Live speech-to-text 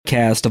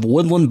broadcast of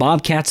Woodland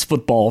Bobcats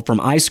football from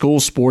iSchool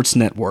Sports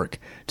Network.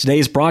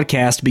 Today's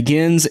broadcast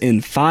begins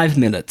in 5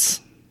 minutes.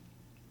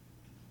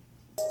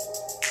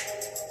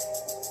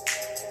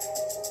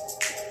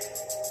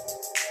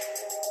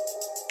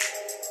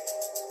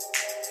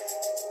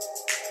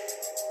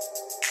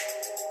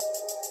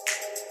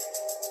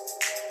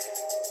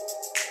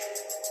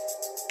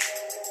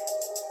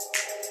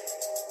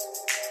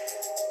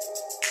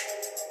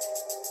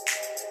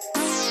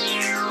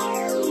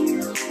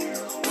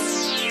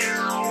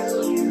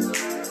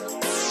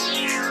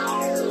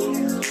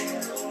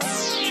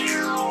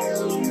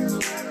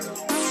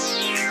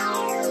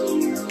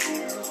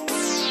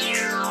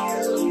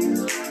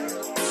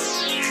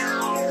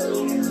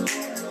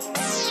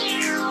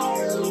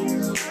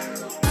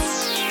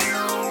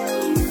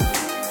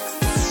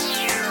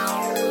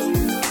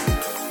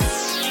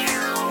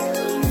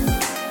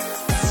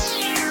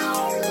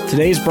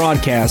 Today's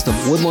broadcast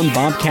of Woodland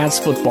Bobcats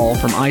football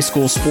from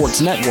iSchool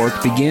Sports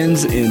Network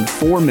begins in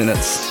 4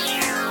 minutes.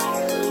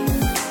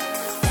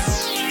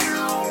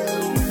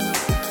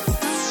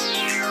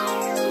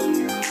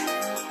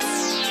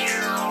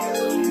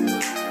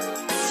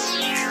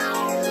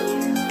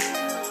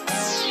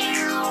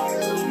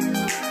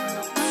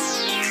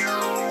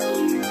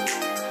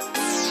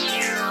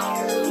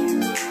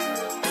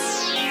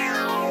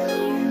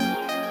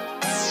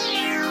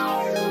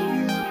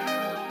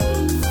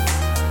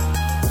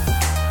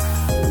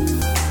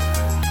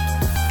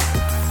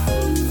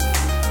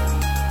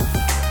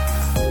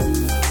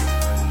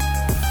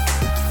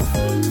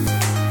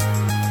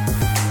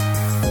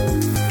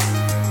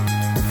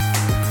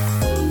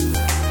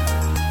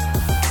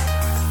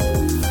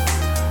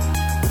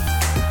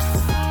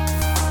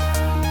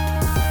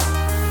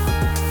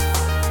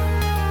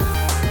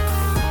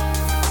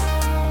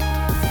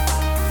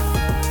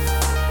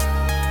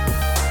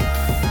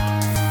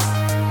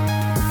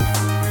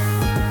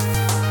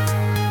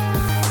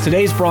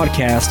 Today's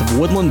broadcast of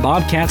Woodland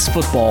Bobcats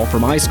football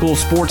from iSchool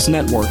Sports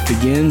Network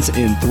begins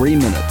in 3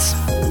 minutes.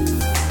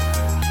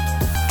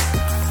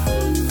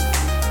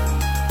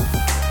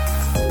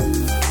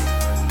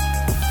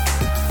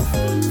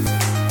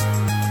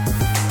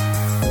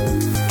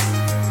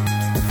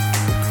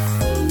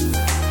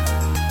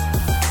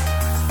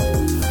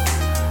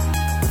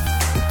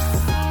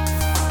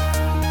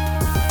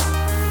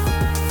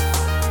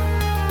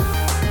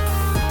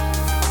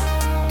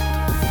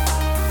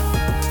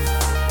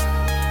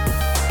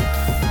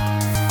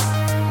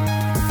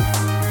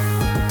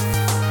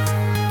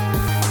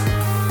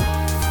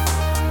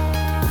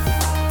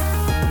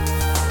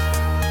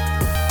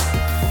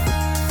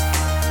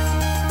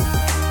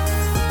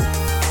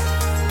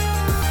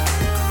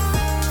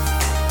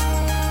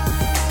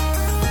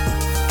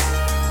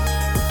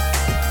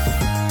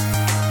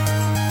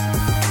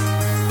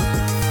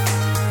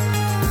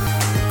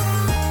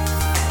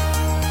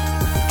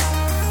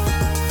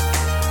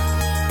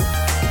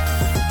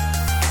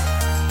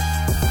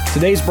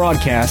 Today's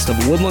broadcast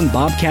of Woodland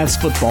Bobcats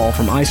football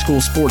from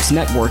iSchool Sports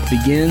Network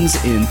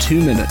begins in 2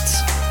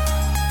 minutes.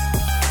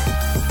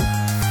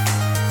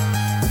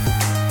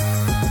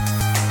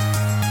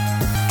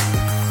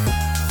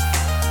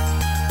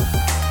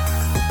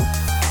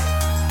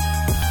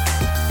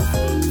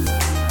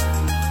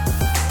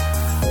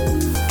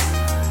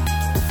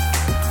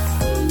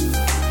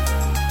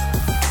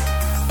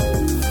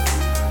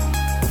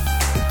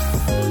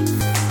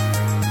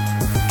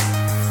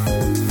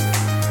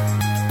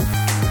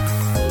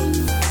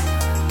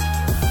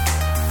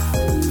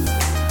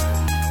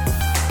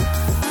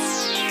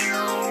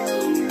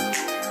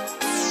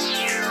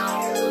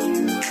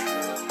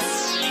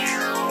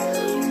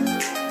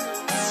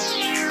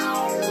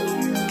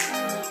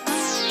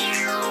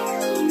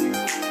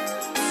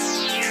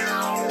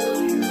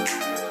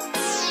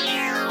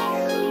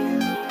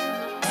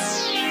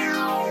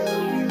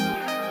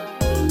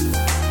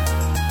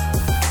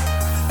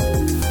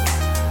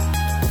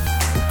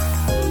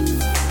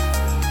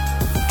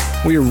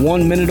 We are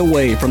 1 minute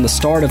away from the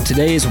start of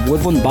today's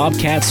Woodland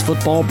Bobcats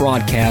football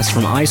broadcast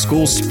from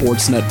iSchool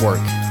Sports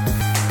Network.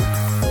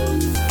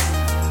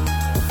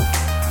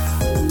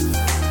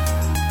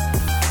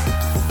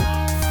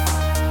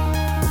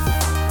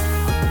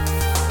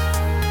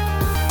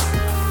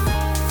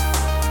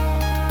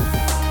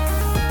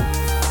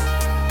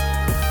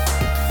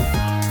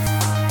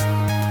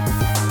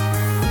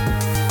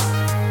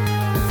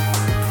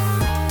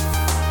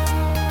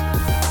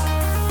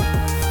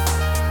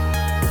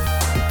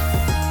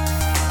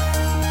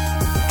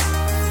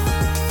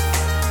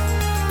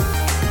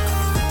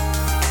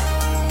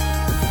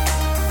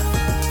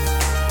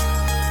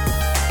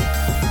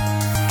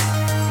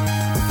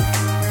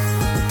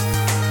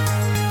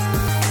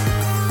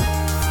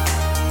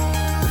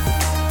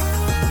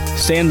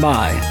 Stand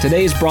by.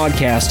 Today's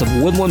broadcast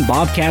of Woodland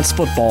Bobcats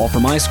football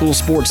from iSchool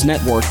Sports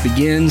Network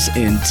begins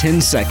in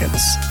 10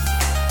 seconds.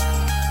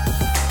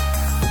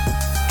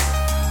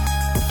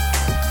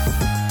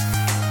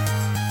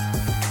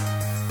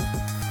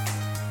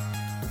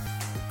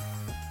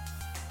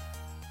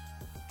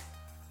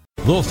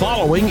 The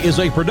following is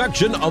a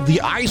production of the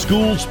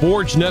iSchool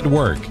Sports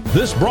Network.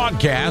 This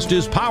broadcast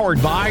is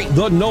powered by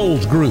the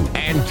Knowles Group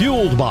and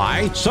fueled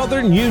by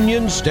Southern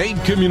Union State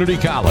Community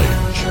College.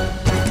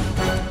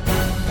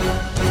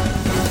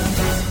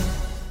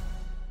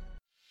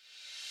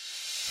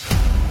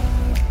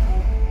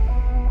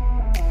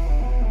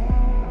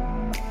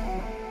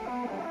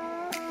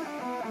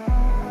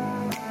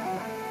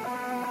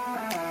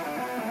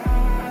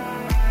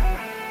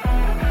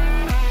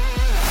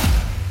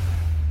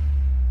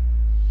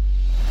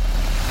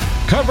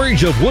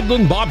 Coverage of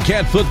Woodland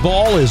Bobcat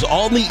football is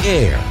on the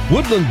air.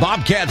 Woodland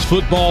Bobcats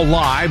football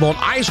live on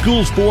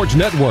iSchool Sports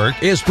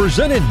Network is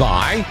presented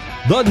by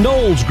the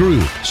Knowles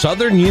Group,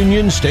 Southern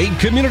Union State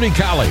Community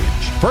College,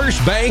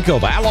 First Bank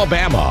of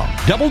Alabama,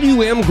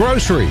 WM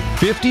Grocery,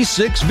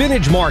 56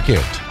 Vintage Market,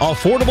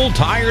 Affordable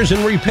Tires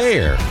and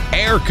Repair,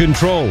 Air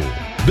Control,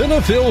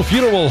 Benefill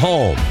Funeral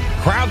Home,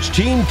 Crouch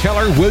Team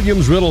Keller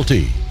Williams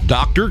Realty,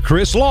 Dr.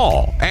 Chris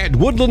Law at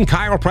Woodland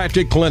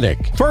Chiropractic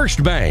Clinic,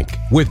 First Bank,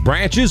 with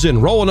branches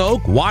in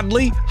Roanoke,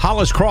 Wadley,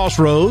 Hollis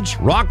Crossroads,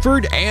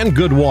 Rockford, and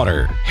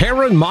Goodwater,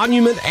 Heron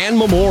Monument and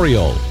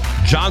Memorial,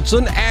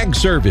 Johnson Ag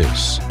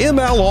Service,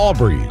 ML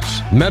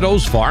Aubreys,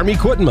 Meadows Farm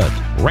Equipment,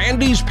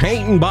 Randy's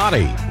Paint and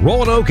Body,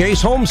 Roanoke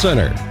Ace Home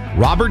Center,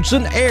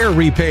 Robertson Air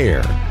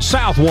Repair,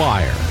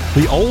 Southwire,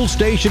 the Old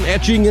Station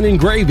Etching and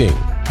Engraving,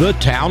 the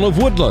Town of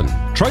Woodland,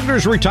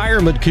 Trailers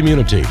Retirement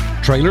Community,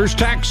 Trailers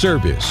Tax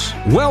Service,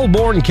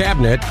 Wellborn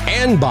Cabinet,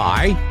 and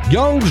by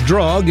Young's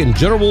Drug and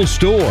General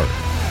Store.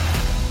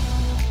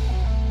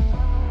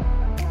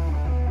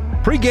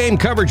 Pre-game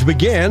coverage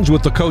begins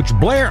with the Coach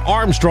Blair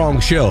Armstrong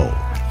Show,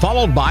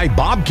 followed by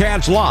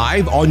Bobcats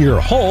Live on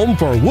your home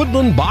for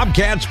Woodland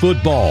Bobcats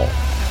football.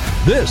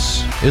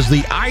 This is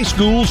the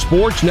iSchool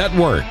Sports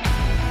Network.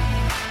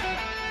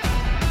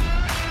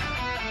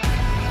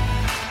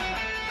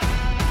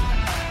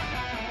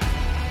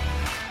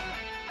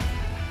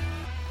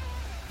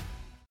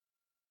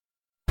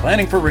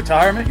 Planning for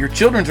retirement, your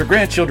children's or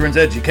grandchildren's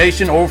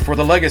education, or for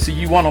the legacy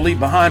you want to leave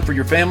behind for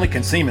your family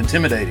can seem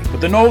intimidating, but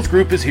the Knowles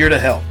Group is here to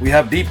help. We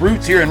have deep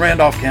roots here in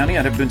Randolph County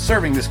and have been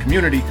serving this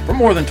community for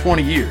more than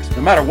 20 years.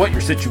 No matter what your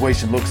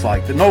situation looks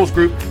like, the Knowles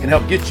Group can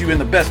help get you in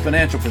the best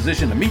financial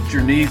position to meet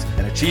your needs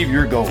and achieve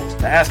your goals.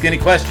 To ask any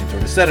questions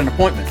or to set an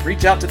appointment,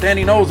 reach out to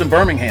Danny Knowles in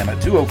Birmingham at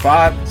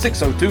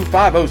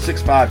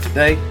 205-602-5065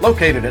 today,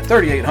 located at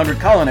 3800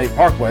 Colonnade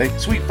Parkway,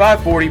 Suite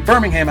 540,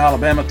 Birmingham,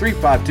 Alabama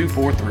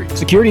 35243.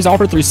 Securities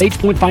offered through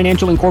SagePoint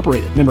Financial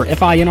Incorporated, member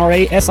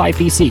FINRA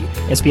SIPC.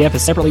 SPF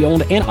is separately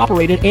owned and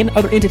operated, and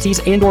other entities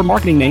and/or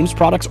marketing names,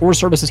 products, or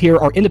services here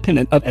are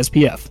independent of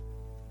SPF.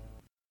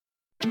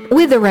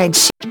 With the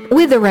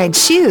right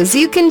shoes,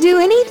 you can do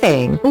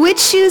anything. Which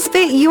shoes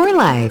fit your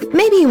life?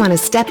 Maybe you want to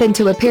step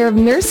into a pair of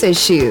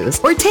nurse's shoes,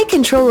 or take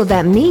control of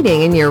that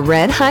meeting in your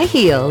red high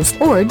heels,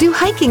 or do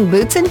hiking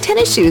boots and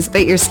tennis shoes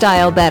fit your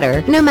style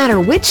better? No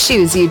matter which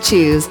shoes you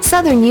choose,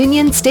 Southern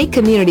Union State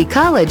Community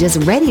College is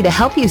ready to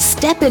help you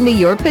step into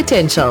your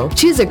potential.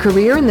 Choose a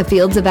career in the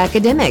fields of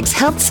academics,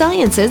 health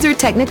sciences, or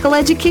technical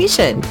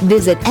education.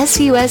 Visit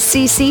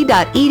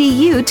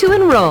suscc.edu to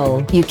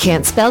enroll. You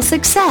can't spell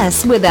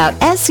success without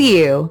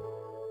SU.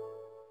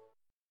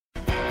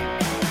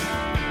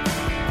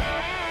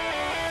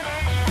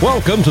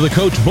 Welcome to the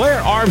Coach Blair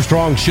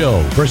Armstrong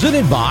Show,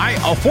 presented by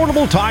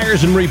Affordable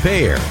Tires and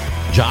Repair,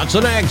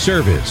 Johnson Ag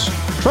Service,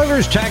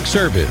 Trailers Tax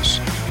Service,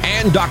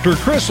 and Dr.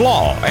 Chris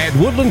Law at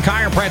Woodland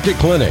Chiropractic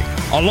Clinic.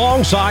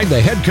 Alongside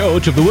the head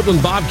coach of the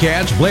Woodland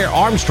Bobcats, Blair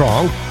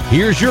Armstrong,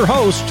 here's your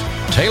host,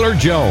 Taylor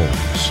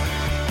Jones.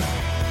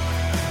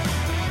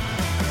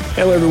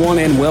 Hello, everyone,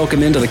 and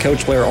welcome into the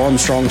Coach Blair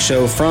Armstrong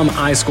Show from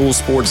iSchool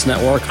Sports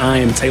Network. I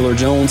am Taylor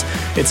Jones.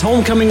 It's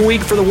homecoming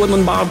week for the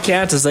Woodland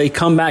Bobcats as they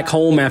come back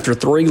home after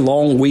 3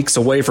 long weeks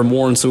away from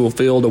Warren Sewell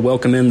Field to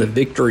welcome in the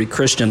Victory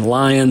Christian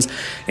Lions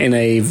in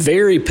a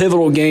very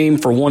pivotal game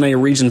for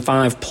 1A Region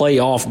 5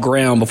 playoff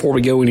ground. Before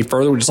we go any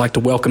further, we'd just like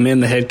to welcome in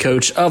the head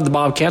coach of the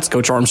Bobcats,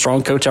 Coach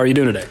Armstrong. Coach, how are you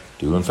doing today?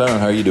 Doing fine.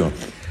 How are you doing?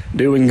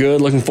 Doing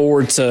good. Looking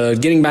forward to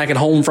getting back at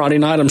home Friday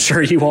night. I'm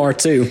sure you are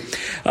too.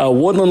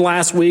 Woodland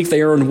last week,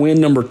 they earned win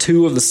number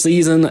 2 of the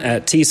season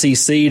at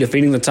TCC,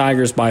 defeating the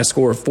Tigers by a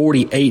score of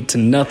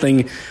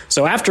 48-0.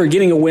 So after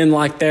getting a win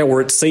like that,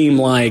 where it seemed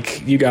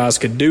like you guys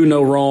could do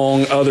no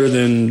wrong other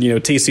than,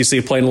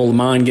 TCC playing a little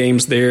mind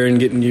games there and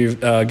getting you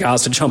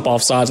guys to jump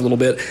off sides a little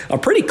bit, a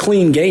pretty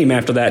clean game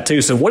after that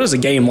too. So what does a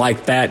game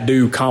like that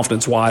do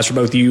confidence-wise for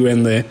both you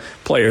and the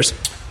players?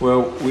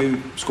 Well,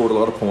 we scored a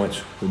lot of points.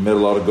 We met a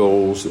lot of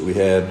goals that we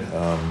had.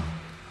 A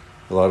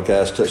lot of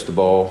guys touched the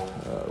ball.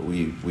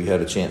 We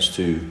had a chance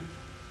to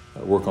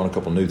work on a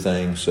couple new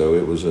things. So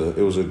it was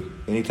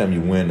anytime you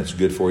win, it's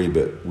good for you.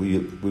 But we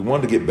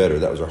wanted to get better.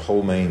 That was our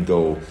whole main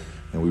goal,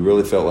 and we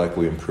really felt like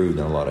we improved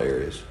in a lot of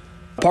areas.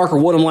 Parker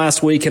Woodham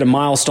last week hit a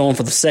milestone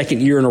for the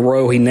second year in a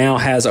row. He now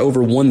has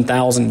over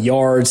 1,000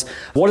 yards.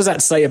 What does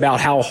that say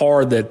about how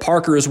hard that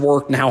Parker has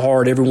worked and how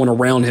hard everyone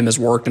around him has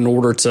worked in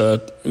order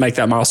to make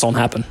that milestone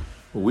happen?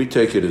 Well, we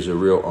take it as a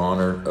real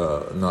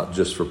honor, not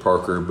just for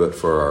Parker, but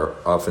for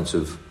our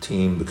offensive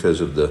team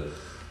because of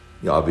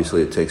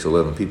obviously it takes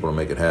 11 people to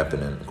make it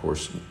happen. And, of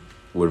course,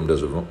 Woodland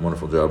does a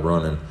wonderful job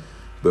running.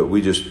 But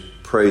we just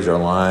praise our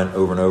line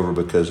over and over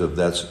because of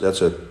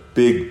that's a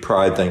big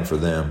pride thing for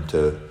them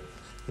to,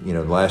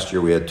 last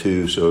year we had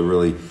 2, so it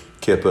really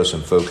kept us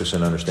in focus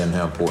and understanding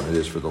how important it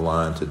is for the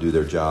line to do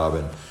their job.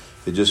 And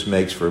it just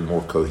makes for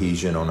more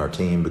cohesion on our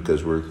team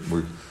because we're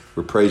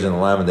praising the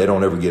linemen. They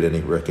don't ever get any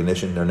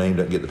recognition. Their name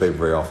doesn't get the paper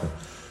very often.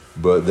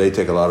 But they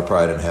take a lot of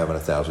pride in having a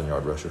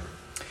 1,000-yard rusher.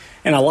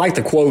 And I like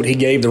the quote he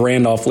gave the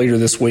Randolph leader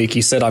this week.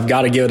 He said, I've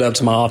got to give it up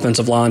to my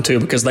offensive line, too,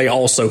 because they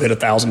also hit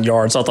 1,000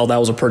 yards. I thought that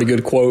was a pretty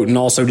good quote and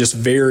also just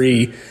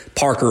very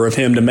Parker of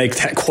him to make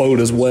that quote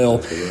as well.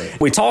 Right.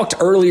 We talked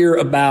earlier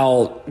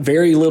about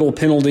very little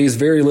penalties,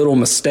 very little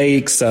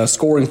mistakes,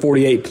 scoring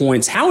 48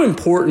 points. How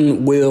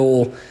important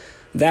will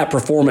that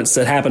performance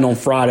that happened on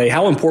Friday,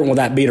 how important will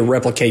that be to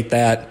replicate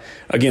that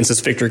against this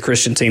Victory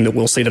Christian team that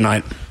we'll see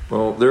tonight?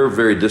 Well, they're a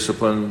very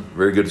disciplined,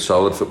 very good,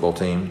 solid football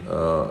team.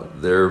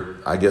 They're,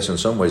 I guess, in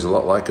some ways a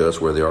lot like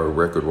us where they are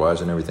record-wise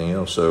and everything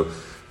else. So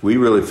we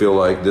really feel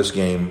like this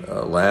game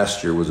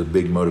last year was a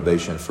big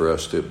motivation for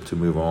us to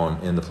move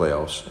on in the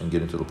playoffs and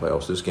get into the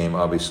playoffs. This game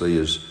obviously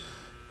is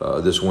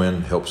this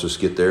win helps us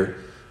get there.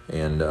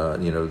 And,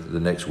 the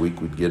next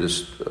week would get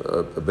us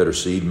a better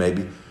seed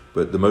maybe.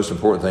 But the most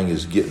important thing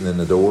is getting in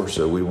the door.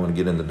 So we want to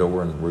get in the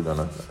door, and we're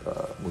gonna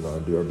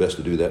do our best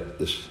to do that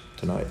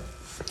tonight.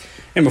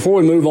 And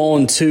before we move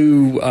on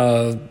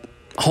to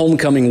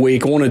homecoming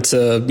week, I wanted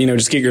to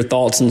just get your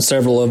thoughts on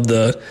several of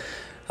the.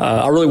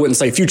 I really wouldn't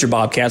say future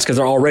Bobcats because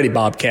they're already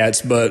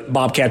Bobcats, but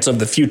Bobcats of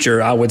the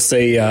future. I would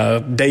say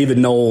David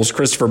Knowles,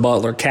 Christopher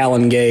Butler,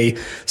 Callan Gay,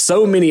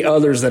 so many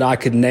others that I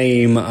could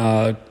name.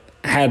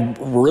 Had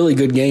really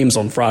good games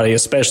on Friday,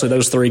 especially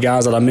those 3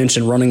 guys that I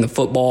mentioned running the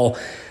football.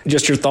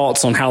 Just your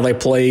thoughts on how they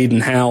played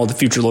and how the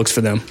future looks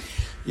for them.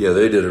 Yeah,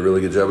 they did a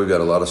really good job. We've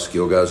got a lot of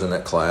skill guys in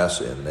that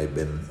class, and they've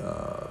been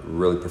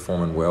really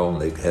performing well,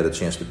 and they've had a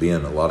chance to be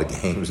in a lot of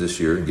games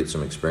this year and get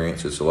some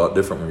experience. It's a lot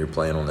different when you're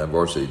playing on that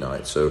varsity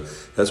night. So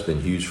that's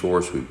been huge for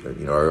us.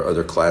 Our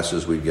other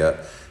classes, we've got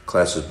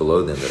classes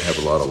below them that have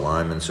a lot of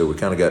linemen. So we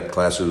kind of got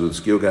classes with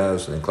skill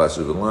guys and then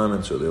classes with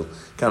linemen, so they'll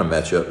kind of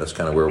match up. That's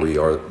kind of where we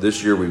are.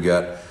 This year we've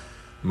got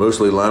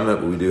mostly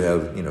linemen, but we do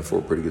have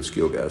 4 pretty good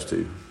skill guys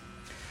too.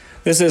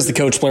 This is the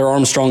Coach Blair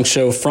Armstrong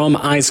Show from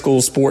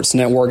iSchool Sports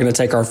Network. We're going to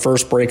take our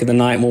first break of the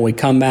night. When we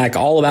come back,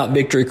 all about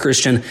Victory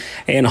Christian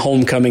and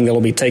homecoming that will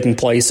be taking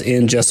place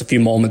in just a few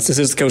moments. This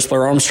is the Coach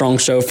Blair Armstrong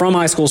Show from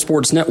iSchool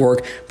Sports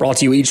Network, brought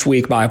to you each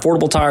week by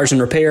Affordable Tires and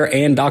Repair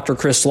and Dr.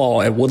 Chris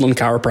Law at Woodland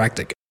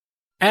Chiropractic.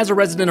 As a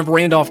resident of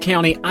Randolph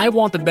County, I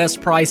want the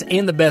best price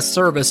and the best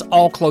service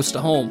all close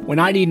to home. When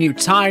I need new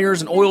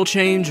tires, an oil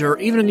change, or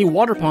even a new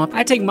water pump,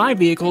 I take my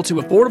vehicle to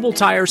Affordable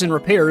Tires and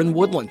Repair in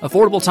Woodland.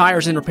 Affordable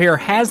Tires and Repair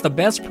has the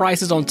best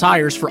prices on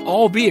tires for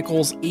all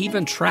vehicles,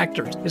 even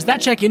tractors. Is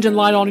that check engine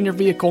light on in your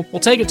vehicle? We'll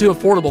take it to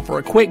Affordable for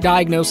a quick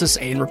diagnosis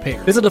and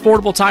repair. Visit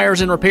Affordable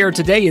Tires and Repair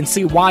today and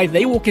see why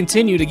they will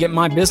continue to get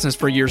my business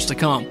for years to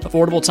come.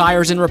 Affordable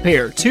Tires and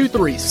Repair,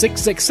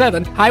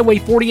 23667 Highway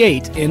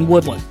 48 in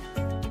Woodland.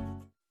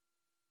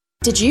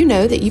 Did you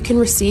know that you can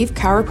receive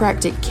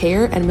chiropractic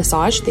care and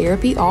massage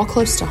therapy all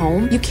close to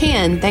home? You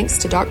can, thanks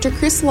to Dr.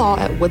 Chris Law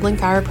at Woodland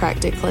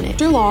Chiropractic Clinic.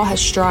 Dr. Law has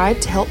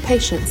strived to help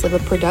patients live a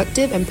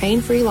productive and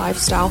pain-free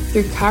lifestyle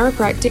through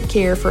chiropractic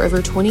care for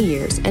over 20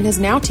 years and has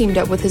now teamed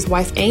up with his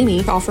wife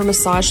Amy to offer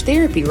massage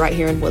therapy right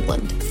here in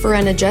Woodland. For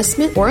an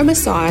adjustment or a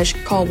massage,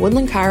 call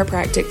Woodland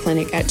Chiropractic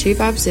Clinic at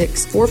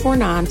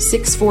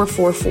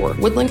 256-449-6444.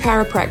 Woodland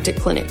Chiropractic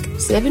Clinic,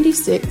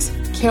 76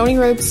 County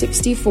Road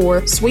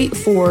 64, Suite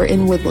 4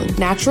 in Woodland.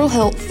 Natural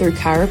health through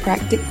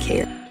chiropractic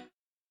care.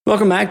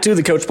 Welcome back to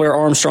the Coach Blair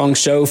Armstrong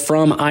Show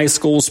from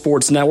iSchool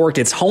Sports Network.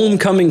 It's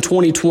Homecoming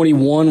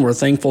 2021. We're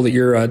thankful that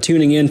you're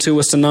tuning in to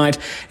us tonight.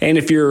 And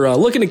if you're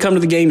looking to come to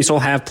the game, you still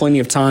have plenty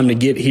of time to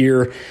get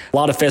here. A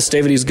lot of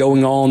festivities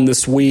going on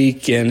this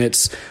week, and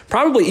it's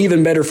probably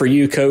even better for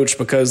you, Coach,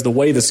 because the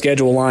way the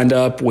schedule lined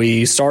up,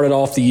 we started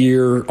off the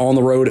year on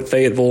the road at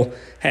Fayetteville,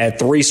 had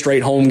 3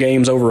 straight home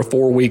games over a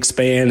 4-week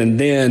span, and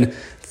then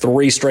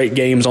 3 straight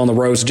games on the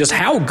road. So just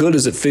how good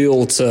does it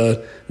feel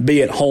to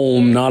be at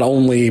home, not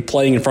only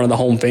playing in front of the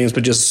home fans,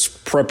 but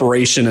just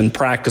preparation and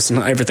practice and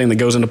everything that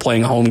goes into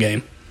playing a home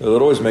game? Well,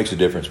 it always makes a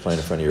difference playing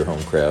in front of your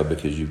home crowd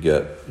because you've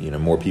got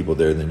more people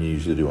there than you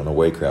usually do on an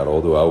away crowd.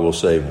 Although I will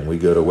say when we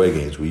go to away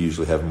games, we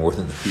usually have more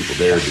than the people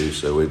there do.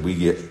 So we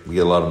get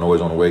a lot of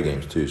noise on away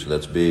games too. So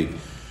that's big.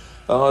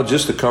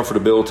 Just the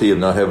comfortability of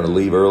not having to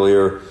leave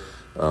earlier.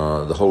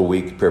 The whole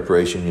week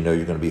preparation, you're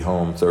going to be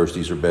home.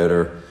 Thursdays are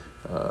better.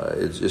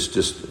 It's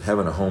just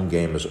having a home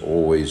game is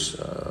always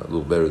a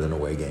little better than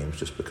away games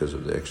just because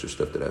of the extra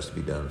stuff that has to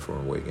be done for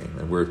an away game.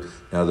 And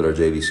now that our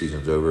JV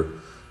season's over,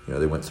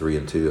 they went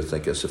 3-2. I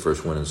think that's the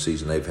first winning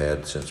season they've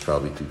had since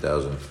probably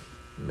 2000,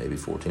 maybe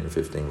 14 or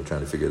 15. We're trying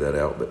to figure that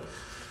out. But,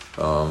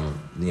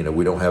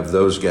 we don't have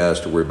those guys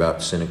to worry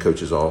about sending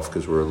coaches off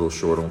because we're a little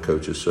short on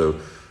coaches. So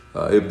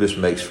it just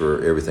makes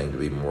for everything to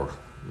be more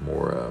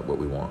what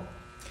we want.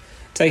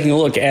 Taking a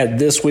look at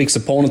this week's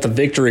opponent, the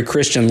Victory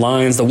Christian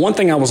Lions, the one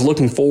thing I was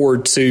looking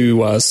forward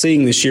to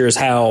seeing this year is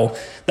how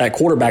that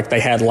quarterback they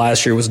had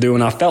last year was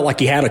doing. I felt like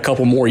he had a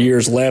couple more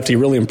years left. He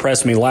really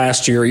impressed me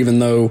last year, even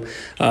though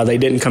they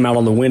didn't come out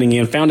on the winning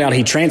end. Found out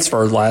he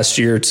transferred last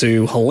year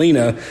to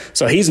Helena,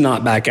 so he's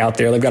not back out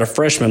there. They've got a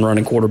freshman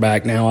running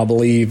quarterback now, I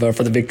believe,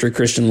 for the Victory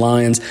Christian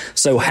Lions.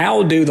 So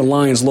how do the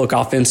Lions look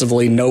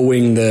offensively,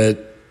 knowing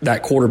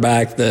that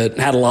quarterback that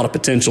had a lot of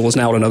potential is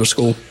now at another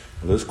school?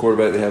 Well, this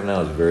quarterback they have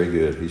now is very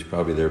good. He's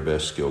probably their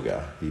best skill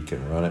guy. He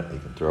can run it, he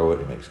can throw it,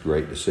 he makes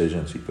great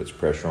decisions, he puts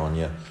pressure on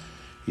you.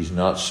 He's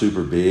not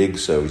super big,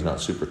 so he's not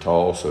super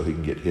tall, so he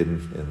can get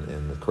hidden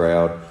in the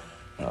crowd.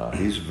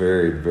 He's a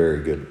very,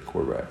 very good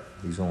quarterback.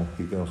 He's going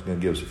to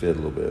give us a fit a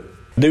little bit.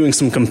 Doing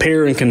some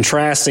compare and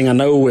contrasting, I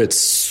know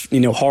it's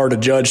hard to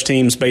judge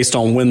teams based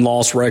on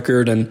win-loss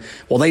record, and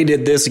well, they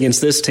did this against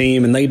this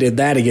team and they did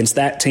that against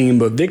that team.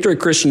 But Victory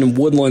Christian and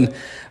Woodland,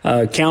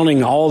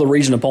 counting all the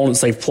region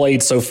opponents they've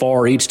played so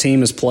far, each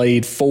team has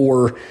played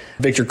 4.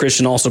 Victory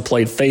Christian also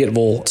played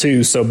Fayetteville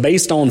 2. So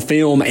based on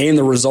film and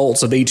the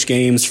results of each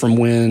games from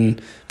when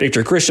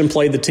Victory Christian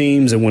played the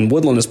teams and when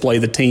Woodland has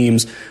played the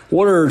teams,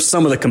 what are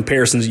some of the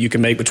comparisons that you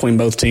can make between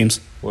both teams?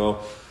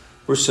 Well,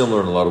 we're similar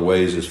in a lot of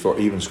ways as far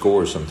even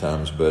scores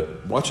sometimes,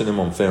 but watching them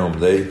on film,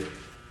 they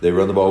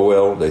run the ball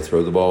well, they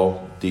throw the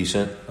ball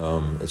decent.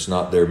 It's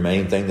not their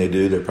main thing they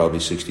do. They're probably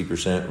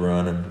 60%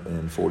 run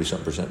and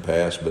 40-something%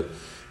 pass, but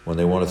when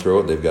they want to throw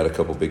it, they've got a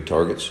couple big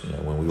targets.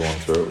 When we want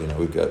to throw it,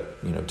 we've got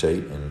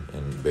Tate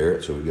and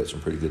Barrett, so we've got some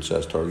pretty good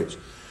sized targets.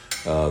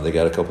 They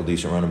got a couple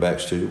decent running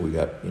backs too. We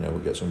got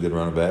some good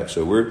running backs,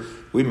 so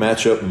we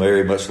match up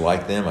very much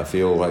like them. I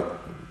feel like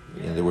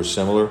they were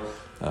similar.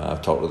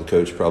 I've talked to the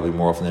coach probably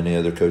more often than any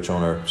other coach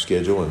on our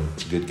schedule, and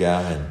a good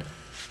guy,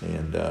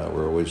 and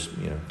we're always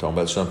talking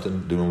about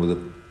something, doing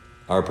with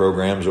our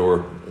programs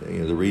or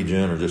the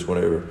region or just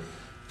whatever,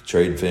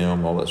 trade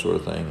film, all that sort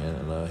of thing.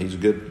 And he's a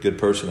good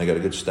person. They got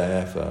a good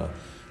staff. A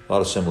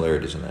lot of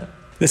similarities in that.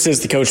 This is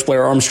the Coach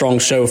Blair Armstrong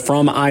Show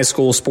from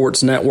iSchool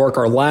Sports Network.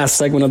 Our last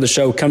segment of the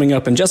show coming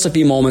up in just a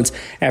few moments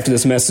after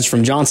this message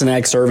from Johnson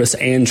Ag Service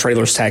and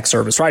Trailers Tax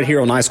Service right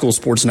here on iSchool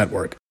Sports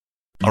Network.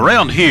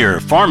 Around here,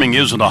 farming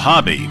isn't a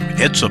hobby,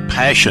 it's a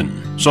passion.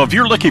 So if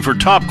you're looking for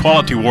top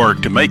quality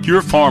work to make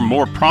your farm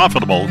more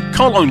profitable,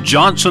 call on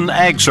Johnson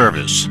Ag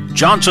Service.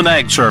 Johnson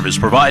Ag Service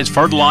provides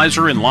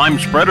fertilizer and lime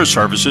spreader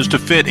services to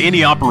fit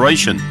any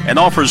operation and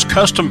offers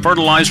custom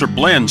fertilizer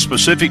blends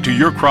specific to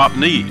your crop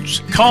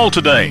needs. Call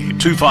today,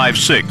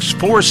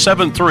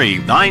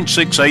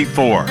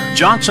 256-473-9684.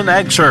 Johnson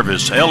Ag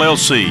Service,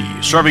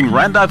 LLC, serving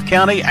Randolph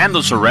County and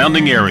the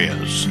surrounding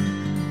areas.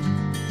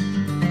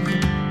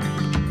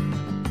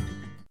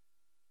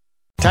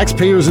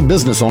 Taxpayers and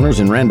business owners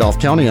in Randolph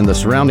County and the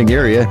surrounding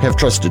area have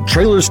trusted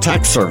Trailers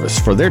Tax Service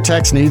for their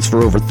tax needs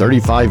for over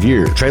 35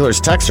 years. Trailers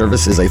Tax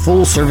Service is a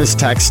full-service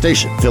tax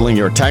station, filling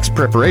your tax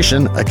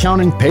preparation,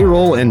 accounting,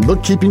 payroll, and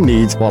bookkeeping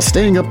needs while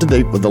staying up to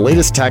date with the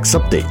latest tax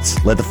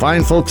updates. Let the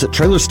fine folks at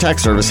Trailers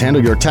Tax Service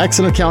handle your tax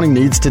and accounting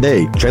needs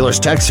today. Trailers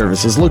Tax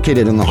Service is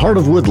located in the heart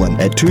of Woodland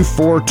at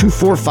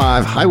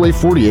 24245 Highway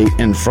 48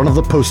 in front of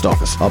the post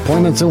office.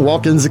 Appointments and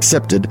walk-ins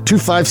accepted.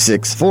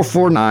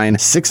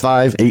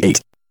 256-449-6588.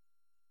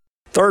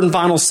 Third and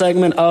final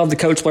segment of the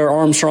Coach Blair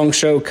Armstrong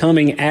Show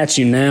coming at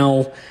you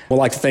now. We'd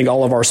like to thank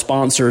all of our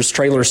sponsors,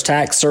 Trailers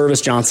Tax Service,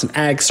 Johnson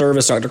Ag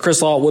Service, Dr.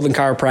 Chris Law, Woodland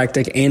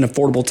Chiropractic, and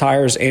Affordable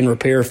Tires and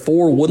Repair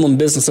for Woodland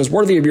businesses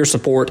worthy of your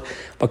support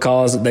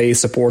because they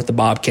support the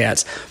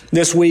Bobcats.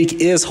 This week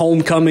is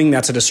homecoming.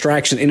 That's a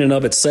distraction in and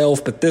of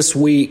itself, but this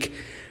week,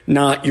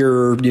 not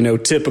your,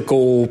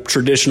 typical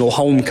traditional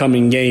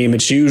homecoming game.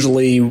 It's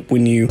usually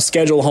when you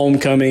schedule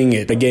homecoming,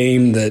 it's a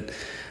game that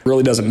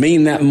really doesn't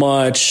mean that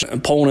much.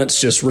 Opponents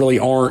just really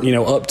aren't,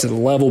 up to the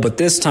level. But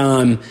this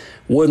time,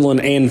 Woodland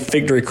and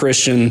Victory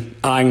Christian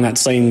eyeing that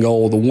same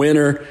goal. The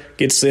winner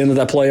gets into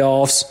the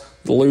playoffs.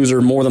 The loser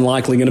more than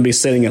likely going to be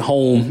sitting at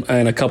home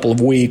in a couple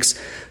of weeks.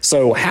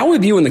 So how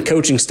have you and the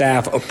coaching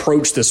staff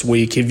approached this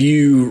week? Have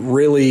you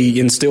really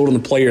instilled in the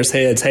players'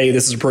 heads, hey,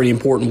 this is a pretty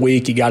important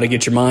week, you got to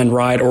get your mind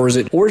right? Or is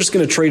it we're just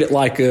going to treat it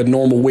like a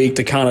normal week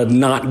to kind of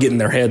not get in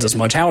their heads as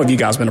much? How have you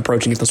guys been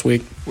approaching it this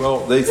week?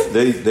 Well, they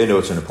know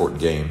it's an important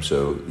game,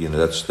 so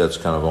that's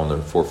kind of on the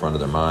forefront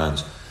of their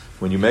minds.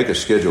 When you make a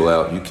schedule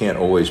out, you can't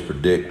always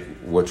predict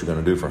what you're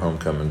going to do for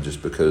homecoming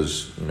just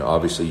because,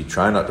 obviously you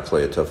try not to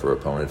play a tougher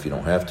opponent if you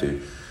don't have to.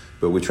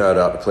 But we tried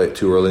out to play it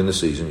too early in the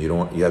season.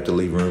 You have to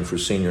leave room for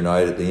senior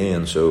night at the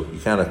end. So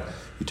you're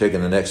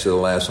taking the next to the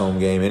last home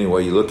game any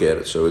way you look at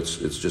it. So it's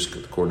just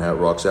according to how it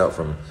rocks out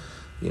from,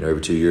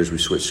 every 2 years we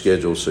switch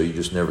schedules. So you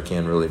just never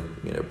can really,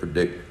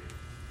 predict.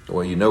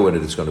 Well, what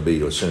it's going to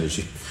be as soon as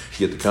you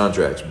get the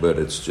contracts. But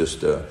it's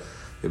just,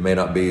 it may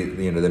not be,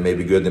 they may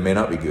be good, they may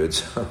not be good.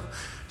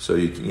 So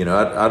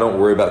I don't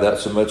worry about that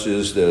so much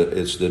as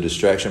it's the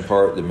distraction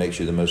part that makes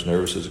you the most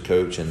nervous as a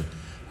coach. And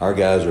our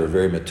guys are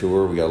very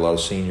mature. We got a lot of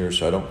seniors,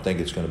 so I don't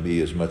think it's going to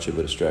be as much of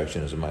a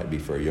distraction as it might be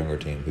for a younger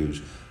team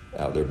who's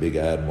out there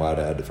big-eyed and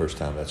wide-eyed the first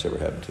time that's ever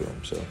happened to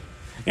them. So.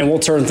 And we'll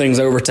turn things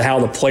over to how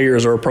the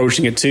players are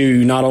approaching it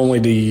too. Not only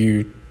do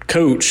you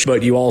coach,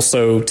 but you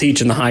also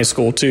teach in the high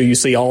school too. You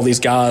see all these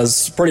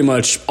guys pretty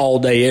much all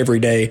day, every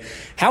day.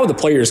 How would the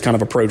players kind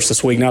of approach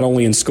this week, not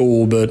only in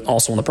school, but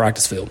also on the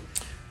practice field?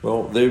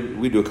 Well,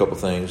 we do a couple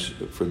things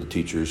for the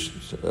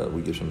teachers.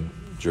 We give some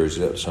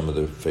jerseys out to some of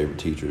their favorite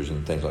teachers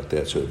and things like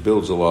that. So it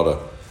builds a lot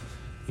of,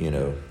 we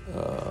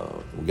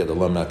get the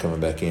alumni coming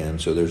back in.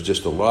 So there's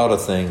just a lot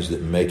of things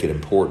that make it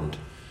important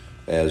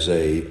as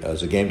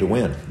a game to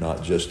win,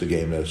 not just a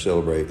game to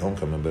celebrate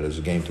homecoming, but as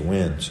a game to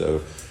win.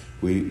 So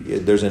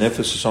there's an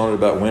emphasis on it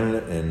about winning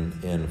it,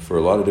 and for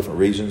a lot of different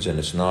reasons. And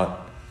it's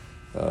not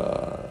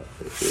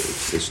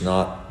it's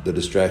not the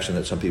distraction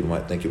that some people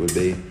might think it would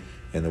be.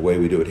 And the way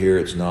we do it here,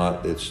 it's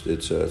not.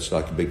 It's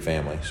like a big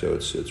family. So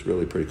it's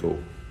really pretty cool.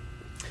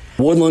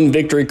 Woodland,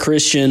 Victory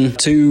Christian,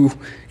 two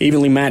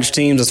evenly matched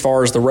teams as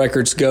far as the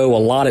records go. A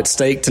lot at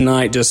stake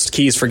tonight. Just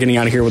keys for getting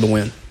out of here with a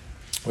win.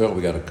 Well,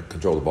 we got to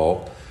control the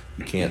ball.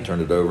 We can't turn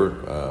it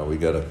over. We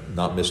got to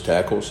not miss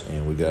tackles,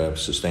 and we got to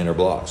sustain our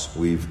blocks.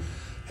 We've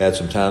had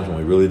some times when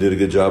we really did a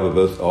good job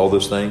of all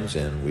those things,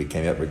 and we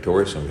came out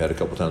victorious. And we had a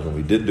couple times when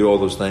we didn't do all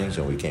those things,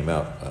 and we came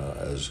out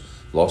as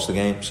lost the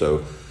game.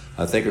 So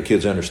I think our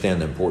kids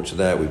understand the importance of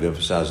that. We've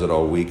emphasized it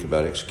all week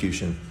about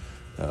execution,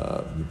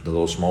 the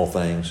little small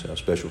things,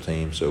 special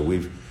teams. So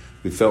we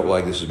felt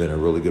like this has been a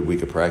really good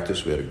week of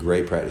practice. We had a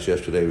great practice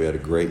yesterday. We had a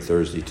great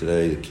Thursday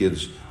today. The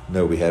kids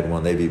know we had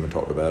one. They've even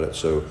talked about it.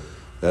 So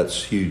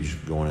that's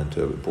huge going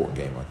into an important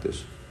game like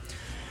this.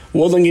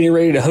 Woodland getting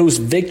ready to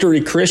host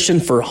Victory Christian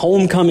for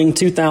Homecoming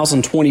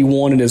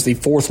 2021. It is the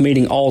fourth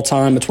meeting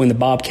all-time between the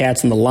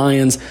Bobcats and the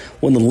Lions.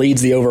 Woodland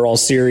leads the overall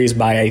series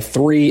by a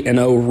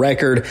 3-0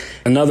 record.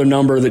 Another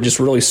number that just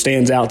really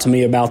stands out to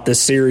me about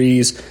this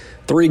series,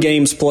 3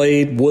 games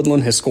played,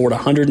 Woodland has scored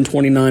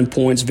 129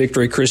 points,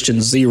 Victory Christian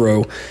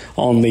 0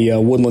 on the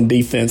Woodland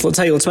defense. Let's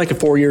make it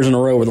 4 years in a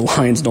row where the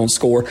Lions don't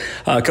score.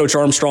 Coach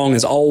Armstrong,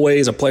 as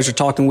always, a pleasure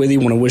talking with you.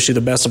 Want to wish you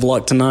the best of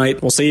luck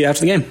tonight. We'll see you after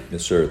the game.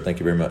 Yes, sir.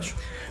 Thank you very much.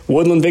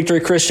 Woodland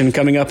Victory Christian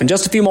coming up in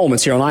just a few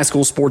moments here on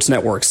iSchool Sports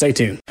Network. Stay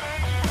tuned.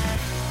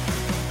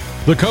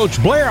 The Coach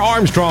Blair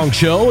Armstrong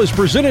Show is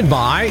presented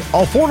by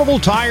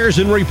Affordable Tires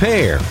and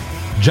Repair,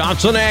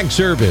 Johnson Ag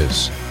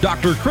Service,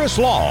 Dr. Chris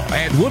Law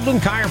at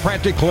Woodland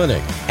Chiropractic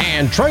Clinic,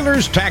 and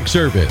Trailers Tax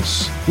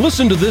Service.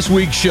 Listen to this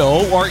week's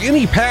show or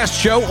any past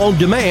show on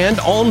demand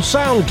on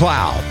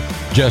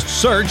SoundCloud. Just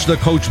search the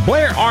Coach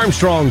Blair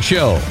Armstrong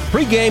Show.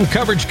 Pre-game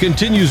coverage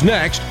continues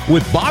next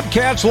with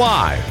Bobcats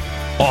Live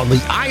on the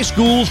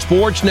iSchool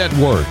Sports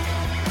Network.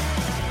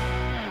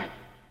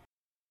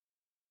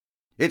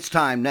 It's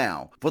time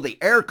now for the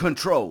Air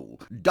Control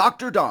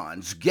Dr.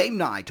 Don's Game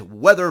Night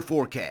Weather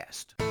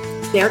Forecast.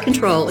 Air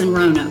Control in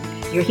Roanoke,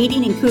 your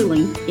heating and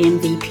cooling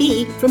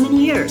MVP for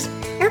many years.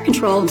 Air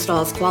Control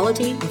installs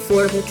quality,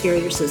 affordable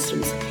carrier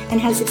systems and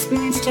has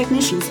experienced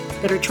technicians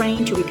that are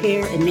trained to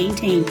repair and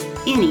maintain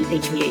any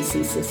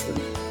HVAC system.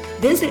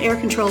 Visit Air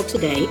Control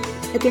today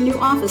at their new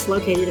office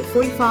located at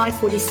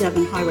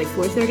 4547 Highway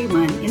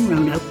 431 in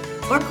Roanoke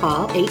or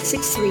call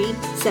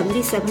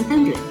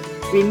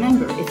 863-7700.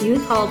 Remember, if you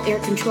had called Air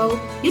Control,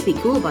 you'd be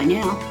cool by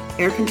now.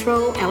 Air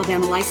Control,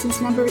 Alabama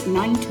license number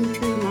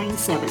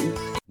 92297.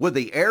 With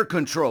the Air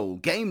Control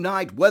Game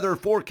Night Weather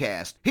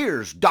Forecast,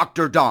 here's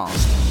Dr. Don.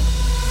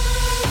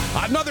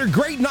 Another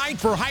great night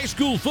for high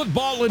school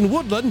football in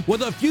Woodland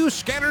with a few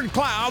scattered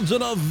clouds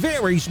and a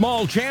very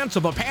small chance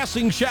of a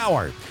passing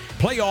shower.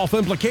 Playoff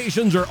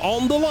implications are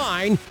on the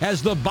line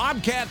as the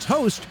Bobcats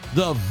host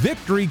the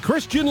Victory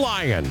Christian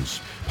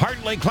Lions.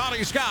 Partly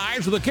cloudy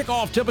skies with a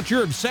kickoff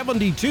temperature of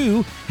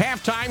 72,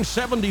 halftime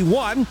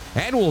 71,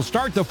 and we'll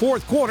start the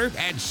fourth quarter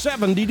at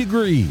 70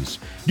 degrees.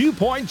 Dew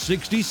point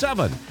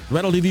 67,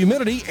 relative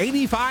humidity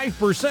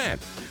 85%.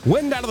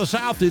 Wind out of the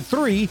south at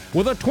 3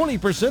 with a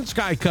 20%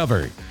 sky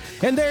cover.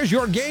 And there's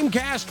your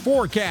GameCast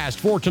forecast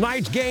for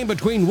tonight's game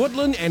between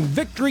Woodland and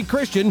Victory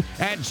Christian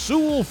at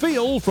Sewell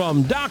Field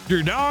from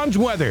Dr. Don's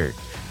Weather.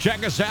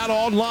 Check us out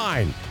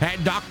online at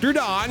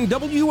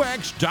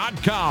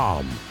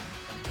drdonwx.com.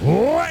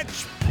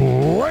 Let's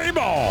play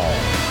ball!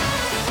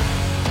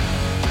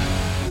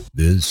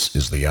 This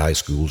is the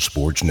iSchool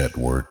Sports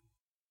Network.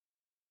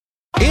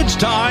 It's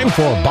time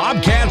for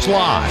Bobcats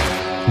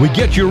Live. We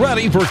get you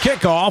ready for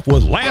kickoff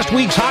with last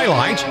week's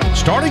highlights,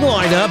 starting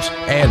lineups,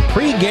 and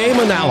pre-game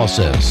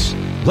analysis.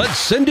 Let's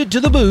send it to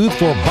the booth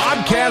for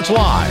Bobcats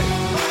Live.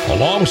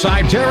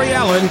 Alongside Terry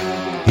Allen,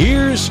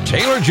 here's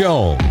Taylor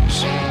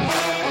Jones.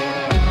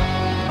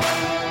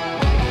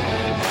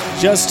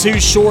 Just 2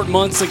 short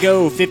months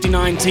ago,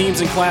 59 teams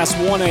in Class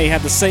 1A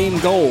had the same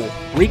goal,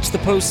 reach the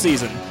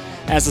postseason.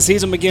 As the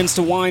season begins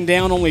to wind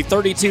down, only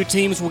 32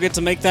 teams will get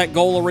to make that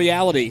goal a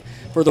reality.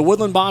 For the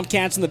Woodland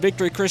Bobcats and the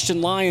Victory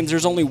Christian Lions,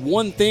 there's only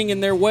one thing in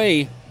their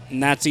way,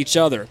 and that's each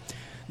other.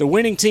 The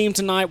winning team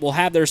tonight will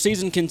have their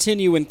season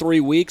continue in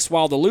 3 weeks,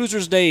 while the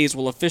losers' days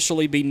will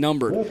officially be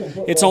numbered.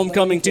 It's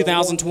Homecoming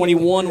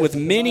 2021 with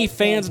many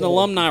fans and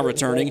alumni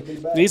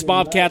returning. These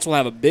Bobcats will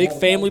have a big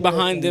family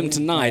behind them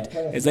tonight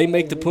as they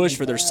make the push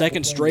for their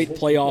second straight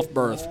playoff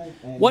berth.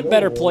 What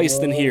better place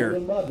than here?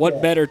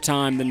 What better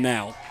time than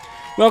now?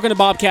 Welcome to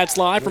Bobcats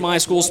Live from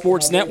iSchool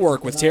Sports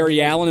Network with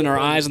Terry Allen and our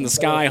eyes in the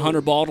sky,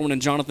 Hunter Baldwin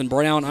and Jonathan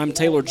Brown. I'm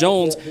Taylor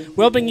Jones,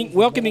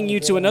 welcoming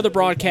you to another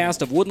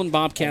broadcast of Woodland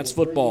Bobcats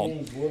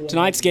football.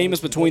 Tonight's game is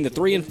between the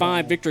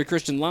 3-5 Victory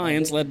Christian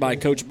Lions, led by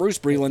Coach Bruce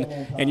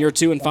Breland, and your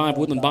 2-5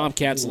 Woodland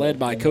Bobcats, led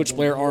by Coach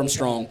Blair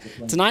Armstrong.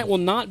 Tonight will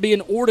not be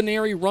an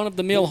ordinary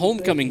run-of-the-mill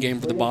homecoming game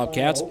for the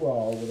Bobcats,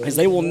 as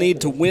they will need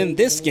to win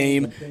this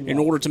game in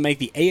order to make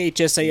the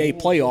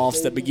AHSAA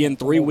playoffs that begin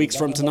 3 weeks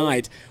from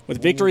tonight,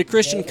 with Victory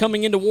Christian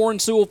coming into Warren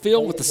Sewell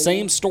Field with the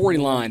same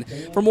storyline.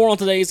 For more on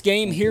today's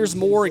game, here's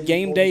more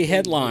game day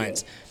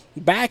headlines.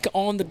 Back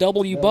on the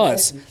W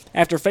bus.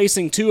 After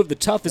facing two of the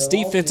toughest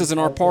defenses in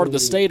our part of the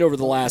state over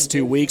the last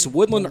 2 weeks,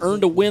 Woodland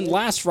earned a win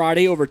last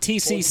Friday over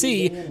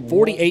TCC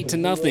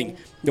 48-0.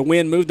 The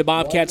win moved the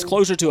Bobcats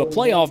closer to a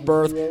playoff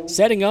berth,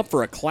 setting up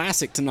for a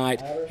classic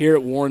tonight here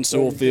at Warren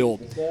Sewell Field.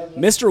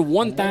 Mr.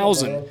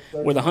 1000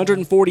 with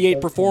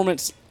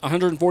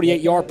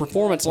 148-yard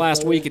performance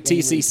last week at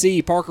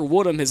TCC, Parker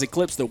Woodham has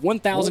eclipsed the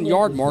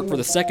 1,000-yard mark for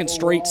the second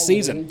straight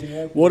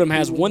season. Woodham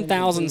has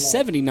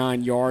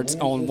 1,079 yards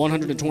on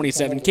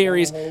 127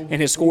 carries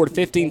and has scored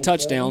 15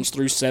 touchdowns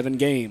through 7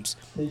 games.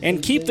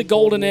 And keep the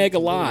Golden Egg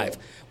alive.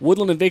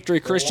 Woodland and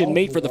Victory Christian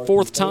meet for the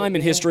 4th time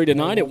in history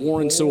tonight at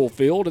Warren Sewell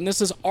Field, and this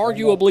is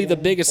arguably the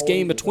biggest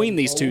game between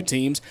these two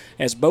teams,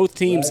 as both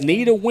teams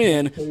need a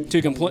win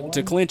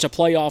to clinch a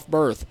playoff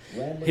berth.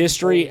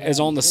 History is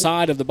on the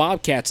side of the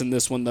Bobcats in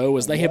this one, though,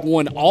 as they have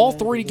won all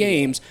 3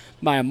 games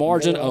by a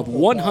margin of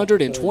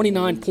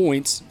 129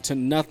 points to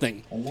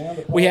nothing.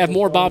 We have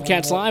more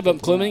Bobcats Live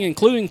upcoming,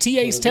 including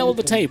TA's Tale of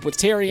the Tape with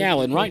Terry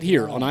Allen right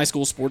here on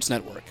iSchool Sports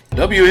Network.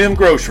 WM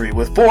Grocery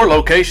with 4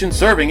 locations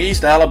serving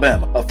East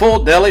Alabama. A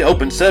full deli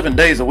open 7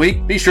 days a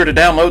week. Be sure to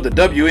download the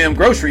WM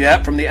Grocery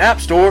app from the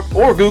App Store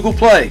or Google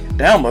Play.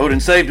 Download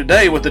and save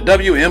today with the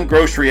WM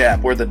Grocery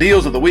app, where the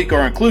deals of the week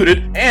are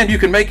included, and you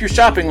can make your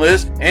shopping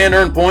list and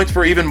earn points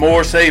for even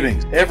more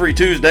savings. Every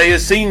Tuesday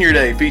is Senior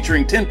Day,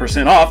 featuring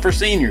 10% off for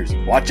seniors.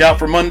 Watch out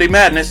for Monday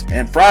Madness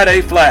and Friday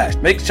Flash.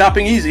 Make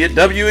shopping easy at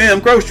WM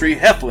Grocery,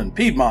 Heflin,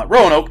 Piedmont,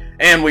 Roanoke,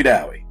 and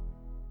Wedowee.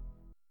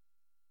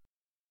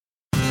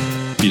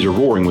 These are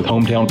roaring with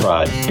hometown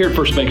pride. Here at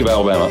First Bank of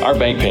Alabama, our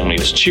bank family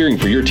is cheering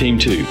for your team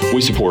too.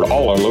 We support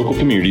all our local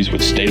communities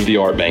with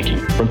state-of-the-art banking.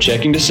 From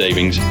checking to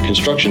savings,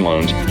 construction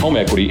loans, home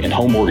equity, and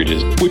home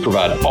mortgages, we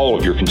provide all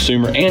of your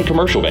consumer and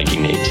commercial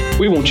banking needs.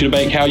 We want you to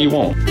bank how you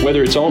want.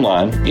 Whether it's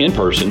online, in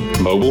person,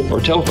 mobile, or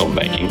telephone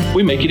banking,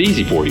 we make it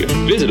easy for you.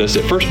 Visit us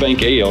at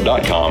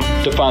firstbankal.com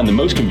to find the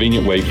most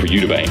convenient way for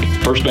you to bank.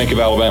 First Bank of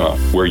Alabama,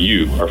 where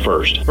you are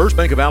first. First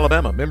Bank of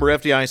Alabama, member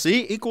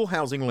FDIC, equal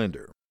housing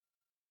lender.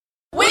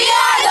 We are the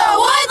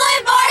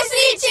Woodland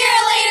Varsity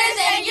Cheerleaders,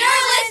 and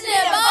you're listening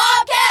to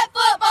Bobcat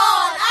Football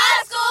on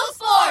iSchool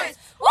Sports.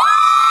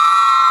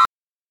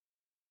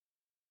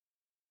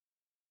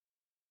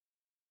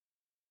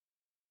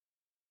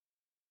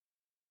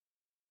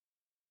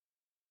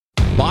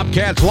 Woo!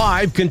 Bobcats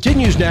Live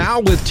continues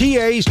now with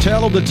TA's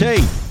Tale of the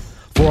Tape.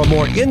 For a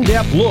more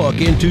in-depth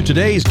look into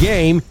today's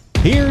game,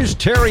 here's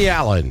Terry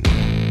Allen.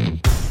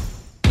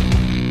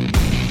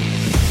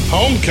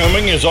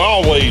 Homecoming is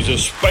always a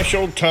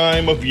special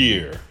time of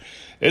year.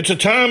 It's a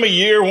time of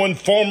year when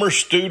former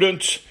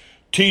students,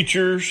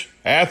 teachers,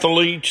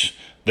 athletes,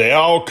 they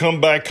all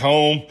come back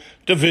home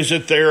to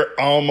visit their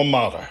alma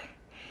mater.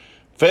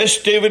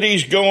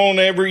 Festivities go on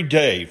every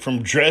day,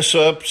 from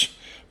dress-ups,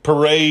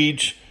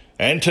 parades,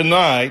 and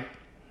tonight,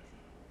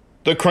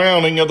 the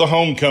crowning of the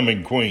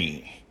homecoming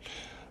queen.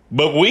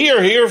 But we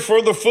are here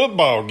for the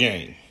football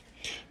game.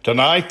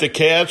 Tonight, the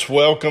Cats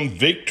welcome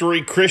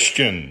Victory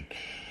Christian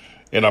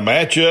in a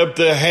matchup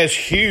that has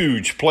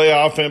huge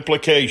playoff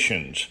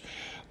implications.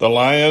 The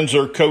Lions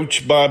are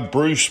coached by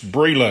Bruce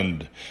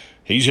Breland.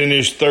 He's in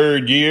his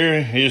 3rd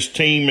year. His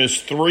team is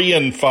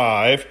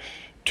 3-5,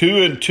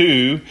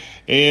 2-2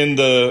 in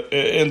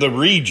the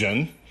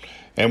region.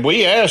 And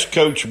we asked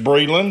Coach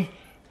Breland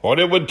what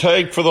it would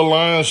take for the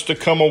Lions to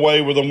come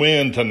away with a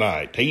win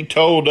tonight. He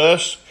told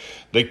us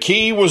the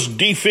key was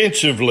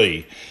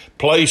defensively.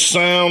 Play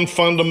sound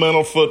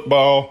fundamental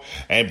football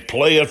and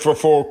play it for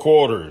 4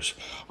 quarters.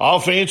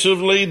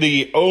 Offensively,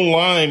 the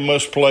O-line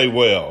must play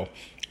well,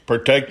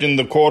 protecting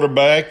the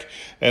quarterback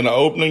and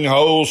opening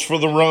holes for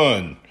the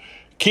run.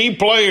 Key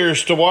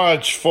players to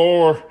watch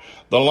for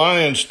the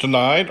Lions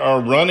tonight are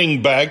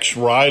running backs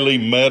Riley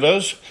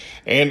Meadows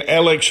and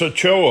Alex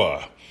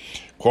Ochoa,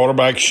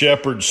 quarterback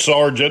Shepard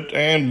Sargent,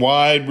 and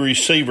wide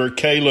receiver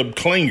Caleb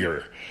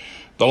Klinger.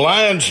 The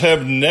Lions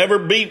have never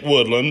beat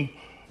Woodland,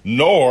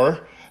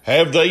 nor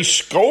have they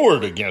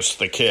scored against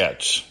the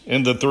Cats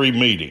in the 3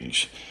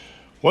 meetings.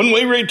 When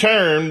we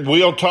return,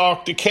 we'll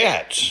talk to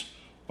Cats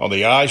on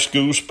the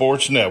iSchool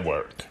Sports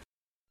Network.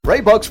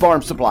 Raybuck's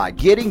Farm Supply,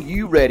 getting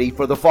you ready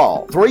for the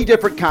fall. 3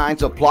 different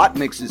kinds of plot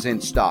mixes in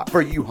stock.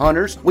 For you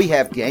hunters, we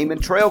have game and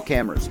trail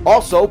cameras.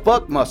 Also,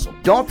 buck muscle.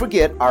 Don't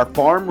forget our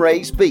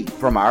farm-raised beef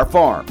from our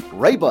farm.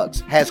 Raybuck's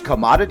has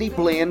commodity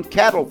blend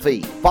cattle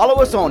feed. Follow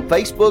us on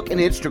Facebook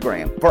and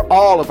Instagram for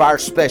all of our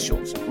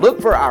specials. Look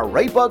for our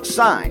Raybuck's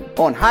sign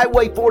on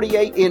Highway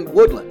 48 in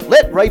Woodland.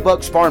 Let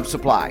Raybuck's Farm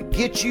Supply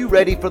get you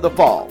ready for the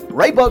fall.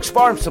 Raybuck's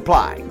Farm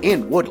Supply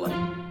in Woodland.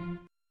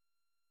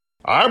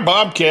 Our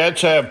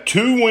Bobcats have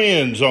 2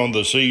 wins on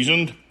the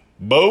season.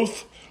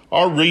 Both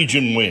are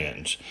region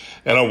wins.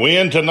 And a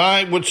win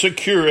tonight would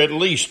secure at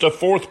least a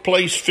 4th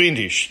place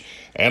finish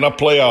and a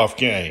playoff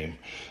game.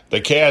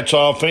 The Cats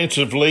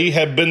offensively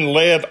have been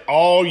led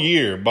all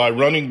year by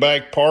running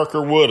back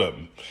Parker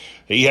Woodham.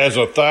 He has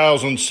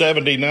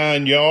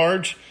 1,079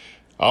 yards,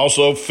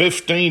 also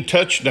 15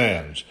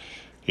 touchdowns.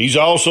 He's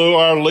also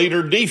our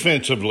leader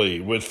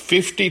defensively with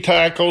 50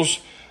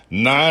 tackles,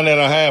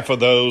 9.5 of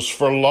those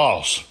for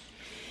loss.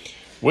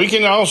 We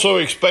can also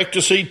expect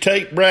to see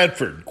Tate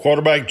Bradford,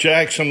 quarterback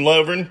Jackson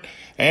Lovren,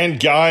 and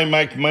Guy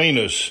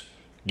McManus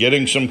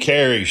getting some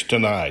carries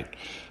tonight.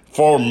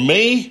 For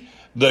me,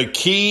 the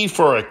key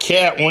for a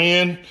Cat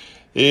win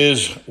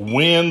is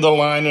win the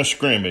line of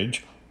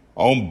scrimmage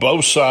on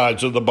both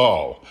sides of the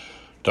ball.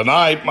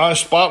 Tonight, my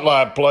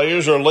spotlight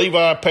players are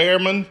Levi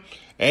Pearman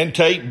and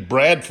Tate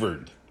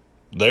Bradford.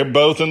 They're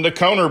both in the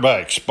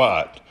cornerback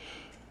spot.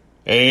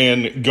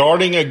 And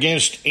guarding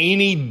against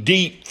any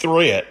deep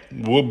threat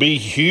will be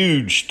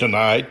huge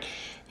tonight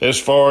as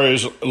far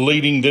as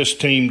leading this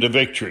team to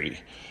victory.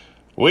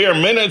 We are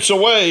minutes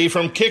away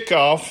from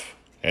kickoff,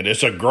 and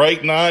it's a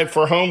great night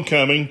for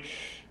homecoming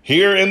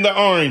here in the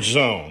Orange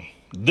Zone.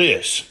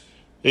 This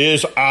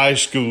is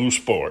iSchool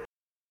Sports.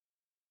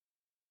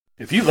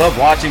 If you love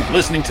watching and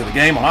listening to the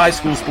game on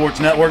iSchool Sports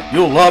Network,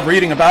 you'll love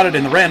reading about it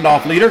in the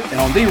Randolph Leader and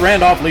on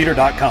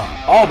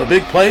therandolphleader.com. All the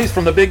big plays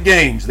from the big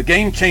games, the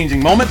game-changing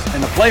moments,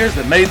 and the players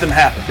that made them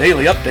happen.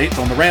 Daily updates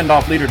on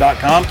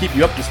therandolphleader.com keep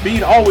you up to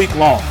speed all week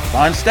long.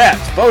 Find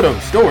stats,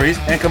 photos, stories,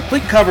 and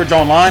complete coverage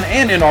online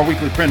and in our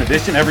weekly print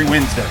edition every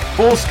Wednesday.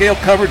 Full-scale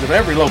coverage of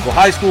every local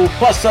high school,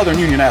 plus Southern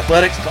Union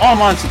Athletics, with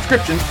online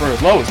subscriptions for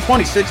as low as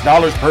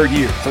 $26 per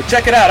year. So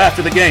check it out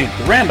after the game.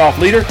 The Randolph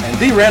Leader and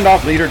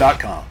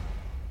therandolphleader.com.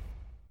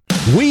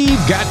 We've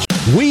got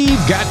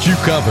you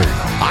covered.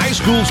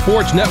 iSchool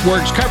Sports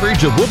Network's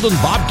coverage of Woodland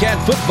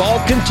Bobcat football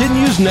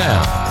continues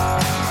now.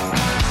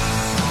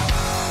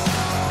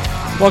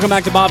 Welcome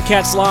back to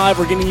Bobcats Live.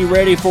 We're getting you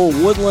ready for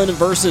Woodland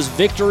versus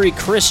Victory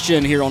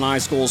Christian here on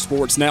iSchool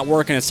Sports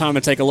Network, and it's time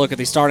to take a look at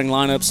the starting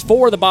lineups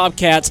for the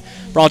Bobcats,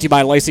 brought to you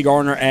by Lacey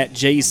Gardner at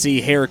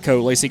JC Hair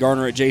Co. Lacey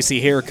Gardner at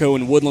JC Hair Co.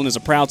 in Woodland is a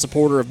proud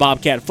supporter of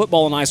Bobcat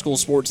football and iSchool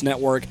Sports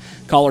Network.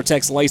 Call or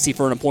text Lacey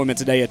for an appointment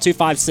today at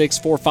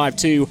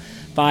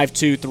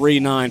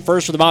 256-452-5239.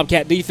 First for the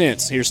Bobcat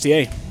defense, here's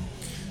TA.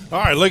 All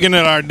right, looking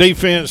at our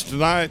defense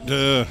tonight,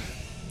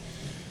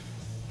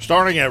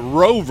 starting at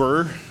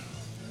Rover.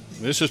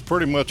 This is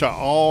pretty much an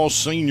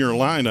all-senior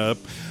lineup.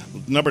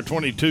 Number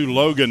 22,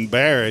 Logan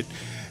Barrett.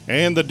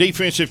 And the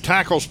defensive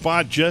tackle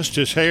spot,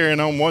 Justice Herring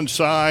on one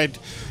side,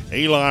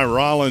 Eli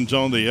Rollins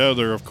on the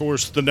other. Of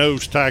course, the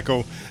nose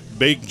tackle,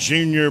 Big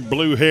Junior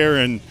Blue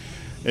Heron,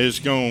 is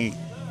going to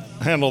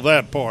handle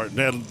that part.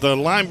 Now, the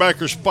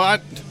linebacker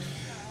spot,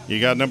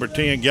 you got number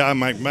 10, Guy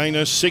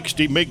McManus,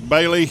 60, Mick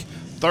Bailey,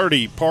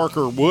 30,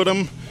 Parker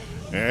Woodham.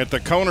 At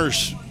the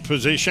corners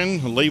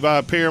position,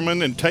 Levi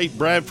Pearman and Tate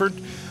Bradford.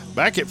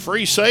 Back at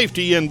free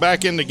safety and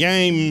back in the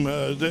game.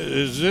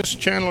 Is this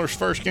Chandler's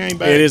first game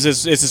back? It is.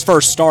 It's his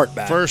first start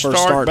back. First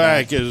start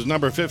back is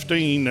number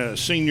 15,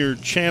 senior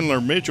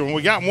Chandler Mitchell. And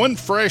we got one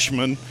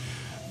freshman,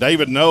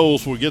 David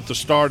Knowles, will get the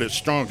start at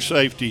strong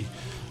safety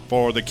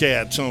for the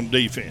Cats on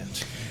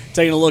defense.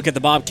 Taking a look at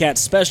the Bobcats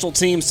special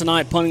teams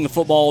tonight, punting the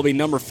football will be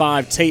number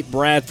 5, Tate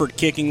Bradford.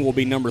 Kicking will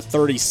be number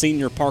 30,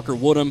 senior Parker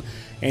Woodham.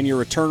 And your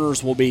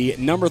returners will be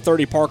number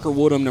 30, Parker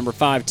Woodham, number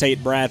 5,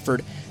 Tate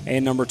Bradford,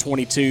 and number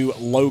 22,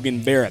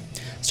 Logan Barrett.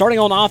 Starting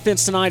on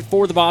offense tonight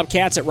for the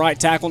Bobcats at right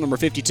tackle, number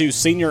 52,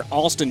 senior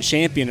Austin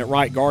Champion. At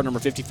right guard, number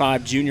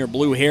 55, junior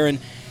Blue Heron.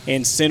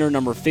 And center,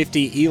 number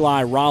 50,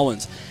 Eli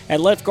Rollins.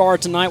 At left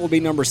guard tonight will be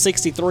number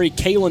 63,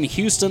 Kalen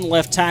Houston.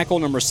 Left tackle,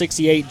 number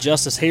 68,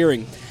 Justice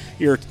Herring.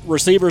 Your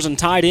receivers and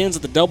tight ends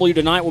at the W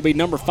tonight will be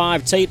number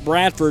 5, Tate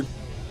Bradford.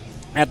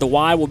 At the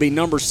Y will be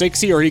number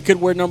 60, or he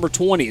could wear number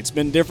 20. It's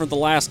been different the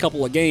last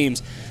couple of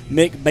games,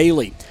 Mick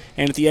Bailey.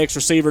 And at the X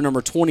receiver,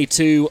 number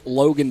 22,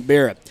 Logan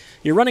Barrett.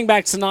 Your running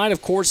back tonight,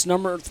 of course,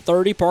 number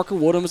 30, Parker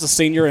Woodham is a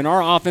senior, and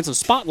our offensive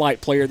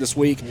spotlight player this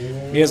week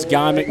is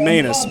Guy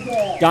McManus.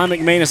 Guy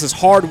McManus'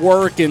 hard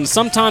work and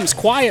sometimes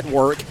quiet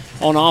work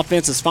on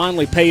offense has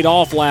finally paid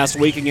off last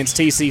week against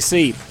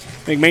TCC.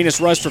 McManus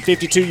rushed for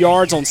 52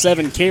 yards on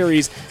 7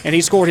 carries, and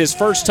he scored his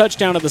first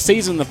touchdown of the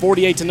season, the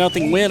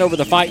 48-0 win over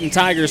the Fighting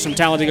Tigers from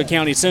Talladega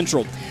County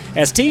Central.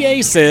 As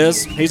TA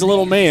says, he's a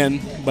little man,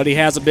 but he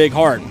has a big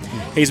heart.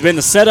 He's been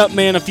the setup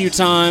man a few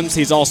times.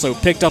 He's also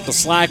picked up the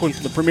slack when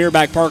the premier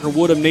back Parker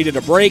Woodham needed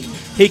a break.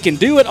 He can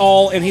do it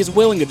all, and he's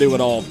willing to do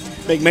it all.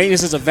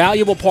 McManus is a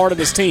valuable part of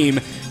this team,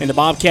 and the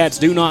Bobcats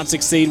do not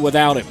succeed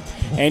without him.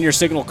 And your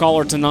signal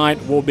caller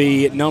tonight will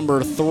be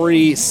number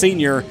 3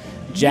 senior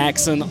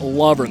Jackson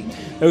Lovren.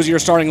 Those are your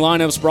starting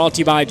lineups brought to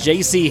you by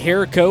J.C.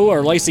 Hairco,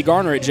 or Lacey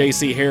Garner at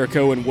J.C.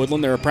 Hairco in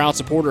Woodland. They're a proud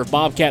supporter of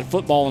Bobcat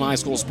Football and High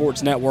School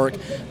Sports Network.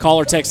 Call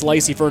or text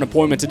Lacey for an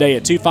appointment today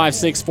at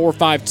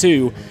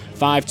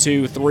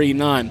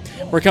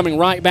 256-452-5239. We're coming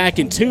right back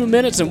in 2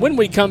 minutes, and when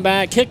we come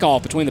back,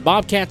 kickoff between the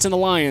Bobcats and the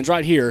Lions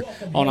right here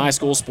on High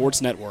School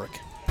Sports Network.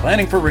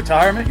 Planning for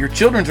retirement, your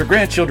children's or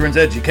grandchildren's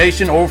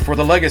education, or for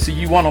the legacy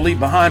you want to leave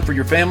behind for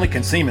your family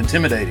can seem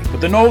intimidating.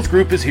 But the Knowles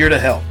Group is here to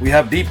help. We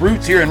have deep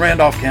roots here in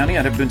Randolph County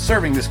and have been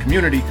serving this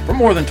community for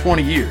more than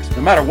 20 years.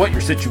 No matter what your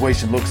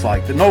situation looks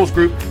like, the Knowles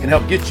Group can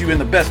help get you in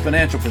the best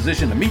financial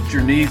position to meet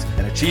your needs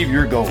and achieve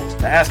your goals.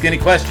 To ask any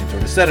questions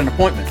or to set an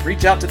appointment,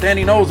 reach out to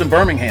Danny Knowles in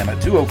Birmingham at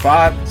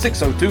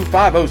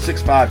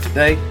 205-602-5065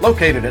 today,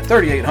 located at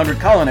 3800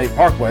 Colonnade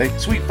Parkway,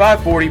 Suite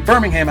 540,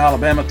 Birmingham,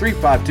 Alabama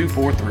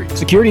 35243.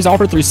 Securities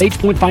offered through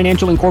SagePoint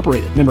Financial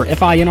Incorporated, member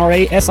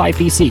FINRA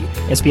SIPC.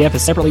 SPF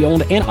is separately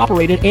owned and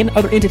operated, and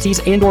other entities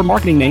and/or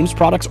marketing names,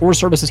 products, or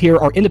services here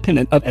are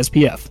independent of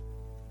SPF.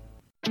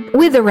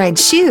 With the right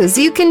shoes,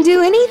 you can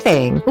do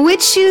anything.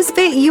 Which shoes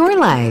fit your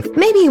life?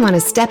 Maybe you want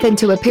to step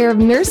into a pair of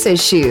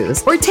nurse's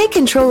shoes, or take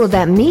control of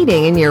that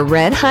meeting in your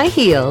red high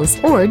heels,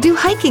 or do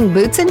hiking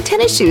boots and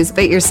tennis shoes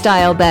fit your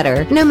style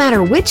better? No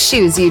matter which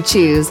shoes you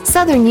choose,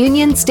 Southern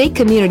Union State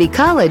Community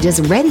College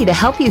is ready to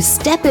help you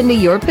step into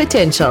your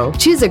potential.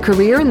 Choose a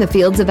career in the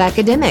fields of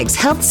academics,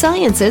 health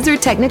sciences, or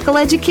technical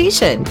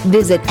education.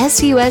 Visit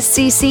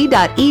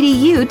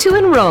suscc.edu to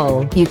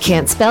enroll. You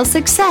can't spell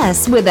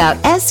success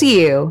without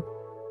SU.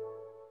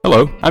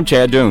 Hello, I'm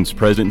Chad Jones,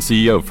 President and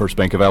CEO of First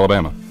Bank of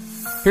Alabama.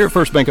 Here at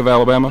First Bank of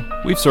Alabama,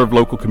 we've served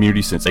local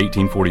communities since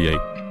 1848.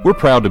 We're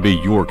proud to be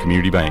your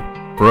community bank.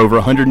 For over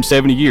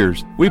 170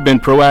 years, we've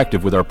been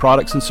proactive with our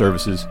products and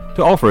services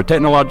to offer a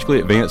technologically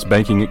advanced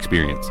banking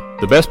experience.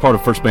 The best part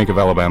of First Bank of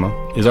Alabama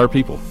is our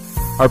people.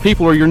 Our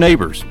people are your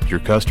neighbors, your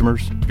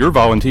customers, your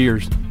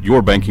volunteers,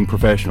 your banking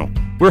professional.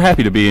 We're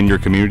happy to be in your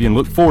community and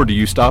look forward to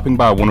you stopping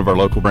by one of our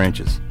local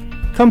branches.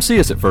 Come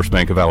see us at First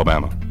Bank of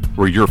Alabama.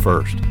 We're your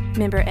first.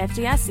 Member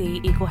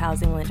FDIC, Equal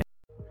Housing Lender.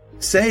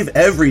 Save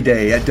every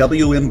day at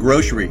WM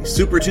Grocery.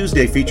 Super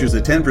Tuesday features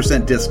a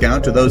 10%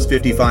 discount to those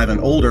 55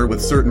 and older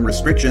with certain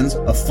restrictions,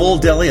 a full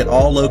deli at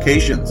all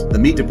locations, the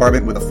meat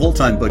department with a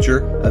full-time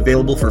butcher,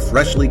 available for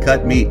freshly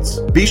cut meats.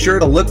 Be sure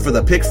to look for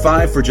the Pick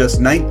 5 for just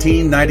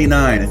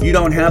 $19.99. If you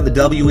don't have the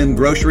WM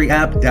Grocery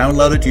app,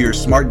 download it to your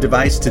smart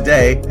device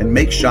today and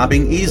make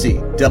shopping easy.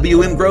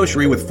 WM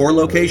Grocery with 4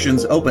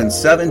 locations open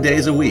 7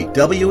 days a week.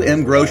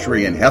 WM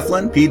Grocery in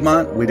Heflin,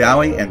 Piedmont,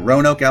 Wedowee, and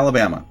Roanoke,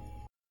 Alabama.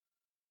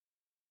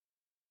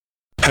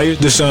 Hey,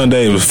 this is Sean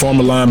Davis,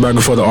 former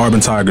linebacker for the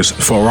Auburn Tigers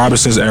for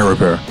Robinson's Air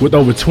Repair. With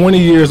over 20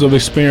 years of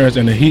experience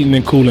in the heating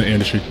and cooling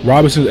industry,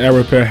 Robinson's Air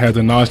Repair has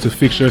the knowledge to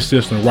fix your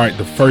system right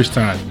the first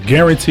time,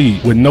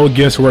 guaranteed, with no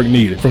guesswork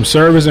needed. From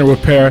service and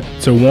repair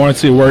to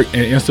warranty work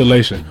and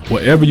installation,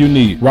 whatever you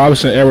need,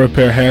 Robinson Air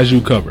Repair has you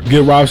covered.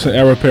 Give Robinson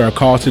Air Repair a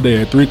call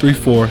today at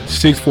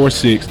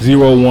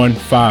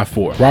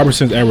 334-646-0154.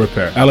 Robinson's Air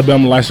Repair,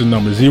 Alabama license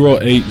number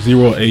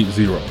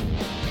 08080.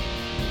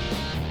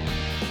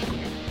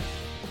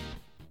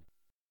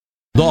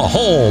 The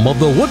home of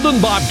the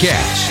Woodland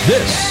Bobcats.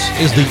 This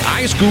is the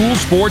iSchool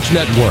Sports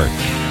Network.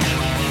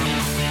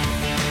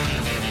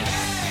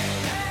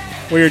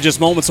 We are just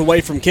moments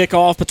away from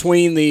kickoff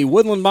between the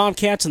Woodland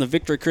Bobcats and the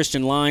Victory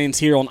Christian Lions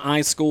here on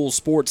iSchool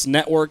Sports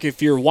Network.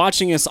 If you're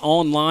watching us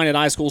online at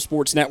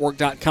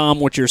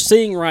iSchoolSportsNetwork.com, what you're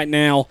seeing right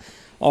now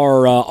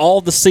are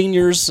all the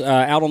seniors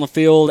out on the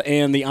field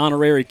and the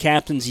honorary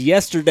captains.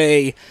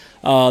 Yesterday,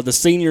 the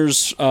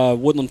seniors,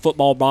 Woodland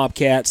football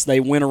Bobcats,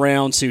 they went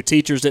around to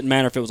teachers. Didn't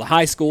matter if it was a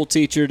high school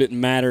teacher, didn't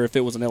matter if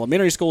it was an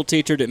elementary school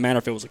teacher, didn't matter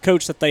if it was a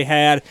coach that they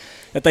had,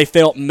 that they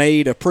felt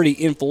made a pretty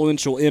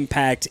influential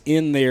impact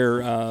in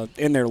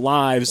their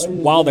lives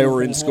while they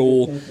were in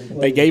school.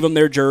 They gave them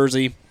their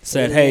jersey,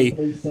 said,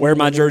 hey, wear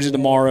my jersey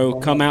tomorrow,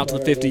 come out to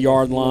the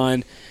 50-yard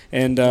line,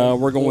 and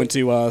we're going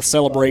to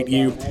celebrate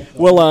you.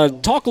 We'll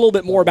talk a little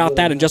bit more about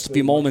that in just a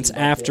few moments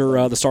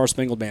after the Star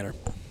Spangled Banner.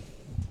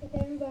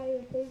 Everybody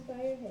would please bow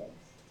your heads.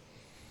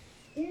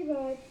 Dear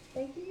God,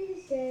 thank you for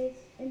this day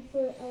and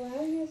for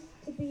allowing us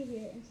to be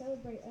here and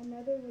celebrate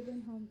another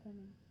Woodland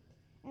homecoming.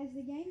 As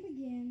the game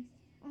begins,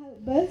 I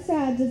hope both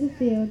sides of the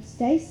field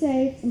stay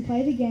safe and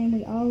play the game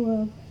we all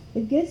love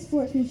with good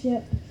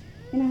sportsmanship,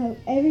 and I hope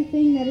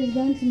everything that is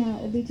done tonight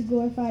will be to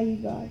glorify you,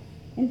 God.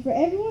 And for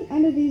everyone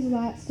under these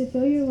lights to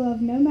feel your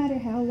love no matter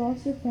how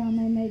lost or found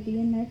they may be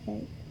in their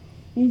faith.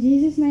 In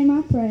Jesus' name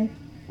I pray,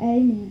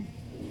 amen.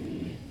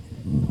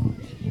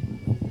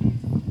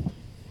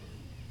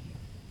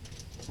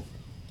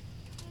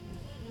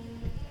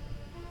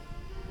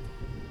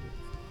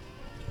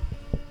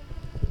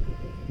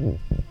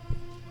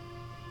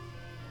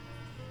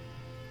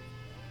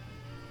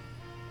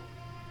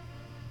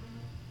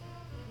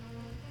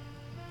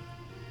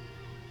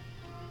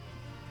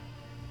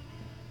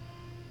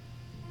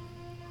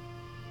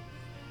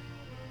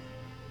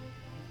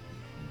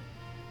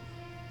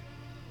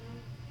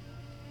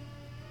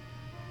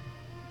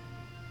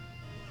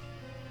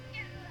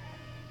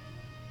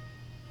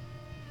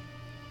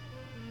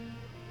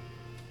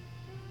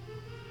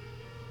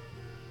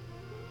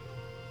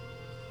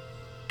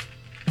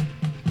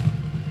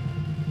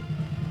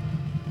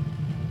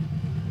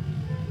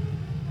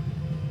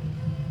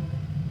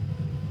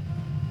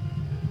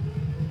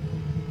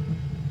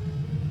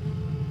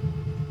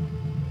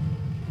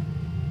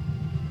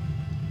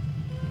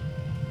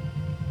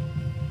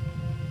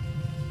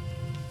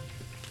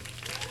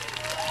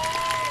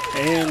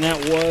 And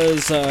that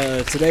was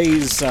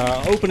today's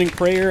opening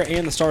prayer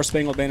and the Star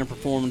Spangled Banner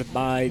performed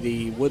by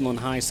the Woodland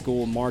High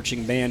School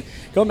Marching Band.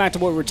 Going back to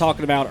what we were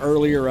talking about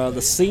earlier,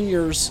 the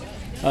seniors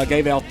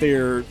gave out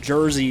their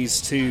jerseys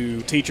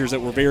to teachers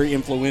that were very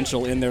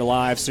influential in their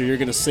lives. So you're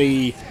going to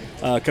see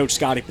Coach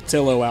Scotty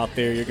Patillo out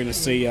there. You're going to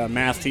see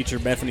math teacher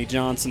Bethany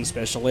Johnson,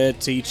 special ed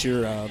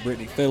teacher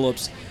Brittany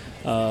Phillips.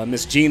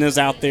 Miss Gina's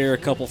out there. A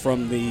couple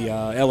from the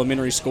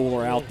elementary school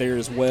are out there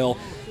as well.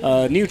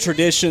 New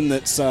tradition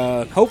that's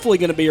hopefully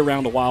going to be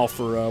around a while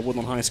for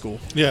Woodland High School.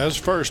 Yeah, it's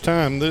the first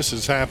time this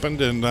has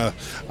happened. And I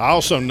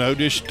also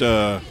noticed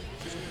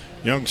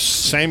young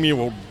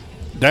Samuel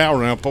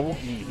Dalrymple,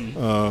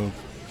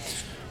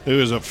 who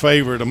is a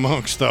favorite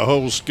amongst the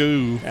whole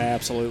school.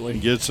 Absolutely.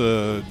 Gets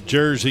a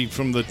jersey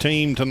from the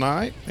team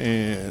tonight,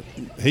 and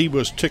he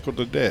was tickled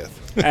to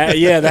death.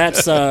 Yeah,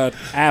 that's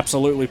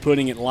absolutely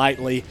putting it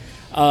lightly.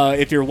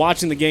 If you're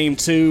watching the game,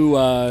 too,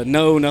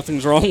 no,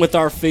 nothing's wrong with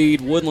our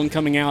feed. Woodland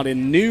coming out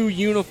in new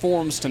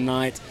uniforms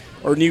tonight,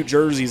 or new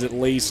jerseys at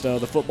least. The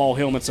football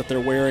helmets that they're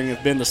wearing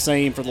have been the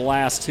same for the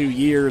last 2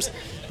 years,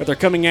 but they're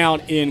coming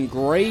out in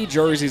gray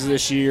jerseys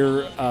this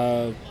year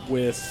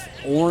with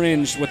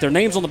orange, with their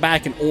names on the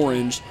back in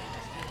orange.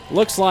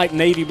 Looks like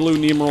navy blue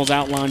numerals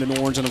outlined in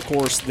orange, and, of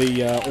course,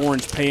 the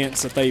orange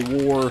pants that they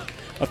wore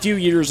a few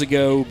years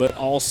ago, but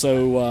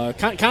also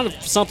kind of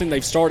something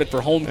they've started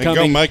for homecoming. It's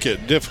going to make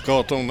it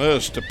difficult on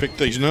us to pick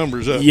these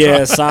numbers up.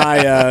 Yes,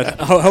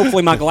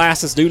 hopefully my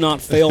glasses do not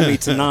fail me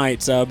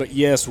tonight. But,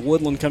 yes,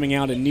 Woodland coming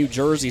out in new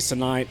jerseys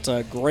tonight,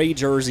 gray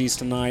jerseys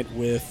tonight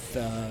with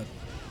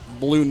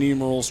blue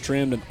numerals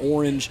trimmed in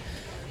orange.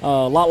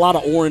 A lot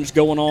of orange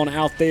going on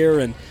out there.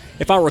 And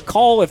if I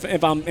recall,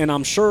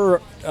 I'm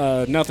sure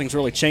nothing's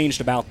really changed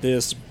about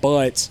this,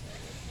 but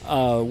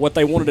what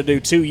they wanted to do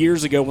 2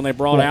 years ago when they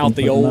brought out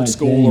the old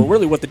school, or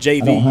really what the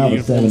JV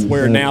uniforms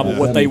wear now, but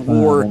what they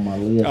wore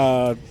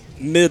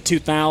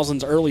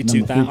mid-2000s, early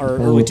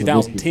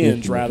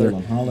 2010s, rather.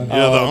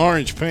 Yeah, the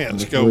orange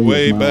pants go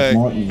way back.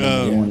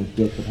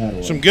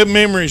 Some good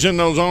memories in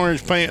those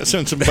orange pants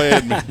and some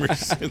bad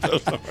memories in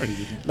those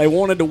orange. They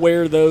wanted to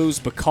wear those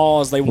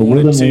because they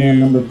wanted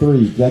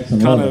to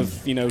kind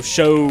of,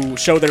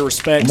 show their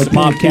respect to the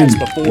Bobcats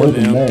before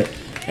them.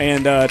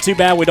 And too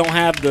bad we don't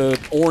have the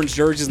orange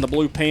jerseys and the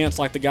blue pants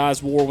like the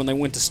guys wore when they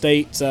went to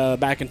state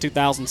back in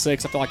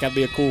 2006. I feel like that'd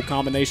be a cool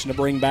combination to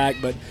bring back.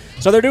 But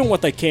so they're doing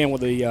what they can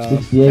with the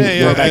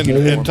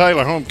and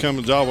Taylor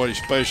Homecoming's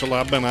always special.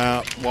 I've been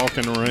out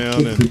walking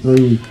around, and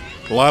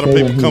a lot of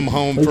people come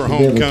home for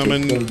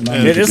homecoming.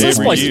 This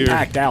place is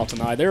packed out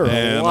tonight. There are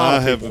a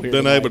lot of people here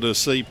been able to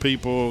see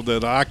people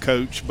that I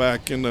coached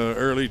back in the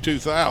early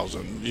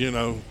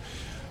 2000s,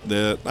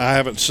 that I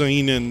haven't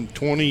seen in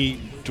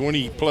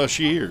 20-plus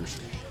years.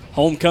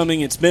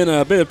 Homecoming, it's been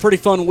a pretty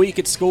fun week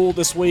at school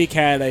this week.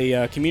 Had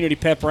a community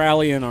pep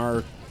rally in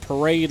our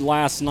parade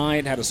last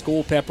night. Had a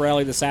school pep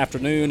rally this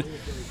afternoon.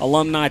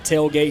 Alumni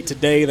tailgate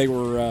today. They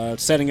were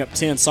setting up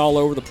tents all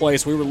over the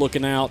place. We were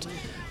looking out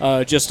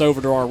just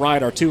over to our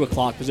right, our 2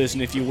 o'clock position,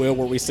 if you will,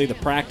 where we see the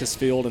practice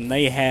field, and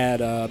they had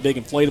big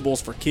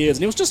inflatables for kids.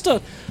 And it was just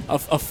a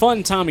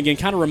fun time. Again,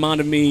 kind of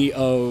reminded me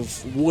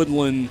of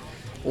Woodland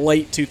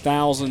late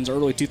 2000s,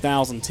 early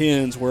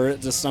 2010s, where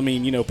it just,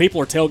 people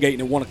are tailgating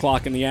at 1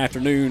 o'clock in the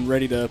afternoon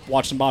ready to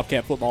watch some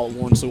Bobcat football at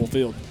Warren Sewell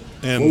Field.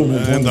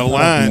 And the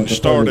line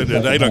started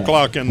at 8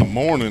 o'clock in the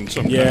morning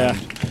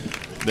sometimes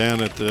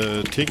down at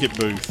the ticket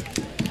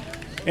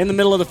booth. In the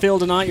middle of the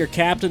field tonight, your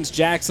captains,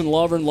 Jackson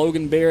Lovern,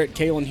 Logan Barrett,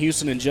 Kalen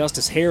Houston, and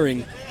Justice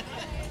Herring.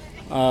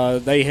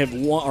 They have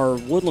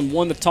Woodland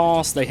won the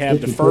toss. They have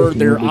deferred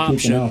their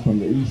option,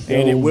 and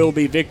it will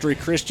be Victory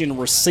Christian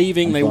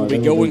receiving. They will be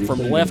going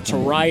from left to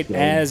right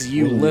as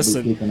you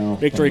listen.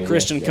 Victory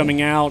Christian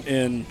coming out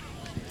in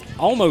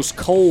almost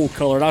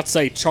coal-colored, I'd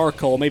say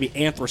charcoal, maybe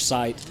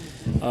anthracite,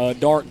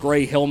 dark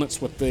gray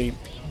helmets with the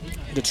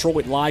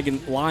Detroit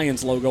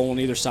Lions logo on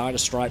either side, a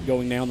stripe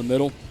going down the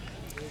middle.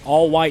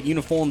 All white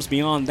uniforms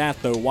beyond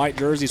that, though. White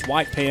jerseys,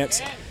 white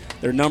pants.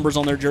 Their numbers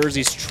on their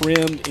jerseys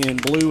trimmed in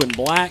blue and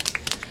black.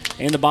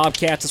 And the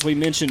Bobcats, as we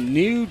mentioned,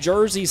 new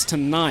jerseys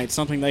tonight,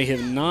 something they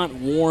have not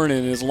worn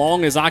in as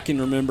long as I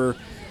can remember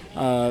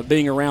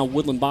being around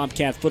Woodland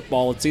Bobcat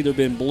football. It's either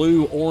been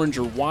blue, orange,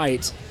 or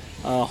white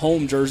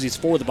home jerseys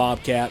for the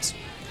Bobcats.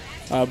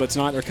 But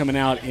tonight they're coming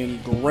out in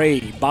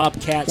gray.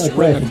 Bobcats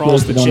written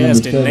across the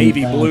chest in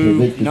navy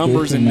blue,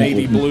 numbers in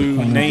navy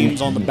blue,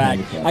 names on the back.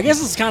 I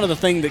guess it's kind of the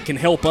thing that can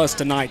help us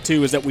tonight,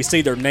 too, is that we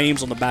see their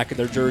names on the back of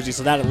their jersey,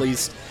 so that at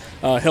least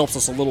helps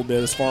us a little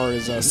bit as far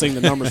as seeing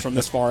the numbers from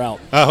this far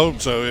out. I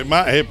hope so. It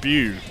might help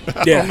you.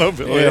 I don't know if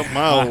it'll help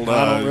my old eyes.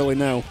 I don't really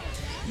know.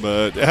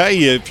 But, hey,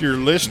 if you're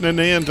listening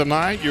in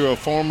tonight, you're a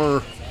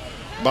former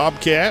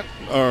Bobcat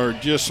or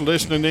just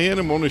listening in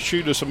and want to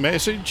shoot us a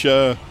message,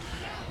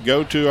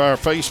 go to our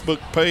Facebook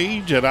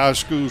page at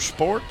iSchool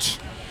Sports,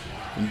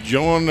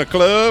 join the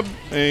club,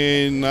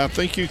 and I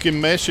think you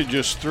can message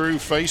us through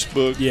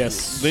Facebook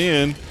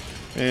then,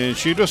 and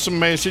shoot us some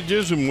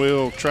messages, and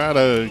we'll try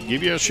to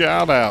give you a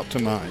shout-out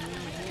tonight.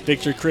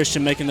 Victory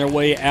Christian making their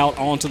way out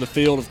onto the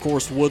field. Of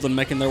course, Woodland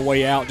making their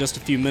way out just a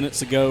few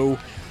minutes ago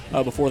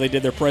before they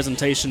did their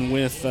presentation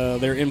with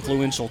their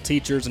influential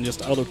teachers and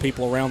just other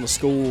people around the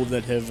school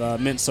that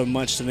have meant so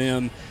much to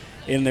them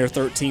in their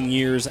 13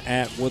 years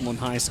at Woodland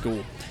High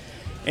School.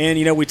 And,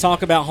 you know, we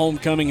talk about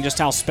homecoming and just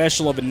how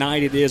special of a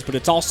night it is, but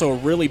it's also a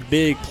really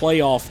big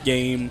playoff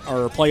game,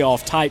 or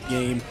playoff-type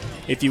game,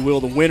 if you will.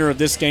 The winner of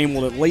this game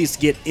will at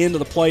least get into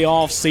the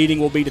playoffs. Seeding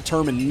will be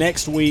determined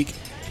next week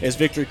as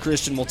Victory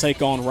Christian will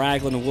take on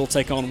Ragland and we'll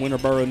take on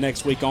Winterboro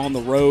next week on the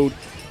road.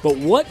 But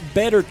what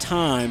better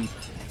time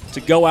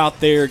to go out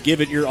there, give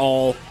it your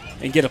all,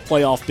 and get a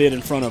playoff bid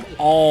in front of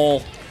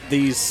all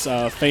these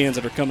fans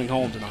that are coming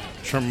home tonight.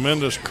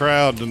 Tremendous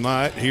crowd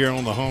tonight here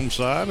on the home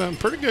side, and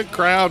pretty good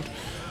crowd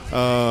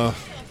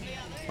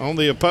on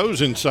the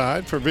opposing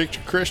side for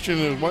Victory Christian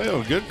as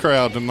well. Good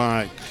crowd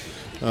tonight.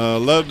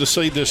 Love to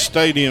see this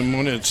stadium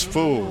when it's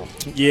full.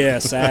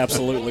 Yes,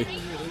 absolutely.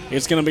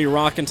 It's going to be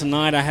rocking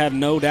tonight. I have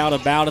no doubt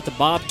about it. The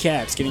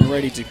Bobcats getting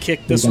ready to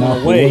kick this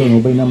one away. Woodham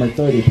will be number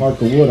 30,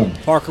 Parker Woodham.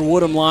 Parker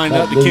Woodham lined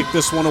up to kick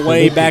this one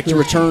away. Back to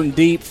return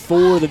deep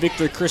for the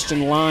Victory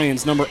Christian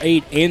Lions. Number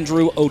 8,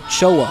 Andrew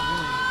Ochoa.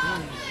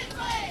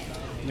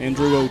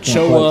 Andrew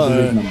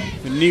Ochoa,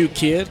 a new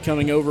kid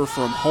coming over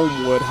from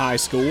Homewood High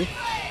School.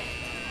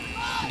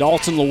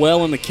 Dalton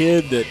Llewellyn, the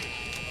kid that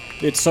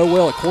did so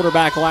well at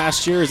quarterback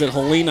last year, is at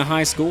Helena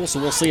High School, so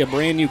we'll see a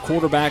brand new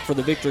quarterback for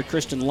the Victory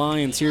Christian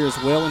Lions here as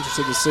well.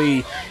 Interested to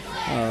see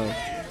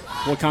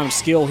what kind of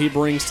skill he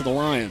brings to the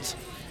Lions.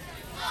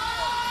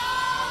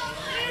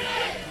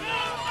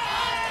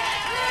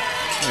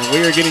 And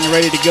we are getting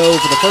ready to go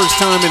for the first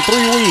time in 3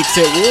 weeks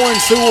at Warren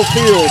Sewell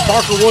Field.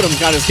 Parker Woodham's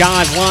got his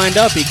guys lined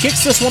up. He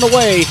kicks this one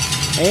away,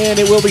 and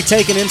it will be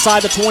taken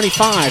inside the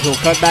 25. He'll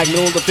cut back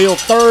middle of the field.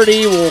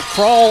 30 will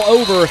crawl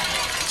over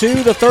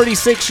to the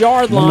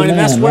 36-yard line, and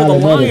that's where the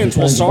Lions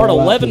will start.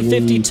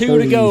 11:52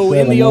 to go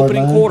in the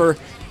opening quarter.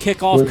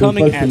 Kickoff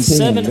coming at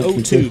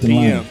 7:02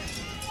 p.m.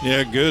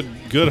 Yeah,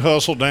 good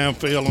hustle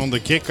downfield on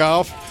the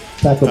kickoff.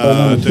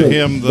 To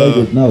him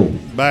the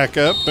back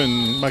up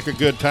and make a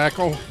good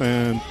tackle,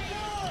 and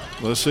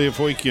let's see if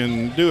we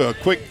can do a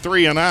quick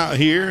 3 and out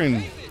here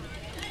and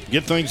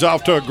get things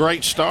off to a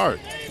great start.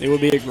 It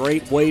would be a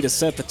great way to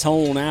set the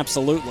tone,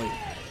 absolutely.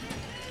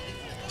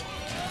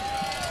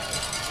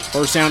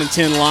 First down and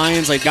 10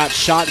 Lions. They've got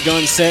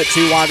shotgun set.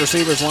 2 wide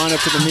receivers line up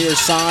to the near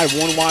side.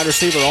 1 wide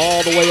receiver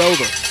all the way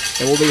over.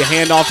 There will be a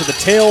handoff to the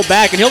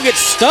tailback, and he'll get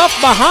stuffed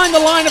behind the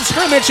line of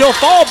scrimmage. He'll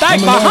fall back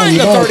behind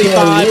the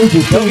 35.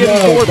 He'll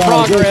get forward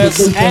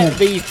progress at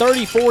the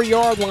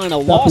 34-yard line. A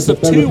loss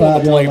of 2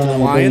 on the play for the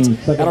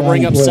Lions. That'll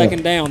bring up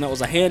second down. That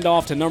was a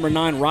handoff to number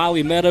 9,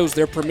 Riley Meadows,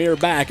 their premier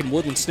back, and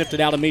Woodland sniffed it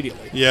out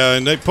immediately. Yeah,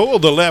 and they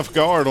pulled the left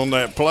guard on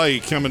that play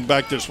coming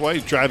back this way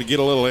to try to get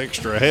a little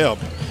extra help.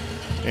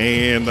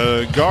 And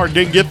the guard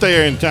didn't get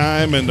there in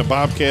time, and the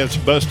Bobcats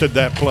busted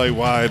that play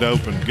wide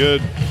open.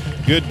 Good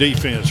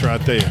defense right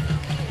there.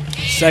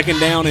 Second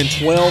down and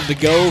 12 to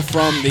go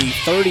from the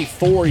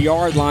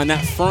 34-yard line.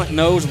 That front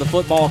nose of the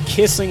football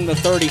kissing the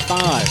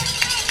 35.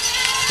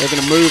 They're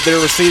going to move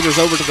their receivers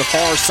over to the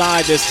far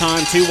side this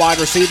time. 2 wide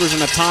receivers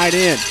and a tight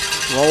end.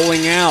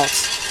 Rolling out.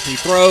 He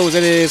throws.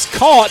 It is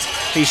caught.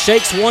 He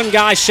shakes 1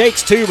 guy,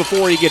 shakes 2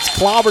 before he gets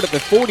clobbered at the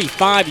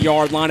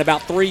 45-yard line,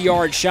 about 3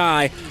 yards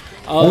shy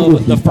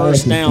of the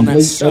first down.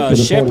 That's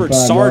Shepard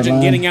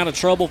Sargent getting out of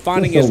trouble,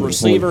 finding his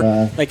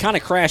receiver. They kind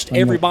of crashed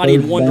everybody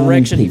in one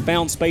direction. He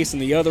found space in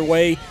the other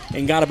way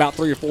and got about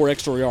 3 or 4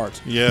 extra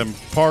yards. Yeah,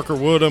 Parker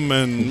Woodham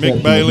and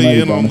Mick Bailey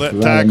in on that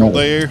tackle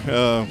there.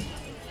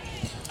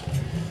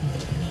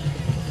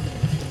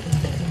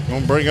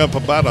 Going to bring up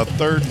about a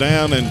 3rd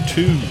down and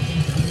 2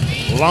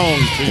 long.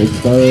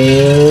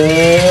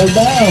 3rd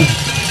down.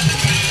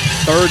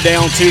 3rd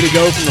down, 2 to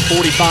go from the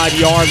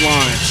 45-yard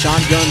line.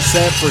 Shotgun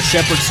set for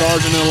Shepard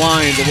Sargent and the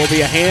Lions. It will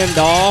be a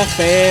handoff,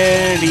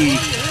 and he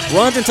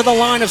runs into the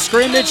line of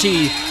scrimmage.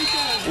 He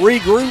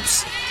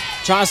regroups,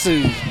 tries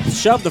to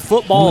shove the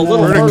football a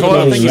little further.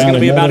 I think he's going to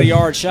be about a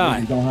yard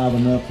shy. He's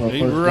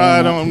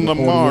right on the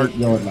mark.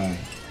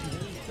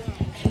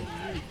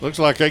 Looks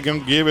like they're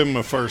going to give him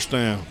a first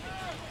down.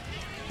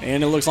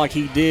 And it looks like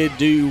he did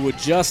do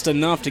just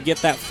enough to get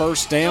that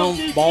first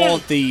down. Ball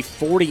at the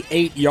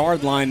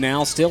 48-yard line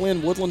now, still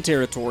in Woodland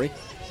territory.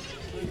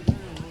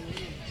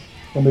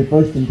 Going to be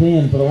 1st and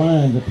 10 for the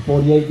Lions at the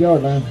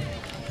 48-yard line.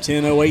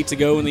 10:08 to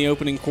go in the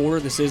opening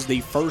quarter. This is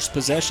the first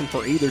possession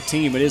for either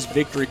team. It is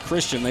Victory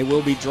Christian. They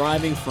will be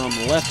driving from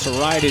left to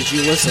right as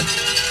you listen.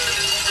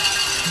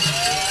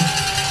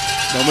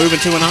 They'll move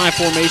into an I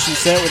formation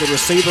set with a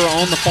receiver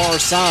on the far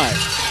side.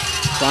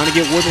 Trying to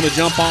get Woodland to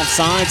jump off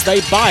sides.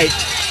 They bite.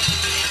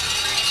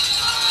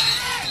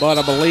 but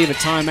I believe a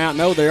timeout.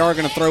 No, they are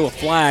going to throw a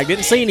flag.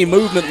 Didn't see any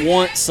movement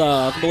once.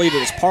 I believe it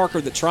was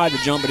Parker that tried to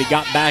jump, but he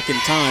got back in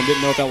time.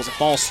 Didn't know if that was a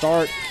false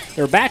start.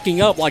 They're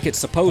backing up like it's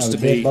supposed to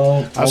be.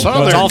 I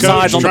saw their coach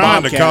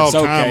trying to call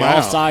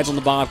timeout. Offsides on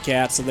the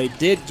Bobcats, so they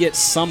did get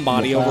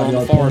somebody over on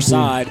the far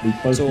side.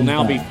 So it will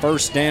now be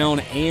first down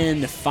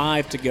and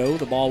 5 to go.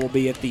 The ball will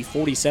be at the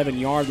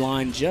 47-yard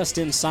line, just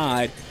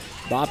inside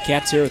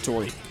Bobcat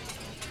territory.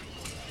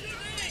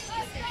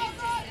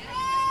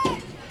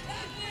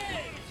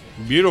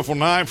 Beautiful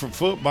night for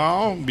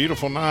football,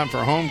 beautiful night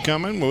for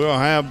homecoming. We'll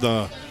have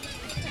the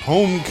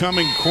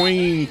homecoming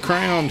queen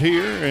crowned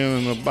here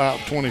in about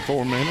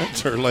 24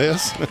 minutes or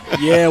less.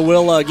 Yeah,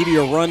 we'll give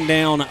you a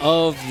rundown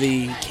of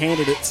the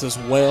candidates as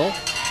well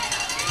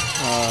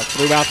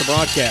throughout the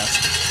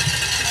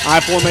broadcast.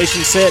 I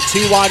formation set,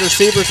 2 wide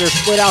receivers. They're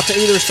split out to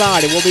either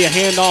side. It will be a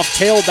handoff,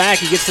 tailback.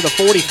 He gets to the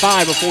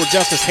 45 before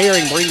Justice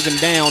Herring brings him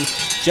down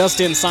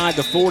just inside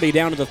the 40,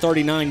 down to the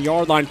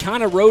 39-yard line.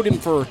 Kind of rode him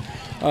for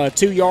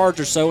 2 yards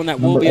or so, and that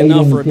will be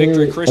enough for a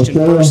Victory Christian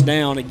first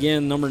down.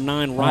 Again, number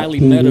 9,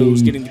 Riley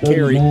Meadows, getting the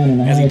carry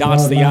as he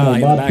dots the I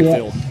in the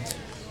backfield.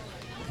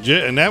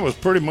 And that was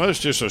pretty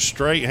much just a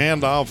straight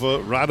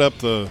handoff right up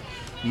the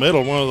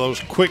middle, one of those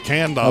quick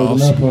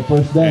handoffs.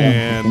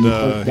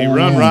 And he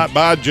run right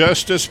by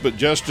Justice, but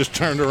Justice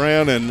turned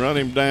around and run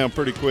him down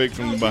pretty quick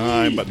from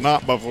behind, but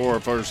not before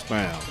a first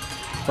down.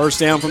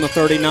 First down from the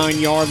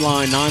 39-yard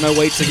line.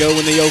 9:08 to go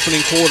in the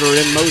opening quarter.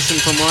 In motion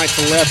from right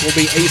to left will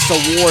be Asa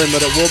Warren,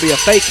 but it will be a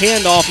fake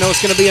handoff. No,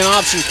 it's going to be an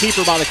option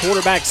keeper by the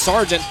quarterback,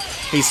 Sargent.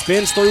 He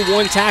spins through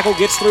one tackle,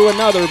 gets through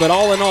another, but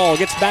all in all,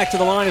 gets back to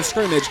the line of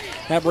scrimmage.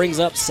 That brings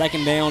up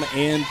second down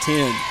and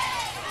 10.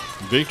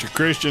 Victory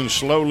Christian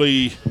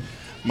slowly,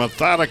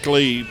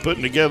 methodically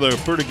putting together a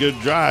pretty good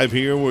drive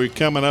here. We're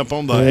coming up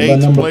on the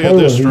 8th play of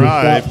this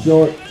drive,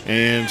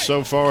 and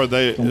so far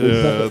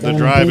the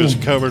drive has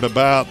covered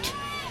about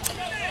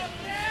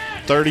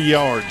 30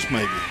 yards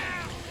maybe.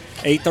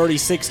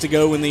 8:36 to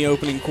go in the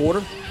opening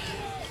quarter.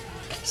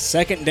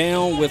 Second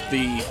down with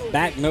the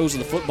back nose of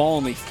the football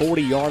on the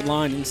 40-yard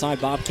line inside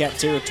Bobcat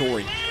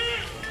territory.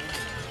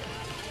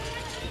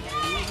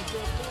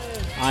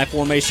 I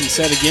formation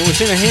set again. We've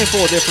seen a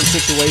handful of different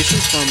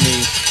situations from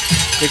the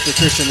Victory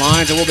Christian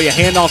Lions. It will be a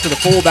handoff to the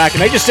fullback,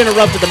 and they just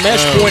interrupted the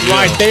mesh point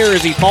right there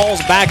as he falls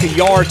back a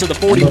yard to the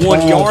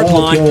 41-yard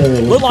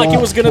line. Looked like it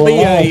was going to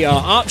be a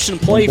option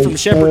play from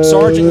Shepard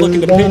Sargent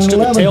looking to pitch to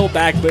the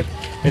tailback, but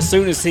as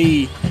soon as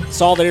he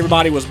saw that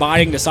everybody was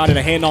biting, decided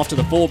to hand off to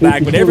the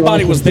fullback, but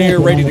everybody was there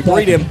ready to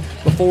greet him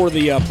before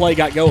the play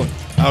got going.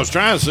 I was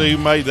trying to see who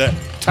made that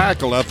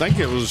tackle. I think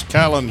it was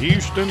Callan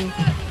Houston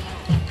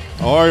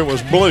or it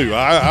was Blue.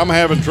 I'm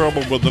having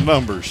trouble with the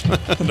numbers.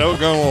 Not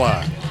gonna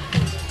lie.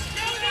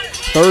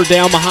 Third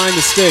down behind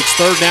the sticks.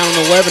 Third down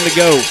and 11 to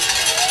go.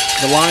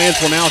 The Lions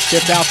will now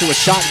shift out to a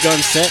shotgun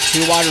set.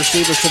 2 wide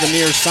receivers to the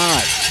near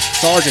side.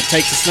 Sargent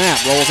takes a snap,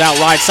 rolls out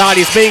right side.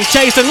 He's being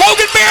chased, and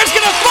Logan Barrett's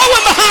going to throw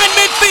him behind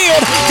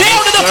midfield,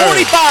 down to the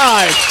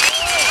 45.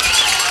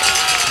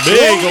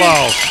 Big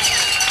loss.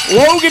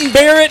 Logan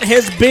Barrett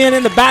has been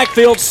in the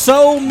backfield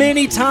so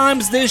many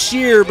times this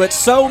year, but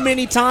so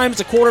many times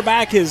the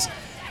quarterback has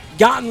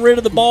gotten rid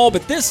of the ball.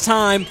 But this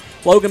time,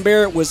 Logan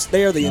Barrett was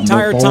there the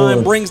entire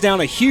time, brings down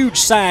a huge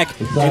sack,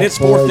 and it's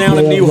fourth down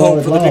and new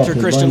hope for the Victory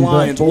Christian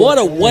Lions. What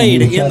a way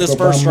to end this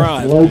first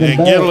drive. And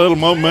get a little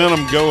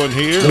momentum going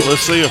here.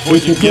 Let's see if we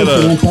can get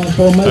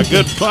a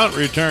good punt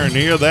return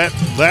here.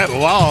 That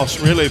loss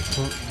really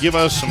give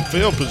us some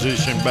field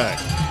position back.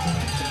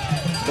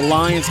 The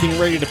Lions getting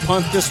ready to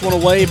punt this one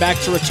away. Back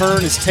to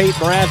return is Tate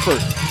Bradford.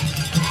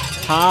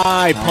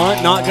 High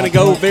punt, not going to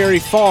go very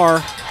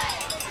far.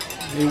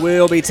 He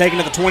will be taken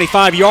to the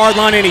 25-yard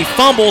line, and he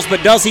fumbles,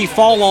 but does he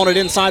fall on it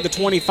inside the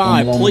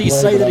 25? Please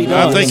say that he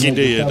does. I think he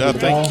did. I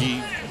think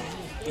he.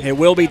 It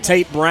will be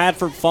Tate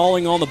Bradford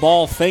falling on the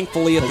ball,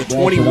 thankfully, at the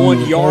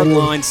 21-yard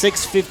line.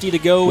 6:50 to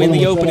go in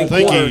the opening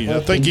quarter. I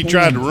think he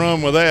tried to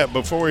run with that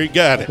before he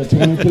got it.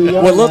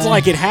 Well, it looks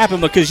like it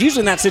happened because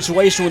usually in that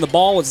situation when the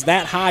ball is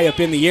that high up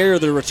in the air,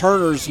 the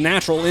returner's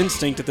natural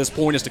instinct at this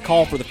point is to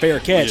call for the fair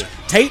catch. Yeah.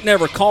 Tate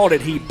never called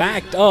it. He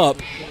backed up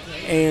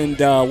and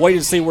waited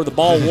to see where the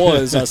ball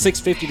was.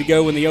 6:50 to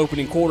go in the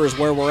opening quarter is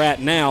where we're at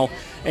now.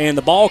 And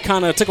the ball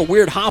kind of took a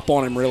weird hop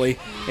on him, really,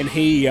 and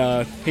he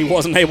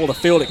wasn't able to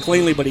field it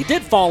cleanly, but he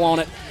did fall on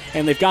it,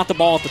 and they've got the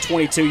ball at the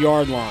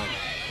 22-yard line.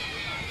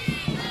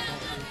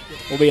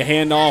 Will be a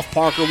handoff.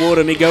 Parker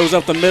Woodham, he goes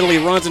up the middle.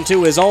 He runs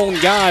into his own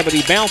guy, but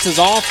he bounces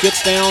off,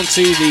 gets down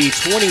to the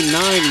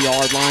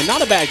 29-yard line.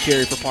 Not a bad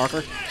carry for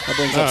Parker. That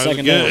brings up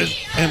second down.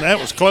 And that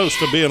was close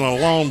to being a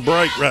long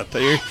break right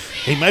there.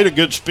 He made a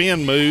good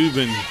spin move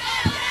and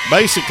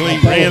basically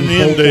ran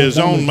into his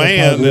own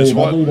man. Is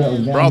what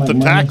brought the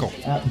tackle.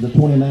 Out to the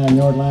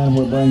 29-yard line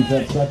where it brings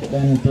up second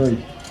down and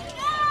 3.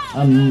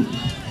 I'm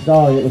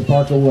sorry, it was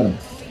Parker Woodham.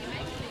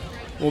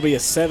 Will be a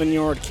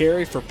 7-yard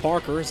carry for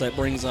Parker as that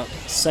brings up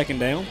second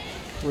down.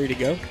 3 to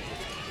go.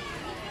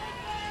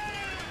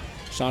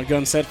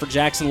 Shotgun set for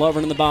Jackson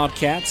Lovren in the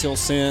Bobcats. He'll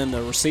send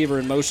a receiver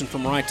in motion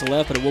from right to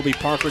left, but it will be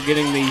Parker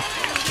getting the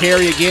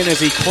Carry again as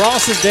he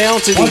crosses down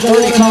to the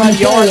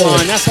 35-yard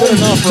line. That's good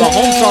enough for a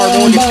Homestar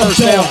Mortgage first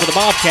down for the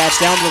Bobcats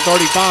down to the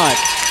 35.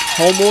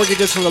 Home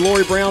mortgages from the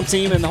Lori Brown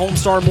team and the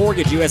Homestar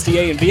Mortgage,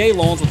 USDA and VA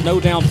loans with no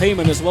down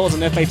payment, as well as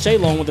an FHA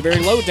loan with a very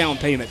low down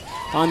payment.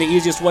 Find the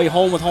easiest way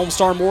home with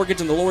Homestar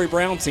Mortgage and the Lori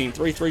Brown team,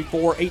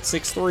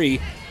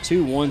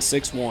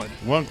 334-863-2161.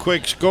 One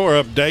quick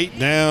score update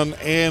down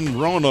in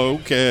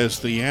Roanoke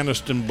as the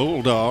Anniston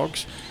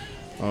Bulldogs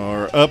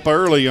are up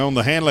early on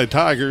the Handley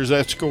Tigers.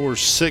 That scores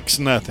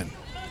 6-0.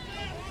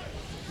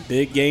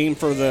 Big game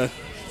for the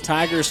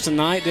Tigers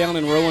tonight down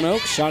in Roanoke.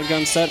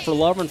 Shotgun set for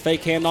Lovern.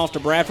 Fake handoff to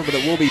Bradford, but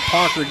it will be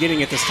Parker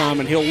getting it this time,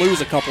 and he'll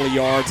lose a couple of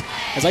yards.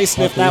 As they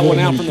sniffed that one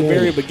out from the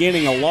very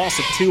beginning, a loss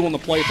of 2 on the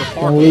play for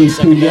Parker on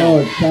second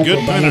down.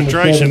 Good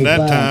penetration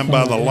that time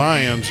by the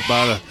Lions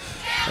by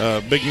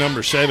the big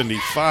number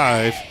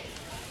 75.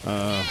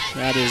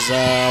 That is,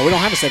 we don't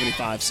have a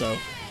 75, so.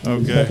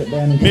 Okay.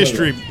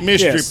 Mystery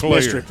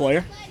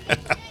player.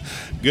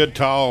 Good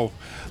call.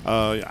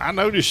 I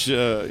noticed,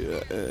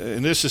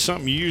 and this is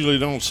something you usually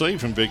don't see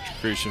from Victory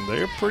Christian,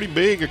 they're pretty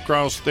big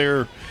across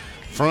their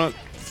front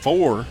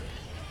 4.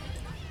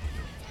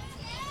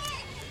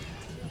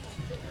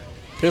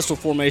 Pistol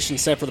formation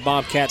set for the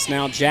Bobcats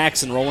now.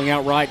 Jackson rolling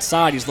out right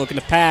side. He's looking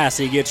to pass.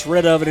 He gets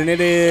rid of it, and it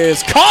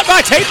is caught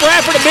by Tate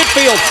Bradford at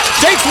midfield.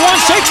 Shakes 1,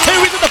 shakes 2.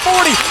 He's at the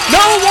 40.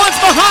 No one's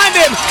behind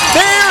him.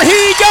 There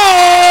he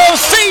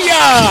goes. See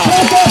ya.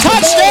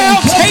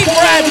 Touchdown, Tate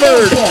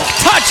Bradford.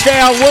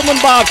 Touchdown, Woodland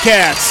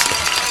Bobcats.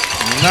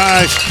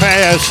 Nice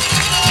pass.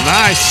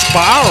 Nice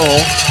spiral.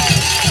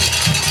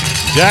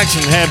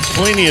 Jackson had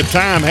plenty of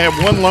time, had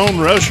one lone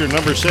rusher,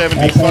 number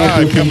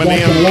 75, coming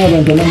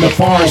in the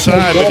far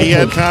side, but he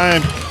had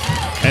time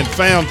and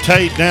found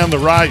Tate down the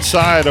right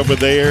side over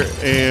there,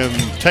 and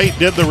Tate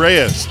did the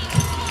rest.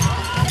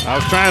 I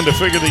was trying to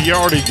figure the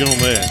yardage on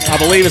that. I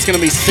believe it's going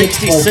to be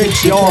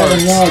 66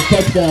 yards.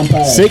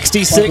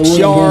 66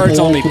 yards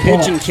on the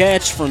pitch and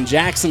catch from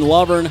Jackson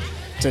Lovern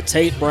to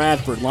Tate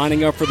Bradford,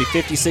 lining up for the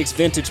 56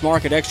 Vintage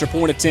Market extra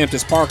point attempt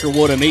as Parker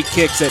Woodham. He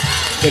kicks it.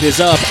 It is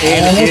up,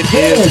 and it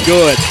is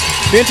good.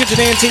 Vintage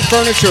and antique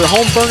furniture,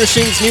 home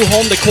furnishings, new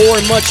home decor,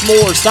 and much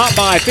more. Stop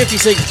by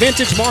 56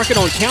 Vintage Market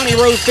on County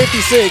Road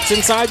 56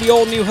 inside the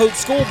old New Hope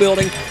School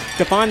building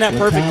to find that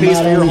perfect piece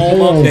for your home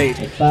update.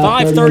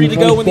 5:30 to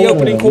go in the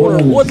opening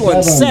quarter.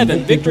 Woodland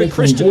 7, Victory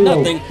Christian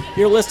nothing.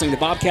 You're listening to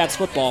Bobcats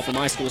football from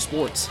High School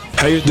Sports.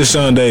 Hey, it's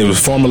Deshaun Davis,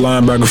 former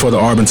linebacker for the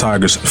Auburn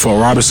Tigers for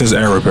Robinson's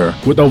Air Repair.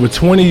 With over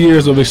 20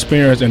 years of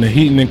experience in the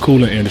heating and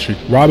cooling industry,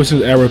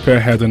 Robinson's Air Repair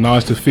has the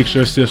knowledge to fix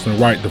your system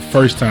right the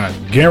first time,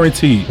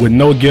 guaranteed, with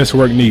no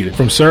guesswork needed.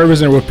 From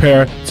service and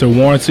repair to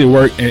warranty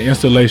work and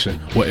installation,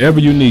 whatever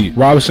you need,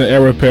 Robinson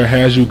Air Repair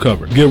has you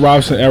covered. Give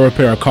Robinson Air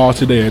Repair a call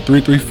today at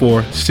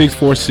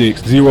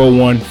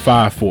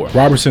 334-646-0154.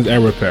 Robinson's Air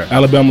Repair,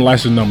 Alabama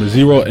license number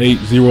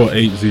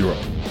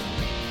 08080.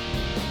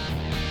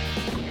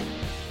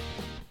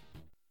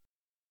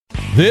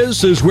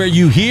 This is where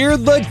you hear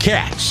the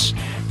Cats.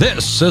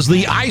 This is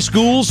the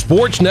iSchool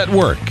Sports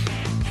Network.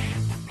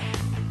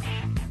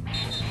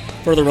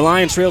 For the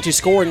Reliance Realty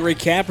scoring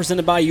recap,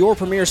 presented by your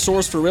premier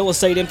source for real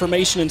estate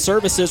information and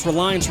services,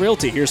 Reliance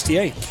Realty. Here's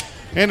TA.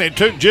 And it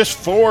took just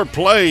 4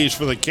 plays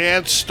for the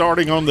Cats,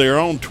 starting on their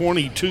own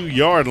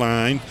 22-yard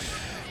line,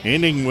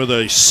 ending with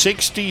a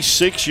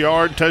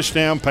 66-yard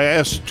touchdown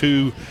pass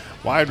to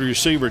wide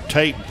receiver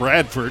Tate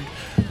Bradford.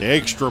 The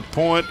extra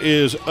point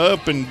is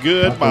up and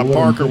good by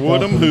Parker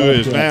Woodham, who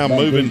is now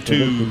moving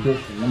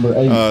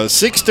to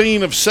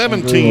 16 of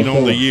 17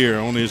 on the year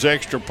on his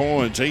extra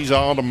points. He's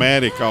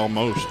automatic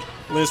almost.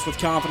 List with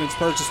confidence,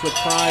 purchase with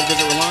pride.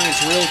 Visit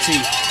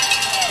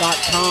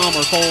RelianceRealty.com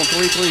or phone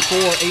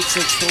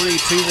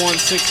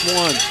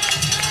 334-863-2161.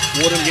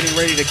 Woodham getting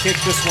ready to kick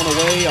this one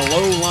away. A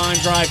low line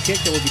drive kick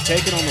that will be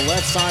taken on the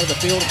left side of the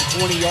field at the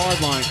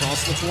 20-yard line.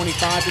 Crossing the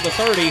 25 to the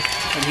 30,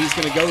 and he's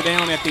going to go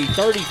down at the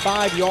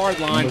 35-yard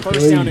line.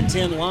 First down and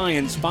 10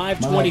 Lions.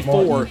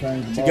 5:24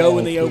 to go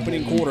in the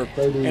opening quarter.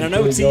 And I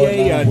know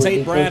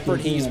Tate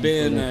Bradford, he's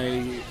been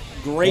a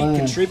great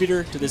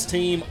contributor to this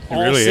team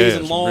all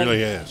season long.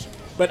 Really has.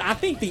 But I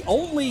think I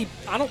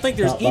don't think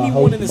there's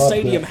anyone in the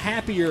stadium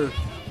happier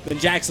than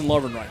Jackson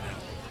Lovern right now.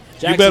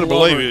 You better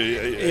believe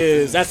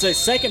it. That's a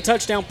second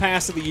touchdown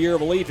pass of the year. I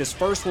believe his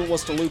first one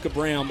was to Luca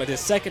Brown, but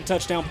his second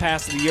touchdown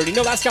pass of the year.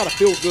 That's got to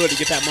feel good to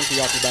get that monkey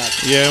off your back.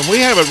 Yeah, we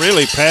haven't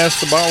really passed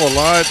the ball a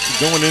lot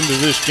going into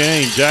this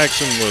game.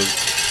 Jackson was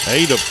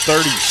 8 of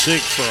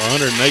 36 for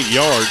 108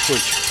 yards,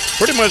 which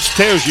pretty much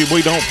tells you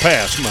we don't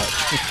pass much.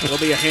 It'll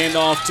be a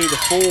handoff to the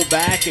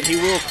fullback, and he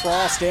will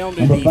cross down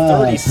to the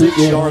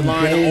 36-yard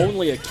line.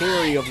 Only a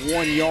carry of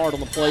 1 yard on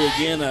the play.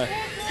 Again, a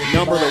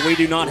number that we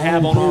do not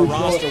have on our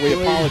roster. We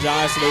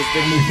apologize to those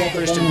Victory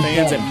Christian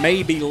fans that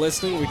may be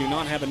listening. We do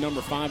not have a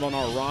number 5 on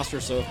our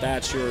roster, so if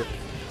that's your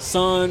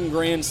son,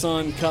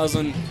 grandson,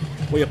 cousin,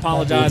 we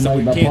apologize that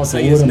we can't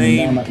say his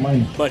name,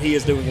 but he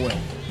is doing well.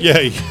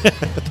 Yeah,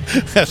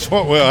 that's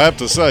what we'll have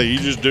to say.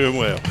 He's just doing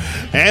well.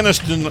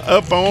 Anniston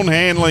up on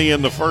Hanley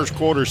in the first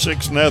quarter,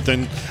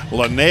 6-0.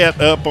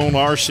 Lynette up on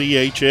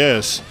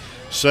RCHS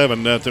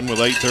 7-0 with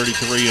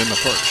 8:33 in the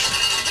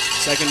first.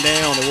 Second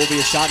down, there will be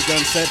a shotgun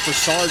set for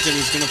Sargent.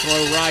 He's going to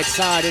throw right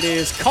side. It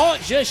is caught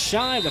just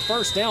shy of the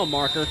first down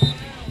marker.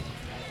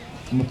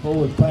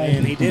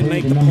 And he did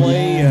make the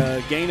play,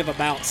 a gain of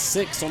about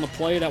 6 on the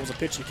play. That was a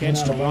pitch and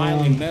catch to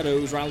Riley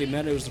Meadows. Riley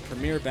Meadows, the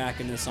premier back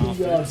in this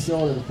offense.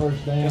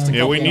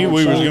 Yeah, we knew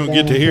we was going to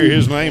get to hear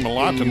his name a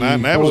lot tonight,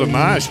 and that was a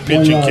nice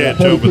pitch and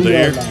catch over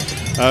there.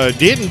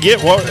 Didn't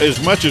get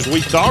as much as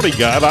we thought he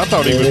got. I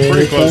thought he was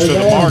pretty close to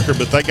the marker,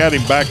 but they got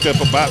him backed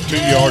up about 2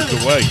 yards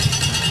away.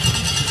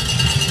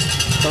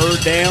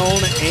 Third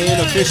down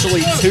and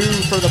officially 2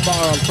 for the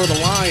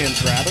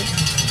Lions, rather.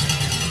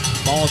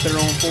 Ball at their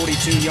own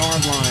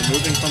 42-yard line,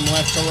 moving from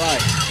left to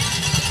right.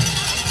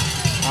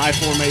 High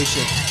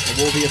formation. There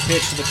will be a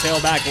pitch to the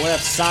tailback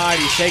left side.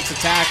 He shakes a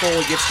tackle.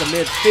 He gets to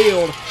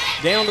midfield.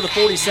 Down to the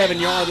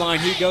 47-yard line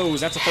he goes.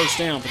 That's a first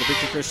down for the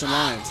Victory Christian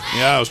Lions.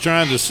 Yeah, I was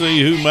trying to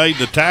see who made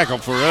the tackle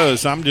for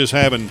us. I'm just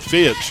having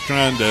fits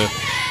trying to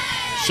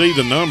see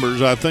the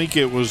numbers. I think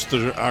it was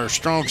our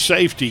strong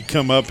safety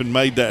come up and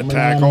made that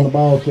tackle. The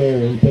ball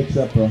carrier, he picks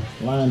up the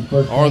line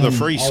first or the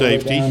free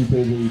safety.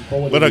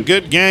 But a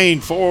good gain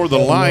for the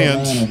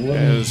Lions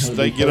as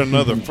they get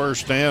another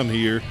first down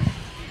here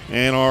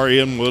and are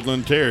in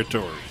Woodland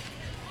territory.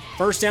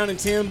 First down and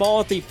 10,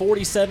 ball at the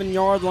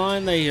 47-yard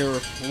line. They are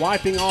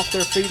wiping off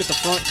their feet at the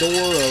front door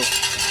of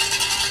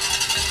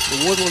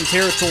the Woodland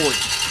territory.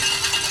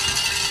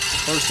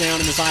 First down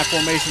in this I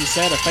formation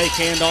set, a fake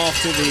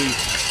handoff to the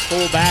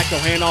fullback. He'll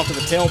hand off to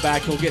the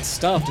tailback. He'll get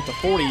stuffed at the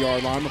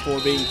 40-yard line before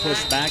being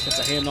pushed back. That's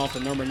a handoff to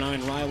number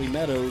 9, Riley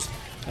Meadows.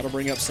 That'll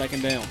bring up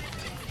second down.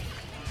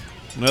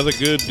 Another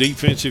good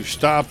defensive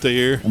stop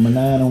there.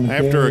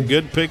 After a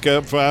good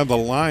pickup by the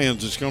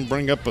Lions, it's going to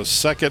bring up a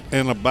second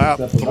and about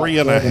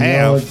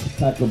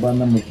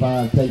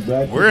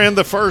 3.5. We're in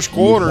the first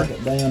quarter,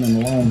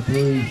 and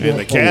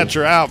the Cats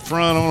are out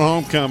front on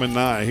homecoming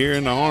night here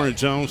in the Orange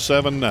Zone,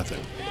 7-0.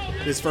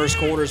 This first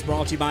quarter is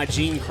brought to you by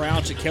Gene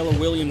Crouch at Keller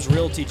Williams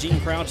Realty. Gene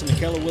Crouch and the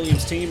Keller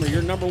Williams team are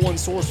your number one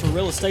source for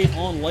real estate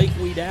on Lake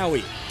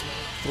Wedowee.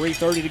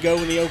 3:30 to go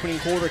in the opening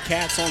quarter.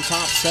 Cats on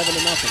top,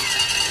 7-0.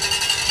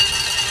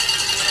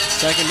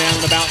 Second down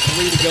and about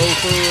 3 to go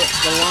for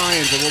the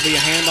Lions. It will be a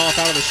handoff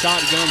out of the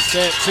shotgun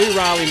set to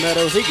Riley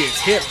Meadows. He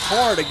gets hit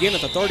hard again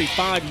at the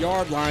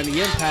 35-yard line.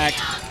 The impact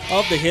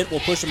of the hit will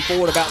push him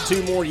forward about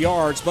 2 more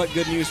yards, but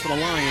good news for the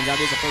Lions. That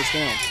is a first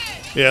down.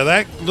 Yeah,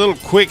 that little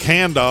quick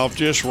handoff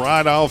just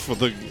right off of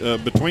the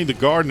between the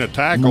guard and the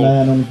tackle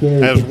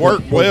has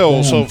worked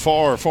well so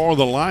far for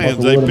the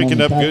Lions. They're picking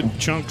up good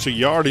chunks of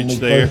yardage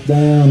there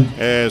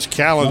as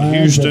Callan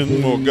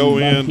Houston will go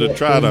in to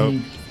try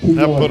to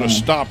put a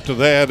stop to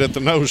that at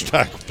the nose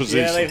tackle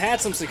position. Yeah, they've had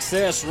some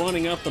success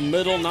running up the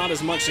middle. Not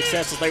as much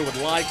success as they would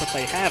like, but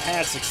they have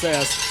had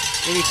success.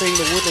 Anything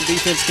the Woodland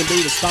defense can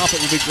do to stop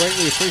it will be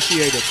greatly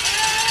appreciated.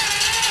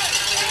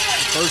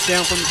 First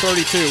down from the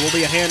 32 will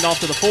be a handoff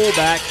to the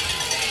fullback,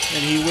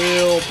 and he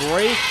will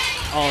break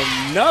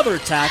another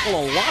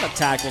tackle, a lot of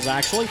tackles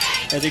actually,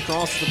 as he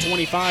crosses the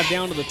 25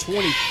 down to the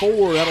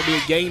 24. That'll be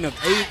a gain of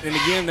 8, and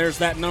again, there's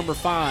that number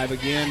 5.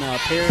 Again,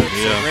 parents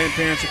and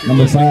grandparents, if you're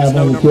listening, just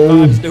know number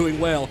 5 is doing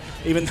well,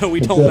 even though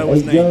we don't know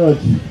his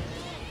name.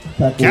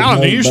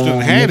 Callan Houston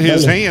had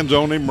his hands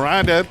on him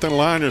right at the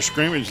line of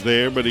scrimmage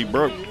there, but he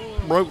broke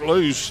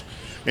loose.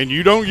 And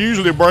you don't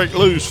usually break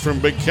loose from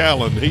Big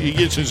Callan. He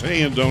gets his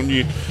hands on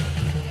you.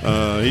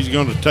 He's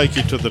going to take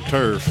you to the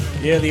turf.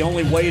 Yeah, the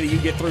only way that you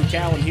get through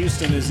Callan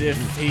Houston is if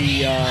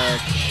he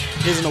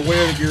isn't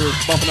aware that you're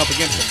bumping up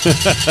against him.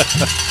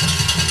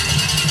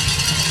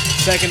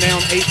 Second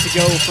down, 8 to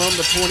go from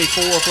the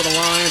 24 for the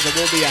Lions. It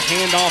will be a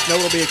handoff. No,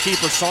 it'll be a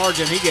keeper,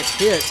 Sargent. He gets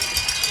hit.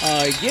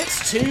 He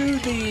gets to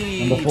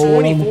the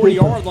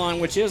 24-yard line,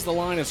 which is the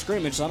line of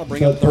scrimmage. So that'll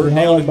bring up third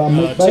down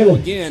and 2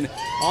 again.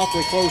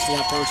 Awfully close to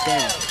that first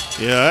down.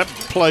 Yeah, that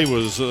play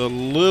was a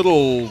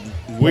little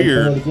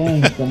weird.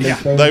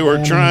 They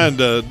were trying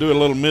to do a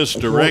little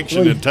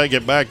misdirection and take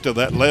it back to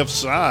that left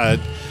side.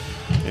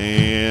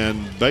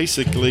 And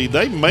basically,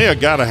 they may have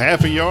got a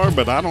half a yard,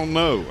 but I don't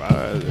know.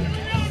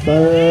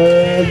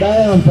 Third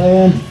down,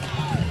 fans.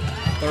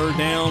 Third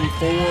down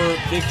for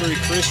Victory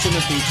Christian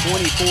at the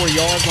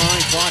 24-yard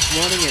line. Clock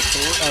running at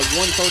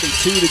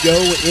 1:32 to go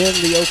in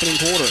the opening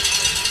quarter.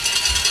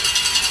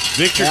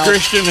 Victory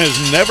Christian has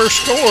never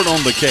scored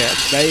on the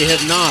Cats. They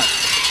have not.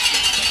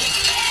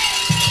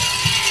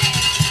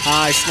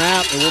 High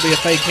snap. It will be a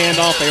fake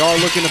handoff. They are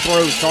looking to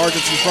throw.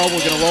 Sargent's in trouble.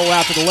 Going to roll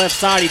out to the left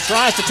side. He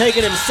tries to take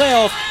it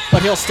himself,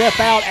 but he'll step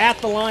out at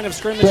the line of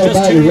scrimmage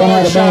just 2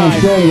 yards shy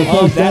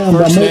of that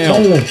first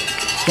down.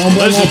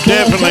 This is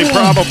definitely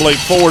probably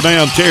 4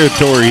 down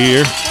territory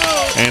here.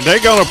 And they're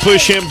going to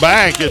push him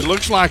back. It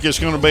looks like it's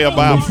going to be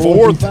about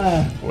 4th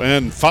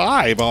and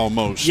 5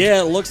 almost. Yeah,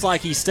 it looks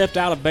like he stepped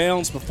out of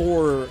bounds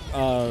before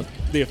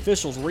the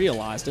officials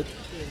realized it.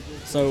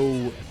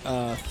 So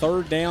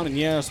third down, and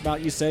yes, about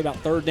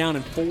third down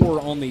and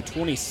 4 on the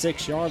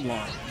 26-yard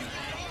line.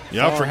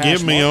 Y'all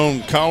forgive me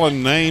on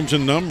calling names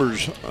and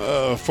numbers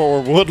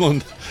for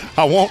Woodland.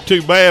 I want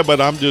to bad,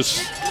 but I'm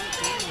just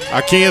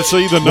I can't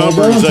see the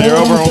numbers there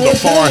over on the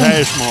far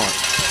hash mark.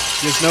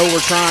 Just know we're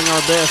trying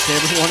our best,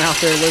 everyone out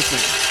there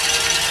listening.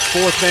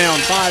 4th down,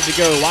 5 to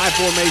go. Y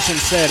formation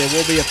set. It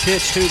will be a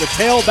pitch to the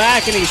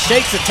tailback, and he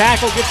shakes a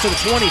tackle, gets to the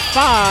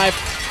 25,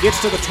 gets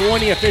to the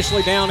 20,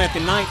 officially down at the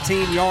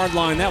 19-yard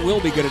line. That will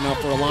be good enough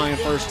for a Lion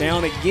first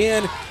down.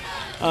 Again,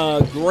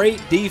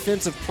 great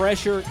defensive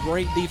pressure,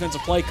 great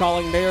defensive play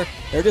calling there.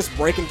 They're just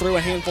breaking through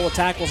a handful of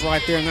tackles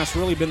right there, and that's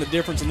really been the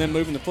difference in them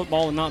moving the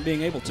football and not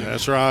being able to.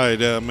 That's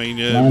right. I mean,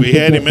 we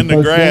had him in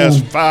the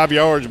grass 5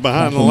 yards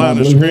behind the line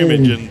of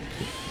scrimmage, and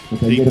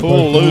he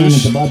pulled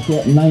loose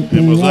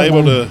and was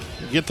able to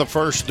get the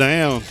first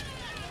down.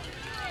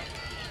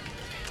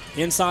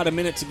 Inside a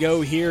minute to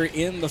go here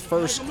in the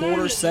first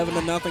quarter,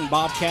 7-0.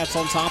 Bobcats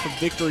on top of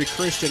Victory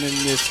Christian in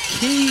this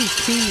key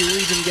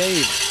region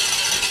game.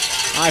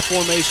 I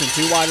formation,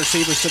 2 wide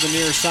receivers to the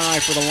near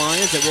side for the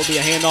Lions. It will be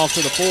a handoff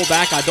to the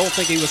fullback. I don't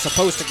think he was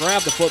supposed to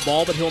grab the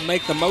football, but he'll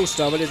make the most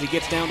of it as he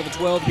gets down to the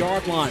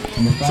 12-yard line.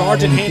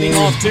 Sargent handing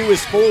off to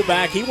his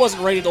fullback. He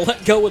wasn't ready to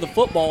let go of the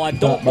football. I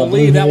don't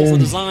believe that was a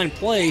design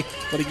play,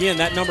 but again,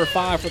 that number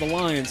 5 for the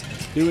Lions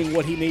doing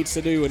what he needs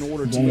to do in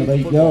order to move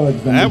the football.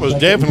 That was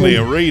definitely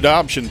a read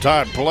option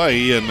type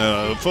play, and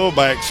the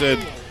fullback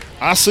said,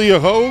 I see a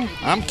hole,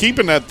 I'm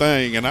keeping that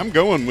thing, and I'm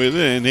going with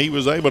it, and he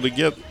was able to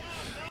get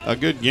a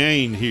good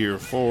gain here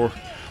for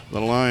the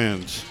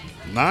Lions.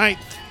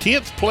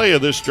 10th play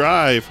of this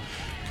drive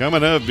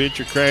coming up.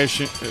 Victor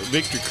Christian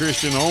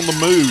on the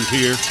move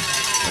here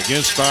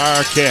against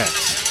our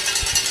Cats.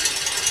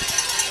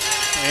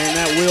 And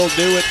that will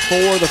do it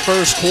for the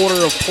first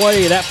quarter of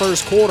play. That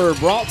first quarter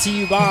brought to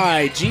you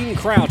by Gene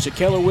Crouch at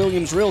Keller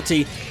Williams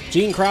Realty.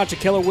 Gene Crouch at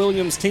Keller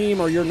Williams team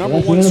are your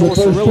number one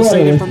source for real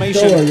estate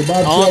information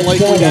on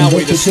Lake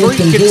Wedowee. The streak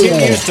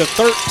continues to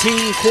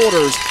 13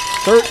 quarters.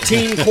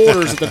 13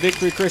 quarters that the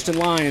Victory Christian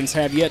Lions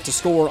have yet to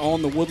score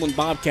on the Woodland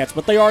Bobcats.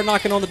 But they are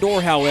knocking on the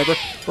door, however.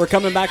 We're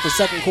coming back for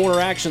second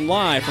quarter action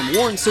live from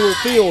Warren Sewell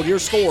Field. Your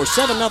score,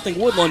 7-0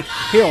 Woodland,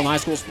 here on High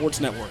School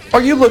Sports Network.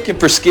 Are you looking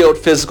for skilled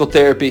physical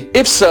therapy?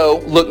 If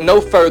so, look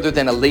no further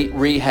than Elite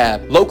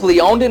Rehab.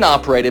 Locally owned and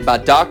operated by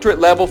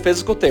doctorate-level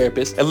physical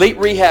therapists, Elite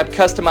Rehab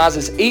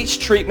customizes each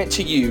treatment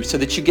to you so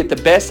that you get the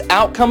best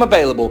outcome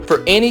available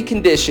for any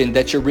condition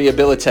that you're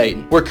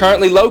rehabilitating. We're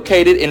currently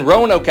located in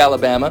Roanoke,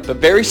 Alabama, but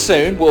very soon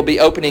we'll be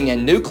opening a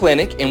new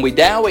clinic in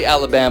Wedowee,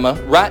 Alabama,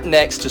 right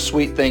next to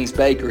Sweet Things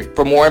Bakery.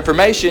 For more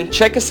information,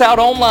 check us out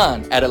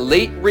online at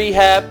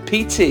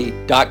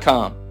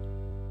EliteRehabPT.com.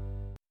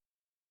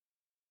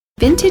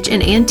 Vintage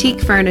and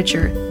antique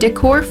furniture,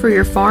 decor for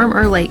your farm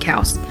or lake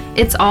house.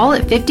 It's all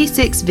at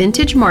 56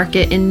 Vintage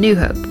Market in New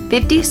Hope.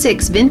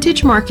 56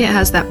 Vintage Market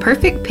has that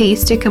perfect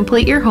piece to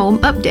complete your home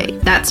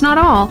update. That's not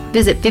all.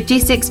 Visit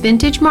 56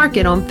 Vintage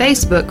Market on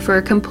Facebook for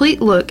a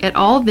complete look at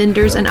all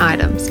vendors and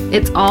items.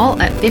 It's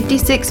all at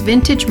 56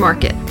 Vintage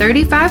Market,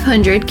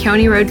 3500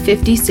 County Road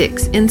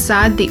 56,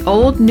 inside the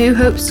old New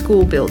Hope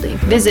School building.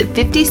 Visit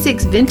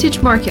 56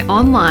 Vintage Market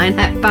online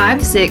at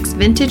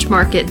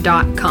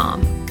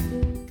 56vintagemarket.com.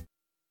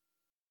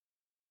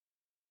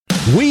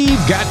 We've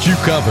got you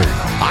covered.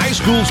 High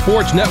School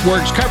Sports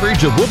Network's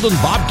coverage of Woodland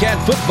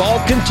Bobcat football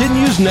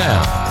continues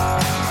now.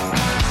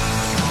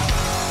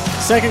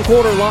 Second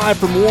quarter live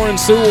from Warren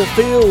Sewell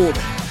Field.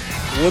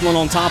 Woodland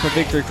on top of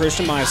Victory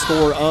Christian by a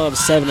score of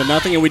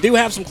 7-0. And we do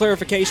have some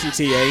clarification,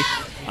 TA.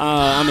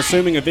 I'm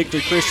assuming a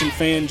Victory Christian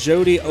fan,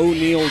 Jody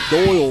O'Neill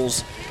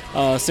Doyles,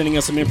 sending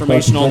us some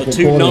information on the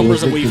two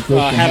numbers that we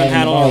haven't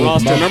had on our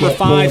roster. Number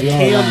 5,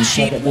 Cam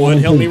Cheatwood.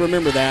 Help me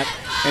remember that.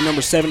 And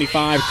number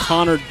 75,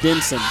 Connor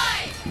Denson.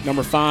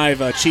 Number 5,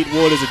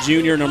 Cheatwood is a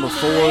junior. Number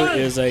 4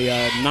 is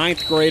a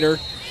ninth grader.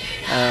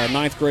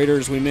 Ninth grader,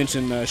 as we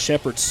mentioned,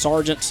 Shepard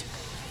Sargent.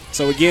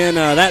 So, again,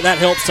 that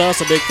helps us.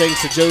 A big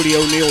thanks to Jody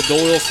O'Neill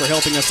Doyles for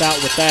helping us out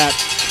with that.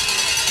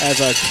 As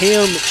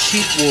Cam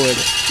Cheatwood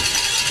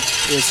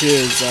is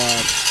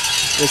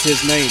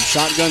his name.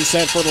 Shotgun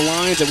set for the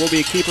Lions. It will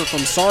be a keeper from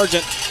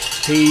Sargent.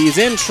 He's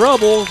in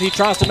trouble. He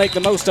tries to make the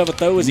most of it,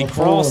 though, as he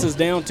crosses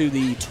down to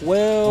the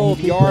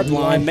 12-yard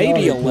line,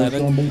 maybe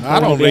 11. I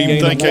don't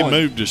even think they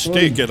moved the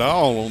stick at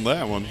all on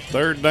that one.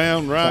 Third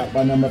down, right.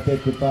 By number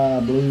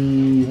 55,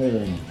 Blue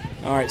Heron.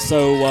 All right,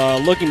 so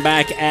looking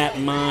back at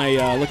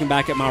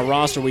my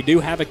roster, we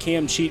do have a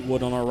Cam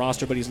Cheatwood on our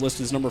roster, but he's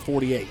listed as number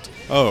 48.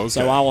 Oh, okay.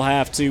 So I will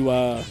have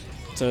to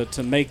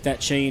make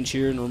that change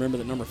here and remember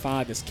that number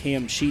 5 is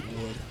Cam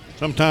Cheatwood.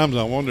 Sometimes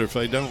I wonder if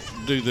they don't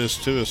do this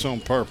to us on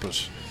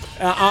purpose.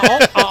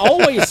 I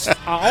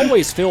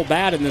always feel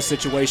bad in this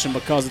situation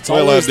because it's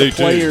always the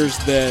players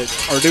that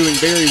are doing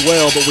very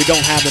well, but we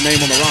don't have the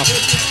name on the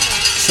roster.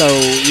 So,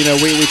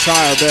 we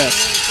try our best.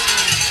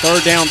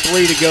 Third down,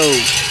 3 to go.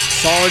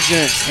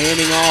 Sargent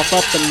handing off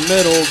up the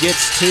middle,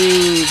 gets to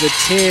the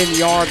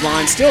 10-yard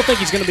line. Still think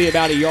he's going to be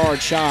about a yard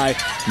shy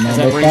as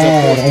that brings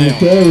up 4th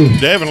down.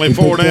 Definitely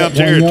 4-down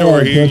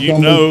territory here. You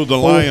know the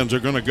Lions are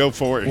going to go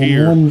for it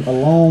here.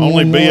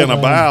 Only being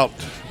about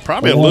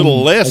probably a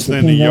little less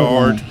than a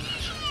yard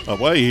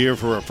away here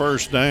for a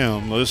first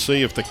down. Let's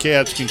see if the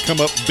Cats can come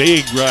up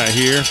big right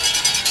here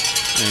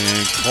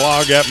and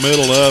clog that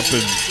middle up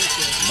and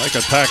make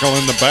a tackle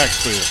in the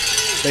backfield.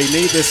 They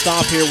need this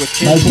stop here with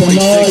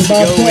 10:46 to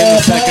go in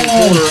the second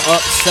quarter,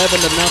 up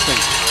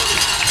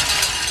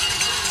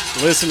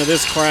 7-0. Listen to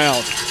this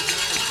crowd.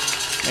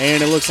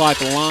 And it looks like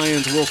the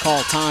Lions will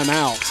call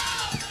timeout.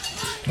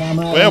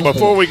 Well,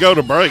 before we go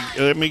to break,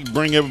 let me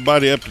bring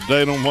everybody up to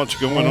date on what's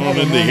going on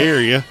in the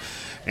area.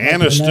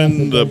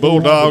 Anniston, the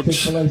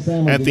Bulldogs,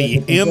 at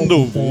the end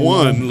of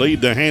one,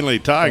 lead the Hanley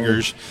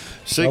Tigers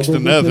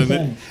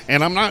 6-0.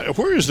 And I'm not.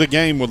 Where is the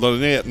game with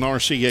Lynette and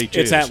RCHS?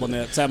 It's at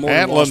Lynette. It's at Morgan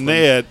At Washburn.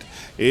 Lynette,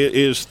 it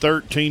is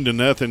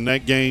 13-0.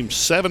 That game,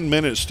 7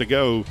 minutes to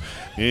go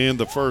in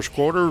the first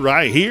quarter.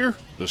 Right here,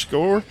 the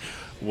score: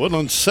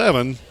 Woodland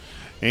 7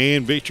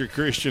 and Victory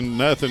Christian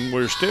nothing.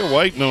 We're still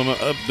waiting on an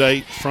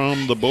update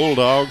from the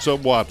Bulldogs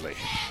of Wadley.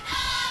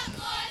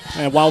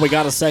 And while we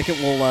got a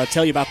second, we'll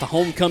tell you about the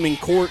homecoming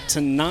court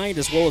tonight,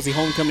 as well as the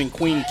homecoming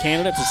queen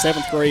candidates. The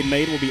 7th grade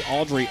maid will be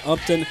Audrey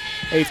Upton.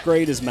 8th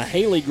grade is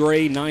Mahaley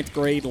Gray. 9th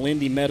grade,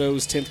 Lindy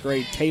Meadows. 10th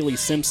grade, Kaylee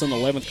Simpson.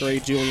 11th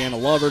grade, Juliana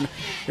Lovern.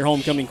 Your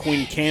homecoming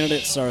queen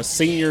candidates are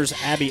seniors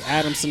Abby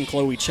Adamson,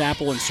 Chloe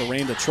Chappell, and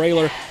Saranda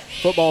Traylor.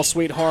 Football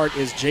sweetheart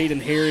is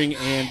Jaden Herring,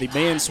 and the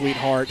band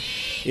sweetheart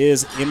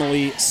is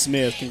Emily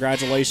Smith.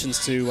 Congratulations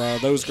to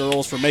those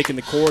girls for making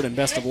the court, and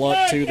best of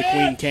luck to the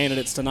queen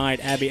candidates tonight,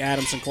 Abby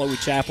Adamson, Chloe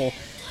Chappell,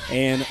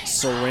 and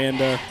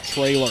Saranda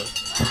Traylor.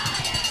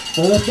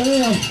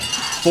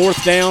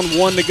 Fourth down,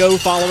 1 to go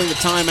following the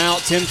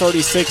timeout.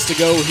 10:36 to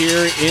go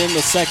here in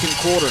the second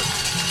quarter.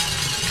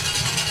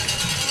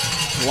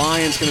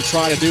 Lions going to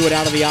try to do it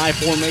out of the I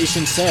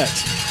formation set.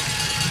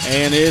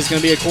 And it is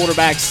going to be a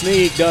quarterback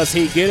sneak. Does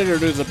he get it, or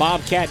does the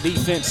Bobcat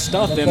defense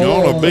stuff him?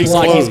 Looks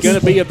like he's going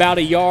to be about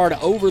a yard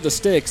over the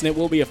sticks, and it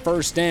will be a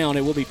first down.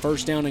 It will be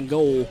first down and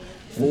goal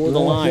for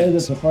the Lions.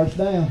 It's a first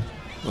down.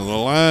 Well, the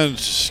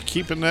Lions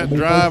keeping that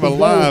drive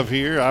alive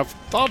here. I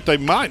thought they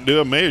might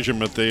do a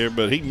measurement there,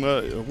 but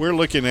we're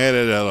looking at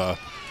it at a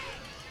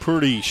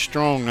pretty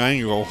strong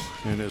angle,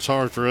 and it's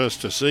hard for us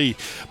to see.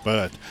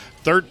 But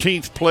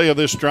 13th play of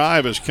this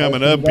drive is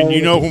coming up, and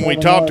when we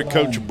talked to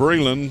Coach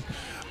Breland,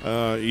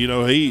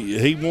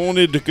 he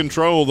wanted to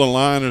control the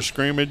line of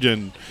scrimmage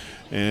and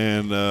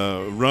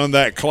run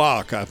that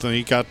clock. I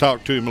think I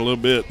talked to him a little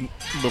bit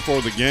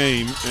before the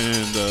game,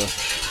 and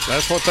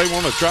that's what they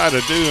want to try to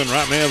do. And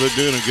right now they're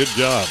doing a good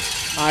job.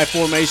 I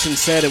formation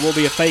said it will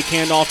be a fake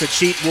handoff to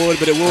Cheatwood,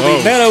 but it will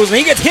be Meadows, and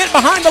he gets hit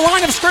behind the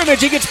line of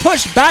scrimmage. He gets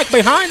pushed back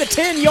behind the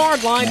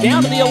 10-yard line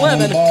down to the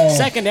 11.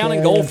 Second down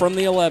and goal from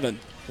the 11.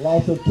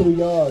 Loss of 2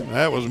 yards.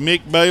 That was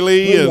Mick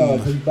Bailey, and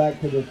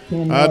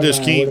I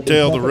just can't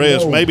tell the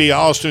rest. Maybe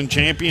Austin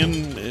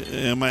Champion.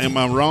 Am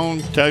I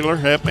wrong, Taylor?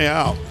 Help me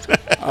out.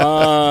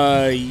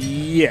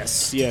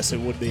 Yes, it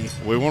would be.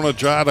 We want to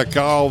try to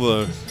call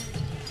the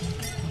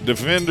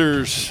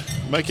defenders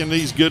making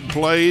these good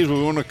plays.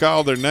 We want to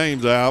call their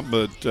names out,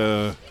 but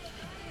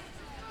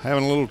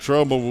having a little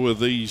trouble with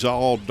these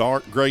all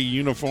dark gray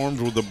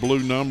uniforms with the blue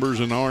numbers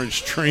and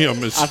orange trim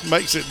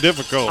makes it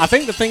difficult. I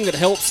think the thing that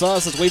helps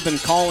us is we've been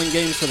calling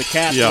games for the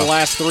Cats for the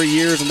last 3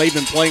 years, and they've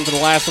been playing for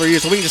the last 3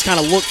 years, so we can just kind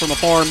of look from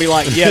afar and be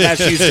like, yeah,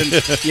 that's Houston,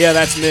 yeah,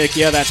 that's Nick,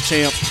 yeah, that's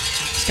Champ.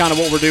 It's kind of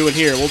what we're doing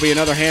here. Will be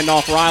another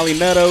handoff. Riley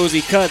Meadows,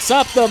 he cuts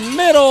up the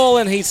middle,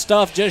 and he's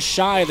stuffed just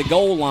shy of the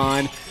goal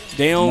line.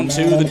 Down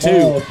to the 2.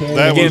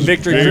 That Again, was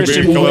Victory very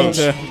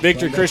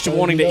Christian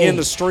wanting to end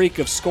the streak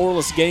of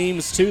scoreless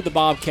games to the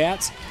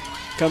Bobcats.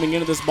 Coming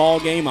into this ball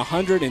game,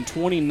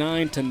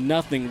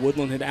 129-0.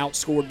 Woodland had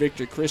outscored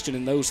Victory Christian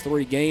in those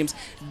 3 games.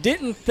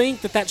 Didn't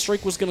think that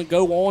streak was going to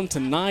go on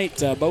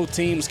tonight. Both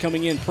teams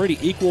coming in pretty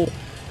equal,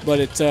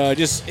 but it's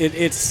just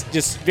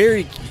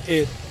very.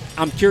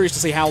 I'm curious to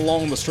see how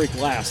long the streak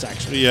lasts,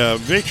 actually. Yeah,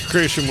 Victory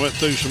Christian went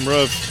through some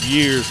rough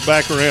years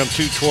back around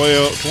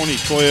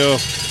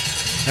 2012.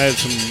 Had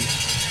some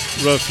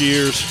rough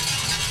years.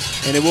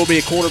 And it will be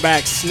a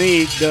quarterback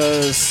sneak.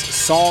 Does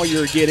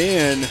Sawyer get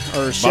in,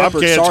 or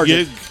Shepard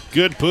Sargent?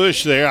 Good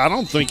push there. I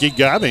don't think he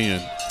got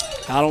in.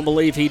 I don't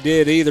believe he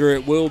did either.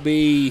 It will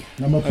be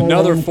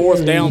another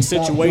fourth down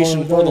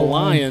situation for the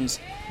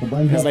Lions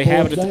as they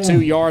have it at the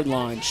 2-yard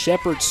line.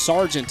 Shepard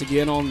Sargent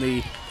again on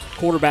the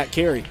quarterback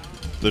carry.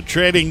 The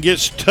treading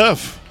gets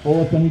tough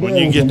when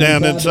you get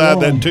down inside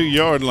that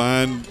 2-yard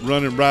line,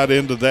 running right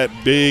into that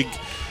big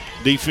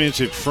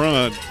defensive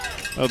front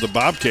of the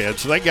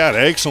Bobcats. They got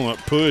excellent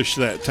push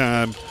that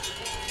time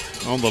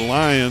on the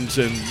Lions,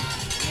 and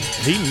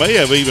he may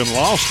have even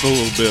lost a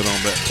little bit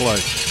on that play.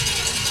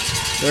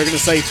 They're going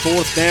to say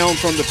fourth down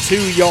from the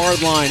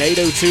 2-yard line.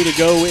 8:02 to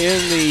go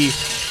in the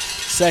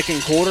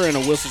second quarter, and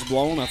a whistle's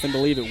blown. I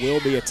believe it will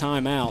be a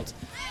timeout.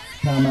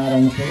 Timeout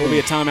on the field. Will be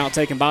a timeout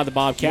taken by the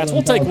Bobcats.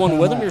 We'll take one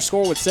with them. Your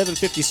score with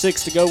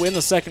 7:56 to go in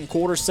the second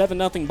quarter.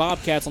 7-0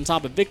 Bobcats on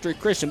top of Victory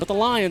Christian. But the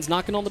Lions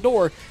knocking on the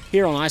door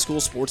here on High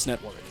School Sports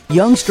Network.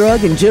 Young's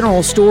Drug and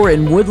General Store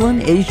in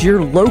Woodland is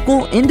your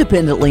local,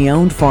 independently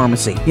owned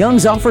pharmacy.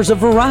 Young's offers a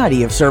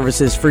variety of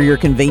services for your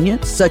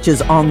convenience, such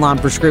as online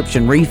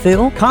prescription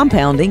refill,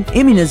 compounding,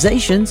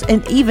 immunizations,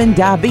 and even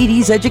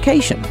diabetes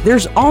education.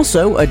 There's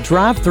also a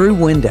drive-through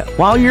window.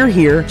 While you're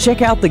here,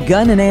 check out the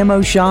gun and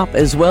ammo shop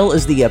as well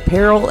as the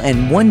apparel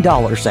and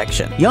 $1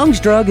 section.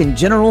 Young's Drug and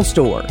General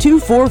Store,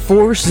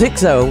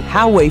 24460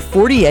 Highway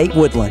 48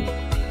 Woodland.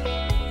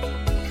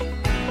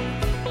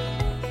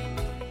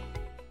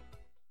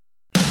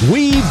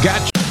 We've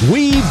got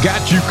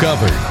you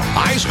covered.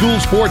 High School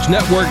Sports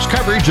Network's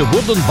coverage of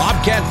Woodland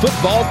Bobcat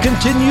football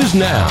continues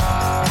now.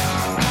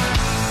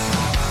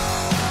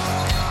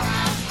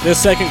 This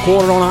second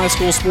quarter on High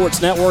School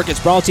Sports Network is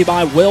brought to you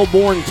by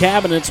Wellborn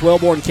Cabinets.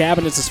 Wellborn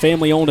Cabinets is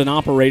family owned and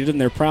operated, and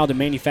they're proud to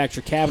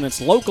manufacture cabinets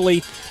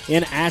locally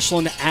in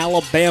Ashland,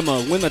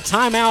 Alabama. When the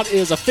timeout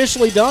is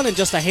officially done in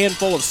just a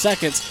handful of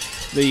seconds,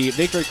 the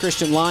Victory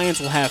Christian Lions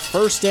will have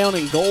fourth down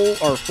and goal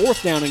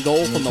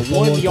from the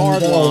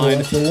 1-yard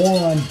line.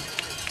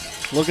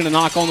 Looking to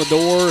knock on the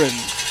door and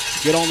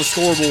get on the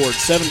scoreboard.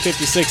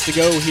 7:56 to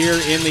go here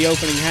in the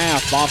opening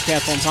half.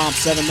 Bobcats on top,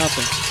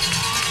 7-0.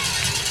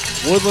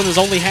 Woodland has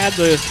only had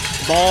the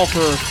ball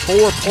for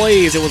 4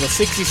 plays. It was a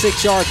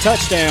 66-yard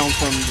touchdown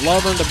from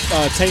Lovern to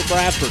Tate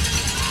Bradford.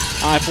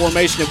 High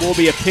formation, it will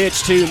be a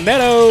pitch to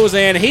Meadows,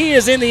 and he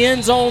is in the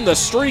end zone. The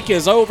streak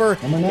is over.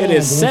 It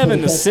is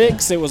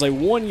 7-6. It was a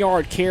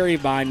 1-yard carry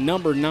by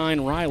number 9,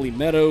 Riley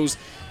Meadows,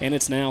 and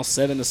it's now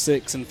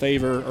 7-6 in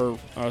favor,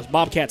 or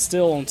Bobcats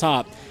still on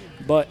top,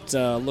 but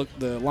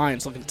the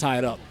Lions looking to tie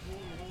it up.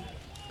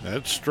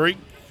 That streak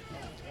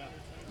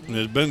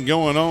has been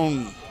going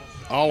on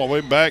all the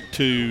way back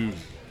to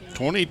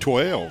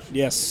 2012.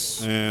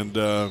 Yes. And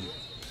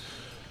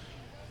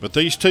but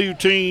these two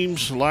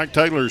teams, like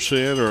Taylor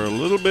said, are a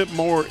little bit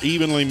more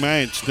evenly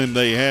matched than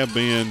they have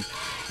been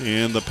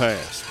in the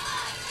past.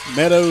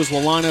 Meadows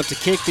will line up to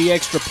kick the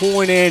extra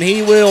point, and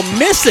he will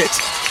miss it.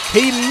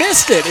 He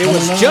missed it. It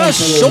was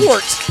just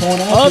short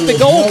of the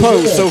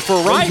goalpost. So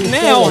for right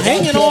now,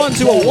 hanging on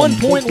to a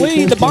 1-point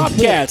lead, the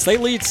Bobcats. They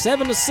lead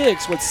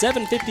 7-6 with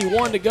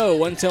 7:51 to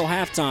go until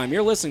halftime.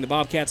 You're listening to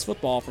Bobcats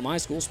football from High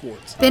School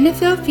Sports.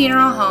 Benefield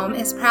Funeral Home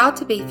is proud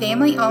to be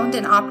family owned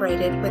and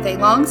operated with a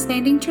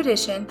long-standing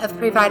tradition of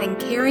providing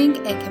caring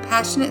and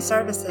compassionate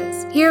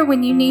services. Here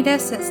when you need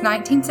us since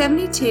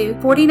 1972,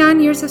 49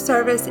 years of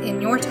service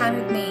in your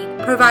time of need.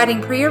 Providing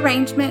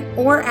pre-arrangement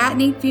or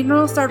at-need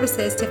funeral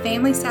services to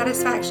family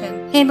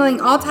satisfaction, handling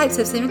all types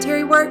of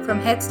cemetery work from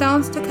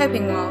headstones to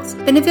coping walls.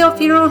 Benefield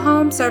Funeral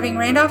Home serving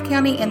Randolph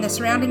County and the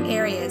surrounding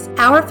areas.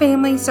 Our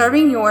family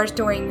serving yours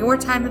during your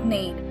time of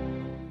need.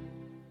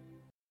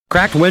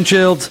 Cracked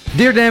windshields,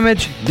 deer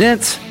damage,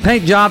 dents,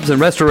 paint jobs, and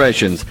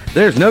restorations.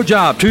 There's no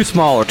job too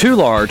small or too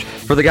large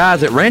for the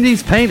guys at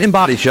Randy's Paint and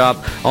Body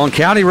Shop on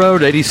County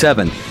Road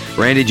 87.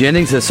 Randy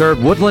Jennings has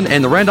served Woodland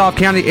and the Randolph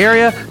County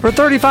area for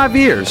 35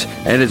 years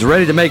and is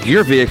ready to make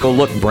your vehicle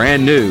look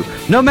brand new,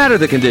 no matter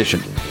the condition.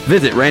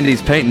 Visit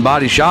Randy's Paint and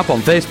Body Shop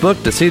on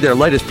Facebook to see their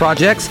latest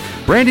projects.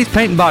 Randy's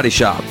Paint and Body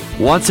Shop,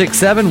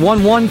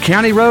 16711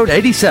 County Road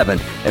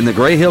 87 in the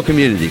Gray Hill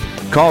community.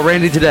 Call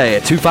Randy today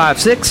at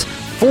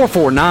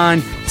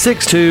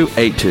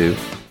 256-449-6282.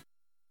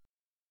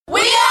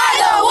 We are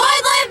the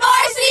Woodland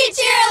Varsity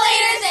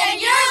Cheerleaders, and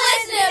you're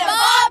listening to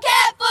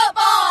Bobcat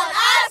Football on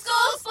High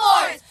School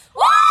Sports.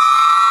 Woo!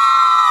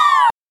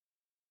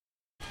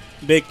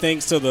 Big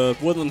thanks to the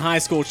Woodland High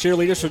School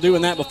cheerleaders for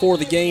doing that before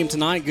the game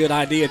tonight. Good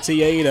idea,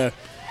 TA, to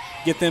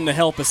get them to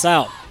help us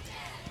out.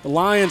 The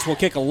Lions will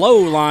kick a low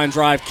line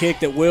drive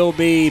kick that will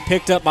be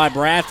picked up by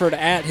Bradford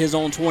at his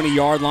own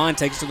 20-yard line.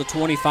 Takes to the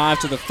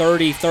 25 to the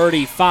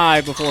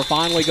 30-35 before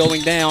finally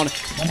going down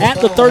at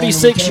the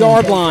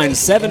 36-yard line.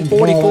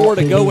 7:44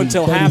 to go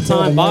until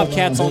halftime.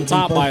 Bobcats on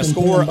top by a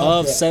score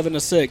of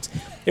 7-6.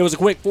 It was a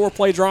quick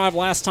 4-play drive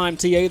last time,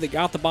 TA, that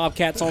got the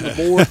Bobcats on the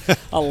board.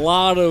 A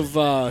lot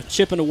of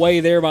chipping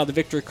away there by the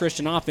Victory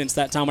Christian offense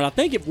that time. But I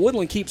think if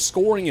Woodland keeps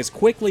scoring as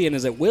quickly and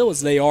as at will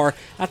as they are,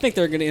 I think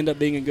they're going to end up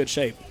being in good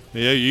shape.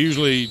 Yeah,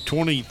 usually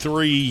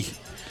 23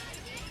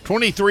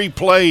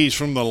 plays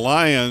from the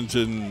Lions,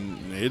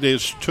 and it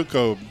has took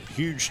a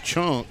huge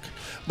chunk.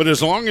 But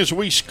as long as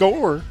we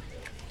score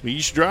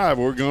each drive,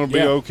 we're going to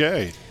be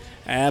okay.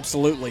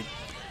 Absolutely.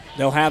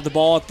 They'll have the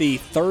ball at the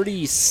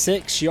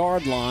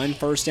 36-yard line.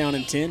 First down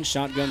and 10.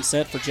 Shotgun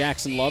set for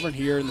Jackson Lovern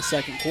here in the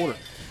second quarter.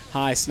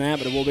 High snap,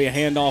 but it will be a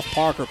handoff.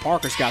 Parker.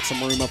 Parker's got some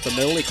room up the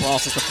middle. He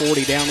crosses the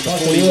 40 down to the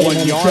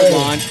 41-yard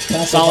line.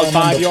 Solid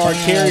 5-yard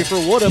carry for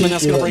Woodham, and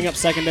that's going to bring up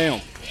second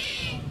down.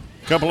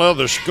 A couple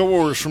other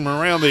scores from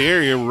around the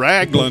area.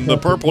 Ragland, the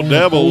Purple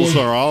Devils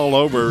are all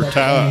over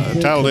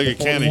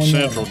Talladega County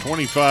Central.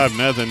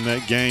 25-0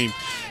 that game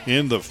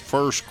in the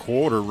first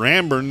quarter.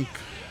 Ramburn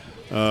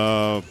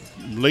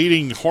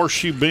leading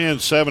Horseshoe Bend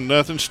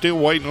 7-0. Still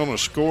waiting on a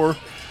score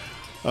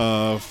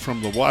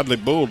from the Wadley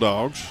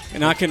Bulldogs.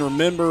 And I can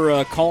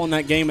remember calling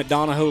that game at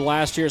Donahoe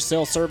last year.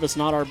 Cell service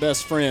not our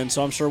best friend,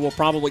 so I'm sure we'll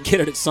probably get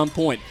it at some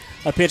point.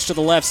 A pitch to the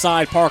left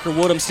side. Parker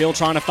Woodham still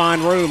trying to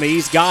find room.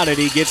 He's got it.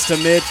 He gets to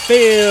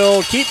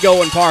midfield. Keep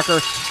going, Parker,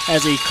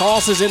 as he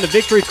crosses into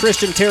Victory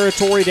Christian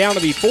territory down to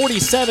the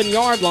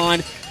 47-yard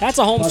line. That's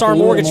a Homestar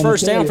Mortgage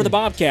first down for the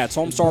Bobcats.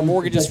 Homestar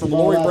Mortgage is from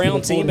Lori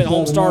Brown team at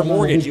Homestar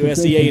Mortgage.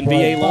 USDA and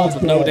VA loans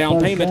with no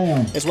down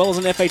payment, as well as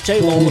an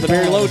FHA loan with a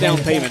very low down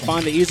payment.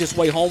 Find the easiest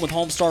way home with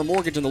Homestar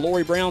Mortgage and the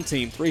Lori Brown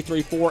team.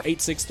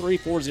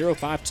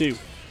 334-863-4052.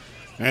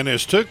 And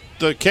it's took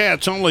the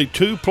Cats only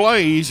 2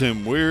 plays,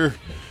 and we're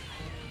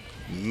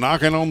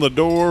knocking on the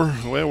door.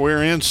 Well,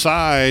 we're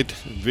inside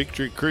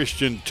Victory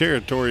Christian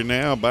territory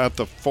now, about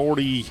the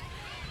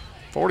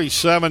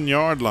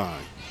 47-yard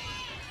line.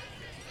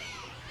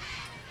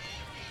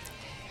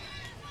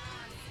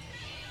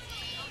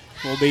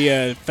 Will be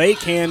a fake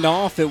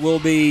handoff. It will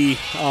be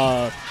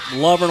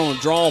Lovern on a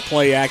draw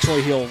play,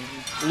 actually. He'll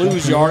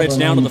lose yardage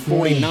down to the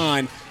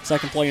 49.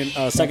 Second down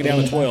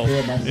and 12.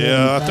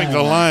 Yeah, I think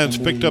the Lions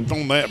picked up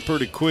on that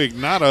pretty quick.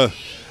 Not a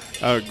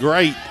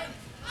great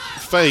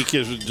fake.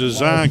 It's a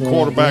designed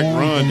quarterback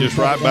run just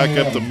right back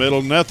up the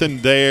middle.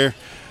 Nothing there.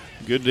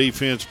 Good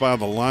defense by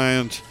the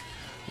Lions.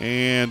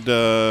 And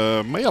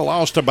may have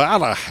lost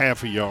about a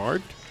half a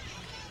yard.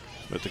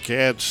 But the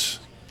Cats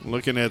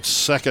looking at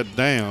second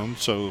down,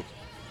 so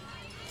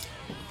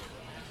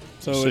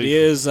it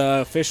is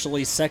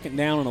officially second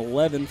down and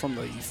 11 from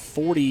the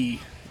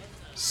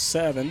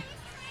 47.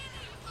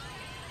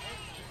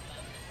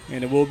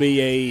 And it will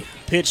be a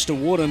pitch to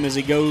Woodham as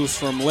he goes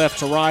from left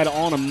to right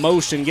on a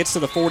motion, gets to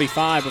the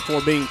 45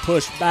 before being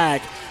pushed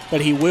back,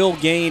 but he will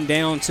gain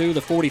down to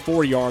the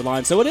 44-yard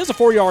line. So it is a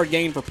 4-yard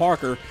gain for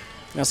Parker.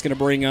 That's going to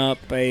bring up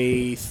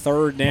a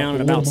third down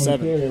and about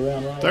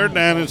 7. Third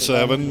down and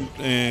 7,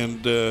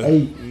 and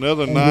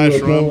another nice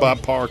run by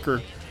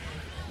Parker.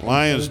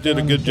 Lions did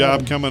a good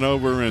job coming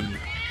over and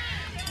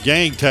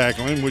gang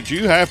tackling, which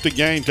you have to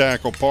gang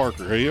tackle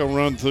Parker. He'll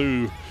run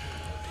through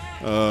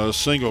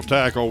single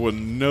tackle with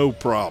no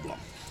problem.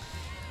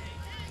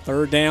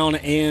 Third down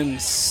and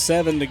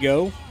 7 to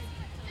go.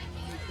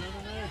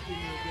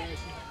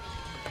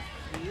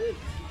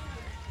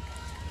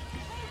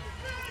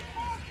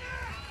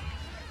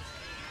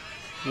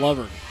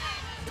 Lovern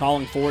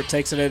calling for it,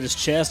 takes it at his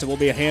chest. It will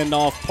be a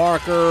handoff.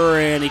 Parker,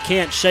 and he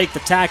can't shake the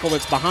tackle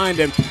that's behind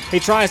him. He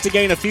tries to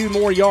gain a few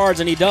more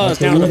yards, and he does,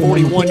 down to the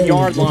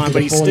 41-yard line,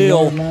 but he's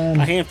still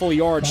a handful of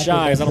yards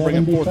shy, as that'll bring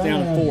up fourth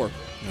down and 4.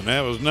 And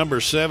that was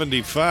number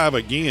 75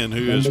 again,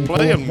 who is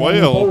playing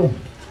well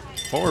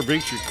for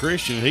Victory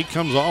Christian. He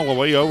comes all the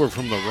way over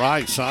from the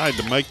right side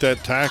to make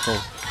that tackle.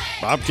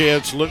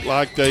 Bobcats look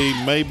like they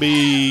may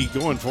be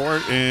going for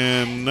it,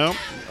 and nope.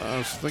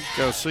 I think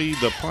I see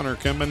the punter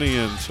coming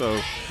in.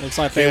 So looks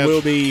like they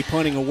will be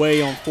punting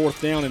away on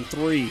fourth down and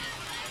 3.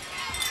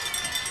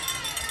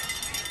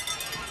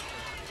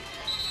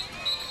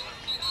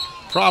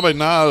 Probably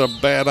not a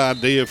bad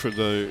idea for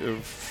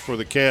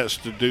the Cats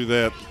to do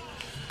that.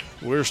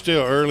 We're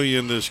still early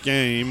in this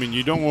game, and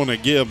you don't want to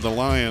give the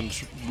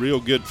Lions real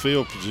good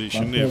field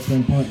position if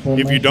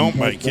you don't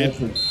make it.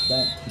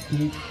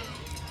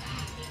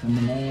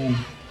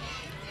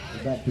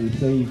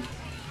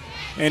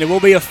 And it will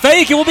be a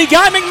fake. It will be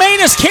Guy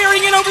McManus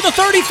carrying it over the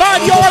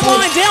 35-yard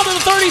line down to the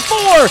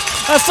 34.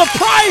 A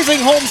surprising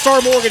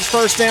Homestar Mortgage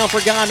first down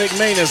for Guy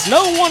McManus.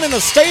 No one in the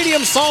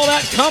stadium saw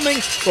that coming,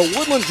 but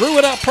Woodland drew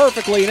it up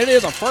perfectly, and it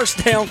is a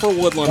first down for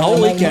Woodland.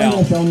 Holy cow.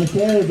 On the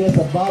carry gets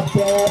a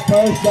Bobcat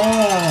first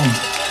down.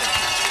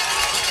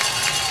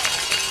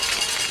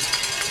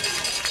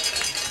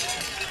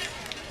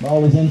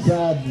 Ball is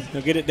inside.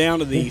 They'll get it down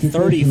to the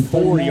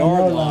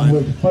 34-yard line.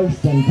 With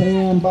first and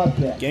 10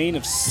 Bobcat. Gain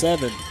of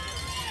 7.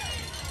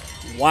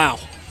 Wow.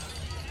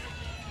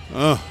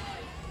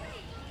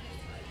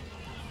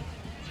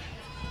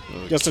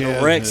 Just a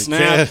direct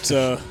snap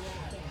to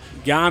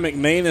Guy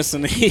McManus,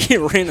 and he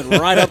ran it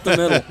right up the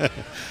middle.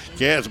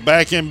 Cats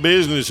back in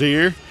business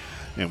here,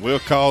 and we'll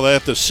call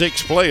that the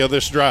 6th play of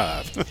this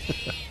drive.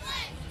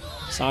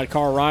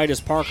 Sidecar right is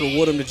Parker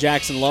Woodham to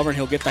Jackson Lovern.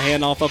 He'll get the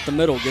handoff up the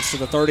middle, gets to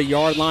the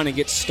 30-yard line, and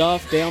gets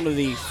stuffed down to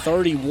the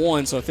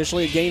 31. So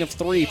officially a gain of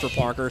 3 for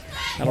Parker.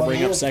 That'll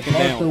bring up second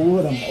down.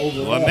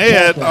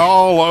 Lynette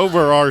all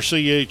over our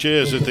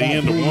CHS at the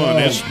end of 1.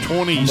 It's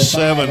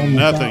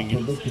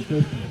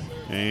 27-0.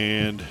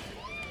 And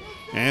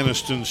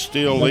Anniston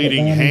still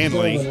leading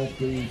Hanley.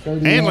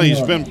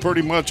 Hanley's been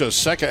pretty much a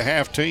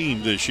second-half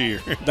team this year.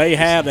 They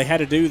have. They had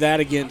to do that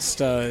against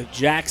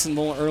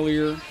Jacksonville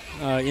earlier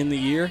in the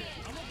year.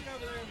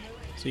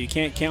 So you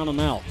can't count them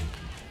out.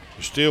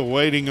 Still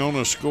waiting on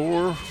a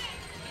score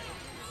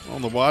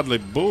on the Wadley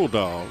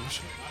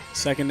Bulldogs.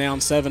 Second down,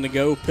 7 to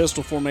go.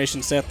 Pistol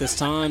formation set this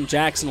time.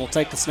 Jackson will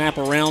take the snap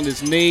around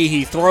his knee.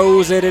 He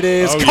throws it. It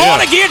is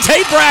caught again.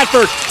 Tate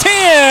Bradford.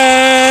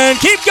 10.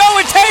 Keep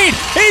going, Tate.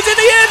 He's in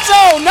the end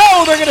zone.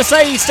 No, they're going to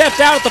say he stepped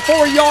out at the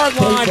 4-yard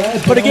line.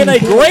 But again, a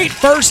great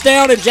first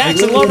down, and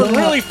Jackson Lovern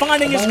really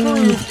finding his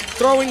groove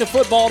throwing the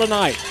football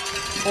tonight.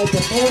 at the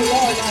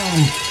 4-yard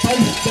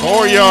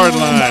line. 4-yard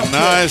line.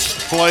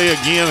 Nice play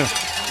again.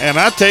 And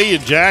I tell you,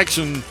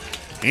 Jackson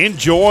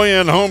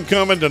enjoying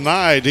homecoming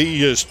tonight.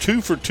 He is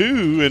 2 for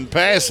 2 in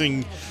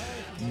passing,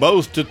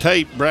 both to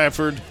Tate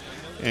Bradford,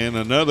 and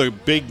another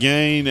big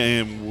gain,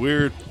 and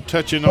we're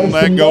touching on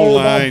that goal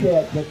line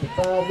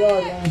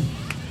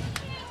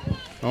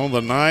on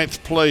the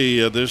 9th play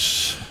of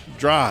this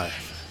drive.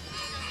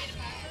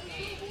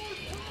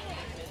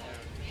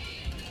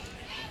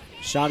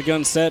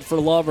 Shotgun set for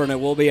Lover, and it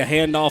will be a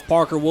handoff.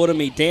 Parker Woodham,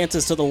 he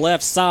dances to the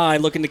left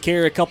side, looking to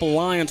carry a couple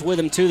Lions with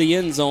him to the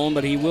end zone,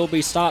 but he will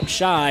be stopped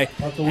shy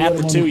at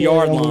the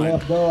 2-yard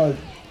line.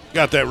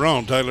 Got that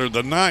wrong, Taylor.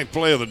 The 9th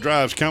play of the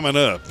drive's coming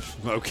up,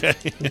 okay?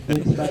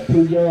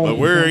 But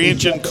we're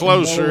inching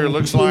closer. It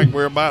looks like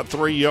we're about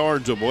 3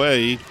 yards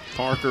away.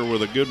 Parker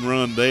with a good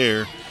run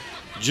there.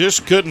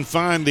 Just couldn't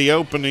find the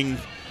opening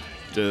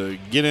to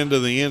get into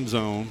the end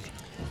zone.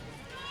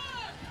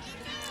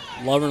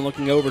 Lovern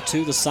looking over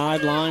to the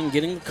sideline,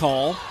 getting the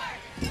call.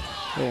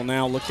 He'll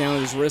now look down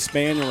at his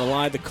wristband and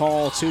relay the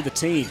call to the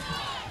team.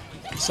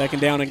 2nd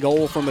down and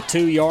goal from a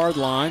 2-yard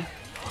line.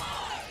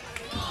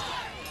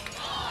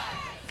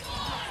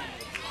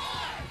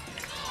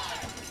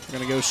 We're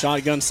going to go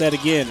shotgun set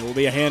again. It will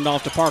be a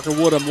handoff to Parker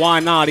Woodham. Why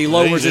not? He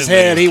lowers his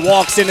head. He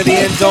walks into the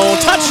end zone.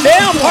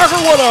 Touchdown, Parker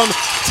Woodham.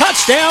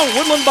 Touchdown,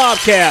 Woodland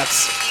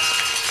Bobcats.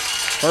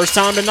 First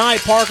time tonight,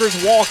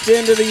 Parker's walked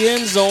into the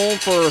end zone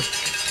for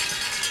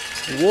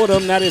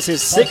Woodham. That is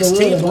his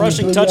 16th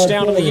rushing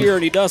touchdown of the year,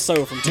 and he does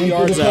so from 2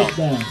 yards out.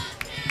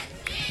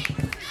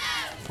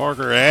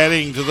 Parker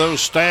adding to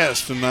those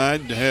stats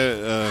tonight,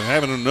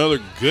 having another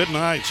good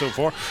night so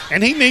far.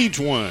 And he needs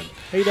one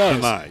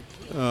tonight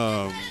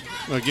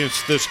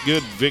against this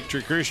good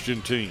Victory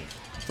Christian team.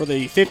 For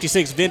the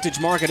 56 Vintage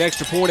Market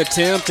extra point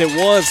attempt, it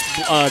was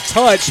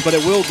touched, but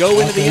it will go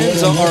into the end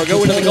zone or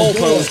go into the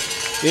goalpost.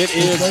 It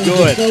is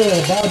good.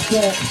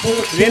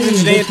 Vintage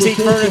and antique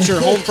furniture,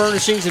 home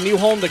furnishings, and new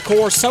home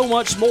decor, so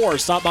much more.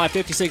 Stop by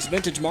 56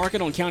 Vintage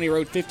Market on County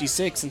Road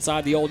 56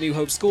 inside the old New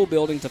Hope School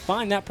building to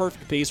find that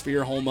perfect piece for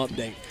your home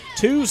update.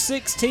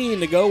 2:16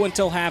 to go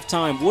until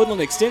halftime. Woodland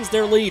extends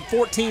their lead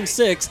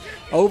 14-6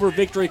 over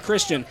Victory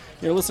Christian.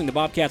 You're listening to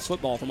Bobcats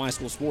football from High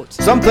School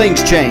Sports. Some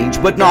things change,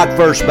 but not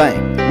First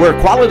Bank, where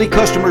quality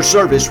customer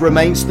service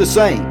remains the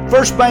same.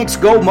 First Bank's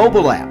Go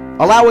mobile app,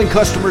 allowing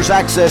customers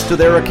access to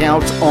their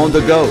accounts on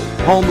the go.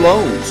 Home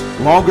loans,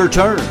 longer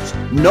terms,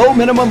 no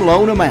minimum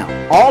loan amount.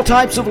 All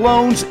types of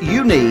loans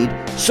you need,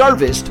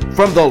 serviced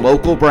from the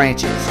local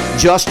branches.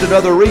 Just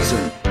another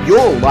reason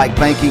you'll like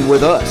banking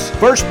with us.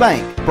 First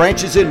Bank,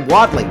 branches in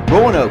Wadley,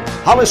 Roanoke,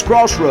 Hollis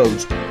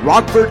Crossroads,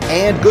 Rockford,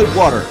 and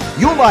Goodwater.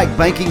 You'll like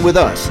banking with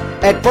us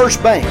at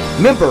First Bank,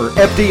 member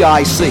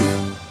FDIC.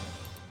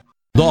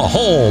 The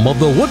home of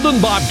the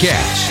Woodland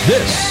Bobcats.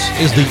 This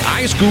is the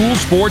iSchool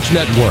Sports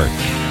Network.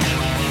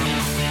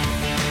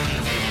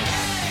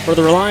 For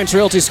the Reliance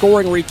Realty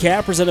scoring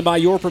recap, presented by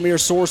your premier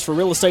source for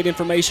real estate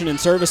information and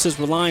services,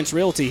 Reliance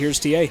Realty. Here's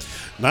TA.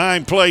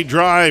 9-play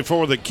drive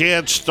for the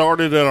Cats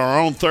started at our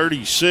own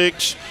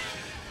 36.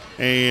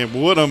 And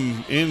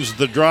Woodham ends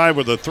the drive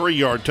with a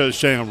 3-yard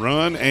touchdown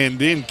run and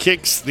then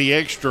kicks the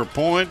extra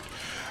point.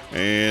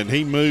 And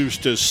he moves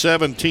to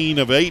 17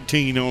 of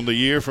 18 on the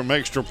year from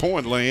extra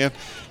point land.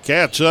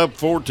 Cats up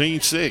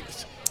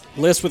 14-6.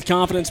 List with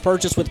confidence,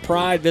 purchase with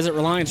pride. Visit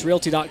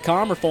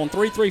RelianceRealty.com or phone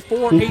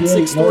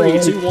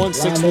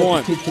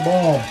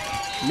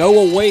 334-863-2161.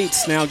 Noah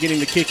Waits now getting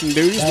the kicking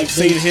duties. We've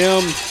seen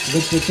him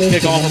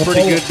kick off a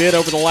pretty good bit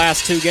over the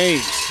last 2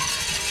 games.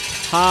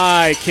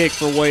 High kick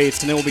for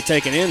Waits, and then will be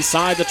taken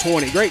inside the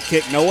 20. Great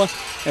kick, Noah,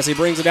 as he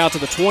brings it out to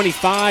the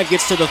 25,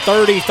 gets to the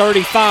 30,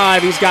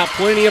 35. He's got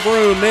plenty of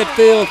room.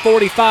 Midfield,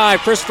 45.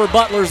 Christopher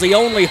Butler's the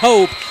only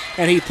hope,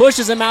 and he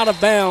pushes him out of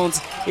bounds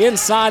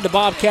inside the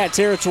Bobcat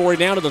territory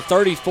down to the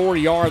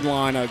 34-yard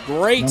line. A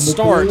great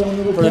start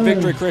for the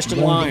Victory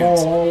Christian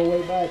Lions.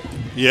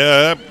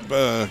 Yeah,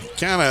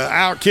 kind of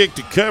out-kicked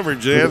the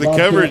coverage there. The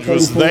coverage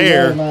was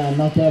there,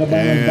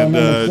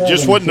 and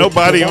just wasn't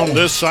nobody on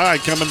this side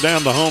coming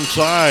down the home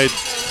side.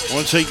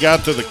 Once he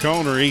got to the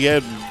corner, he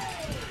had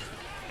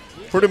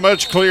pretty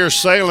much clear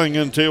sailing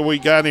until we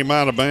got him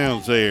out of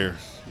bounds there.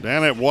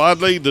 Down at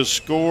Wadley, the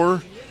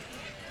score,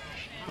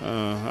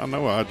 I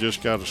know I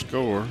just got a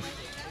score.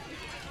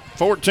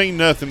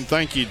 14-0.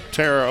 Thank you,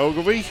 Tara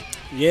Ogilvie.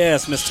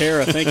 Yes, Miss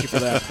Tara, thank you for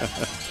that.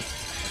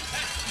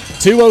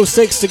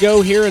 2:06 to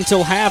go here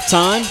until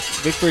halftime.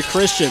 Victory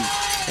Christian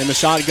in the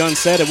shotgun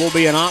set. It will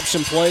be an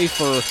option play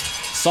for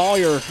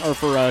Sawyer, or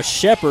for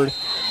Shepard,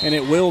 and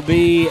it will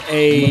be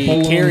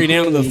a carry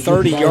down to the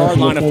 30-yard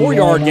line. A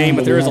 4-yard game,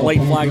 but there is a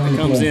late flag that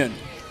comes in.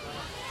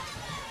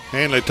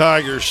 Handley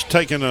Tigers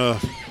taking a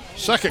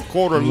second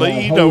quarter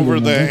lead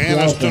over the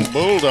Anniston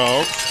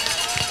Bulldogs.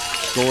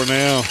 Score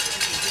now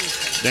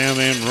down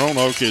in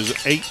Roanoke is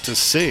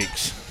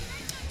 8-6.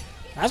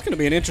 That's going to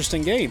be an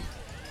interesting game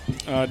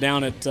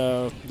down at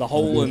the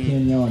hole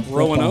in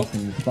Roanoke.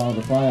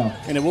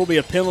 And it will be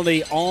a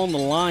penalty on the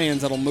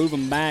Lions that'll move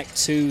them back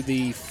to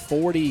the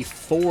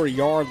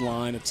 44-yard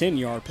line, a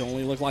 10-yard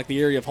penalty. Looked like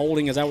the area of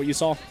holding. Is that what you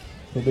saw?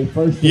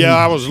 Yeah,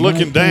 I was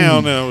looking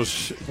down and I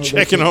was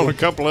checking on a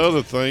couple of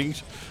other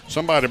things.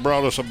 Somebody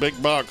brought us a big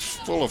box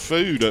full of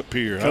food up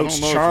here. Coach I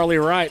don't know Charlie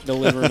Wright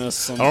delivering us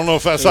some I don't know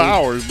if that's food.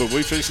 ours, but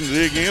we fixing to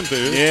dig into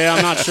it. Yeah,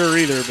 I'm not sure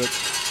either, but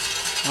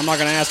I'm not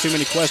going to ask too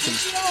many questions.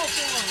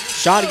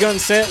 Shotgun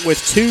set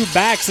with 2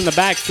 backs in the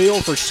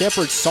backfield for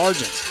Shepard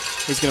Sargent.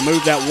 He's going to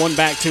move that one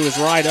back to his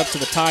right up to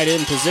the tight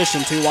end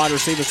position, 2 wide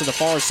receivers to the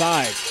far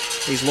side.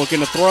 He's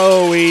looking to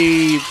throw.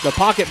 The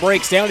pocket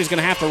breaks down. He's going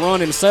to have to run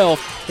himself.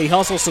 He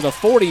hustles to the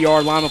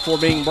 40-yard line before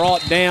being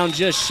brought down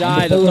just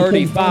shy of the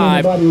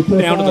 35,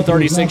 down to the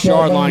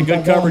 36-yard line.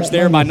 Good coverage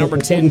there by number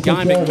 10,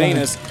 Guy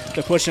McManus,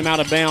 to push him out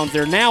of bounds.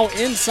 They're now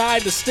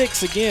inside the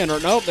sticks again. Or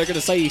nope, they're going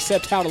to say he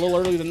stepped out a little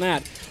earlier than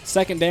that.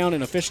 Second down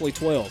and officially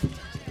 12.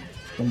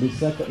 Going to be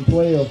 2nd and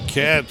 12.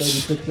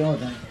 Cats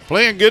 36-yard line.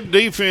 playing good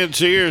defense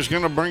here is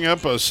going to bring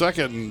up a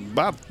second and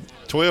about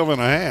 12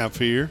 and a half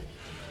here.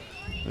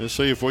 Let's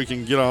see if we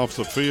can get off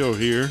the field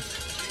here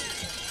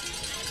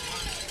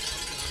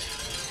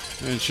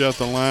and shut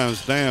the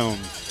lines down.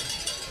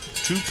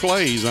 2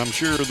 plays. I'm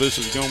sure this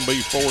is going to be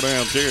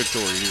 4-down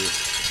territory here.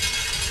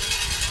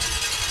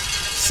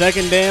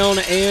 Second down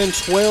and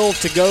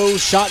 12 to go.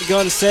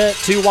 Shotgun set.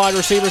 2 wide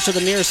receivers to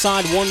the near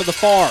side, 1 to the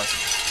far.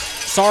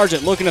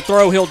 Sargent looking to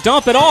throw. He'll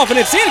dump it off, and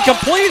it's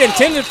incomplete.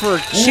 Intended for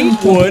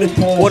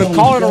Cheatwood. Would have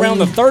caught it around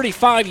the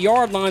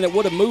 35-yard line. That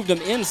would have moved him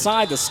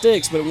inside the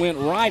sticks, but it went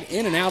right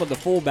in and out of the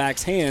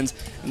fullback's hands,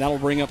 and that'll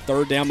bring up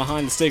 3rd down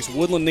behind the sticks.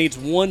 Woodland needs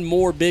one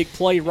more big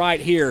play right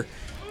here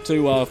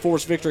to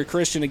force Victory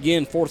Christian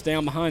again, 4th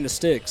down behind the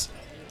sticks.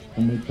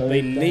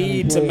 They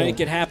need to make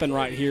it happen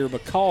right here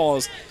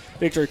because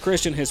Victory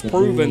Christian has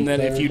proven that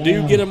if you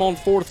do get them on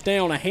 4th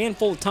down a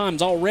handful of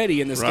times already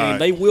in this game,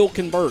 they will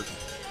convert.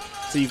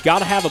 So you've got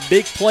to have a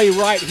big play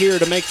right here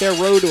to make their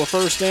road to a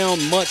 1st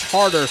down much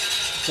harder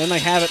than they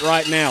have it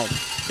right now.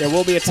 There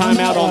will be a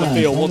timeout on the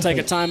field. We'll take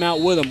a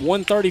timeout with them.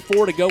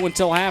 1:34 to go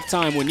until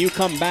halftime. When you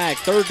come back,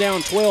 3rd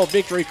down 12,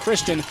 Victory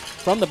Christian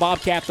from the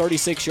Bobcat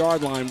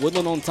 36-yard line.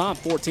 Woodland on top,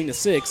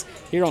 14-6,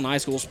 here on High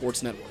School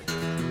Sports Network.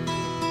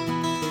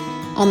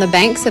 On the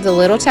banks of the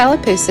Little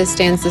Tallapoosa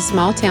stands the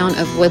small town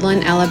of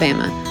Woodland,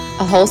 Alabama,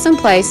 a wholesome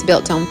place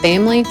built on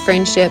family,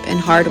 friendship, and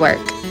hard work.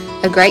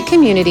 A great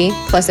community,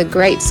 plus a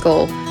great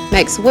school,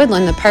 makes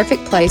Woodland the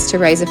perfect place to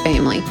raise a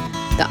family.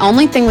 The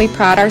only thing we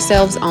pride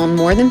ourselves on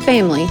more than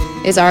family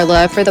is our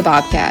love for the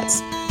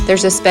Bobcats.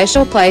 There's a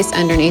special place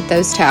underneath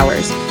those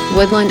towers,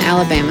 Woodland,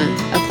 Alabama,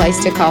 a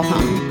place to call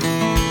home.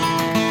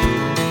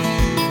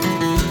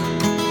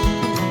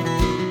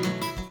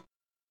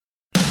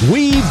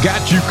 We've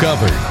got you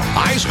covered.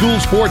 High School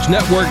Sports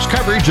Network's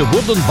coverage of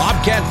Woodland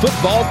Bobcat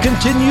football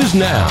continues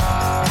now.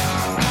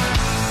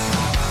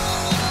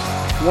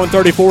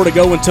 1:34 to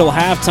go until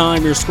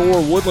halftime. Your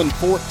score, Woodland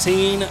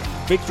 14,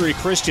 Victory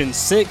Christian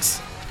 6.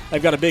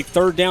 They've got a big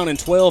 3rd down and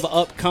 12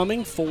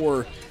 upcoming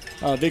for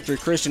Victory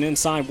Christian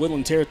inside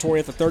Woodland territory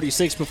at the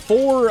 36.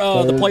 Before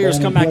the players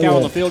come back out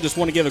on the field, just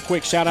want to give a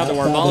quick shout out to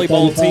our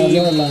volleyball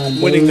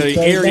team winning the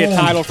area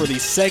title for the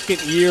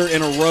 2nd year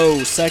in a row.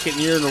 2nd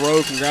year in a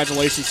row.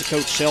 Congratulations to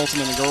Coach Shelton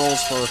and the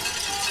girls for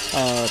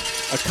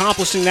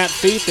accomplishing that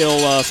feat.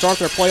 They'll start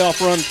their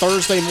playoff run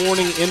Thursday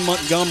morning in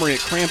Montgomery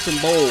at Crampton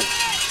Bowl.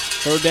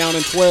 3rd down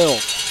and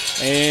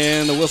 12.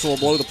 And the whistle will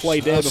blow the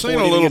play dead before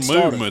it even gets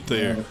started. I've seen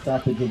a little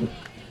movement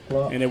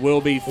there. And it will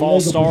be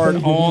false start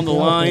on the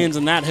Lions,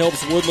 and that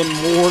helps Woodland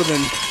more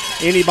than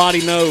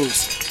anybody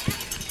knows.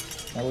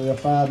 That was a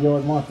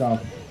 5-yard mark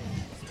off.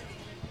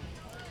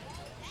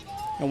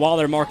 And while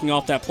they're marking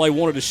off that play,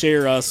 wanted to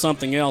share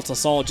something else. I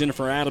saw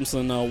Jennifer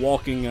Adamson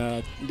walking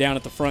down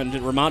at the front, and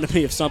it reminded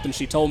me of something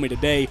she told me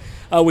today.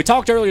 We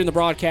talked earlier in the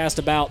broadcast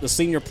about the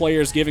senior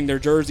players giving their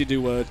jersey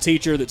to a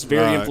teacher that's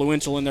very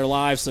influential in their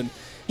lives, and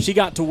she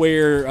got to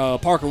wear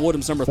Parker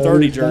Woodham's number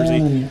 30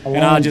 jersey, and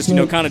I just,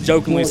 kind of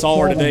jokingly saw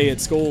her today at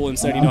school and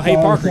said, hey,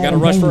 Parker, got to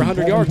rush for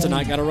 100 yards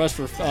tonight, got to rush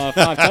for 5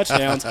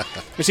 touchdowns.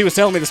 But she was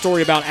telling me the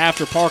story about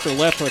after Parker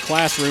left her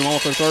classroom, all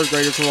of her 3rd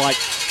graders were like,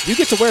 you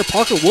get to wear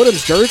Parker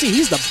Woodham's jersey?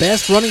 He's the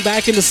best running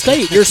back in the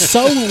state. You're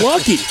so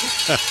lucky.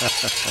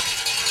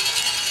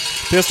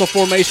 Pistol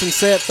formation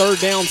set, 3rd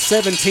down,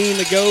 17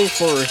 to go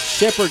for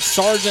Shepard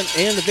Sargent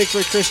and the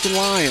Victory Christian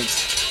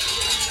Lions.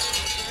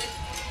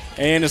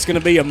 And it's going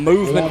to be a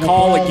movement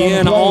call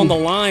again on the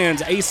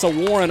Lions. Asa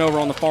Warren over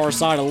on the far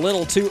side, a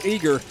little too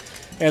eager,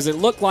 as it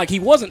looked like he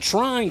wasn't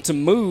trying to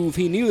move.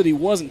 He knew that he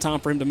wasn't time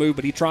for him to move,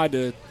 but he tried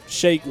to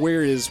shake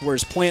where his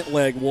plant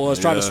leg was,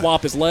 tried to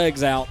swap his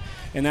legs out.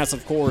 And that's,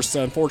 of course,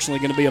 unfortunately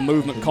going to be a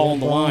movement call on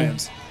the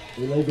Lions.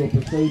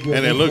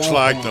 And it looks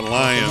like the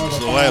Lions,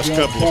 the last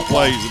couple of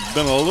plays, have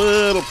been a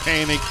little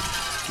panicked.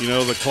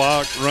 The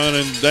clock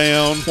running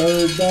down.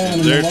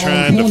 And they're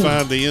trying to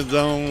find the end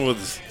zone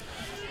with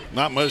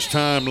not much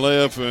time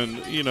left, and,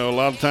 a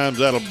lot of times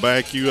that'll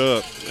back you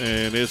up,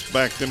 and it's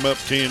backed them up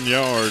 10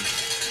 yards.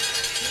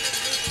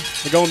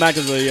 But going back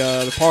to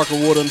the Parker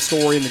Woodham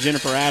story and the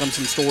Jennifer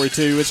Adamson story,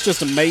 too, it's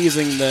just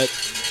amazing that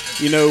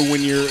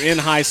when you're in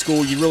high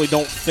school, you really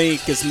don't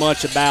think as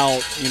much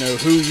about,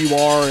 who you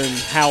are and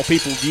how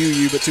people view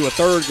you. But to a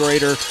third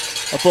grader,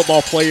 a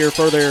football player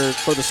for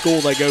the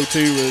school they go to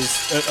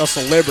is a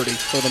celebrity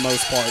for the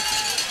most part.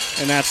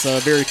 And that's a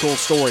very cool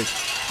story.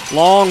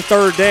 Long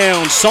third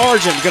down.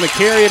 Sargent going to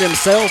carry it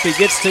himself. He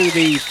gets to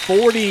the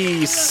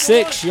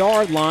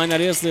 46-yard line. That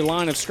is the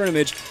line of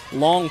scrimmage.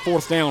 Long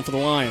fourth down for the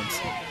Lions.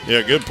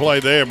 Yeah, good play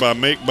there by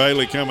Mick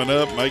Bailey coming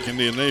up, making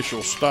the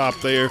initial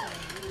stop there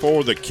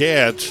for the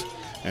Cats.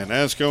 And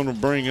that's going to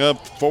bring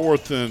up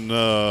fourth and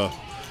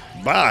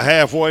about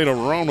halfway to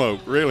Roanoke,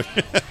 really.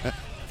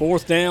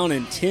 Fourth down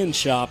and 10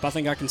 shop. I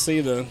think I can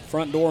see the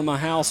front door of my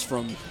house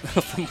from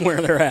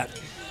where they're at.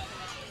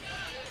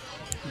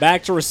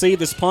 Back to receive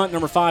this punt,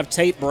 number 5,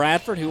 Tate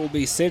Bradford, who will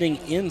be sitting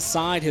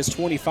inside his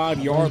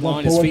 25-yard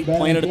line, his feet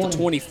planted at the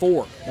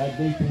 24.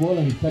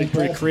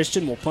 Victory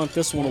Christian will punt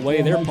this one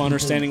away. Their punter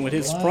standing with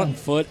his front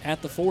foot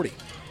at the 40.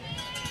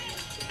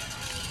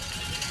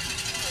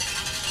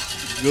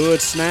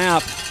 Good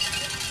snap.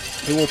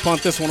 He will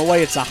punt this one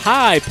away. It's a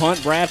high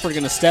punt. Bradford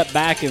going to step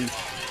back and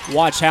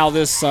watch how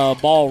this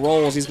ball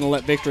rolls. He's going to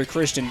let Victory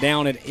Christian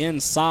down it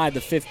inside the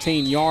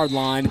 15-yard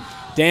line.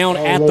 Down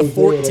at the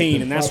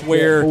 14, and that's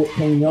where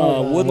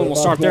Woodland will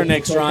start their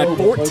next drive.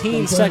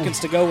 14 seconds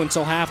to go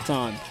until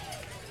halftime.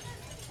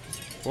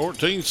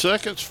 14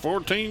 seconds,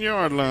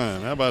 14-yard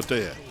line. How about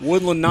that?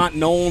 Woodland not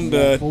known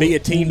to be a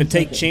team to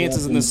take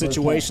chances in this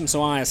situation,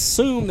 so I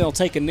assume they'll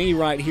take a knee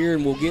right here,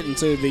 and we'll get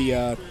into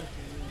the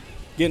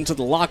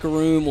locker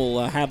room. We'll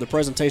have the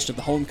presentation of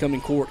the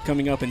homecoming court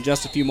coming up in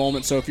just a few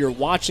moments. So if you're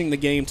watching the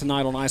game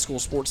tonight on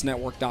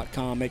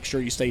iSchoolSportsNetwork.com, make sure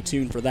you stay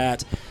tuned for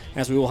that,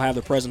 as we will have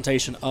the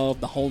presentation of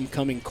the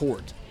homecoming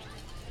court.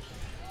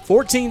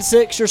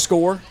 14-6 your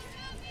score.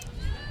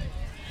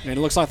 And it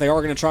looks like they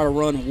are going to try to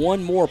run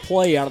one more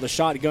play out of the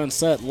shotgun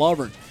set.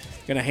 Lovern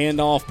going to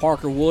hand off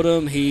Parker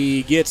Woodham.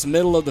 He gets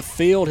middle of the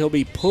field. He'll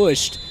be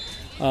pushed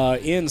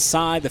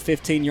inside the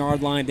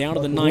 15-yard line down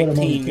to the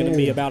 19. Going to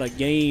be about a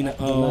gain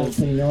of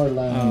 5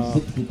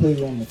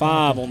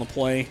 on the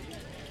play.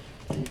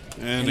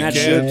 And that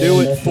should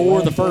do it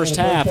for the first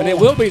half. And it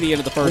will be the end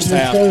of the first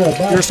half.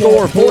 Your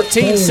score,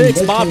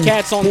 14-6.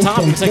 Bobcats on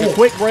top. We'll take a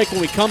quick break.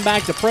 When we come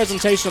back, the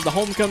presentation of the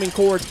homecoming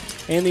court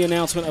and the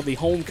announcement of the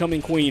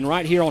homecoming queen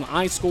right here on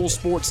iSchool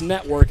Sports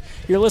Network.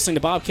 You're listening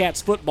to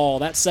Bobcats football.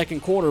 That second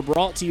quarter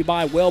brought to you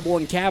by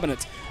Wellborn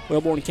Cabinets.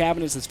 Wellborn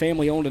Cabinets is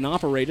family-owned and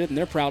operated, and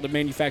they're proud to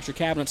manufacture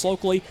cabinets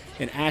locally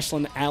in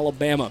Ashland,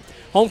 Alabama.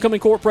 Homecoming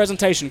court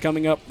presentation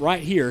coming up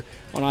right here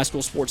on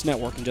iSchool Sports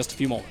Network in just a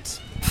few moments.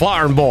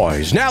 Farm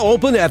Boys, now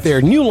open at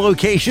their new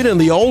location in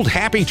the old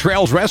Happy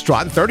Trails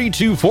Restaurant,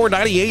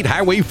 32498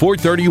 Highway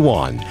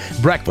 431.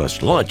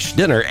 Breakfast, lunch,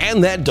 dinner,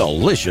 and that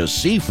delicious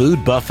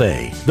seafood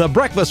buffet. The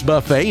breakfast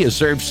buffet is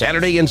served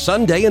Saturday and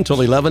Sunday until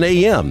 11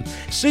 a.m.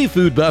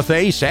 Seafood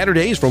buffet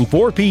Saturdays from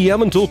 4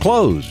 p.m. until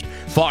closed.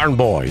 Farm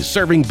Boys,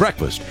 serving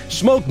breakfast,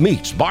 smoked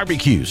meats,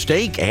 barbecue,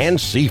 steak, and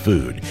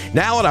seafood.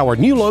 Now at our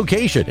new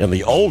location in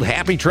the old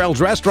Happy Trails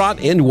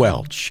Restaurant in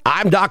Welch.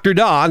 I'm Dr.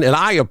 Don, and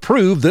I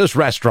approve this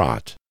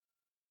restaurant.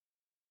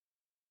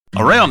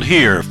 Around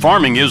here,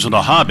 farming isn't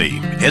a hobby,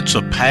 it's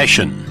a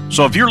passion.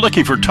 So if you're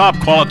looking for top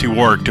quality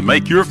work to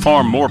make your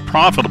farm more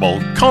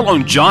profitable, call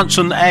on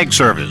Johnson Ag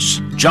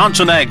Service.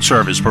 Johnson Ag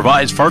Service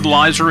provides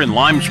fertilizer and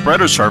lime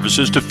spreader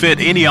services to fit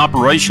any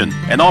operation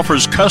and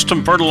offers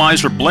custom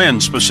fertilizer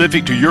blends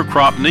specific to your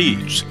crop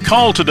needs.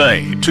 Call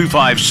today,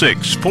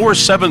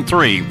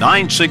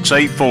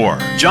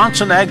 256-473-9684.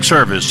 Johnson Ag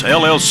Service,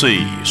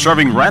 LLC,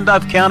 serving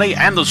Randolph County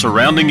and the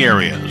surrounding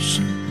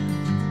areas.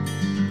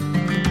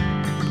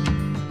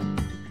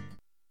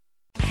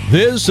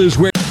 This is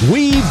where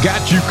we've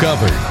got you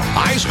covered.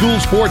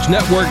 iSchool Sports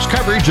Network's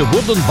coverage of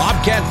Woodland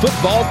Bobcat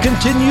football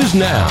continues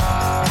now.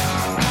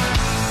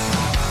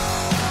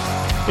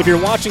 If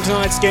you're watching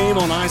tonight's game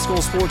on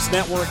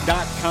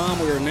iSchoolSportsNetwork.com,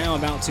 we are now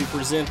about to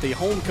present the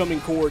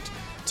Homecoming Court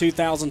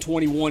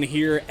 2021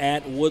 here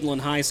at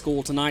Woodland High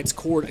School. Tonight's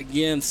court,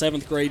 again,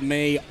 7th grade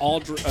maid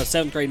Audrey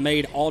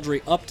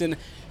Upton,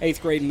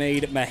 8th grade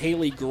maid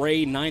Mahaley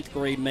Gray, 9th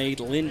grade maid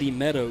Lindy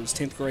Meadows,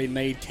 10th grade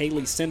maid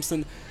Kaylee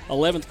Simpson,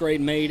 11th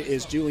grade maid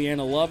is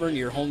Juliana Lovern.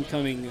 Your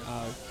homecoming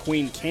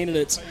queen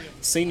candidates,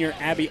 senior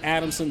Abby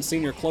Adamson,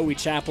 senior Chloe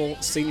Chappell,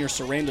 senior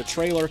Saranda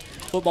Traylor.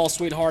 Football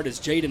sweetheart is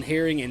Jaden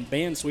Herring, and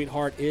band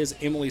sweetheart is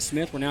Emily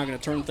Smith. We're now going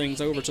to turn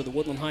things over to the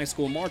Woodland High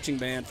School marching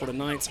band for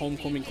tonight's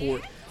homecoming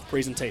court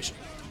presentation.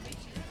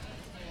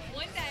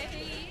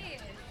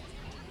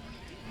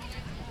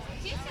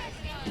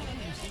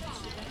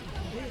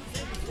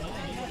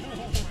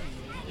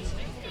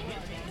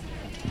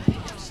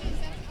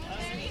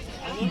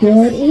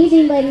 Good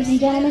evening, ladies and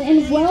gentlemen,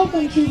 and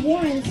welcome to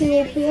Warren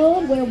Senior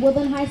Field, where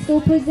Woodland High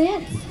School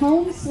presents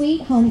Home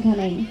Sweet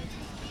Homecoming.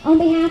 On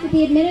behalf of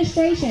the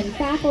administration,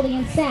 faculty,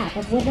 and staff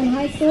of Woodland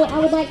High School, I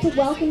would like to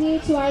welcome you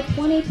to our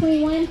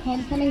 2021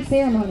 homecoming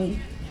ceremony.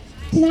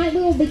 Tonight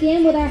we will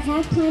begin with our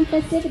halftime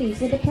festivities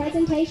with the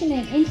presentation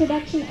and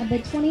introduction of the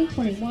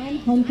 2021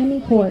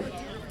 homecoming court.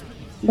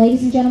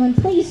 Ladies and gentlemen,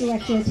 please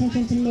direct your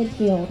attention to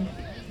midfield.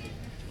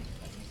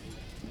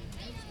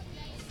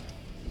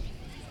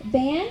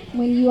 Band,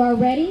 when you are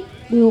ready,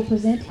 we will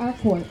present our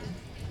court.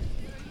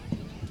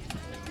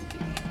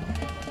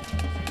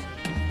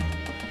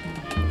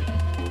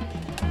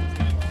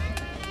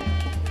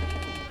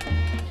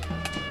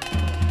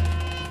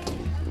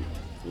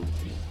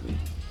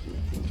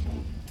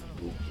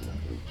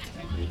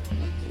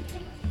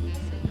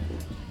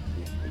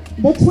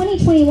 The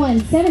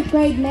 2021 7th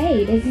grade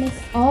maid is Miss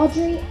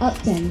Audrey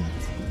Upton.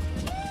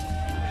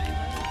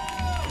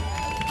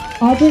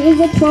 Audrey is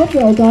a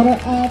 12-year-old daughter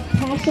of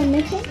Pastor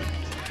Mitchell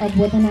of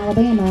Woodland,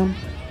 Alabama.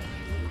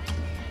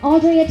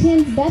 Audrey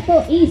attends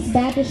Bethel East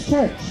Baptist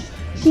Church.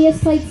 She has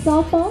played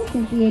softball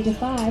since the age of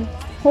 5,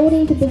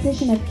 holding the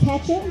position of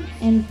catcher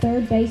and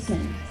third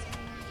baseman.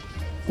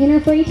 In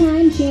her free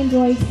time, she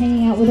enjoys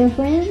hanging out with her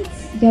friends,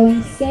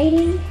 going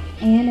skating,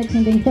 and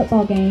attending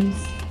football games.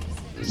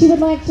 She would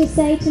like to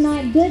say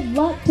tonight good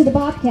luck to the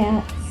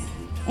Bobcats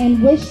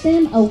and wish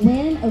them a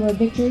win over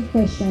Victory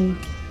Christian.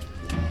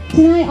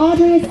 Tonight,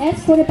 Audrey is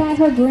escorted by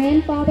her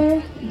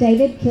grandfather,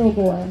 David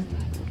Kilgore.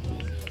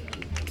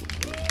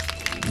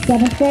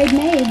 7th grade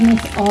maid,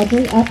 Miss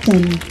Audrey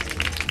Upton.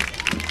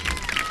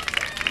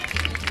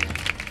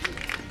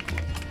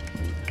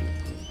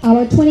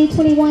 Our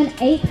 2021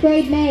 8th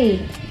grade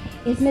maid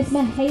is Miss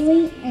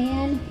Mahaley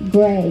Ann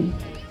Gray.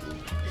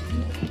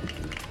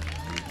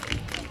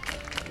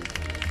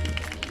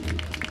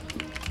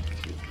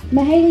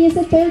 Mahaley is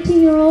a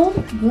 13-year-old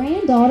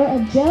granddaughter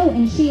of Joe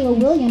and Sheila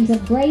Williams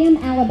of Graham,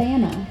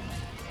 Alabama.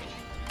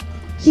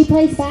 She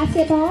plays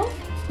basketball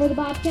for the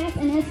Bobcats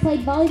and has played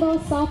volleyball,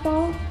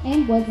 softball,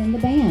 and was in the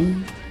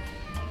band.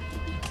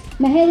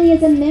 Mahaley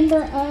is a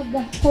member of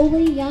the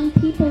Holy Young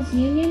People's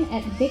Union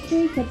at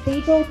Victory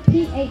Cathedral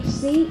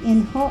PHC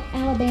in Hart,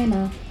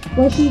 Alabama,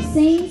 where she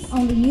sings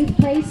on the youth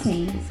praise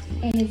team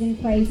and is in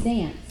praise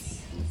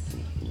dance.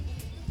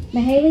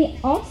 Mahaley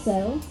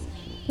also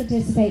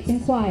participates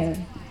in choir.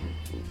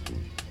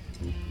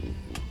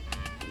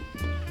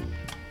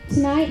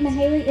 Tonight,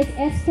 Mahaley is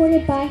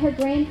escorted by her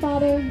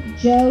grandfather,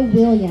 Joe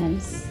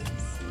Williams.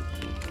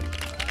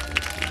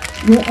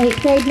 Your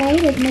 8th grade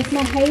maid is Miss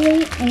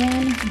Mahaley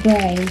Ann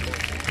Gray.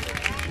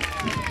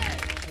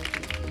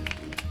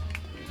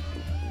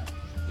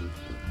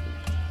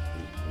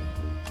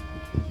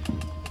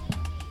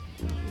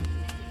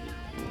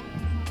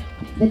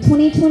 The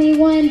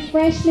 2021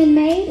 freshman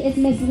maid is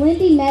Miss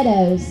Lindy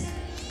Meadows.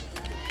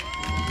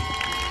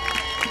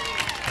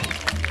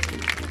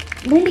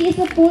 Lindy is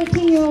the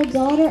 14-year-old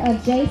daughter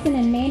of Jason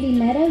and Mandy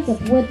Meadows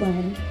of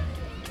Woodland.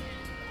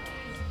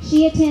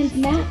 She attends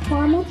Mount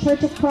Carmel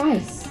Church of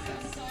Christ.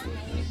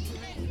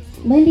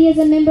 Lindy is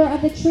a member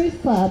of the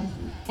Truth Club,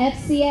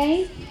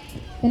 FCA,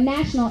 the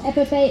National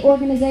FFA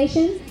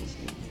Organization,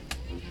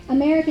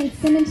 American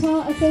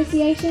Simmental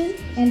Association,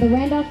 and the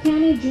Randolph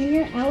County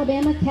Junior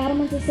Alabama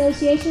Cattlemen's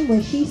Association,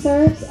 where she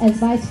serves as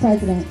vice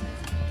president.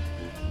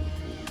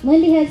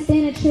 Lindy has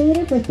been a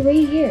cheerleader for 3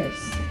 years.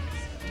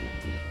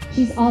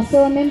 She's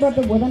also a member of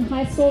the Woodland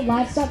High School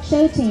Livestock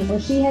Show Team,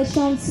 where she has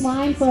shown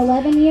swine for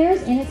 11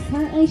 years and is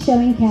currently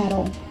showing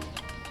cattle.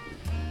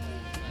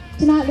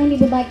 Tonight, Lindy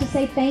would like to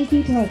say thank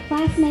you to her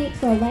classmates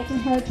for electing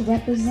her to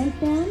represent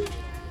them.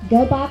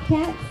 Go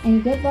Bobcats,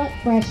 and good luck,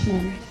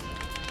 freshmen.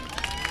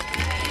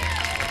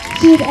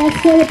 She is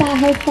escorted by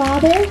her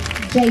father,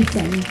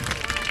 Jason.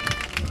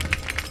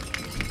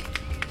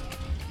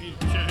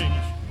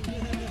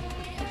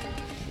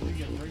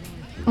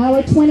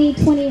 Our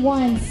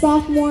 2021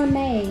 sophomore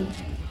maid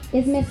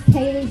is Miss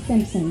Kaylee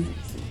Simpson.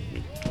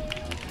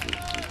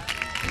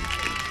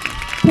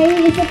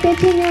 Kaylee is the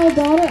 15-year-old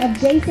daughter of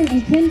Jason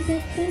and Kim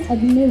Simpson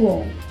of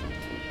Newell.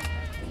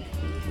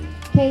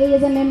 Kaylee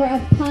is a member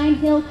of Pine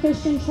Hill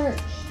Christian Church.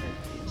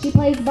 She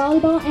plays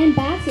volleyball and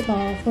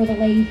basketball for the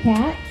Lady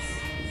Cats.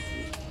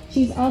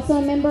 She's also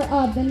a member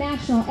of the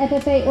National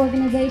FFA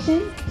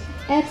Organization,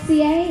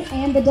 FCA,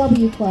 and the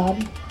W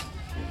Club.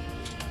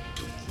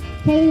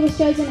 Kaylee was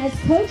chosen as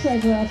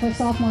co-treasurer of her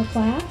sophomore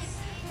class.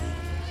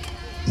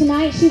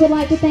 Tonight, she would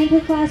like to thank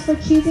her class for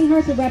choosing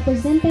her to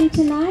represent them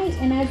tonight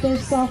and as their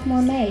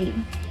sophomore maid.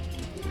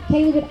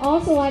 Kaylee would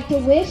also like to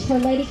wish her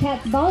Lady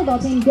Cats volleyball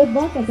team good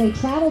luck as they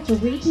travel to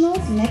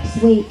regionals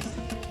next week.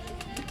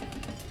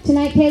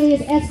 Tonight, Kaylee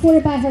is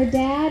escorted by her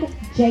dad,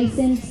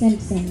 Jason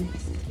Simpson.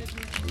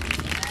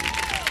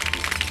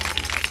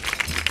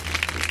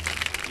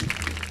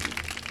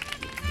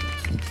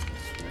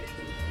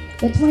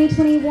 The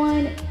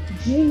 2021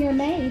 junior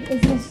maid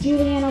is Miss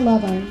Juliana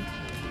Lovern.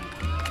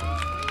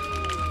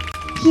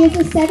 She is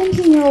a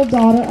 17-year-old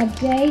daughter of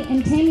Jay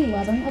and Tammy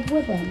Lovern of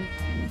Woodland.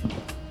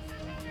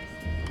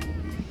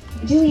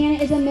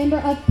 Juliana is a member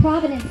of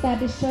Providence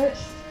Baptist Church.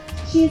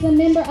 She is a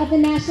member of the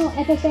National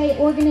FFA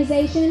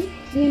Organization,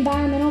 the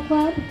Environmental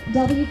Club,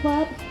 W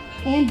Club,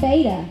 and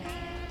Beta.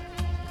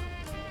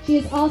 She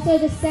is also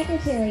the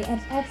secretary of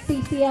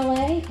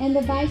FCCLA and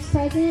the vice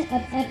president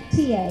of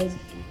FTA.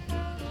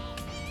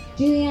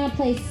 Juliana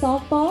plays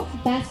softball,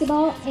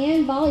 basketball,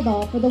 and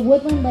volleyball for the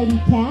Woodland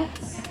Lady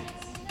Cats.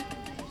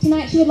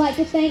 Tonight, she would like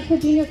to thank her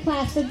junior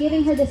class for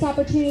giving her this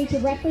opportunity to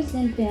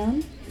represent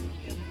them.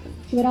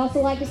 She would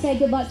also like to say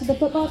good luck to the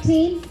football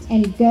team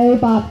and go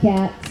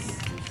Bobcats.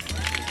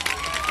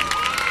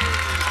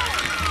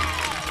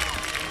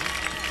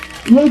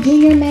 Your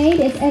junior maid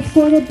is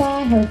escorted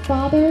by her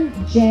father,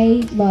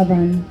 Jay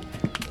Lovern.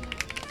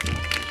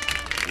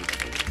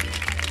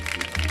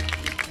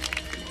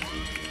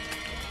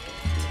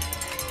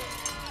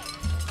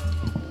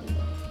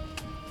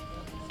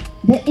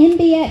 The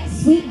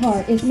MBX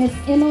sweetheart is Miss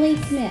Emily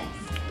Smith.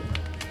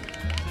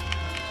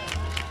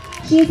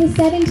 She is a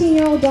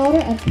 17-year-old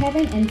daughter of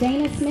Kevin and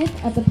Dana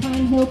Smith of the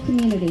Pine Hill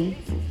community.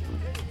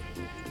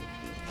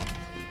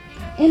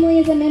 Emily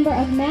is a member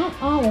of Mount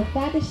Olive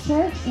Baptist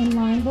Church in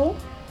Lineville.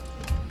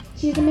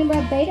 She is a member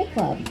of Beta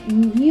Club,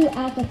 Nu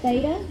Alpha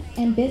Theta,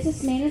 and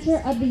business manager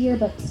of the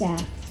yearbook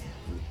staff.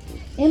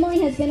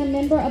 Emily has been a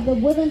member of the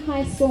Woodland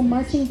High School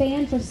marching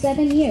band for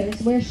 7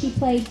 years, where she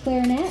played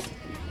clarinet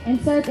and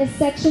served as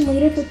section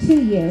leader for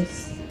 2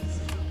 years.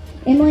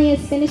 Emily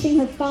is finishing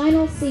her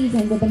final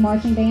season with the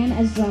marching band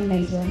as drum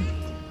major.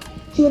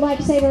 She would like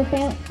to say to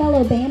her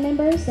fellow band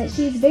members that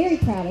she is very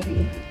proud of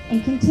you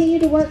and continue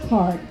to work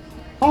hard.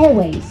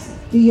 Always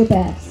do your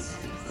best.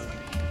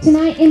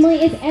 Tonight,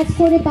 Emily is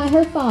escorted by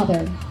her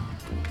father,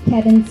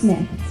 Kevin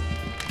Smith.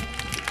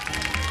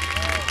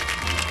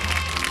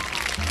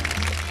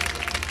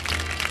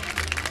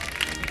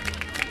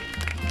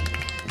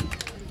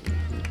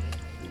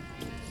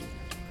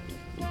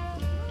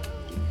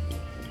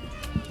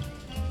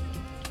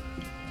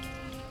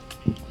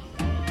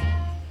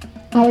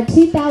 Our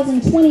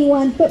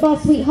 2021 football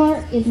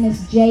sweetheart is Miss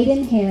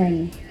Jaden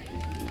Herring.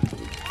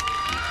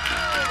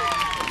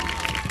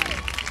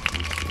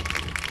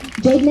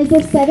 Jaden is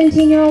a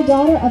 17-year-old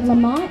daughter of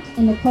Lamont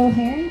and Nicole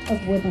Herring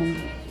of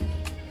Woodland.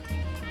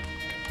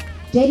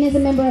 Jaden is a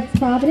member of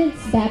Providence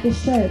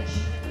Baptist Church.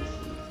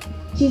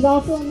 She's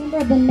also a member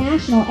of the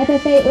National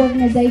FFA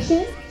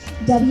organization,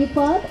 W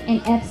Club,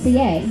 and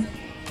FCA.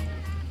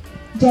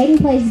 Jaden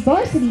plays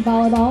varsity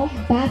volleyball,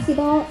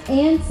 basketball,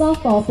 and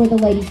softball for the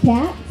Lady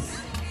Cats.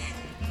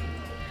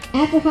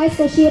 After high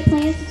school, she had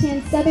plans to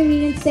attend Southern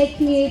Union State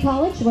Community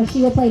College, where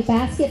she will play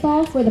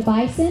basketball for the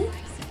Bison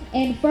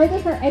and further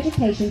her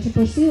education to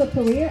pursue a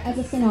career as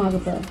a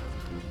stenographer.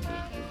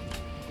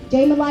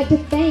 Jane would like to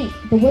thank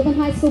the Woodland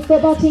High School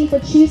football team for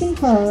choosing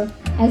her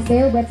as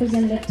their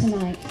representative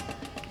tonight.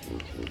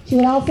 She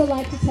would also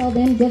like to tell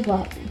them good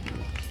luck.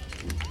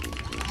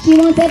 She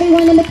wants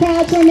everyone in the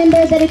crowd to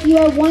remember that if you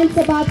are once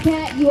a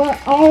Bobcat, you are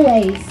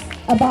always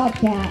a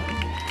Bobcat.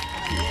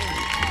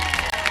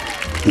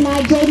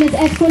 Tonight, Jaden is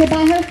escorted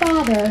by her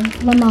father,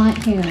 Lamont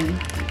Herring.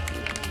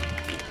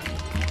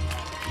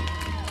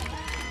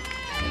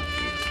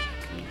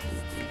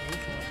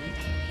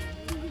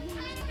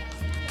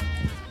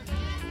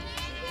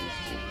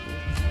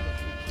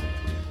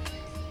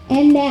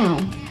 And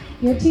now,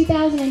 your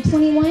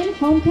 2021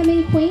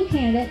 Homecoming Queen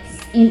candidates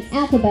in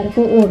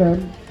alphabetical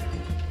order.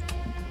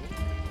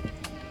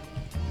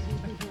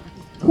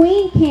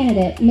 Queen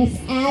candidate, Miss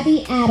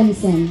Abby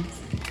Adamson.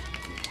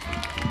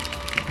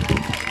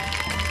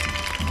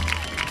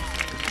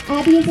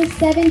 Abby is a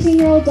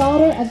 17-year-old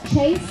daughter of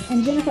Chase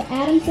and Jennifer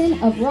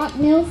Adamson of Rock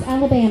Mills,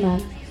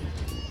 Alabama.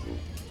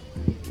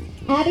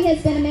 Abby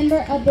has been a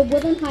member of the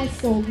Woodland High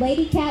School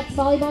Lady Cats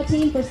volleyball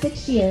team for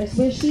 6 years,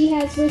 where she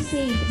has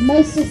received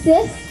most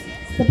assists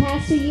the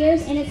past 2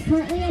 years and is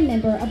currently a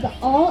member of the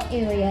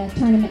all-area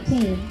tournament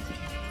team.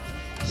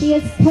 She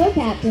is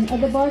co-captain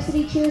of the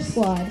varsity cheer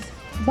squad,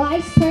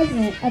 vice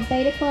president of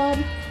Beta Club,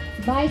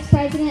 vice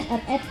president of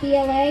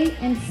FBLA,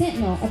 and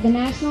sentinel of the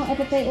National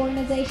FFA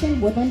organization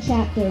Woodland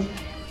chapter.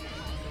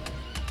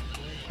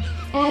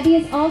 Abby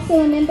is also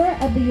a member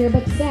of the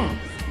yearbook staff,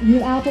 Nu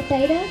Alpha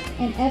Theta,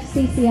 and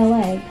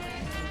FCCLA.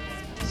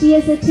 She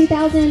is the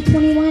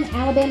 2021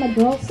 Alabama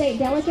Girls State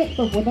Delegate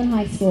for Woodland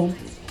High School.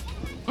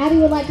 Abby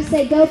would like to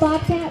say go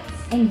Bobcats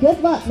and good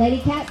luck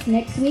Lady Cats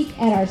next week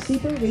at our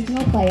Super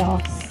Regional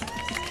Playoffs.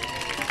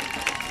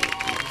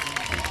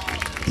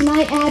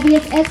 Tonight, Abby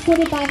is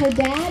escorted by her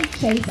dad,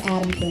 Chase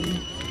Adamson.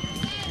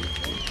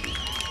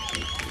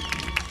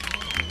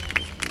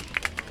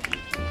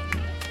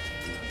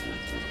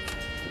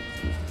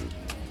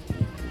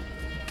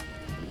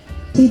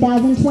 The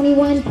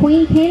 2021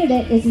 Queen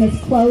candidate is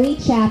Miss Chloe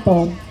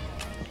Chappell.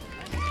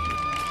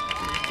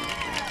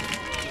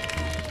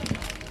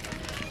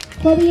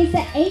 Chloe is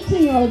the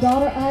 18-year-old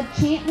daughter of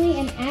Chantley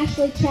and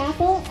Ashley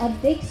Chappell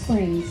of Big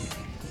Springs.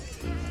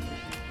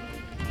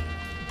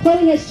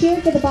 Chloe has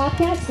cheered for the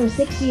Bobcats for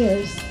 6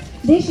 years.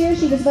 This year,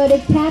 she was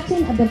voted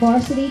captain of the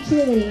varsity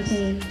cheerleading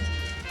team.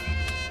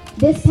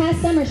 This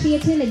past summer, she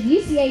attended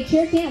UCA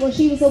cheer camp where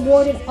she was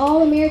awarded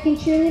All-American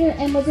Cheerleader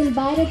and was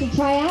invited to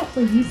try out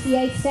for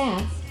UCA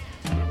staff.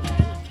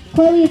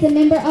 Chloe is a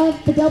member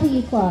of the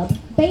W Club,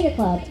 Beta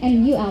Club,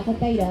 and Nu Alpha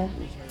Theta.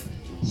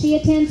 She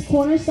attends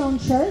Cornerstone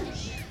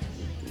Church,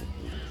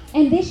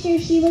 and this year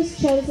she was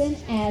chosen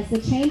as the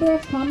Chamber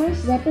of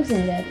Commerce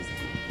representative.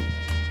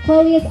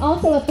 Chloe is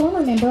also a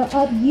former member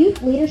of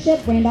Youth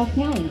Leadership Randolph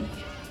County.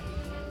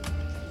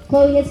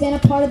 Chloe has been a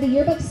part of the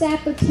yearbook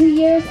staff for 2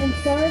 years and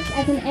serves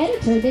as an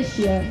editor this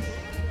year.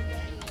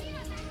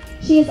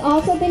 She has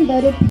also been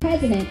voted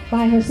president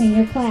by her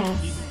senior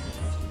class.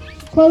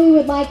 Chloe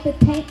would like to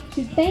thank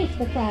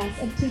the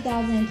class of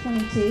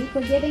 2022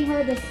 for giving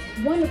her this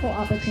wonderful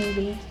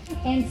opportunity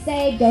and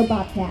say, "Go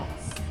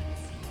Bobcats."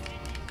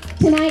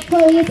 Tonight,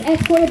 Chloe is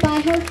escorted by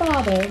her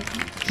father,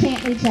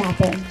 Chantley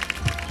Chapel.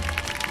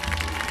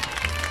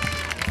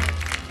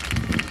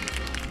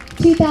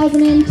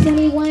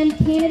 2021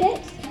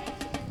 candidate,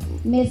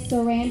 Miss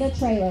Saranda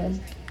Traylor.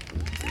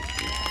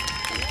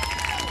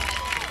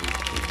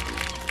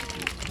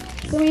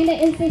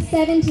 Saranda is the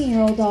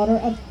 17-year-old daughter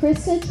of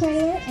Krista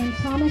Traylor and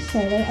Thomas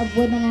Traylor of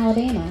Woodland,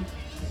 Alabama.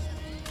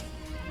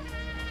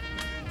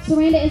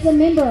 Saranda is a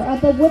member of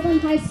the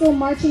Woodland High School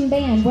Marching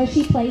Band where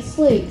she plays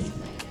flute.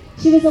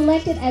 She was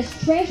elected as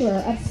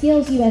treasurer of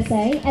Skills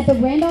USA at the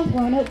Randolph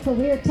Roanoke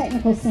Career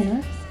Technical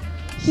Center.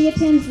 She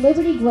attends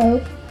Liberty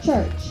Grove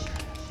Church.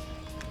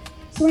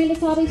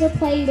 Saranda's hobbies are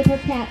playing with her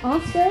cat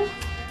Oscar,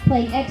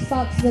 playing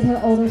Xbox with her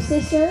older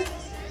sister,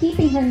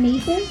 keeping her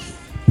nieces,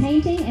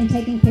 painting, and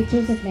taking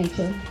pictures of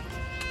nature.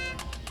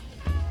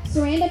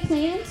 Saranda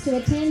plans to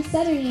attend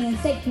Southern Union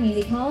State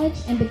Community College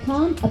and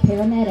become a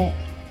paramedic.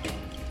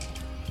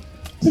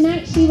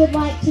 Tonight she would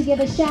like to give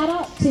a shout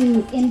out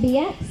to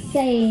MBX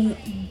saying,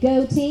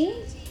 "Go team,"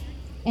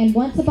 and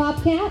once a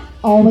Bobcat,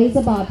 always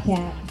a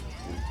Bobcat.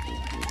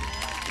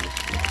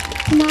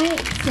 Tonight,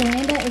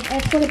 Saranda is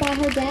escorted by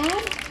her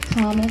dad,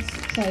 Thomas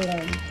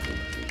Traylor.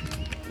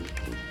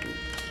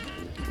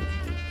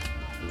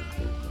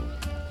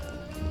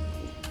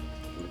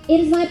 It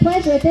is my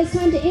pleasure at this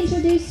time to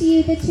introduce to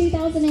you the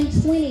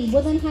 2020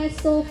 Woodland High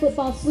School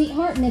football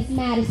sweetheart, Miss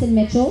Madison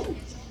Mitchell.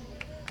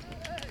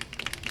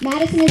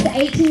 Madison is the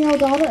 18-year-old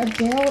daughter of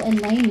Gerald and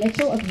Lane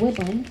Mitchell of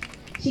Woodland.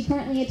 She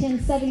currently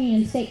attends Southern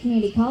Union State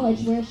Community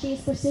College, where she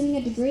is pursuing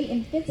a degree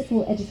in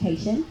physical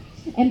education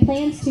and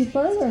plans to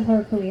further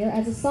her career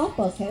as a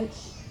softball coach.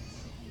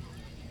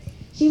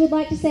 She would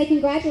like to say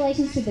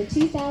congratulations to the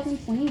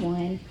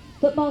 2021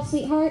 football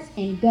sweetheart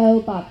and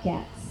go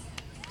Bobcats.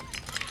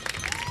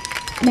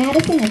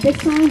 Madison, at this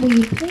time, will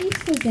you please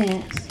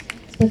present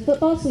the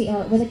football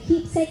sweetheart with a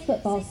keepsake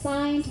football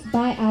signed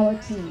by our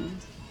team.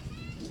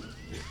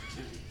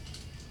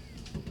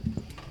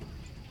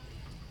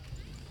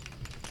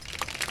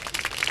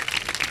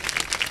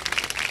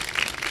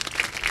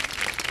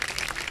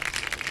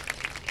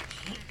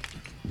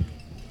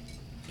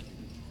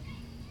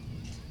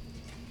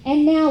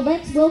 And now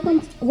let's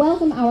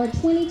welcome our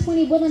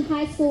 2020 Woodland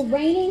High School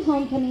reigning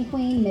homecoming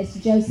queen, Miss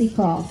Josie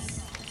Cross.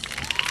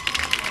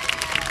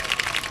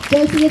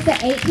 Josie is the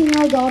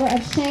 18-year-old daughter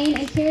of Shane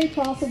and Carrie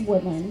Cross of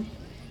Woodland.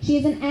 She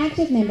is an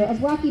active member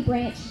of Rocky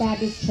Branch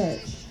Baptist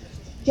Church.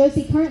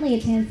 Josie currently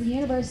attends the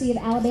University of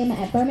Alabama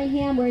at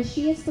Birmingham, where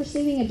she is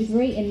pursuing a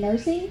degree in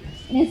nursing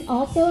and is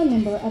also a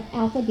member of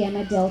Alpha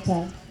Gamma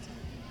Delta.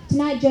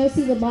 Tonight,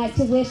 Josie would like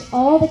to wish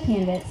all the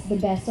candidates the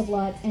best of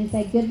luck and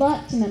say good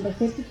luck to number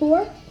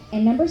 54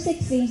 and number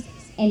 60,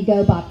 and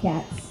go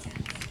Bobcats.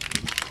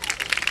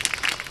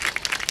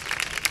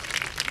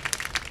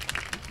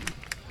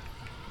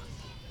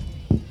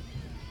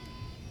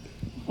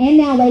 And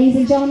now, ladies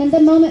and gentlemen, the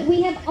moment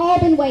we have all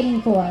been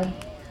waiting for.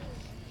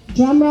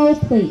 Drum roll,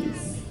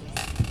 please.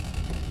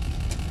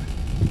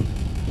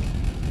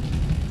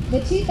 The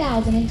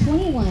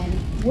 2021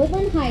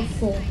 Woodland High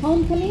School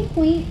homecoming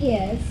queen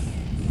is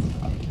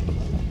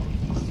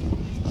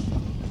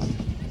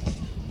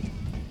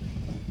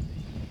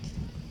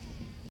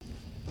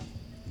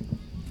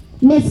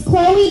Miss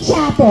Chloe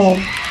Chapel.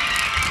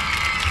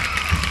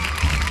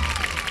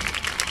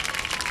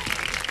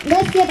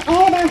 Let's give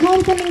all of our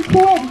homecoming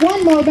court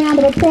one more round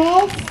of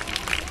applause.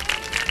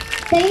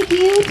 Thank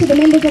you to the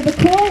members of the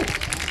court,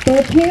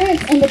 their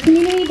parents, and the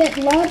community that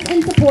loves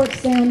and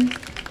supports them.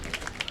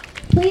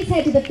 Please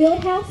head to the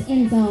Fieldhouse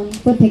end zone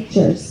for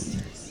pictures.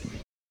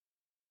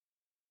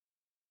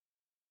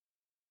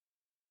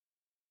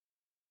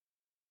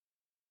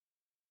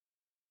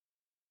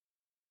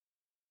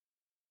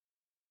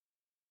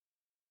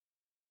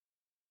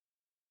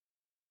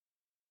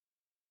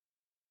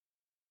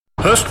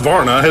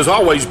 Husqvarna has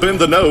always been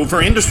the know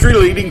for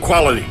industry-leading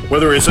quality.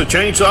 Whether it's a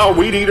chainsaw,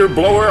 weed eater,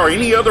 blower, or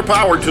any other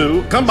power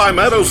tool, come by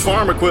Meadows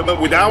Farm Equipment,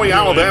 Wedowee,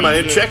 Alabama,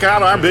 and check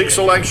out our big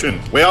selection.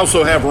 We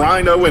also have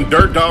Rhino and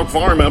Dirt Dog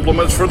farm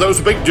implements for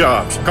those big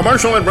jobs.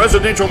 Commercial and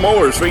residential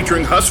mowers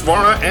featuring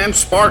Husqvarna and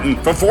Spartan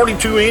for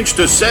 42-inch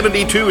to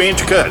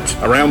 72-inch cuts.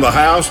 Around the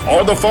house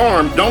or the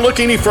farm, don't look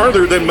any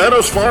further than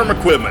Meadows Farm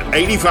Equipment,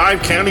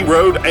 85 County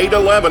Road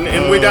 811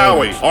 in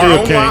Wedowee, or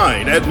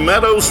online at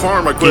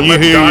meadowsfarmequipment.com. Can you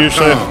hear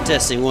yourself?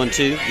 Testing 1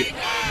 2.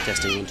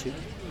 Testing 1 2.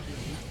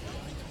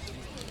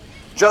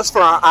 Just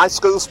for our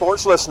iSchool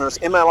Sports listeners,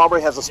 ML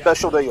Aubrey has a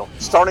special deal.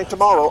 Starting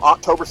tomorrow,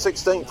 October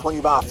 16th, when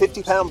you buy a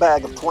 50-pound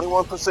bag of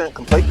 21%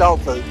 complete dog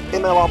food,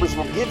 ML Aubreys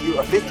will give you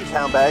a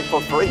 50-pound bag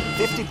for free.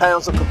 50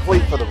 pounds of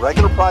complete for the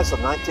regular price of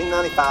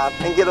 $19.95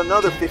 and get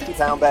another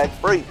 50-pound bag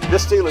free.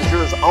 This deal is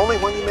yours only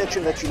when you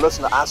mention that you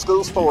listen to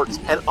iSchool Sports,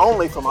 and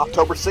only from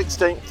October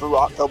 16th through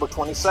October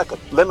 22nd.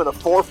 Limit of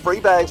 4 free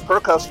bags per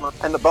customer,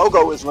 and the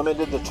BOGO is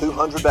limited to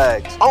 200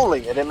 bags.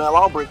 Only at ML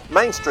Aubrey,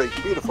 Main Street,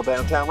 beautiful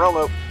downtown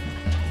Roanoke.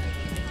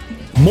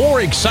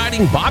 More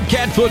exciting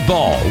Bobcat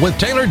football with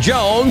Taylor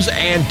Jones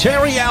and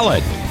Terry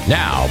Allen.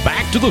 Now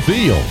back to the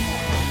field.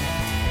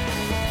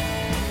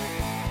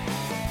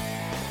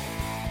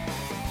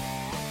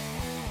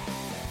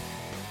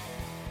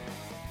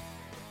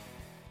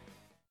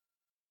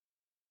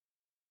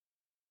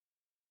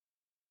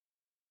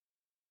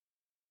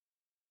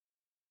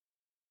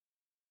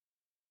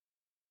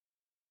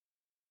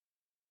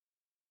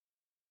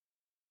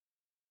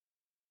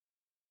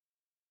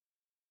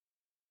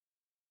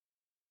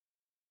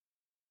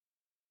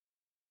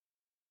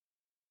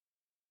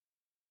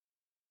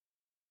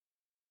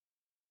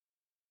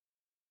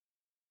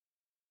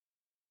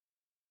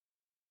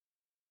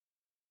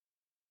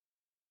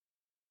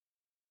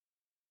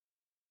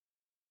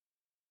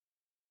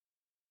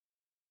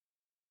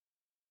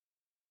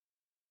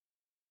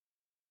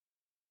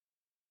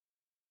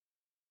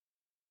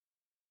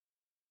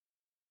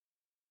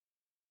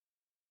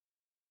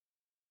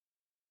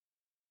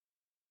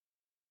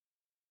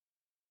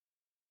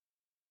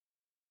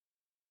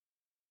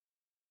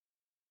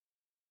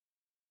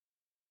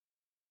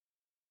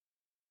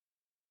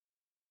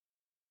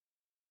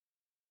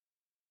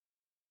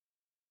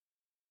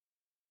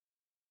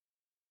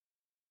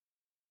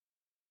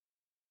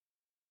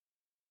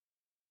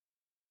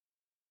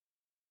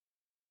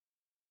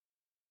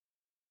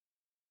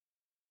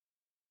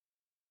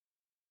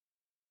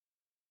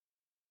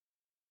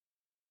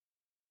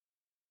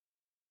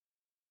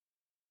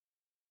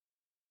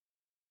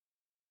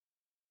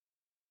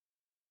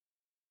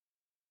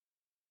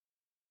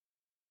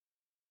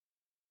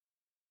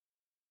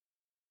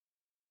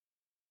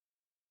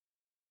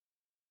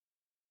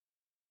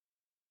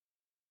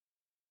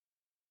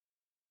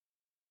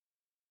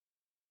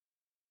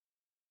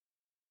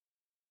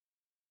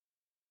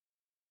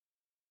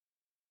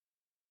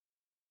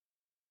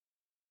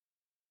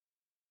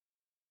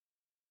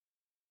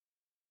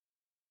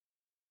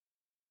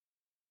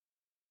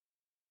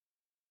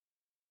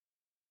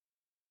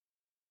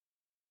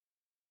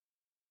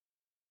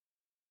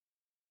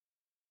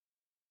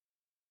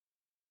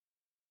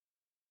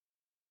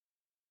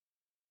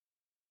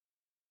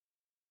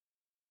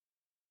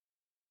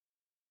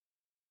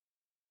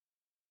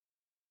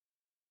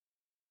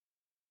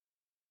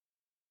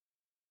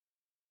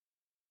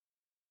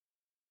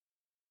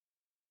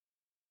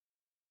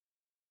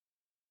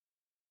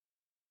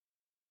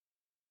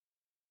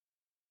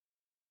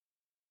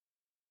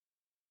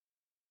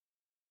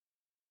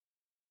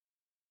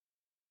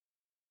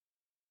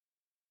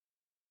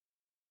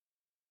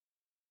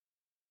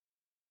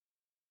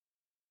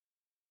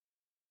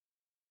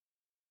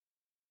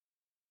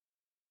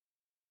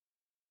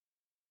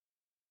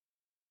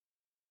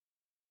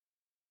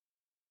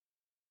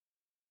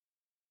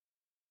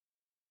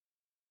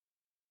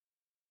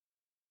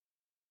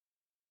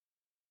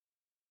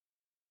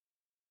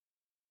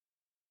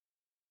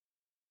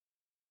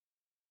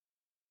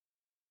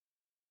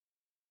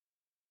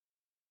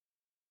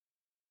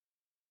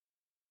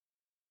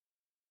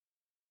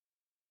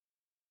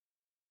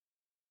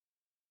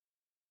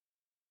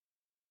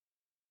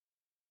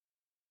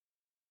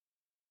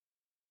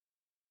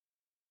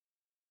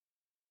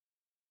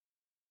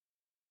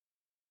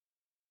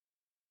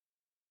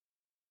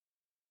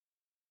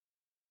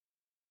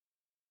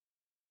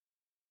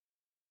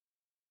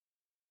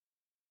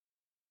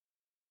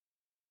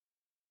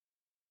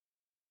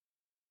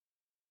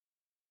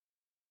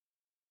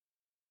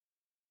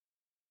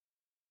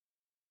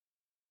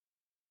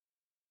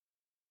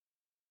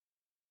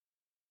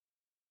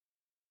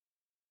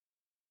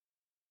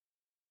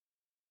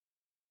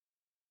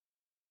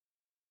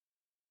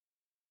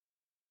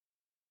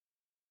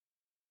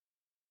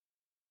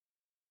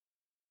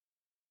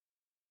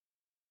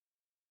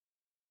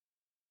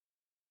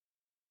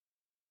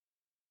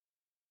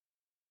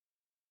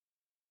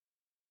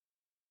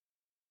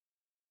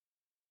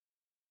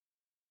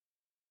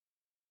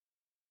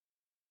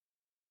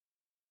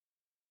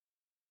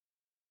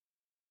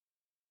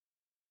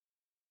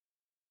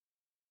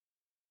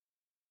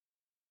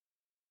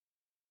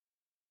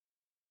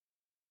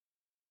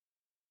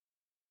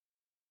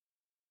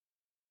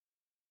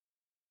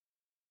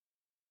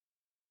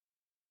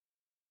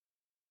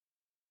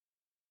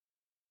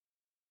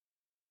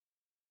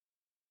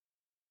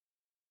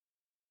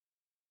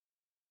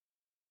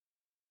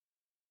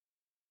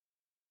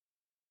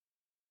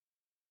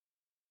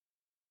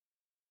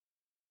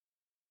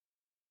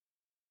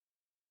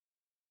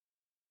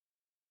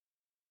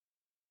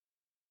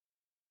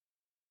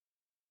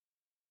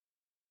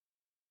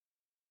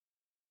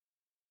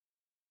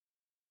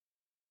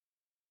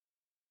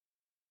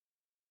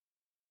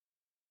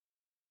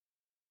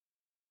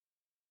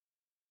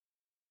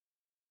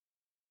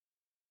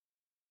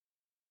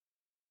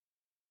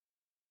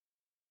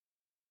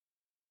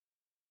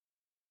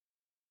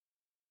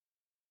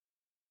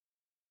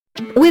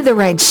 With the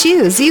right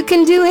shoes, you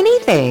can do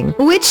anything.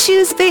 Which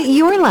shoes fit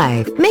your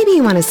life? Maybe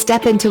you want to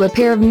step into a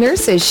pair of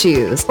nurse's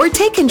shoes, or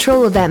take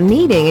control of that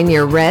meeting in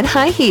your red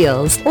high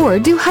heels, or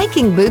do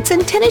hiking boots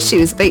and tennis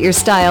shoes fit your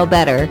style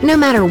better? No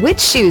matter which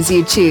shoes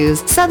you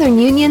choose, Southern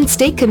Union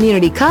State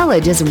Community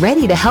College is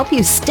ready to help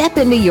you step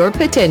into your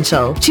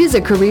potential. Choose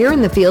a career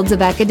in the fields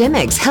of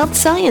academics, health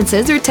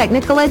sciences, or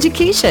technical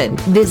education.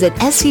 Visit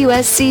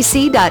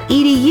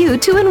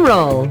suscc.edu to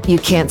enroll. You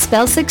can't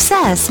spell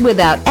success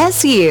without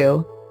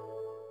SU.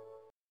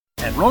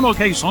 At Roanoke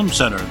Ace Home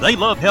Center, they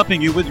love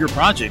helping you with your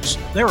projects.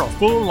 They're a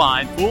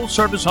full-line,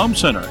 full-service home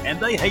center, and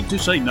they hate to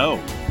say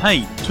no.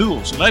 Paint,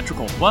 tools,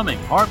 electrical, plumbing,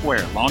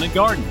 hardware, lawn and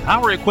garden,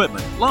 power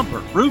equipment,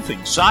 lumber,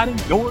 roofing, siding,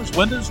 doors,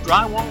 windows,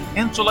 drywall,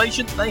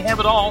 insulation, they have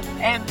it all,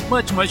 and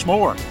much, much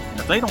more. And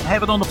if they don't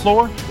have it on the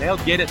floor, they'll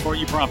get it for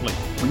you promptly.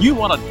 When you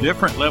want a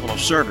different level of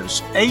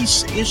service,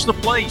 Ace is the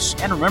place.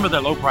 And remember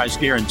their low price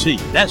guarantee.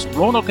 That's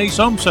Roanoke Ace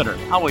Home Center,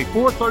 Highway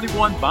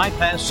 431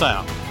 Bypass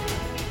South.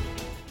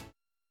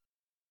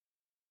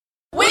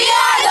 We are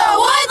the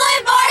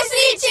Woodland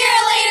Varsity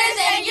Cheerleaders,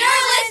 and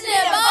you're listening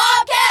to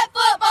Bobcat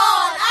Football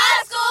on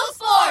iSchool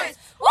Sports.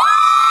 Woo!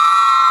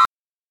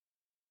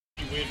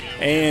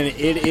 And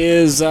it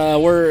is,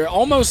 we're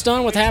almost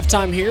done with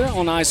halftime here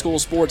on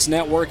iSchool Sports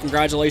Network.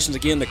 Congratulations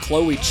again to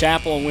Chloe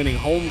Chappell on winning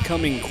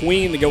Homecoming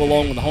Queen to go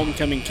along with the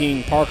Homecoming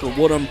King Parker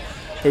Woodham,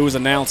 who was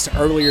announced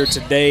earlier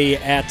today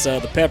at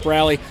the pep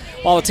rally.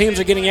 While the teams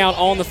are getting out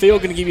on the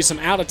field, going to give you some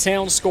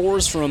out-of-town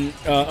scores from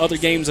other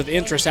games of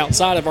interest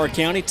outside of our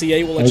county.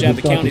 TA will let you have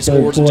the county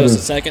scores in just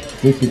a second.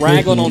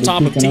 Raglan on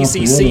top of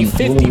TCC,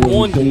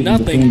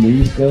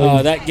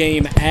 51-0. That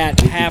game at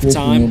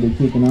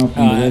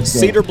halftime.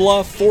 Cedar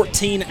Bluff,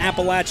 14,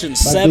 Appalachian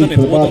 7. If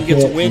Woodland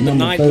gets a win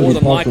tonight, more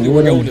than likely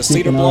we're going to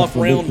Cedar Bluff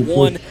round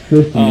 1.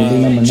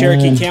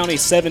 Cherokee County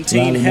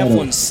 17,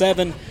 Heflin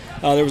 7.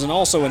 There was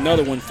also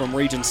another one from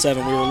Region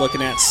 7 we were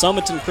looking at.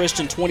 Summerton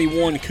Christian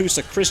 21,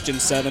 Coosa Christian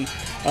 7.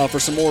 For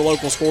some more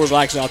local scores,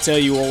 actually, I'll tell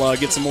you, we'll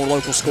get some more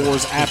local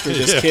scores after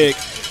this kick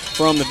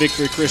from the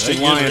Victory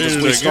Christian Lions as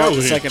we start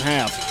the second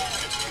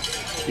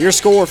half. Your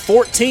score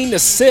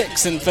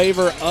 14-6 in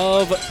favor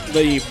of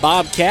the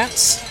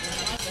Bobcats.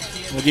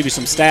 We'll give you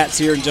some stats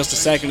here in just a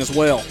second as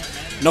well.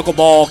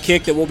 Knuckleball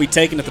kick that will be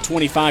taken at the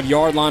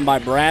 25-yard line by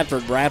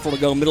Bradford. Bradford will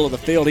go middle of the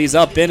field. He's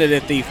up in it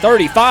at the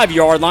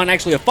 35-yard line.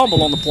 Actually a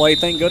fumble on the play.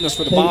 Thank goodness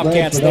for the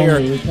Bobcats there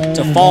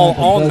to fall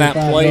on that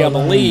play. I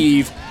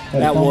believe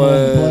that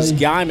was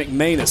Guy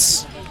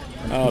McManus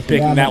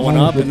picking that one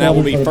up, and that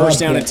will be first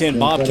down and 10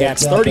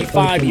 Bobcats.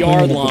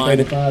 35-yard line.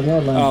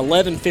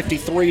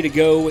 11:53 to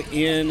go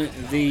in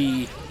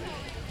the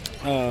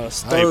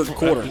third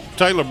quarter.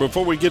 Taylor,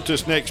 before we get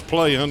this next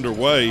play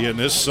underway, and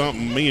this is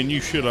something me and you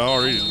should have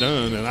already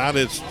done, and I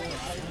just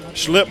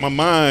slipped my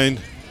mind.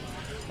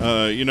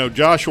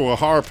 Joshua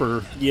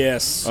Harper,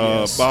 yes.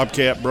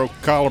 Bobcat broke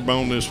a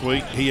collarbone this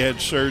week. He had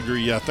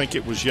surgery, I think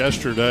it was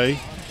yesterday,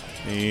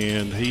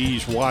 and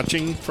he's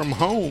watching from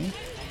home.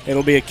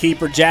 It'll be a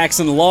keeper,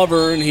 Jackson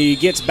Lovern. He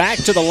gets back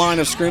to the line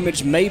of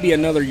scrimmage, maybe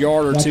another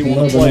yard or two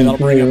on the play. That'll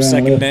bring up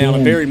second down.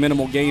 A very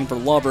minimal gain for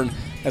Lovern.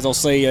 As I'll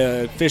say,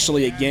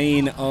 officially a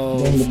gain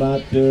of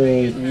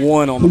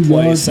 1 on the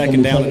play,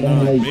 second down and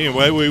 9.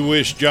 Anyway, we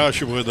wish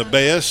Joshua the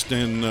best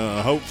and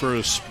hope for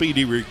a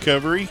speedy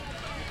recovery.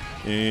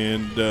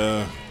 And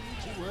I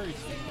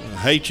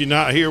hate you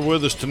not here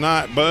with us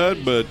tonight,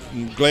 Bud, but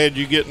I'm glad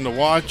you're getting to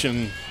watch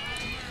and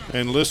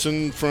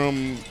listen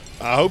from.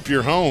 I hope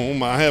you're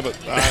home. I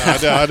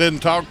didn't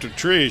talk to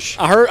Trish.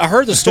 I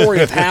heard the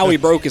story of how he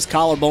broke his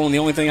collarbone. And the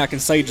only thing I can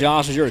say,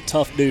 Josh, is you're a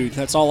tough dude.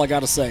 That's all I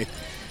got to say.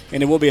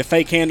 And it will be a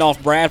fake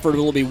handoff. Bradford. It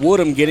will be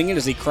Woodham getting it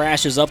as he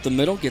crashes up the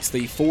middle, gets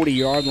the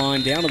 40-yard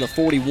line down to the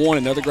 41.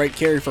 Another great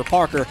carry for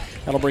Parker.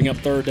 That'll bring up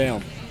third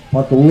down.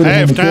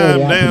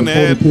 Halftime down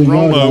at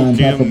Roanoke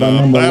in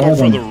the battle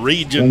for the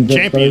region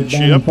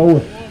championship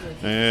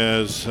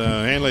as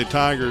Handley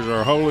Tigers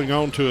are holding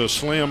on to a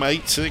slim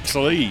 8-6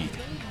 lead.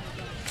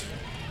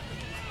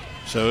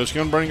 So it's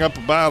going to bring up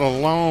about a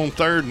long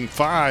 3rd and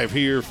 5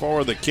 here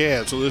for the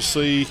Cats. So let's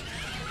see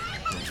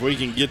if we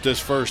can get this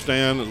first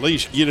down, at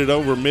least get it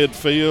over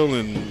midfield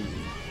and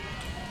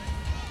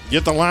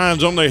get the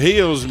Lions on their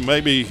heels and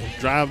maybe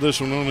drive this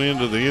one on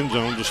into the end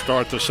zone to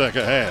start the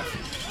second half.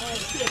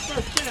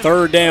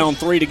 Third down,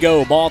 3 to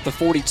go. Ball at the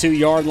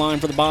 42-yard line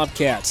for the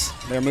Bobcats.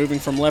 They're moving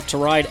from left to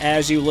right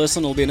as you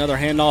listen. It'll be another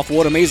handoff.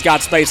 Woodham, he's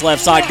got space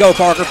left side. Go,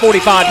 Parker.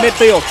 45,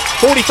 midfield.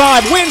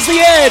 45, wins the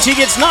edge. He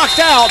gets knocked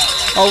out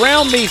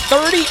around the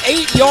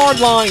 38-yard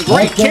line.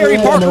 Great carry,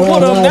 Parker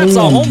Woodham. That's a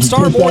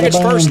Homestar Mortgage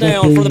first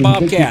down for the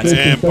Bobcats.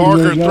 And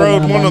Parker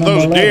throwed one of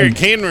those Derrick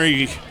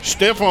Henry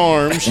stiff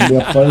arms.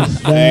 And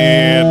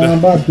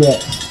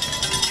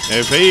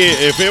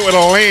if it would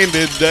have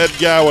landed, that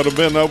guy would have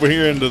been over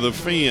here into the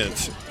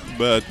fence.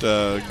 But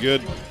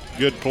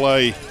good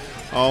play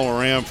all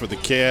around for the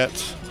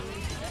Cats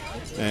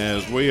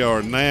as we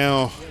are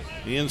now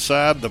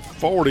inside the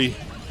 40,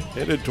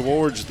 headed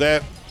towards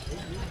that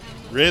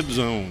red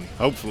zone,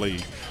 hopefully.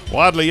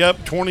 Wadley up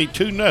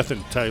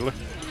 22-0, Taylor.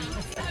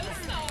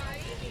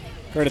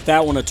 Credit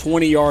that one a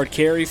 20-yard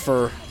carry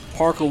for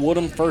Parker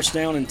Woodham. First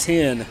down and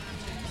 10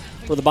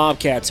 for the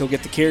Bobcats. He'll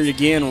get the carry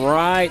again,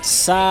 right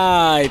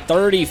side,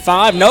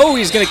 35. No,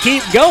 he's going to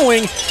keep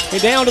going.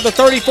 And down to the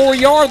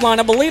 34-yard line.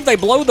 I believe they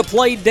blow the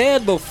play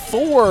dead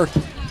before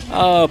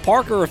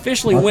Parker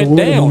officially went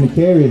down.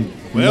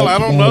 Well, I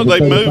don't know. They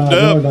moved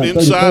up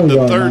inside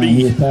the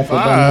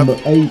 35.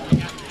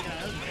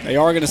 They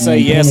are going to say,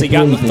 yes, he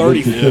got the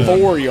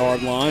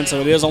 34-yard line, so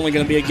it is only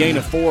going to be a gain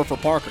of 4 for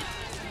Parker.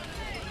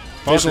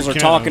 Officials are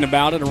talking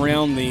about it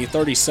around the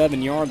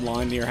 37-yard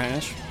line near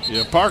hash.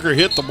 Yeah, Parker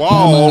hit the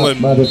wall,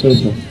 and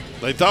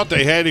they thought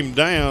they had him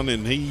down,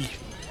 and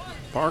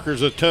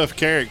Parker's a tough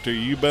character.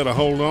 You better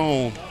hold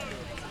on.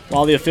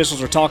 While the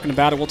officials are talking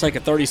about it, we'll take a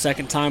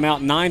 30-second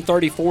timeout.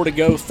 9:34 to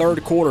go,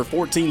 third quarter,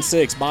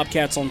 14-6.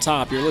 Bobcats on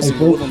top. You're listening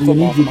to Woodland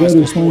Football from High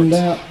School Sports.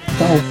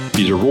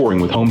 These are roaring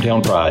with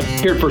hometown pride.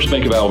 Here at First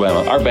Bank of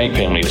Alabama, our bank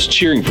family is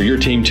cheering for your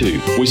team too.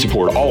 We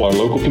support all our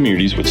local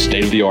communities with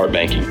state-of-the-art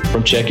banking.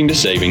 From checking to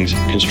savings,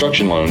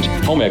 construction loans,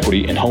 home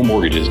equity, and home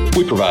mortgages,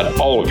 we provide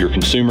all of your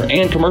consumer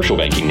and commercial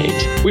banking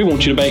needs. We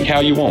want you to bank how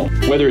you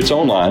want. Whether it's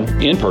online,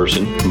 in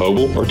person,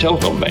 mobile, or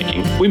telephone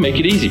banking, we make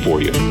it easy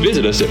for you.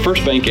 Visit us at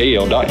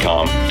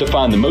firstbankal.com to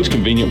find the most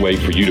convenient way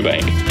for you to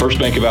bank. First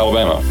Bank of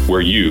Alabama,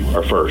 where you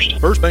are first.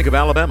 First Bank of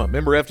Alabama,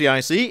 member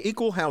FDIC,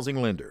 equal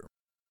housing lender.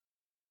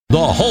 The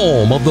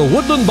home of the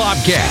Woodland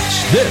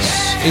Bobcats.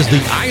 This is the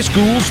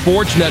iSchool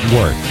Sports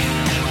Network.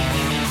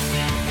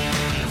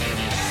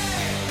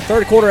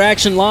 Third quarter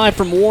action live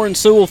from Warren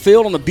Sewell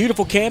Field on the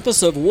beautiful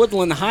campus of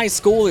Woodland High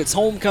School. It's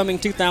homecoming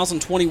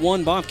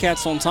 2021.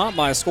 Bobcats on top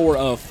by a score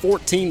of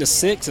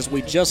 14-6 as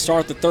we just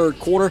start the third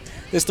quarter.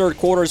 This third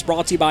quarter is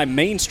brought to you by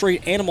Main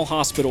Street Animal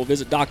Hospital.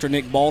 Visit Dr.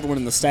 Nick Baldwin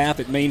and the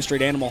staff at Main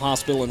Street Animal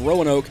Hospital in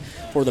Roanoke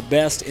for the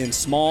best in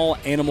small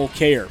animal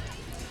care.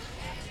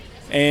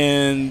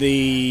 And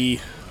the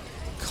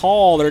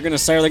call, they're going to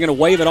say, are they going to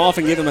wave it off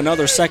and give him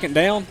another second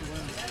down?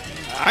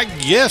 I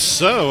guess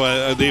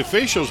so. The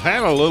officials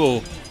had a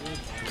little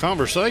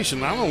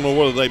conversation. I don't know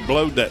whether they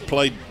blowed that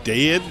play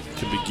dead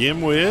to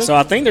begin with. So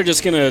I think they're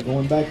just going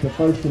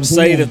to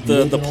say that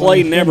the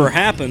play never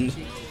happened.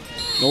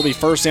 It'll be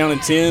first down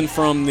and 10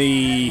 from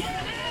the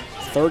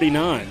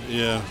 39.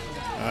 Yeah,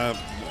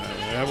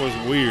 that was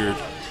weird.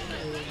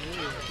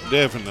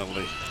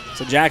 Definitely.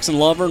 So Jackson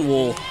Lovern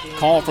will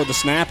call for the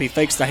snap. He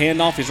fakes the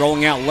handoff. He's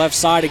rolling out left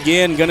side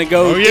again. Going to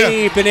go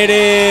deep, and it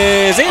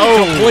is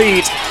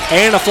incomplete.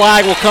 And a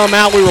flag will come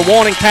out. We were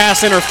wanting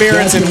pass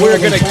interference, and we're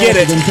going to get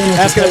it.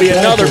 That's going to be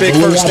another big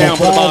first down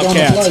for the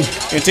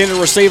Bobcats. Intended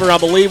receiver, I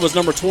believe, was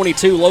number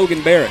 22,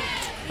 Logan Barrett.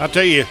 I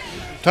tell you,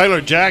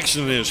 Taylor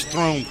Jackson has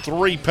thrown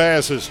 3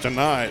 passes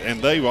tonight,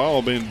 and they've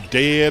all been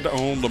dead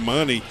on the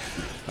money.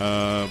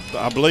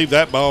 I believe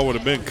that ball would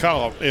have been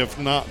caught if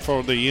not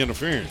for the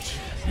interference.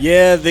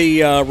 Yeah,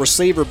 the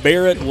receiver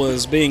Barrett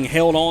was being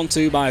held on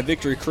to by a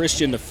Victory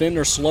Christian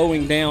defender,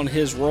 slowing down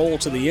his roll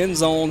to the end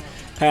zone.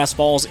 Pass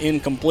falls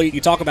incomplete.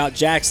 You talk about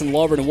Jackson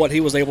Lovern and what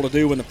he was able to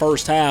do in the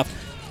first half.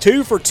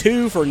 2 for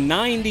 2 for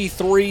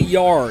 93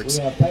 yards.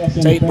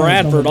 Tate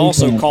Bradford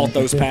also caught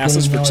those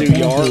passes for 2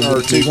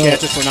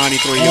 catches for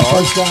 93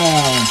 yards.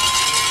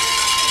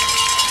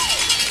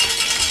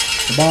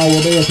 The ball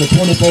will be at the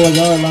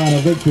 24-yard line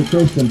of Victory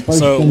Christian.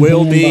 So it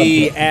will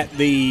be at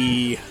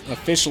the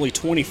officially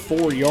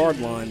 24-yard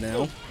line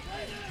now.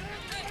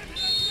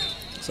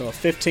 So a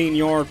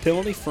 15-yard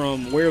penalty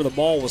from where the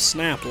ball was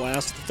snapped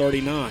last at the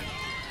 39.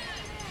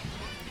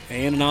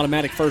 And an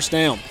automatic first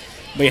down.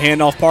 Be a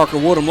handoff Parker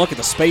Woodham. Look at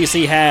the space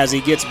he has. He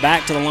gets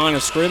back to the line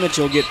of scrimmage.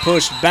 He'll get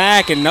pushed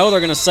back. And no, they're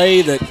going to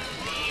say that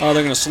they're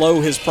going to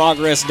slow his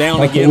progress down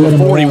again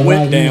before he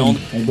went down.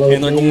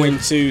 And they're going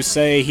to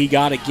say he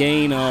got a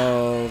gain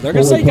of – they're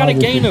going to say he got a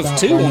gain of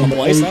 2 on the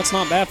play, so that's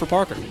not bad for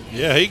Parker.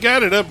 Yeah, he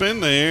got it up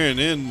in there and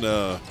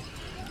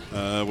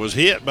then was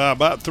hit by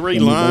about 3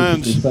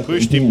 lines,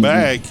 pushed him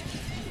back.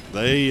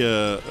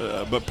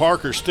 But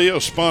Parker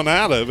still spun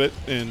out of it,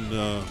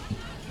 and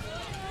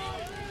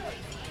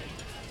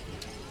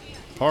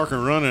Parker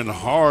running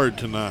hard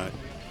tonight.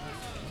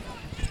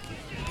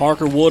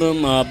 Parker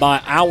Woodham,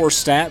 by our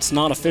stats,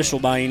 not official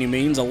by any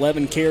means,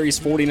 11 carries,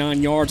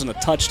 49 yards, and a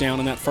touchdown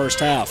in that first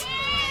half.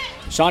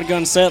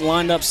 Shotgun set,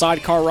 lined up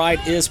sidecar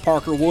right is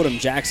Parker Woodham.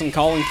 Jackson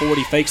calling for it.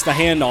 He fakes the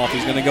handoff.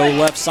 He's going to go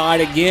left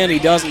side again. He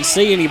doesn't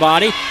see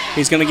anybody.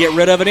 He's going to get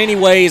rid of it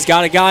anyway. He's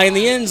got a guy in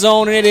the end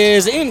zone, and it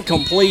is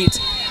incomplete.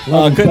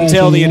 Couldn't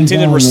tell the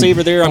intended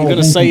receiver there. I'm going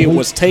to say it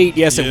was Tate.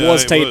 Yes, it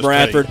was Tate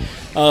Bradford.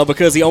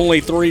 Because the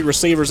only 3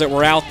 receivers that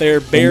were out there,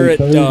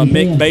 Barrett,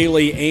 Mick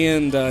Bailey,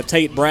 and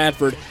Tate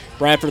Bradford.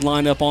 Bradford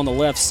lined up on the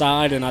left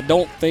side, and I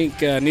don't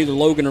think neither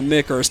Logan or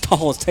Mick are as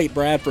tall as Tate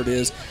Bradford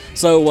is.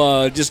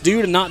 So just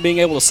due to not being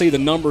able to see the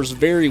numbers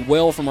very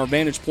well from our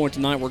vantage point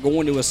tonight, we're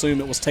going to assume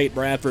it was Tate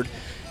Bradford,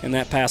 and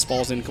that pass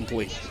falls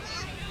incomplete.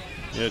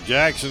 Yeah,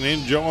 Jackson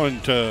enjoying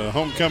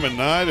homecoming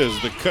night as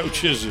the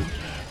coaches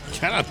have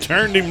kind of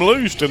turned him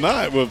loose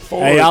tonight with 4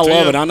 Hey, I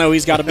love it. I know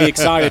he's got to be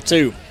excited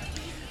too.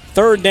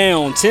 Third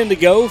down, 10 to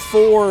go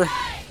for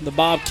the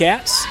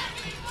Bobcats.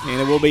 And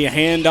it will be a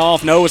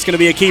handoff. No, it's going to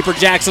be a keeper.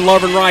 Jackson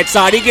Lovren right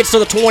side. He gets to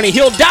the 20.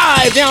 He'll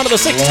dive down to the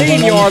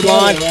 16-yard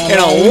line. And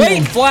a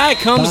late flag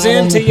comes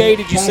in. TA,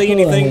 did you see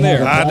anything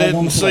there? I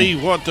didn't see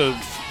what the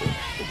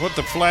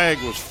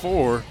flag was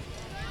for,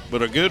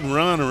 but a good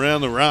run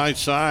around the right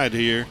side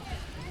here.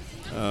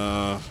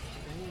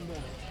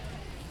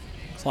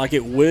 It's like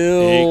it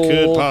will. It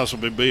could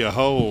possibly be a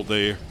hold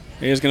there.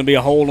 There's going to be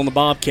a hold on the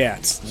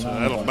Bobcats. So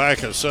that'll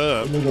back us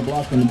up.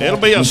 It'll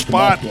be a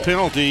spot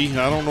penalty.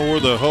 I don't know where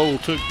the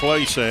hold took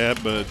place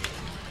at, but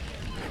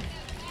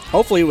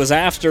hopefully it was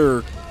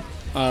after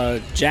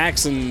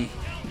Jackson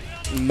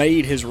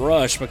made his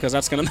rush, because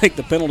that's going to make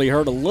the penalty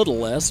hurt a little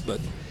less.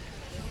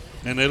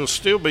 And it'll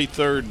still be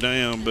third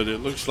down, but it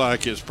looks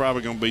like it's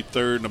probably going to be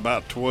third and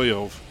about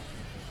 12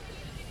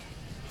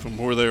 from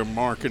where they're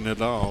marking it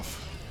off.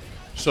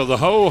 So the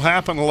hold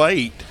happened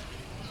late,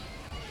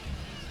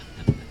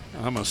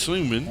 I'm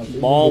assuming.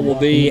 Ball will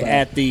be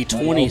at the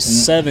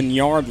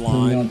 27-yard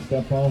line.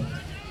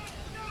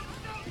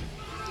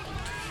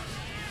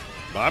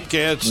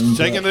 Bobcats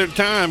taking their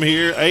time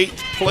here. 8th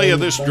play of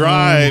this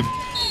drive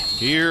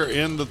here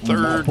in the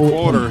third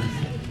quarter.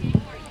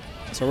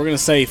 So we're going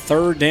to say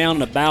third down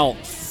and about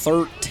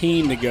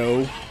 13 to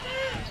go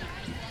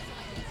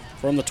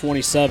from the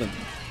 27.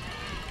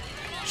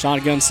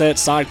 Shotgun set,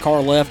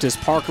 sidecar left is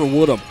Parker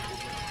Woodham.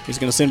 He's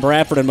going to send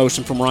Bradford in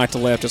motion from right to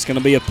left. It's going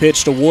to be a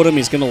pitch to Woodham.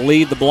 He's going to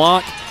lead the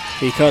block.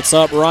 He cuts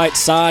up right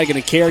side, going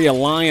to carry a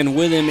Lion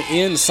with him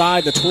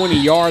inside the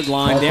 20-yard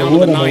line down to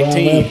the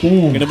 19.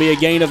 Going to be a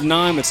gain of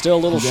 9, but still a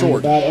little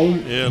short.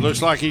 Yeah, it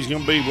looks like he's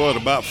going to be,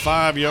 about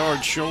 5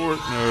 yards short,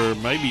 or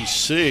maybe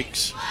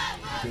 6.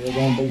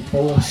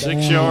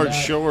 6 yards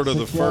short of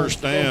the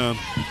first down.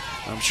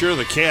 I'm sure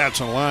the Cats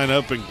will line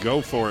up and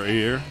go for it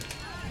here.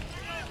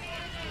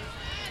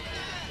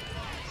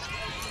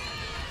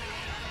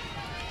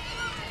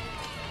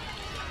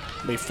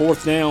 Be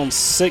 4th down,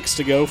 6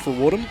 to go for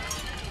Woodham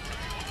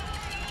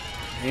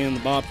and the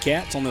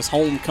Bobcats on this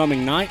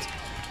homecoming night.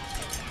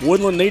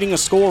 Woodland needing a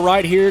score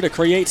right here to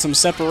create some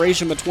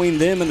separation between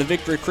them and the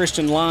Victory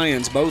Christian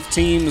Lions. Both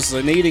teams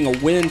needing a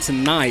win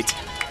tonight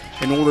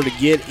in order to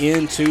get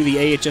into the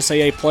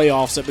AHSAA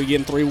playoffs that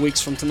begin 3 weeks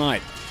from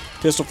tonight.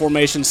 Pistol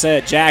formation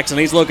set. Jackson,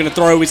 he's looking to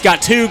throw. He's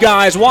got 2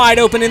 guys wide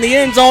open in the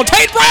end zone.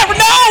 Tate Bradford,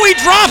 no! He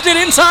dropped it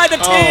inside the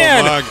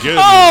 10. Oh, my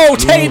goodness. Oh,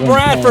 Tate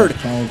Bradford.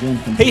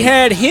 He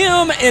had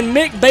him and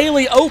Mick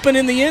Bailey open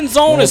in the end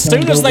zone. As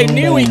soon as they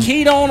knew he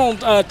keyed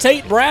on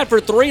Tate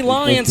Bradford, 3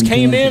 Lions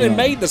came in and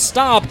made the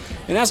stop.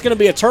 And that's going to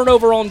be a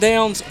turnover on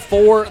downs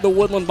for the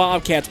Woodland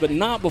Bobcats, but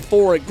not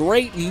before a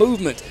great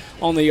movement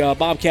on the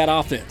Bobcat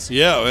offense.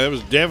 Yeah, it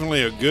was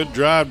definitely a good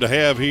drive to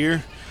have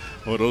here.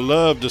 Would have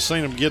loved to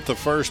seen them get the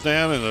first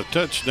down and a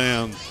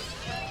touchdown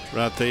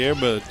right there,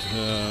 but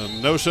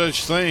no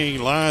such thing.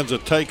 Lions a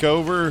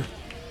takeover,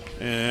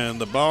 and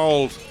the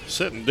ball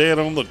sitting dead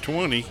on the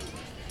 20.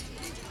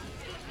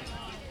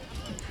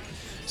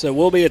 So it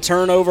will be a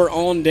turnover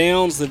on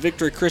downs. The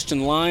Victory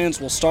Christian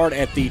Lions will start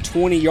at the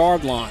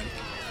 20-yard line.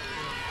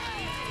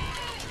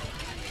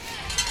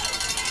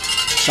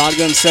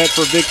 Shotgun set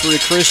for Victory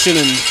Christian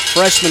and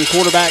freshman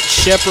quarterback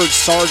Shepard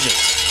Sargent.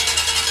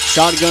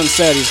 Shotgun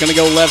set. He's going to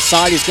go left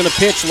side. He's going to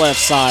pitch left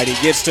side. He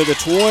gets to the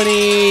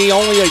 20.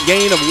 Only a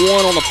gain of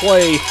 1 on the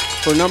play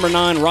for number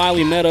 9,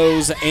 Riley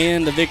Meadows,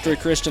 and the Victory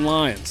Christian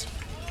Lions.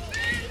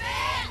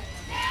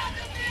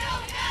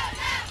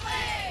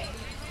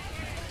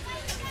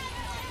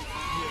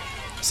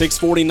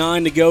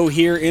 .6:49 to go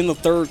here in the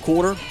third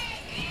quarter.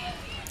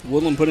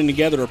 Woodland putting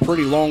together a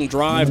pretty long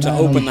drive to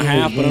open the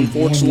half, but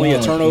unfortunately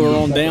a turnover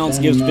on downs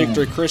gives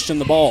Victory Christian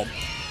the ball.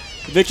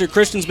 Victory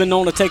Christian's been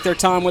known to take their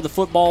time with the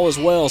football as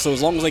well, so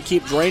as long as they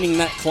keep draining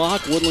that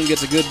clock, Woodland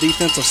gets a good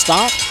defensive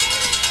stop.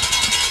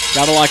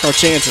 Gotta like our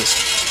chances.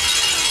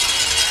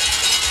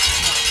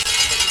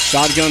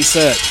 Shotgun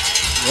set.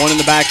 1 in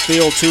the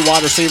backfield, 2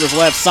 wide receivers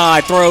left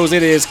side. Throws,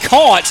 it is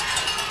caught.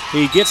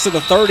 He gets to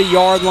the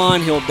 30-yard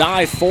line. He'll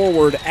dive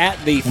forward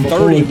at the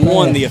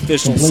 31, the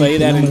officials say.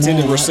 That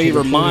intended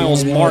receiver,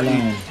 Miles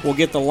Martin, will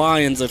get the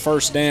Lions a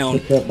first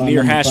down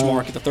near hash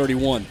mark at the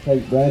 31.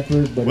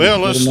 Well,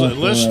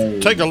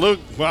 let's take a look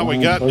while we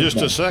got just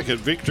a second.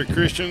 Victory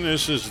Christian,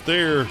 this is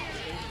their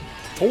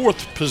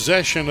 4th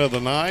possession of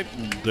the night.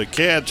 The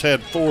Cats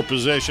had 4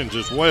 possessions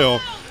as well,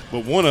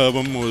 but one of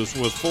them was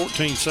with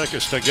 14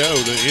 seconds to go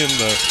to end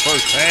the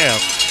first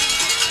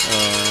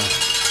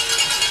half.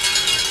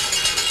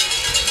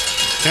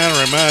 Kind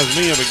of reminds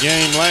me of a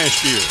game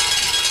last year.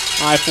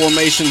 High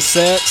formation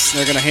sets.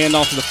 They're going to hand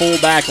off to the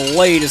fullback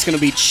late. It's going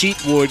to be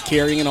Cheatwood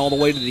carrying it all the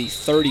way to the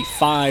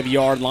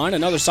 35-yard line.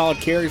 Another solid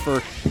carry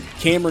for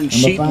Cameron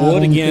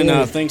Cheatwood.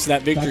 Again, thanks to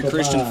that Victory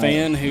Christian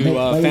fan who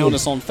found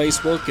us on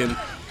Facebook and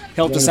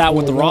helped us out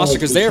with the roster,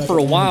 because there for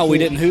a while we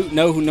didn't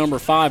know who number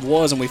 5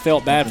 was, and we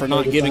felt bad for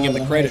not giving him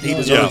the credit he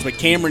deserves. But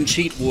Cameron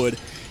Cheatwood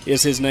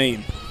is his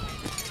name.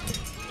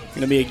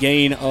 Going to be a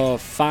gain of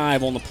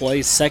 5 on the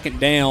play. Second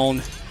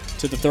down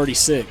to the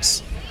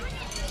 36.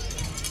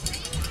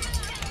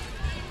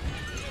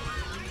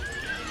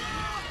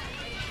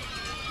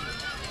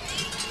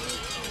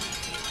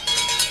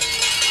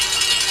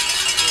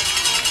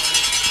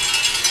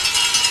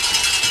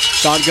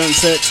 Shotgun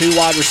set, 2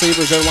 wide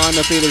receivers. They're lined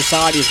up either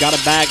side. He's got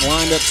a back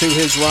lined up to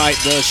his right,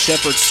 the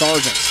Shepherd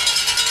Sargent.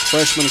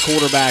 Freshman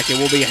quarterback. It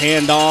will be a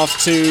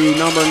handoff to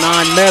number 9,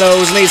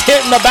 Meadows, and he's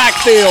hitting the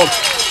backfield.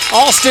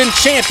 Austin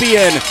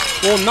Champion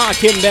will knock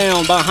him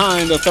down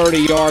behind the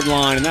 30-yard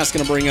line, and that's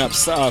going to bring up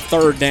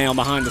third down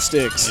behind the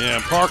sticks.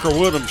 Yeah, Parker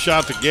Woodham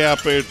shot the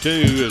gap there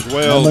too as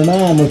well. Number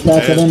 9 was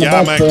tackled in the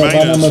backfield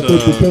by number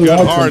 52,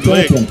 good hard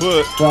leg Austin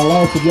put for a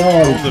loss of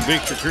yards. on the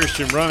Victory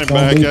Christian running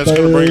back. That's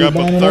going to bring up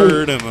a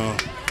third and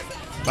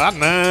about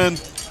 9,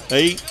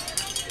 8.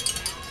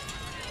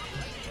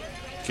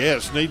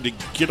 Cats need to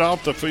get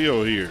off the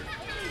field here.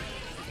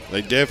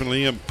 They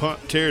definitely in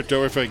punt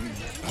territory. If they can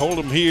hold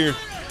them here,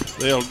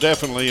 they'll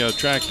definitely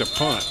attract a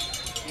punt.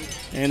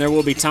 And there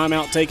will be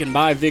timeout taken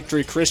by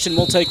Victory Christian.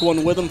 We'll take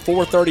one with them.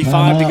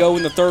 4:35 to go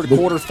in the third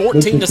quarter.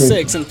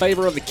 14-6 in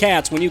favor of the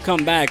Cats. When you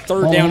come back,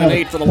 3rd down and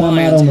 8 for the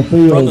Lions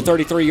from the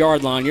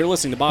 33-yard line. You're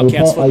listening to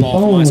Bobcats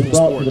football from High School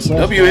Sports.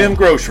 WM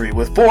Grocery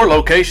with 4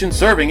 locations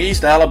serving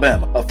East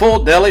Alabama. A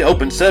full deli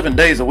open 7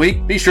 days a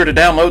week. Be sure to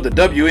download the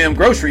WM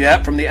Grocery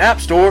app from the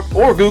App Store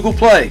or Google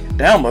Play.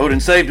 Download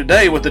and save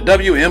today with the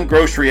WM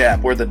Grocery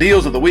app, where the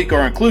deals of the week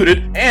are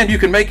included, and you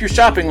can make your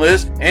shopping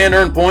list and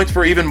earn points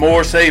for even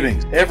more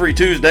savings. Every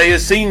Tuesday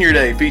is Senior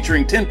Day,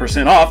 featuring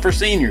 10% off for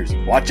seniors.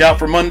 Watch out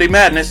for Monday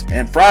Madness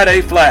and Friday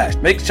Flash.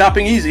 Make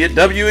shopping easy at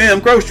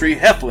WM Grocery,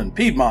 Heflin,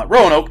 Piedmont,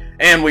 Roanoke,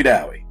 and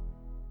Wedowee.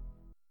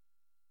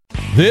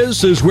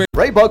 This is where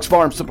Raybuck's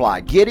Farm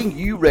Supply, getting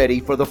you ready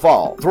for the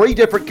fall. 3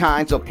 different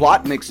kinds of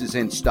plot mixes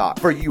in stock.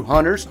 For you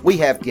hunters, we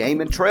have game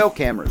and trail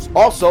cameras.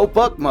 Also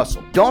buck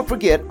muscle. Don't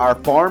forget our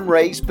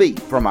farm-raised beef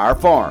from our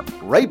farm.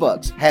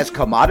 Raybuck's has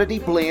commodity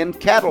blend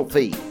cattle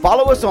feed.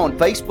 Follow us on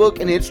Facebook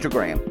and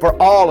Instagram for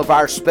all of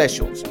our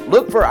specials.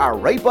 Look for our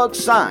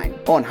Raybuck's sign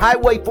on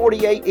Highway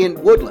 48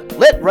 in Woodland.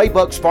 Let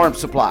Raybuck's Farm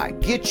Supply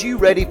get you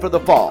ready for the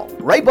fall.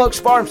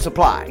 Raybuck's Farm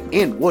Supply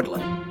in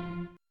Woodland.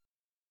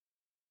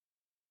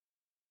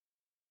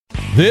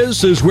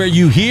 This is where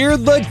you hear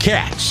the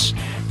Cats.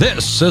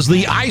 This is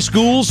the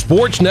iSchool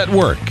Sports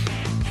Network.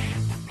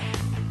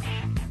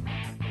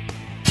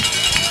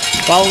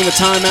 Following the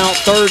timeout,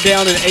 3rd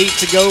down and 8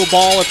 to go.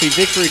 Ball at the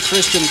Victory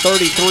Christian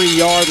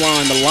 33-yard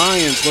line. The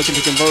Lions looking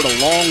to convert a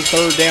long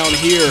 3rd down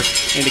here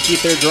and to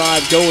keep their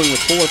drive going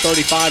with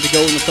 4:35 to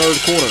go in the 3rd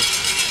quarter.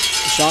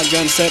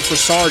 Shotgun set for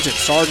Sargent.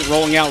 Sargent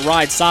rolling out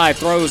right side,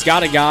 throws,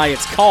 got a guy,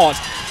 it's caught,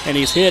 and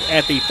he's hit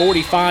at the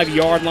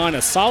 45-yard line.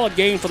 A solid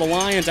game for the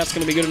Lions. That's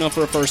going to be good enough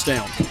for a 1st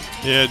down.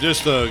 Yeah,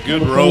 just a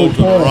good roll to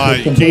the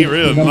right. You can't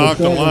really knock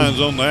the Lions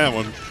on that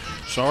one.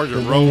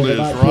 Sargent rolled his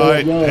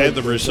right, had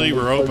the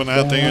receiver open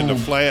out there in the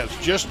flats,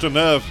 just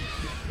enough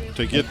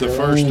to get the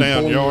 1st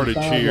down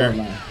yardage here.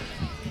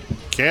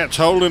 Cats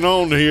holding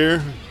on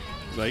here.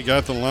 They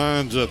got the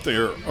Lions at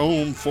their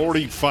own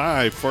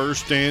 45,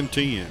 1st and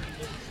 10.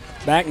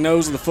 Back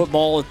nose of the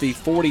football at the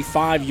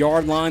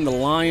 45-yard line. The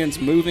Lions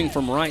moving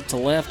from right to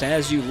left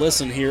as you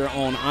listen here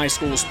on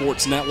iSchool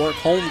Sports Network.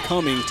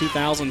 Homecoming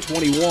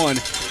 2021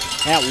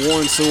 at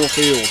Warren Sewell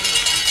Field.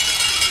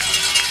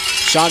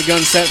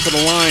 Shotgun set for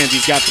the Lions.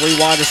 He's got 3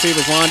 wide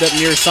receivers lined up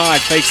near side.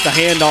 Fakes the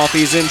handoff.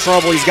 He's in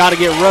trouble. He's got to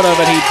get rid of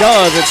it. He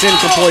does. It's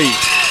incomplete.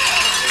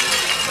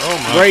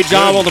 Great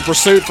job on the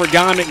pursuit for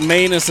Guy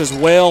McManus, as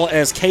well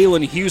as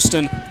Kalen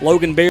Houston.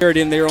 Logan Barrett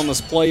in there on this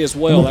play as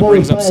well. That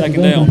brings up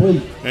 2nd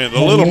down. And the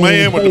little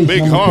man with the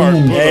big heart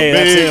put a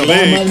big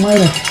leg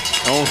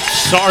on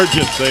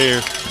Sargent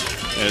there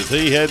as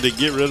he had to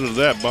get rid of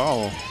that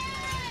ball.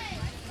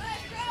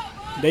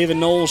 David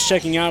Knowles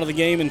checking out of the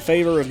game in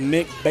favor of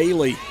Mick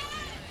Bailey.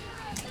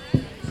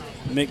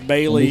 Mick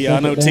Bailey, I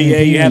know, TA,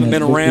 you haven't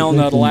been around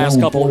the last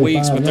couple of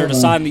weeks, but they're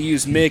deciding to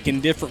use Mick in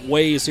different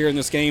ways here in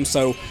this game.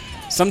 So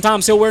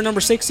sometimes he'll wear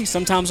number 60,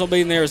 sometimes he'll be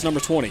in there as number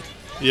 20.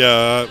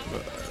 Yeah,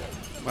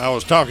 I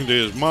was talking to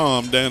his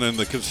mom down in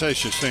the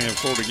concession stand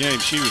before the game.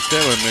 She was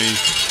telling me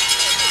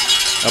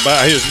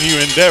about his new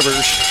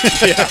endeavors.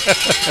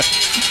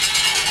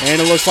 And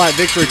it looks like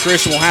Victory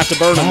Christian will have to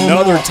burn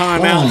another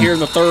timeout here in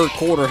the 3rd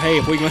quarter. Hey,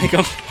 if we can make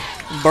them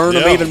burn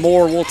them even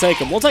more, we'll take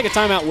them. We'll take a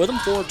timeout with them.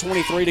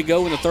 4:23 to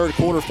go in the 3rd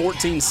quarter.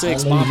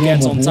 14-6.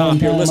 Bobcats on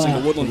top. You're listening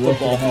to Woodland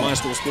Football from High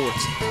School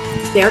Sports.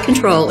 Air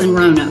Control in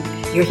Roanoke,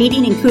 your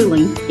heating and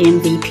cooling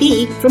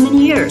MVP for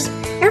many years.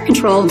 Air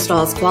Control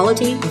installs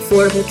quality,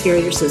 affordable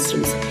carrier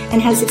systems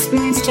and has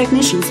experienced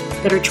technicians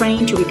that are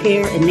trained to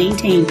repair and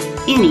maintain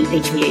any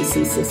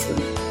HVAC system.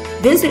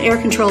 Visit Air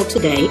Control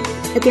today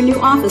at their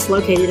new office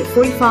located at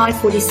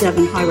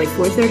 4547 Highway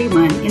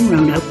 431 in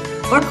Roanoke,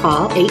 or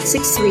call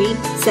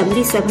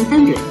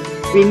 863-7700.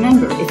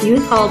 Remember, if you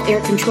had called Air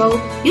Control,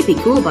 you'd be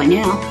cool by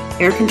now.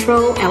 Air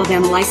Control,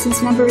 Alabama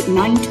license number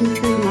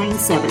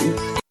 92297.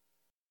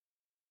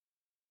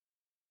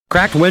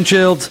 Cracked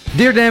windshields,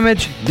 deer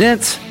damage,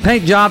 dents,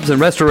 paint jobs,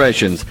 and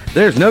restorations.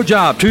 There's no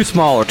job too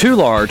small or too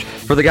large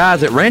for the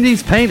guys at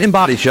Randy's Paint and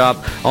Body Shop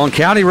on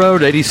County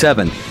Road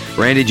 87.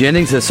 Randy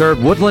Jennings has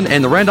served Woodland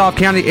and the Randolph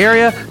County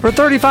area for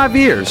 35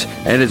 years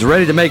and is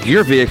ready to make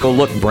your vehicle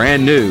look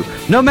brand new,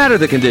 no matter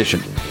the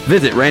condition.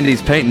 Visit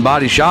Randy's Paint and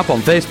Body Shop on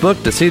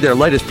Facebook to see their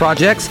latest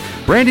projects.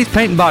 Randy's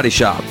Paint and Body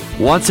Shop,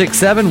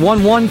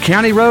 16711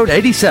 County Road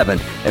 87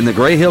 in the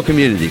Gray Hill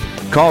community.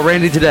 Call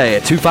Randy today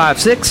at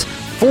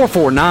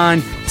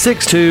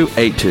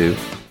 256-449-6282.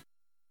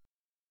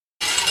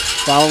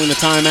 Following the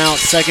timeout,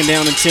 2nd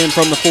down and 10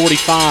 from the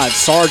 45.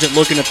 Sargent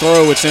looking to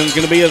throw. It's going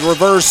to be a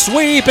reverse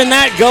sweep, and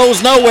that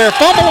goes nowhere.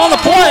 Fumble on the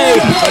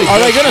play. Are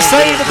they going to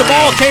say that the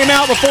ball came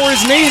out before his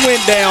knee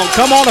went down?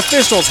 Come on,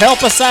 officials,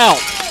 help us out.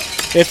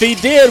 If he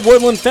did,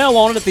 Woodland fell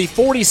on it at the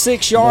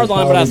 46-yard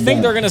line, but I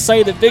think they're going to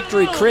say that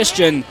Victory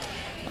Christian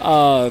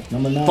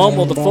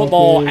fumbled the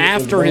football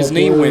after his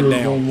knee went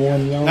down.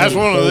 That's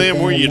one of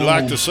them where you'd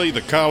like to see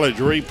the college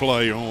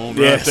replay on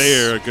right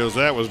there, because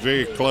that was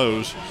very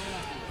close.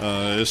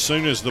 As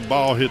soon as the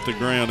ball hit the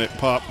ground, it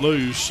popped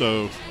loose,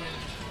 so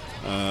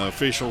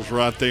officials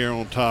right there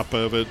on top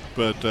of it.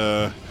 But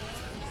the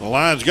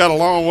Lions got a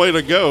long way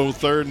to go,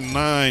 3rd and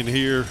 9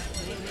 here.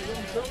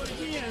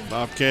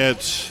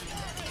 Bobcats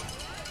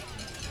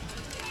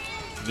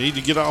need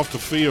to get off the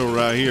field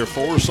right here.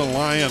 Force a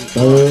Lion.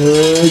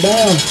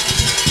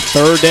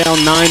 3rd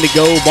down, 9 to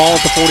go. Ball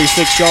at the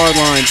 46-yard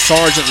line.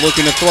 Sargent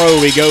looking to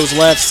throw. He goes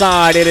left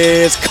side. It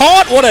is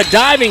caught. What a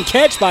diving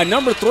catch by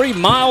number 3,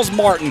 Miles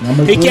Martin.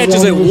 He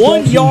catches it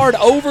 1 yard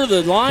over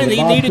the line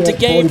he needed to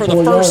gain for the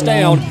 1st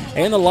down,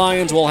 and the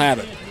Lions will have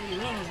it.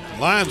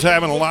 Lions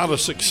having a lot of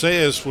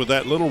success with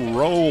that little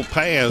roll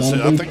pass.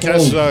 I think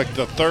that's like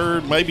the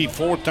 3rd, maybe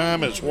 4th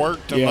time it's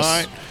worked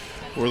tonight,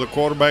 where the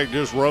quarterback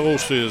just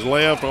rolls to his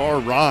left or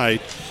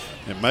right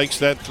and makes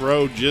that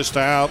throw just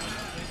out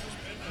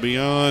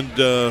beyond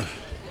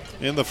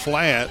in the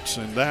flats.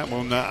 And that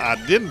one, I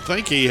didn't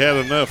think he had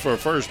enough for a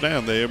 1st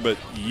down there, but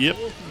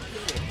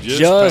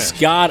just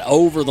got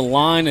over the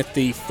line at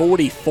the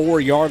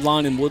 44-yard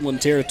line in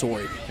Woodland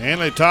territory. And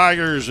the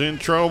Tigers in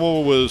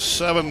trouble with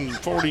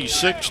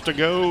 7:46 to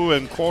go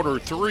in quarter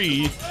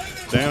 3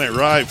 down at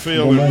right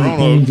field in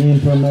Roanoke.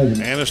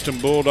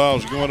 Anniston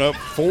Bulldogs going up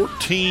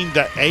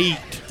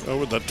 14-8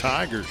 over the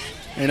Tigers.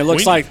 And it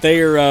looks like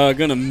they're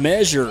going to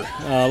measure.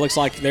 Looks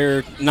like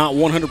they're not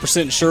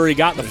 100% sure he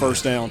got the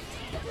 1st down.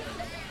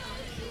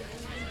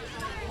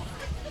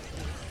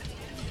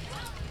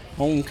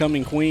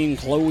 Homecoming queen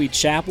Chloe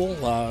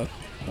Chappell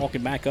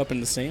walking back up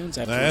in the stands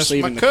after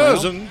receiving the crown.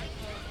 That's my cousin.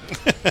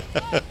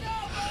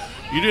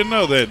 You didn't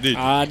know that, did you?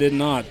 I did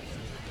not.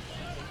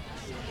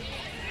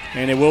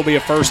 And it will be a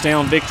 1st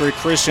down Victory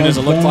Christian, as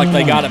it looked like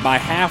they got it by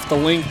half the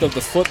length of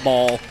the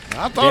football.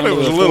 I thought it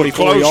was a little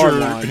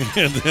closer.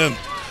 And then,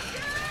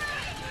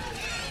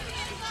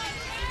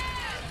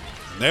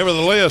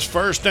 nevertheless,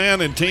 1st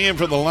down and 10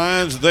 for the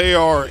Lions. They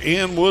are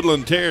in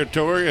Woodland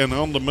territory and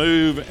on the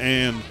move,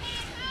 and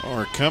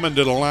are coming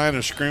to the line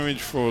of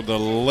scrimmage for the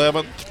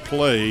 11th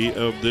play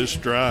of this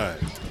drive.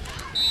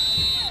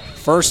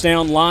 1st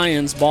down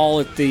Lions, ball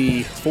at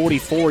the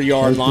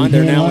 44-yard line.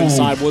 They're now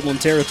inside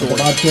Woodland territory.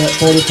 They're going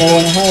to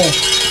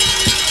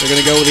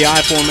go with the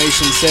I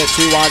formation set.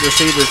 2 wide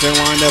receivers. They're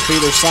lined up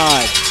either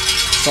side.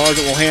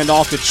 Sargent will hand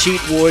off to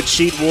Cheatwood.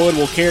 Cheatwood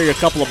will carry a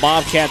couple of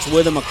Bobcats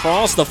with him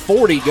across the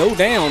 40. Go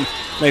down.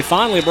 They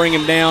finally bring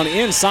him down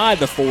inside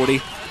the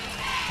 40.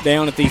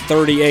 Down at the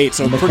 38.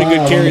 So a pretty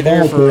good carry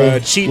there for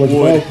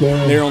Cheatwood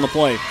there on the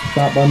play.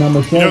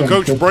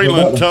 Coach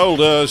Breland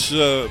told us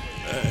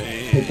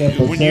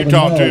when you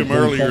talked to him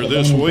earlier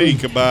this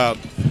week about,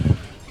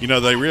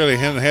 they really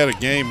hadn't had a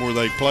game where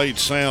they played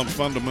sound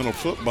fundamental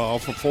football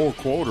for 4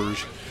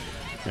 quarters.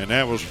 And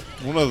that was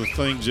one of the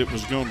things it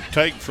was going to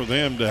take for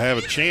them to have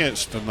a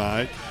chance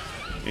tonight.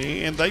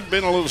 And they've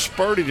been a little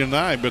spurty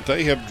tonight, but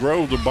they have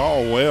drove the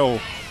ball well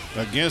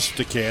against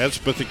the Cats.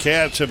 But the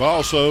Cats have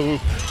also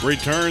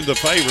returned the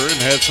favor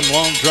and had some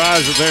long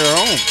drives of their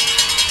own.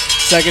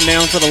 2nd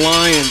down for the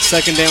Lions.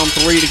 2nd down,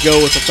 3 to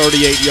go at the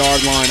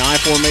 38-yard line. I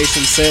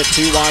formation set.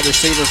 2 wide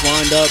receivers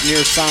lined up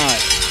near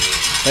side.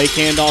 Fake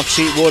handoff.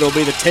 Cheatwood will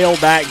be the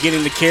tailback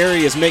getting the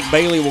carry as Mick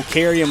Bailey will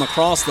carry him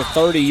across the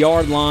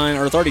 30-yard line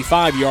or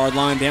 35-yard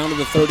line down to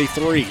the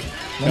 33.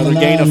 Another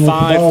gain of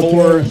 5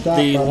 for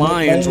the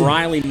Lions.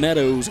 Riley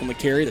Meadows on the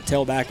carry, the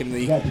tailback in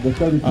the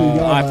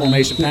I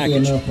formation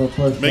package.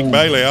 Mick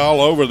Bailey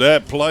all over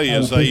that play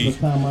as they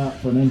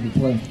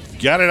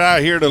got it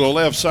out here to the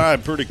left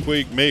side pretty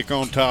quick. Mick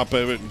on top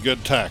of it, and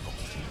good tackle.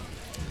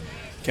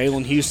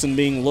 Kalen Houston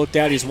being looked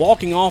at. He's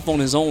walking off on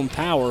his own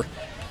power,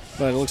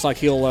 but it looks like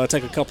he'll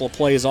take a couple of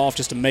plays off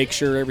just to make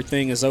sure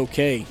everything is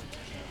okay.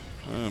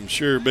 I'm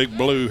sure Big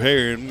Blue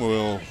Heron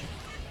will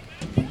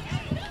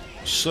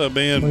sub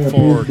in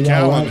for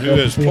Callan, who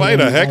has played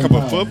a heck of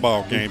a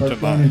football game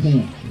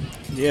tonight.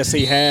 Yes,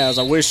 he has.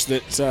 I wish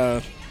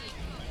that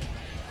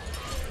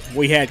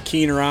we had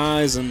keener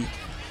eyes and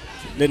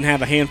didn't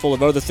have a handful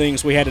of other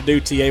things we had to do,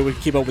 TA. We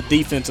could keep up with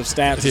defensive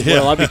stats as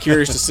well. I'd be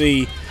curious to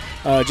see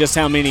just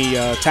how many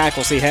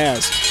tackles he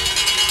has.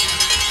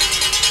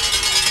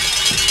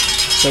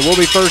 So we'll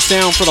be 1st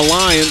down for the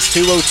Lions.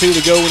 2:02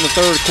 to go in the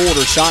 3rd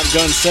quarter.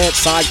 Shotgun set,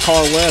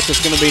 sidecar left. It's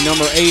going to be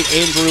number 8,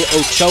 Andrew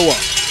Ochoa.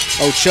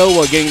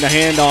 Ochoa getting the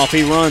handoff.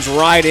 He runs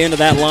right into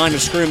that line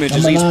of scrimmage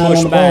as he's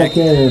pushed back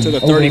to the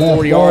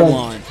 34-yard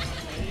line.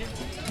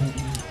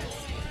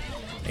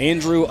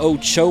 Andrew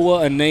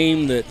Ochoa, a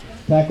name that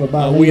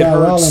we had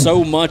heard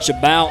so much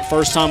about.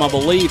 First time, I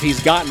believe,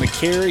 he's gotten a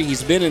carry.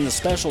 He's been in the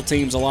special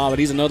teams a lot, but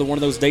he's another one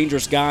of those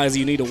dangerous guys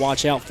you need to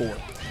watch out for.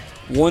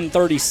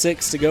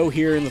 1:36 to go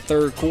here in the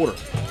third quarter.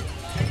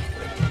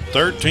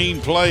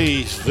 13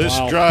 plays. This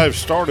drive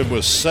started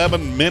with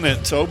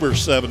over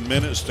 7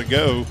 minutes to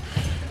go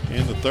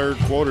in the third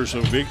quarter.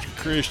 So Victory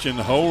Christian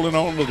holding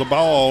on to the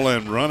ball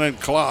and running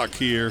clock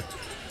here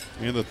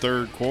in the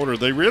third quarter.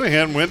 They really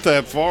hadn't went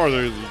that far.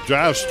 The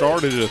drive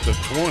started at the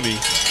 20.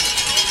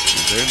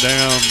 They're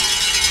down.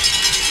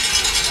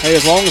 Hey,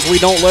 as long as we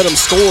don't let them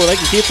score, they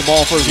can keep the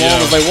ball for as long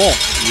as they want.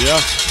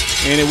 Yeah.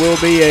 And it will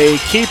be a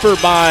keeper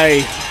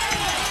by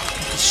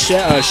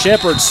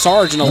Shepard.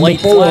 Sargent. A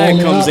late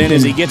flag comes in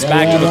as he gets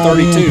back to the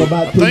 32.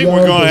 I think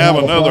we're going to have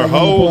another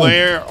hold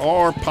there,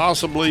 or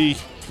possibly,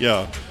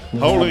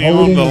 holding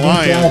on the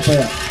Lions.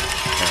 And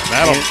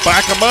that'll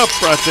back them up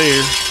right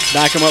there.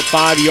 Back them up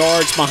 5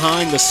 yards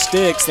behind the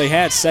sticks. They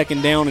had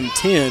second down and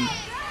 10.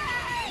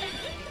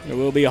 There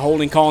will be a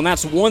holding call, and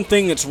that's one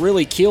thing that's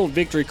really killed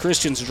Victory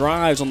Christian's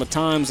drives on the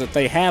times that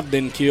they have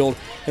been killed.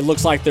 It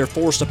looks like they're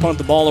forced to punt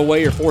the ball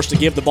away or forced to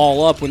give the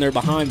ball up when they're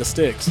behind the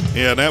sticks.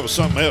 Yeah, that was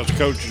something else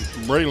Coach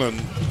Breland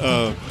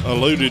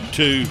alluded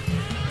to.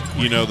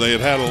 You know, they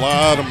had a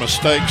lot of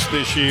mistakes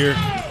this year,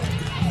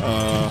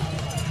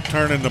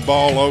 turning the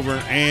ball over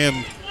and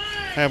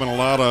having a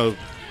lot of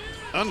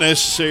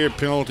unnecessary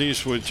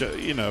penalties, which,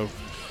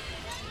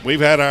 we've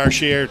had our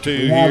share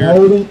too here.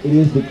 Holding, it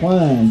is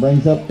declined.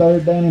 Brings up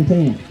third down and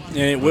 10. And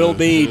it will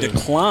be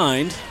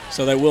declined,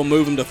 so they will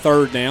move them to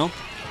third down.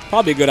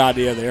 Probably a good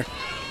idea there.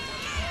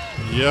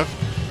 Yeah.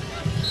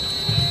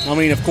 I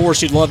mean, of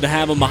course, you'd love to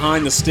have them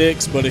behind the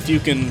sticks, but if you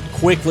can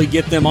quickly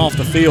get them off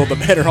the field, the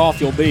better off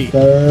you'll be.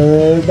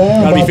 Third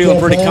down. Got to be feeling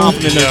pretty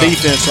confident in their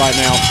defense right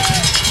now.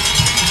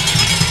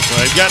 Well,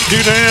 they've got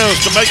 2 downs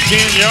to make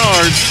 10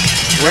 yards.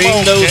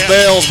 Ring those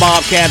bells,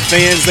 Bobcat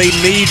fans. They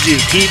need you.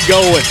 Keep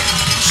going.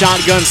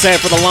 Shotgun set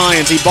for the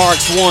Lions. He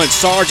barks once.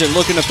 Sargent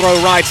looking to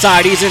throw right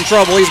side. He's in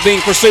trouble. He's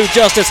being pursued.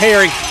 Justice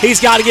Herring. He's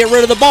got to get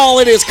rid of the ball.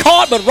 It is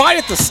caught, but right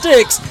at the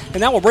sticks,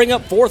 and that will bring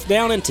up 4th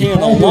down and 10.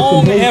 A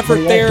long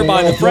effort there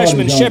by the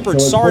freshman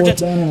Shepard Sargent,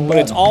 but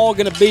it's all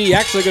going to be,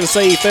 actually going to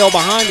say he fell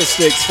behind the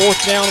sticks.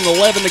 4th down and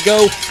 11 to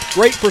go.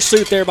 Great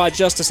pursuit there by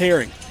Justice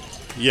Herring.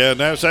 Yeah,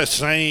 that's that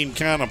same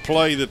kind of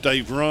play that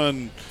they've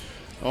run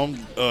on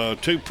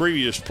 2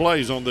 previous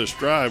plays on this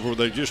drive, where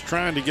they're just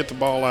trying to get the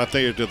ball out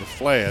there to the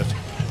flats.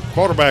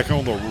 Quarterback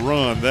on the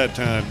run that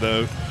time,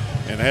 though,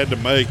 and had to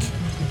make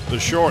the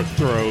short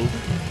throw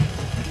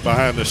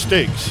behind the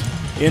sticks.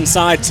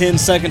 Inside 10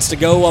 seconds to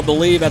go, I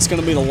believe that's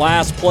going to be the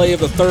last play of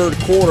the third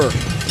quarter.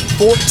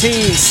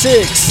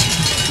 14-6.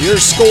 Your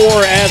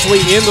score as we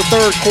end the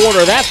third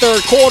quarter. That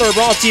third quarter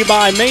brought to you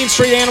by Main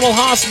Street Animal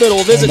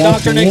Hospital. Visit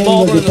Dr. Nick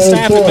Baldwin and the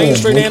staff at Main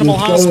Street Animal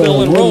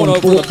Hospital in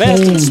Roanoke for the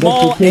best in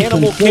small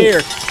animal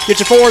care. Get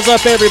your 4s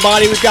up,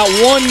 everybody. We've got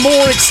one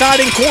more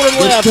exciting quarter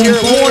left here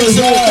at Lawrence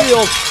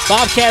Field.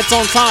 Bobcats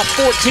on top,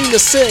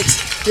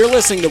 14-6. You're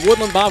listening to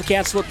Woodland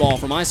Bobcats football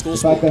from High School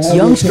Sports.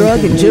 Young's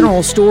Drug and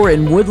General Store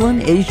in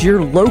Woodland is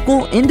your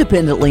local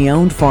independently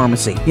owned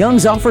pharmacy.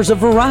 Young's offers a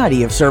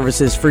variety of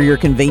services for your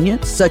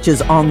convenience, such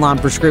as online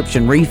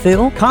prescription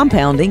refill,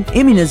 compounding,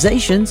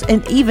 immunizations,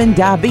 and even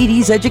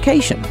diabetes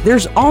education.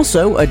 There's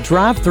also a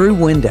drive-through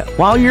window.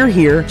 While you're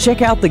here,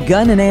 check out the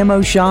gun and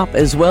ammo shop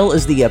as well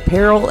as the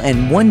apparel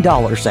and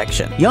 $1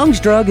 section. Young's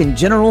Drug and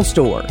General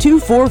Store,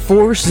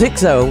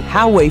 24460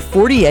 Highway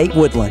 48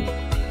 Woodland.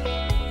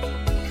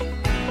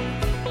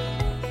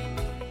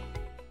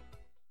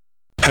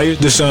 Hey,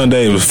 this is Sean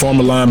Davis,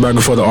 former linebacker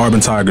for the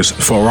Auburn Tigers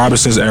for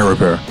Robinson's Air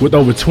Repair. With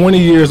over 20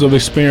 years of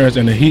experience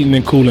in the heating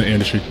and cooling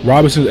industry,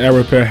 Robinson's Air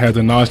Repair has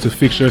the knowledge to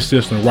fix your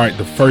system right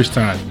the first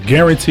time,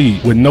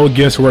 guaranteed, with no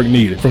guesswork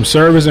needed. From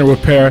service and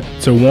repair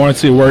to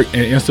warranty work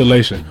and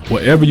installation,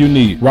 whatever you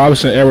need,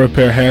 Robinson Air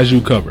Repair has you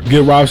covered.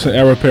 Give Robinson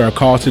Air Repair a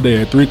call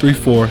today at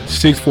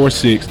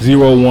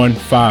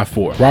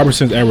 334-646-0154.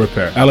 Robinson's Air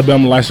Repair,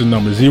 Alabama license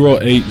number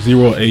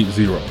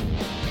 08080.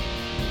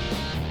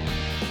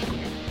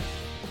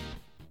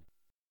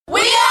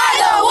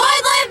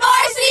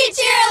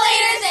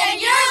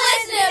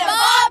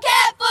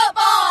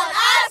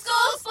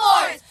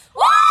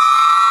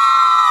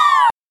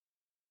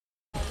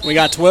 We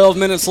got 12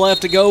 minutes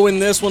left to go in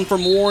this one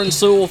from Warren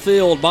Sewell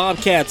Field.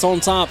 Bobcats on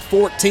top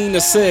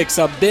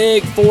 14-6. A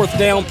big 4th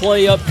down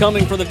play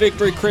upcoming for the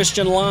Victory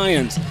Christian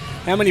Lions.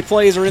 How many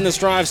plays are in this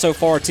drive so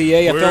far, TA?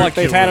 I feel like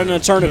they've had an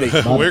eternity.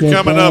 We're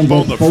coming up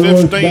on the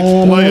 15th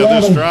play of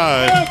this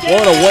drive.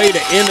 What a way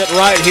to end it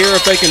right here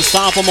if they can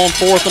stop them on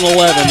 4th and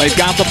 11. They've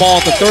got the ball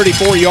at the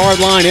 34-yard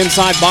line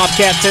inside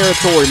Bobcat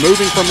territory,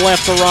 moving from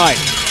left to right.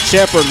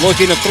 Shepard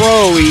looking to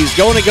throw. He's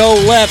going to go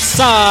left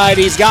side.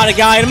 He's got a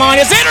guy in mind.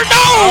 It's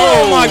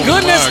oh, my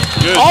goodness.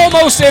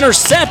 Almost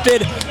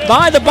intercepted.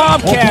 by the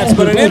Bobcats,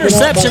 but an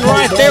interception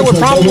right there would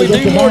probably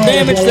do more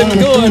damage than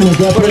good.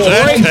 But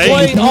a great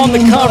play on the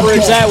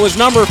coverage. That was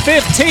number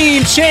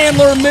 15,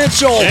 Chandler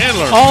Mitchell,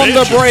 on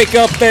the break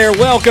up there.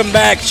 Welcome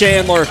back,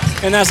 Chandler.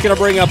 And that's going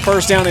to bring up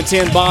first down and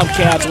 10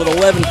 Bobcats with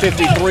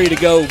 11:53 to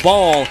go.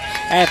 Ball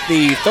at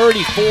the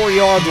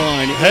 34-yard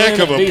line. Heck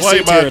of a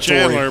play by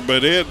Chandler,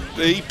 but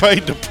he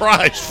paid the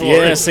price for it.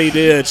 Yes, he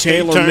did.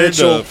 Chandler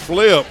Mitchell.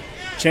 Flip.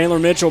 Chandler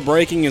Mitchell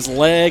breaking his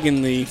leg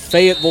in the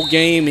Fayetteville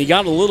game. He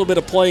got a little bit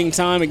of playing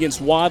time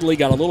against Wadley,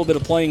 got a little bit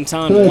of playing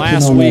time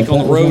last week on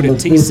the road at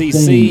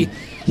TCC.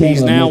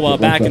 He's now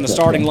back in the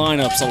starting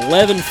lineups.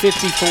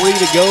 11:53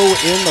 to go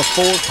in the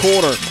fourth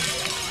quarter.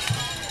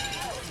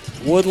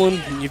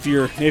 Woodland, if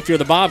you're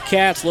the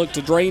Bobcats, look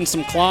to drain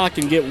some clock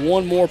and get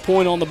one more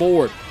point on the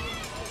board.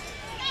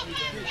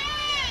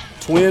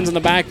 Twins in the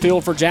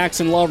backfield for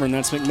Jackson Lovern.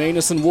 That's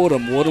McManus and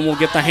Woodham. Woodham will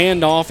get the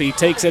handoff. He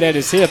takes it at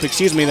his hip.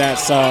 Excuse me,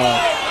 that's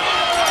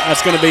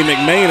going to be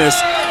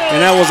McManus. And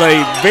that was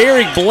a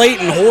very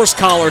blatant horse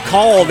collar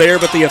call there,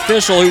 but the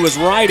official who was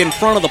right in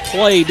front of the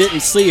play didn't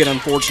see it,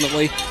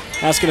 unfortunately.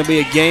 That's going to be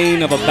a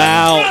gain of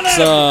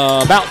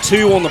about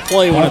 2 on the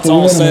play when it's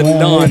all said and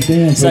done.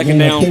 Second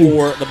down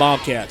for the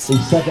Bobcats.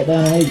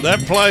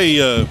 That play,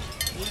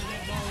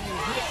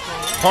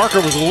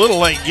 Parker was a little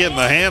late getting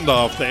the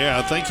handoff there.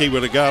 I think he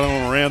would have got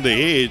on around the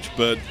edge,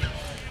 but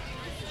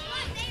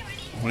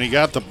when he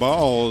got the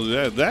ball,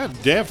 that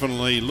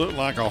definitely looked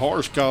like a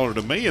horse collar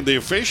to me. And the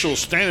official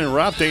standing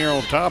right there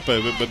on top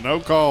of it, but no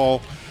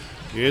call.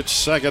 It's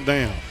second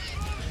down.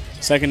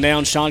 Second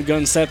down,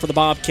 shotgun set for the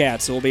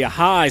Bobcats. It will be a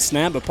high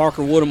snap, but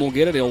Parker Woodham will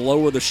get it. He'll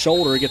lower the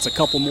shoulder. He gets a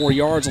couple more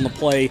yards on the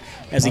play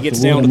as he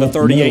gets down to the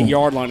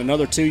 38-yard line.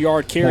 Another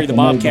 2-yard carry. The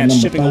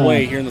Bobcats chipping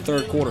away here in the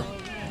third quarter.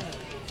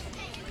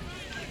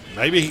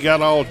 Maybe he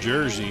got all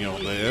jersey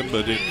on that,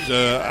 but it's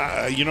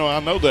I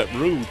know that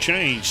rule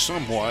changed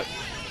somewhat,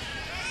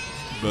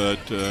 but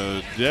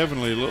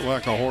definitely looked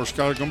like a horse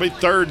collar. Going to be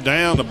third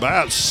down,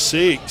 about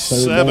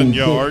 6-7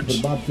 yards.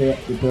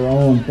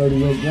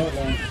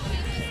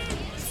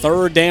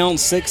 Third down,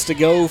 6 to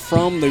go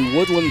from the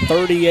Woodland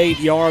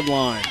 38-yard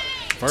line.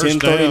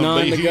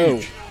 10:39 to go.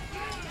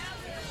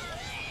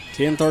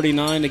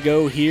 10:39 to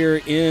go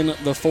here in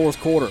the fourth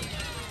quarter.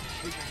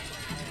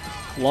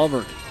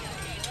 Lovern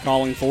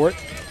calling for it.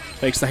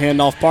 Takes the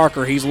handoff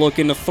Parker. He's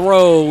looking to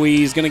throw.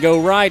 He's going to go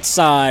right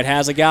side.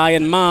 Has a guy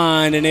in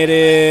mind, and it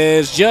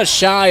is just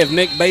shy of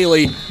Nick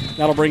Bailey.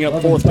 That'll bring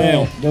up fourth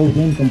down. Goes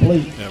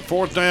incomplete. Yeah,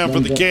 fourth down for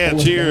the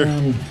Cats here.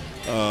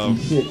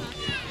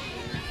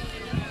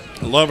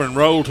 Lovern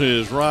rolled to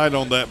his right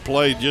on that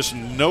play. Just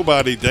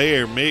nobody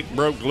there. Mick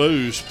broke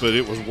loose, but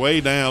it was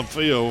way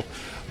downfield.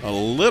 A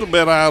little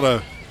bit out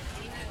of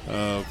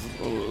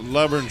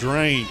Lovern's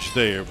range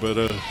there,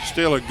 but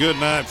still a good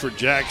night for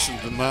Jackson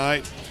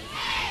tonight.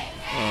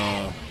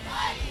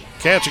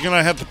 Cats are going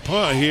to have to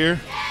punt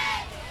here.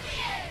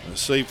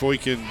 Let's see if we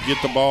can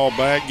get the ball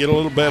back, get a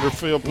little better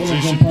field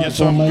position, get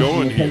something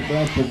going here.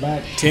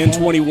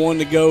 10:21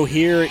 to go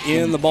here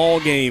in the ball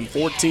game.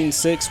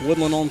 14-6,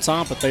 Woodland on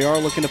top, but they are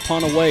looking to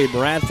punt away.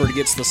 Bradford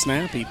gets the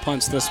snap. He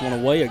punts this one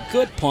away. A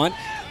good punt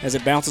as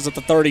it bounces at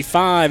the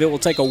 35. It will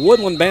take a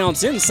Woodland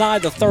bounce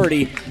inside the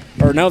 30.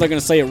 Or no, they're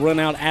going to say it run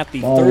out at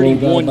the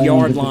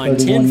 31-yard line.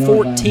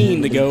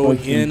 10:14 to go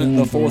in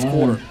the fourth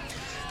quarter.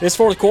 This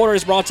fourth quarter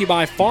is brought to you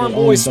by Farm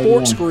Boys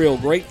Sports Grill.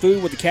 Great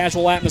food with a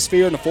casual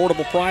atmosphere and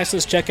affordable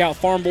prices. Check out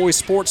Farm Boys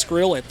Sports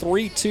Grill at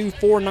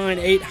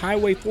 32498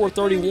 Highway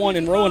 431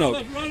 in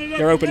Roanoke.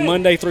 They're open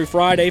Monday through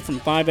Friday from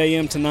 5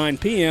 a.m. to 9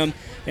 p.m.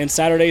 and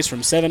Saturdays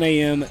from 7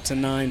 a.m. to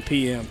 9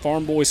 p.m.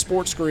 Farm Boys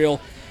Sports Grill,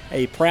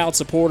 a proud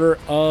supporter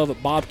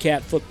of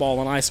Bobcat Football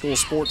on iSchool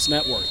Sports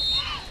Network.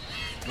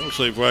 We'll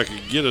see if I can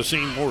get us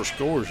any more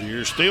scores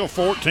here. Still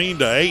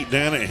 14-8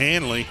 down at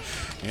Hanley.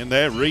 In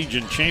that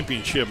region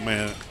championship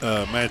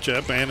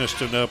matchup,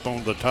 Anniston up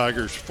on the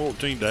Tigers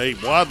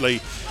 14-8. Wadley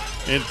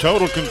in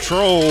total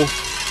control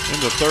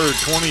in the third,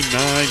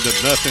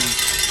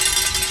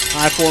 29-0.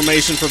 High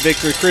formation for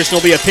victory. Christian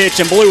will be a pitch,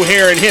 and Blue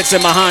Heron hits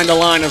him behind the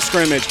line of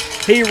scrimmage.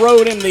 He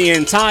rode him the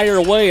entire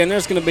way, and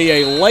there's going to be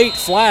a late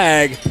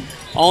flag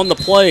on the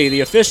play. The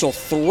official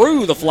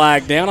threw the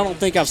flag down. I don't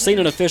think I've seen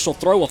an official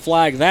throw a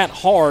flag that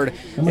hard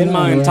in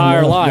my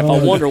entire life.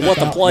 I wonder what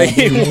the play,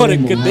 what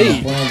it could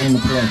be.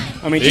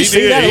 I mean, did you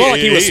see that? It looked like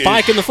he was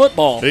spiking the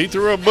football. He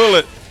threw a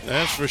bullet,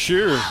 that's for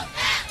sure.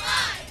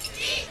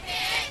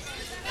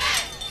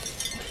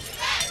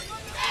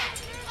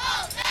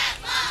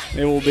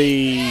 It will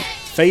be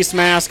face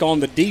mask on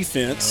the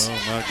defense.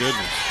 Oh, my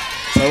goodness.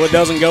 So it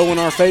doesn't go in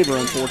our favor,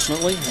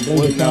 unfortunately.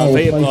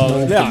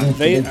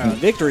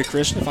 Victory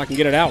Christian, if I can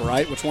get it out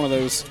right. Which one of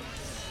those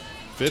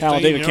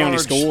Talladega County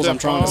schools I'm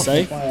trying to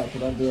say?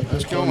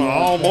 That's going to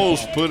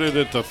almost put it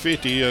at the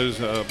 50,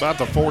 about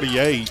the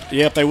 48.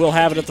 Yep, they will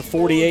have it at the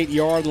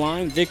 48-yard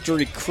line.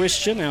 Victory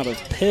Christian out of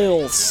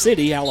Pell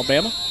City,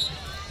 Alabama.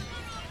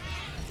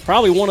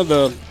 Probably one of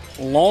the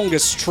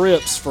longest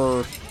trips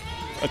for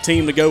a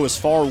team to go as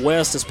far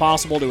west as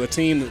possible to a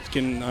team that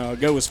can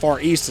go as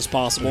far east as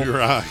possible. You're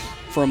right.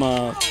 from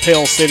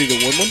Pell City to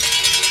Woodland.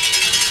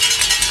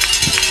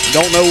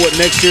 Don't know what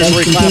next year's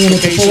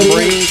reclassification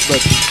brings, but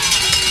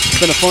it's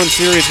been a fun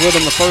series with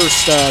them the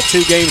first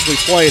 2 games we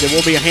played. It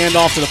will be a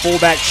handoff to the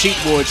fullback,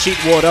 Cheatwood.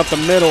 Cheatwood up the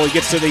middle. He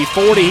gets to the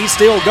 40. He's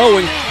still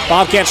going.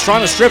 Bobcats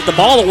trying to strip the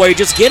ball away.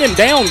 Just get him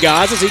down,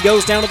 guys, as he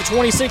goes down to the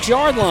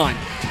 26-yard line.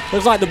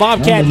 Looks like the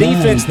Bobcat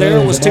defense there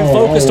was too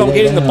focused on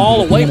getting the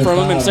ball away from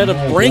him instead of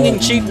bringing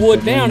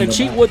Cheatwood down. And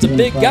Cheatwood's a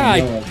big guy.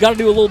 You got to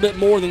do a little bit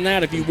more than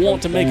that if you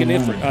want to make a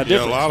difference.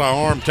 Yeah, a lot of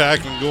arm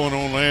tackling going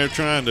on there,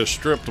 trying to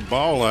strip the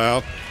ball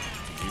out.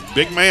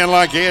 Big man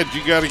like Ed,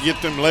 you got to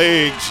get them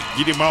legs,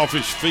 get him off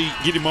his feet,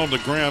 get him on the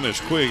ground as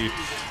quick,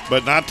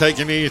 but not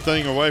taking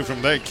anything away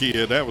from that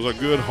kid. That was a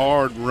good,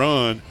 hard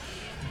run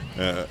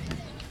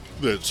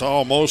that's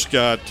almost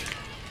got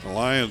the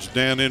Lions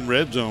down in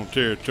red zone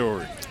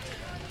territory.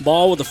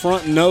 Ball with the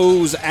front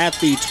nose at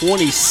the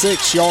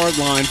 26-yard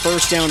line.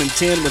 First down and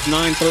 10 with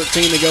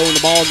 9:13 to go in the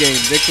ball game.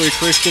 Victory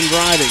Christian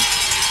driving.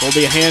 Will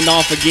be a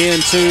handoff again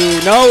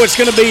to, no, it's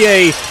going to be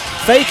a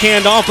fake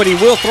handoff, but he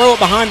will throw it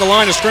behind the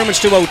line of scrimmage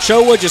to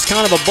Ochoa. Just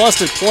kind of a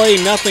busted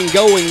play, nothing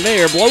going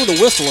there. Blow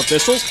the whistle,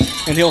 officials,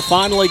 and he'll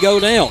finally go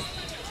down.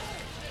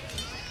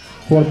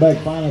 Quarterback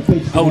final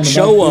pitch.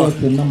 Ochoa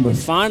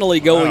finally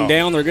going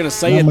down. They're going to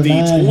say at the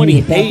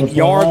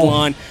 28-yard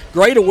line.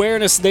 Great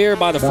awareness there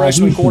by the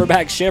freshman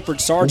quarterback, Shepard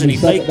Sargent. He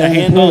faked the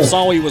handoff,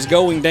 saw he was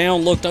going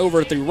down, looked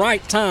over at the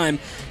right time,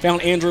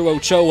 found Andrew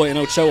Ochoa, and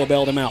Ochoa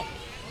bailed him out.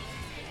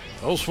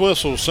 Those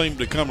whistles seem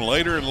to come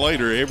later and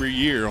later every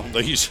year on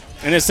these.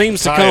 And it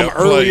seems to come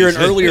earlier and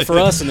earlier for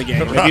us in the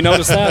game. Have you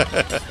noticed that?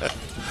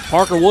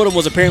 Parker Woodham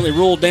was apparently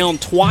ruled down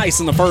twice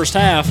in the first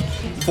half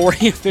before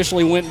he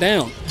officially went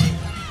down.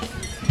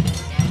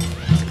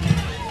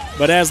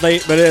 But as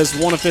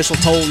one official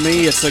told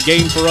me, it's a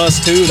game for us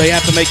too. They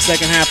have to make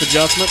second half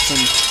adjustments, and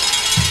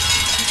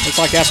looks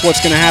like that's what's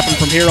going to happen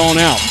from here on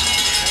out.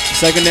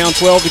 Second down,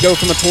 12 to go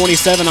from the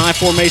 27. I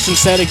formation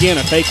set again.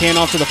 A fake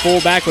handoff to the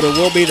fullback, but it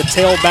will be the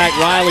tailback,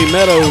 Riley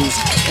Meadows.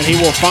 And he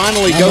will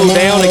finally go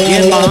down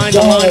again behind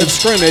the line of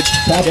scrimmage,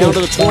 down to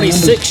the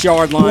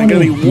 26-yard line.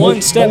 Going to be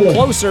one step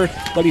closer,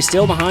 but he's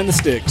still behind the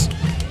sticks.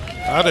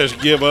 I just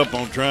give up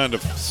on trying to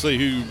see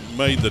who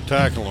made the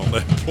tackle on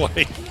that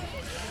play.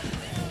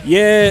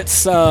 Yeah,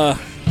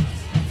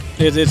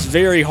 it's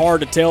very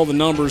hard to tell the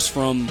numbers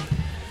from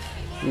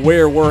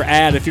where we're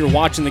at. If you're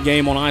watching the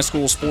game on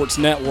iSchool Sports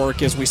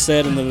Network, as we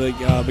said in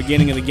the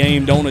beginning of the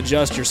game, don't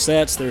adjust your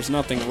sets. There's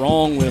nothing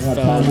wrong with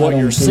what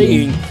you're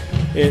seeing.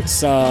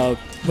 It's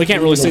we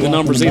can't really see the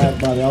numbers either.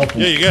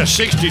 Yeah, you got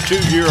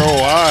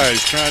 62-year-old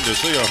eyes trying to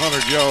see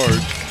 100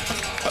 yards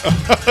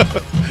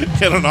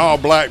in an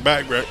all-black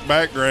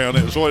background.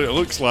 That's what it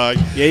looks like.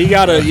 Yeah, you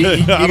got I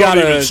don't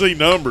even see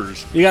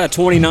numbers. You got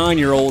a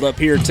 29-year-old up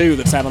here too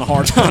that's having a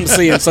hard time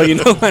seeing. So you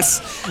know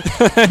that's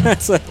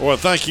well,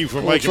 thank you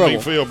for making me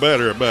feel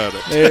better about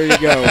it. There you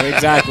go.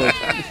 Exactly.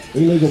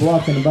 Illegal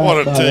block in the back.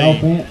 What a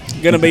team.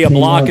 Going to be a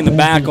block in the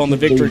back on the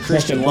Victory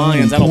Christian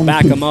Lions. That'll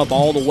back them up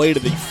all the way to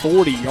the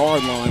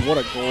 40-yard line. What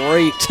a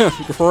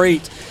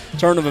great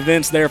turn of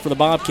events there for the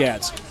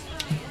Bobcats.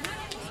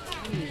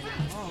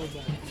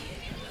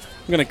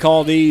 I'm going to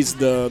call these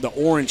the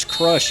Orange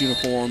Crush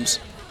uniforms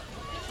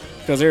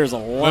because there's a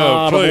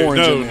lot of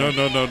orange in there.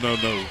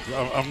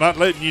 No. I'm not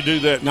letting you do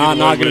that. No, I'm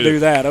not going to do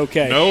that.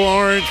 Okay. No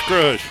Orange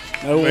Crush.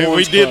 No Man,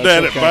 Orange we did Crush.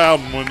 that Okay. at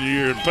Bowden one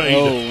year and paid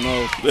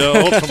the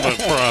ultimate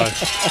price.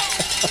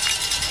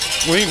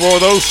 We ain't wore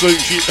those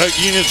suits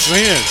units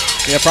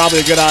since. Yeah,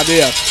 probably a good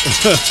idea.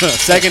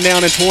 Second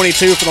down and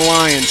 22 for the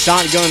Lions.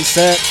 Shotgun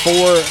set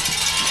for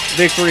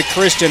Victory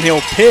Christian.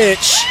 He'll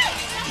pitch.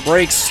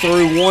 Breaks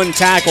through one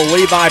tackle.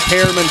 Levi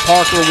Pearman,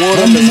 Parker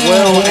Woodham, as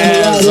well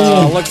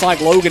as looks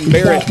like Logan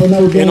Barrett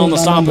in on the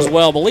stop as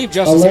well. I believe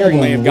Justice Herring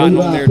may have gotten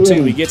on there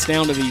too. He gets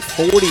down to the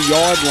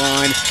 40-yard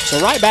line. So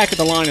right back at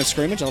the line of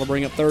scrimmage. That'll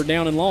bring up third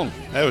down and long.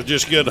 That was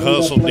just good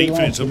hustle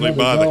defensively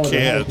by the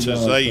Cats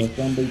as they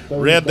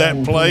read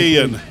that play,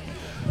 and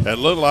it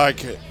looked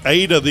like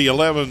 8 of the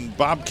 11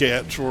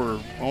 Bobcats were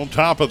on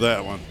top of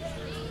that one.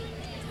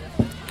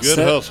 Good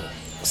hustle.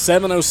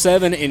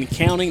 7:07 and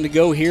counting to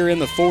go here in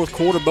the fourth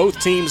quarter. Both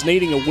teams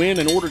needing a win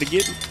in order to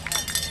get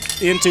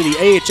into the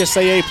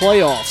AHSAA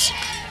playoffs.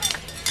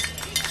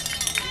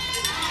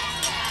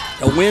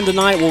 A win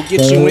tonight will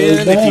get you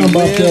in. If you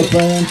win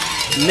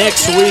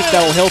next week,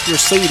 that will help your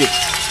seeding.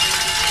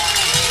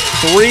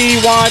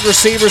 3 wide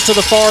receivers to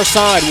the far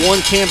side,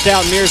 1 camped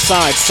out near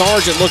side.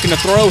 Sargent looking to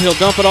throw. He'll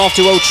dump it off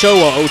to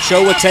Ochoa.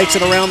 Ochoa takes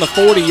it around the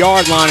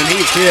 40-yard line, and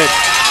he's hit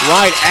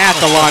right at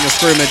the line of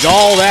scrimmage.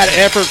 All that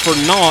effort for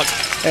naught,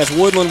 as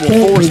Woodland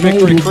will force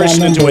Victory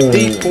Christian into a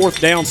deep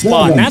fourth down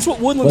spot. And that's what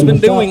Woodland's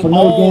been doing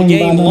all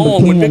game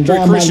long. When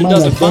Victory Christian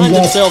doesn't find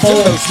themselves in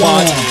those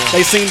spots,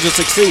 they seem to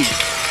succeed.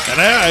 And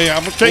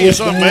I'm going to tell you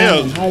something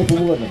else.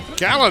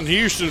 Callan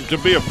Houston, to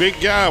be a big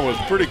guy, was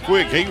pretty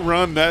quick. He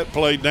run that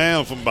play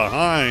down from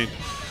behind.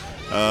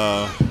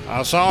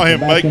 I saw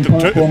him make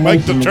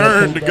the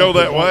turn to go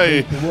that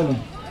way.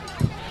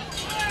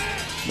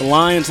 The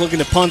Lions looking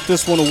to punt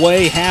this one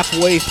away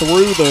halfway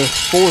through the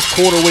fourth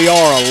quarter. We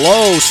are a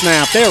low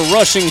snap. They're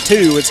rushing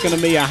two. It's going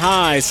to be a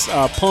high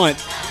punt.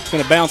 It's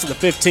going to bounce at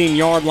the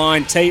 15-yard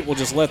line. Tate will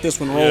just let this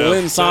one roll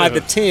inside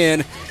the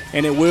 10,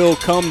 and it will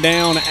come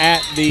down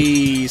at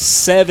the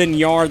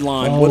 7-yard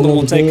line. Woodland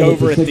will take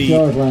over at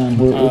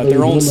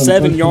their own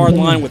 7-yard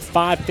line with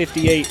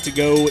 5:58 to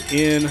go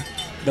in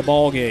the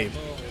ball game.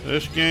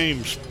 This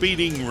game's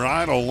speeding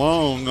right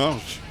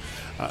along.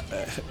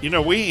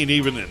 We ain't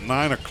even at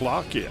 9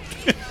 o'clock yet.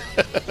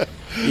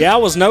 Yeah, I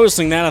was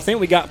noticing that. I think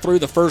we got through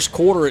the first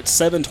quarter at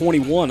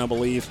 7:21, I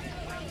believe.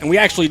 And we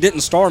actually didn't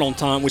start on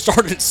time. We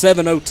started at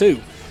 7:02.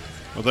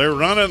 Well, they're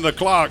running the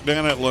clock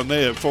down at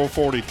Lynette,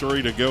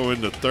 4:43 to go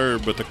into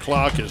third, but the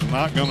clock is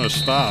not going to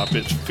stop.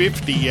 It's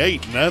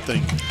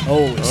 58-0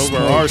 over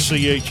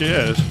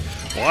RCHS.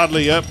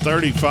 Wadley up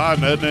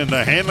 35-0, and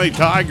the Handley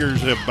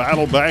Tigers have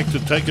battled back to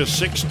take a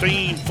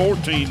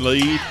 16-14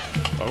 lead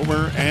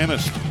over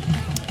Anniston.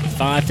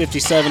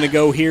 5:57 to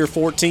go here,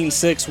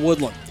 14-6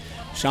 Woodland.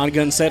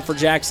 Shotgun set for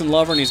Jackson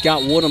Lover, and he's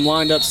got Woodham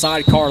lined up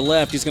sidecar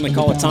left. He's going to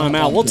call a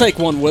timeout. We'll take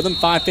one with him.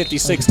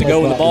 5:56 to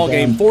go in the ball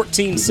game.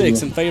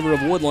 14-6 in favor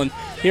of Woodland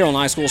here on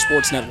iSchool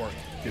Sports Network.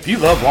 If you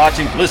love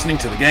watching and listening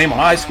to the game on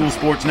iSchool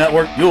Sports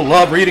Network, you'll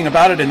love reading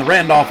about it in the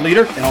Randolph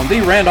Leader and on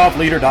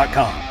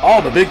therandolphleader.com.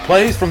 All the big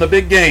plays from the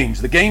big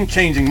games, the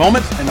game-changing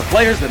moments, and the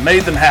players that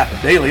made them happen.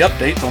 Daily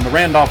updates on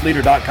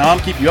therandolphleader.com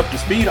keep you up to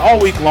speed all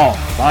week long.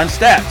 Find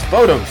stats,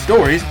 photos,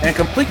 stories, and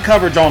complete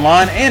coverage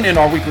online and in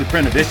our weekly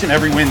print edition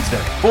every Wednesday.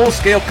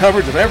 Full-scale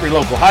coverage of every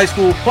local high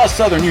school, plus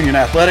Southern Union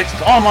Athletics,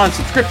 to online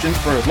subscriptions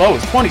for as low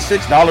as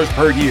 $26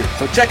 per year.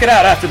 So check it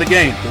out after the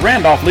game. The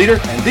Randolph Leader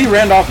and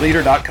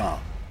therandolphleader.com.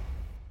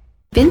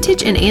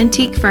 Vintage and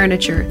antique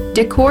furniture,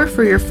 decor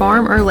for your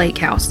farm or lake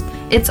house.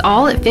 It's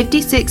all at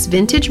 56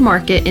 Vintage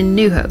Market in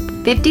New Hope.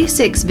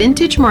 56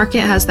 Vintage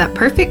Market has that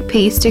perfect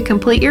piece to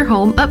complete your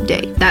home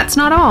update. That's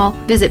not all.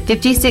 Visit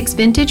 56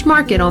 Vintage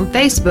Market on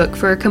Facebook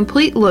for a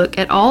complete look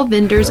at all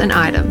vendors and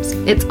items.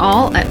 It's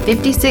all at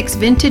 56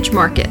 Vintage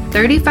Market,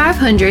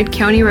 3500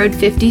 County Road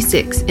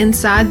 56,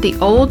 inside the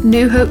old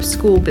New Hope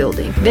School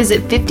building.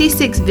 Visit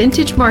 56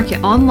 Vintage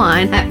Market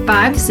online at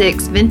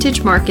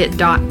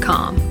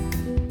 56vintagemarket.com.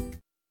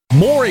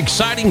 More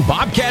exciting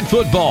Bobcat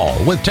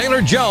football with Taylor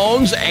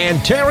Jones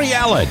and Terry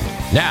Allen.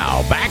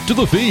 Now back to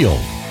the field.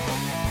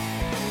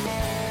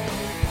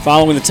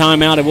 Following the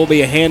timeout, it will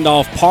be a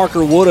handoff.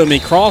 Parker Woodham, he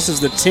crosses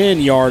the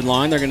 10-yard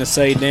line. They're going to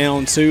say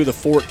down to the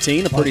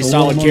 14. A pretty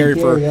solid carry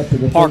for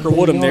Parker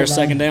Woodham there,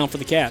 second down for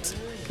the Cats.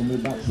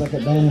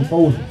 Second down and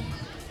 4.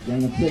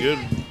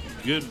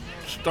 Good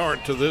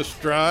start to this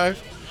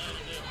drive.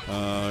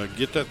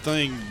 Get that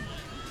thing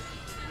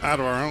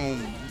out of our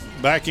own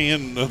back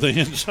end of the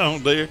end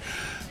zone there.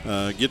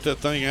 Get that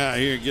thing out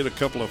here, get a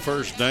couple of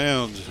first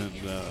downs, and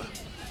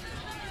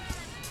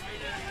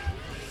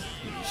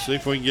see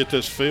if we can get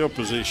this field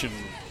position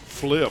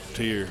flipped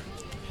here.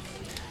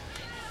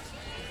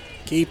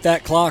 Keep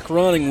that clock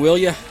running, will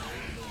you?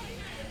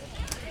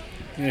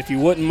 And if you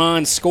wouldn't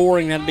mind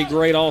scoring, that'd be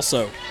great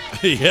also.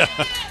 Yeah,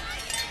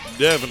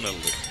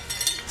 definitely.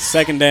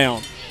 Second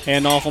down.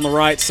 Handoff on the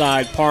right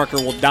side. Parker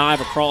will dive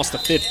across the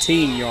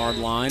 15-yard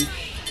line.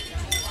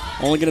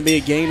 Only going to be a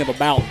gain of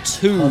about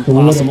 2,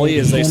 possibly,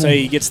 as they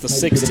say he gets the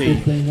 16.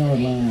 15-yard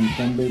line. It's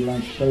going to be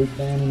like third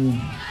down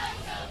and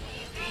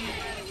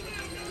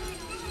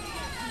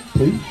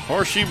 2.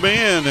 Horseshoe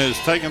Bend has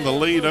taken the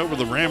lead over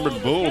the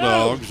Rambert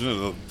Bulldogs in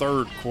the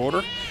third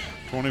quarter,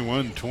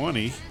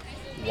 21-20.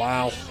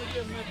 Wow.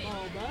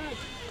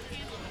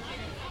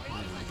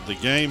 The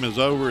game is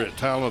over at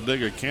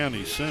Talladega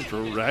County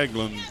Central.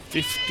 Raglan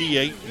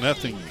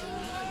 58-0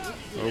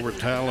 over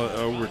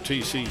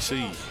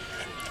TCC.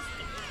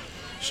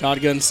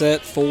 Shotgun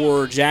set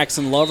for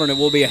Jackson Lover, and it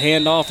will be a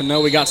handoff. And now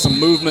we got some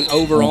movement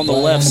over on the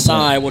left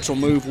side, which will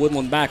move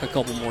Woodland back a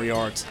couple more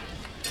yards.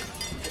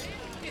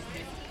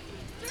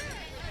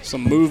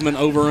 Some movement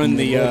over in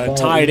the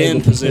tight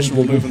end position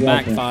will move him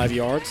back 5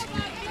 yards.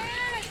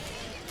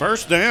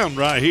 First down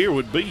right here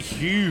would be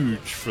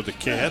huge for the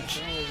Cats.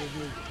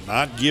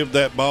 Not give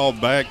that ball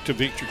back to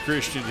Victory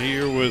Christian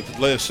here with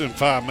less than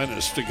 5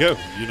 minutes to go,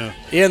 you know.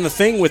 Yeah, and the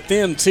thing with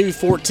them, too,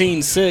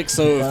 14-6,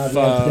 so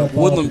if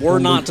Woodland were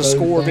not to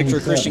score, Victory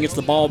Christian gets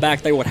the ball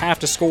back, they would have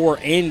to score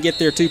and get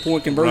their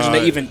 2-point conversion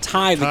to even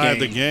tie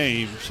the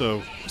game.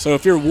 So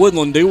if you're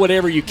Woodland, do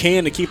whatever you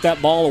can to keep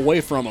that ball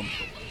away from them.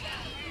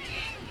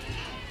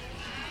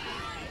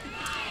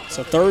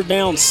 So third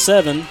down,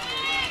 7.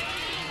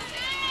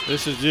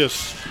 This is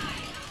just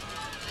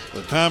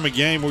the time of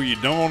game where you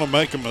don't want to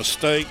make a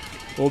mistake.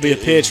 Will be a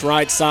pitch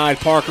right side.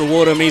 Parker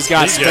Woodham, he's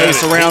got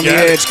space around the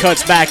edge,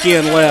 cuts back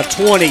in left,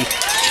 20,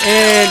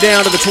 and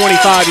down to the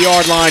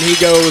 25-yard line he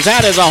goes.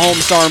 That is a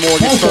Homestar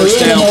Mortgage first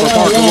down for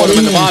Parker Woodham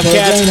and the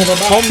Bobcats.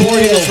 Home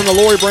mortgage is from the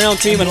Lori Brown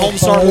team and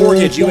Homestar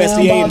Mortgage,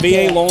 USDA and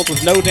VA loans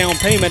with no down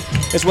payment,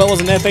 as well as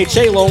an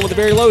FHA loan with a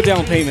very low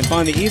down payment.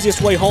 Find the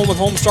easiest way home with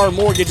Homestar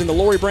Mortgage and the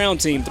Lori Brown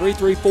team,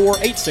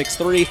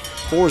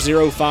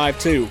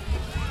 334-863-4052.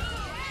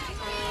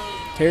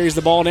 Carries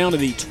the ball down to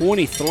the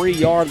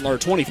 24-yard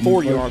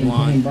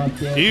line.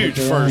 Huge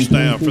first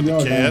down for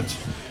the Cats.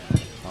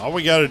 All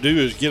we got to do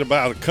is get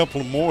about a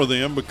couple more of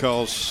them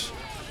because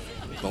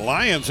the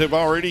Lions have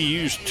already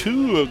used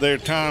 2 of their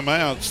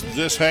timeouts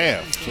this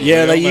half. So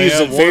yeah, they used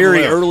it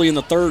very left. early in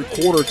the third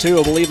quarter, too.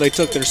 I believe they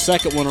took their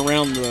second one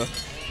around the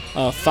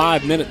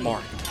 5-minute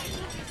mark.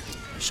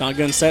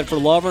 Shotgun set for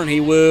Lovern. He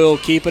will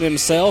keep it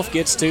himself.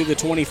 Gets to the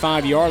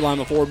 25-yard line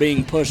before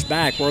being pushed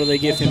back. Where do they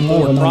give him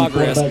forward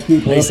progress?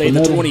 They say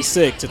the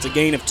 26. It's a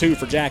gain of 2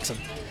 for Jackson.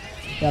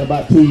 Got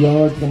about 2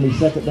 yards. Going to be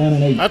 2nd down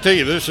and 8. I tell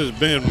you, this has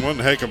been one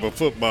heck of a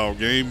football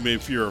game.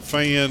 If you're a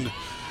fan,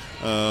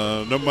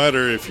 no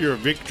matter if you're a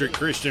Victory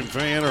Christian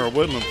fan or a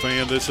Woodland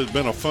fan, this has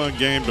been a fun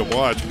game to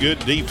watch. Good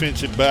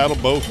defensive battle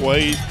both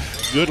ways.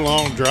 Good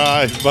long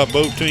drives by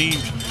both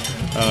teams.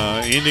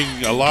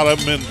 Ending a lot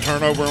of them in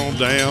turnover on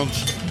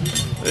downs.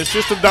 It's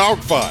just a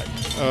dogfight.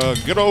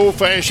 Good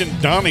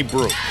old-fashioned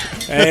Donnybrook.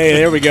 Hey,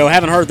 there we go.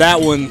 Haven't heard that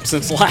one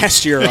since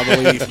last year, I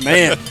believe.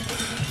 Man,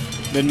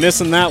 been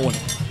missing that one.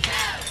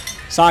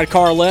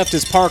 Sidecar left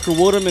is Parker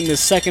Woodham in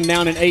this 2nd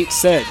down and 8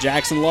 set.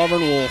 Jackson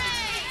Lovern will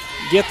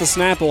get the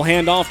snap. Will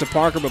hand off to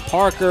Parker, but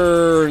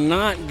Parker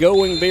not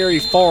going very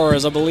far,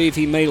 as I believe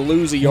he may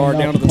lose a yard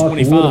down to the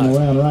 25.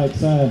 Around right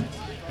side.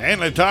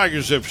 And the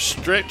Tigers have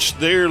stretched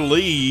their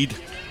lead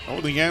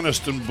over the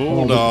Anniston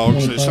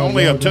Bulldogs. It's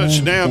only a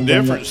touchdown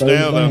difference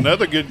now.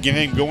 Another good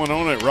game going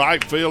on at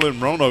right field in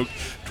Roanoke.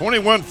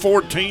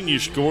 21-14 you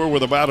score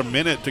with about a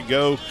minute to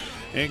go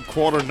in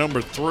quarter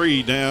number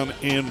 3 down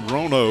in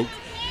Roanoke.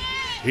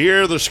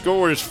 Here the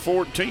score is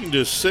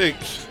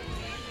 14-6.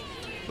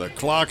 The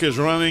clock is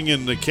running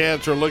and the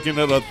Cats are looking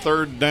at a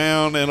 3rd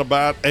down and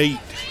about 8.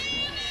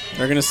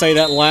 They're going to say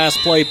that last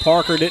play,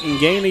 Parker didn't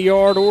gain a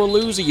yard or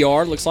lose a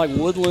yard. Looks like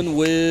Woodland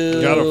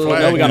will. Got a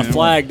flag. No, we got a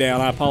flag down.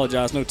 I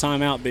apologize. No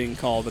timeout being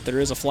called, but there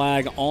is a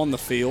flag on the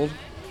field.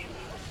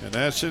 And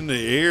that's in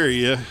the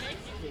area.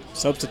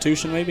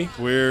 Substitution, maybe?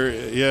 Where,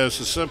 yeah,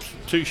 it's a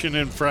substitution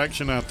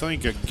infraction, I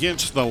think,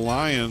 against the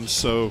Lions.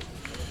 So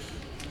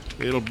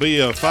it'll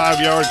be a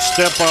 5-yard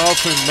step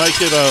off and make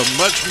it a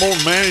much more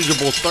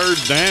manageable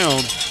 3rd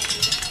down.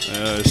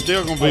 It's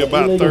still going to be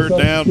about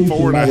 3rd down,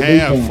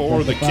 4.5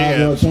 for the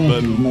Cats,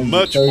 but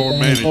much more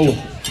manageable.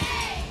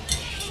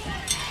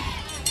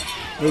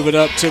 Move it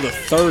up to the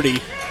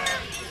 30.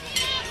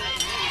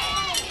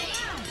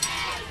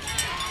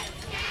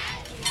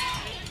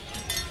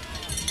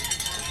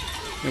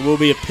 It will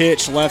be a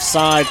pitch left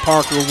side.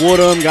 Parker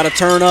Woodham got to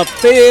turn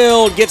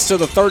upfield, gets to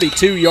the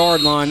 32-yard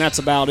line. That's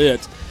about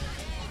it.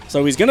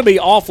 So he's going to be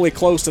awfully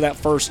close to that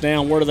 1st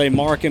down. Where do they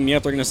mark him?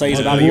 Yep, they're going to say he's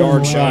about a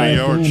yard shy. A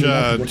yard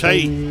shy.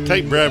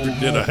 Tate Bradford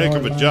did a heck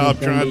of a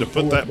job trying to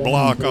put that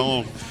block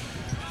on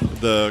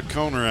the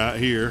corner out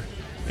here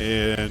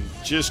and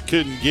just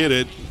couldn't get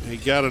it. He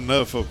got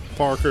enough of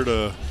Parker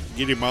to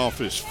get him off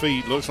his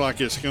feet. Looks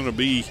like it's going to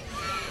be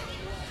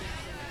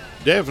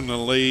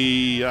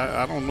definitely,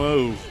 I don't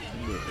know,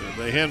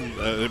 they hadn't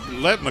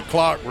letting the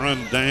clock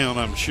run down,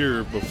 I'm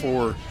sure,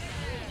 before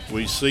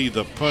we see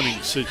the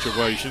punting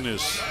situation.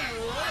 Is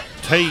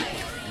Tate,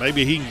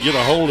 maybe he can get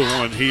a hold of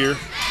one here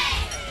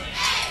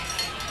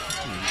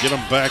and get them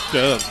backed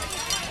up.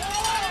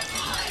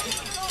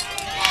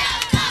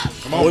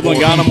 Woodland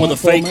got him with a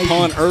fake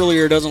punt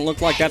earlier. Doesn't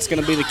look like that's going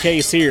to be the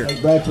case here.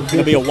 Going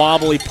to be a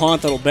wobbly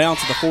punt that'll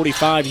bounce at the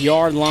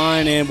 45-yard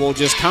line and will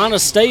just kind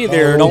of stay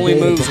there. It only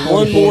moves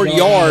 1 more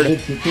yard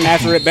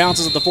after it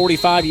bounces at the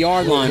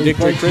 45-yard line.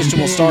 Victory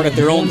Christian will start at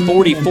their own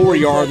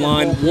 44-yard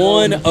line.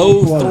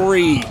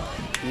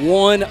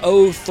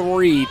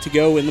 1:03 to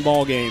go in the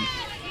ball game.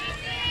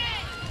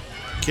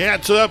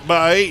 Cats up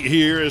by 8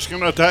 here. It's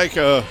going to take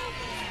a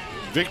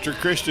Victory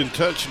Christian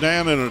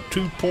touchdown and a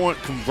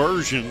 2-point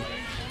conversion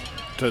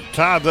to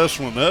tie this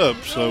one up,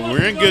 so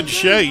we're in good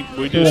shape.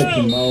 We just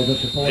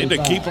need to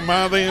keep them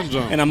out of the end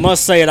zone. And I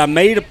must say it, I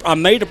made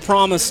a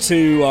promise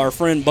to our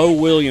friend Bo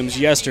Williams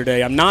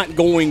yesterday. I'm not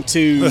going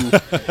to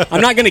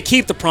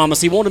keep the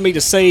promise. He wanted me to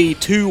say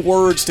 2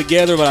 words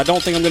together, but I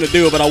don't think I'm going to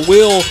do it. But I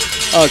will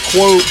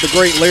quote the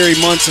great Larry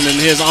Munson in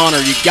his honor.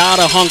 You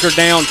gotta hunker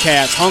down,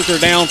 Cats. Hunker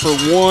down for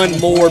 1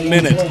 more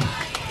minute.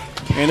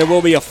 And there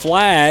will be a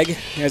flag,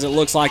 as it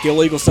looks like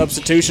illegal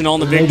substitution on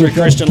the Victory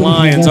Christian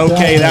Lions.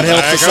 Okay, that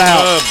helps us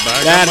out.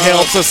 That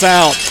helps us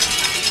out.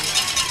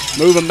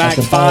 Move them back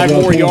 5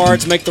 more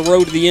yards, make the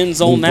road to the end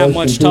zone that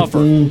much tougher.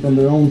 From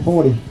their own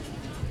 40.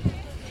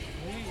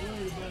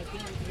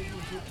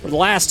 For the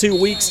last 2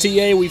 weeks,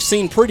 TA, we've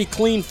seen pretty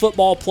clean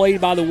football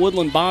played by the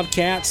Woodland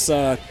Bobcats.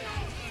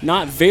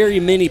 Not very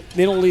many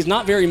penalties,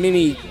 not very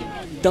many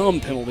dumb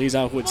penalties,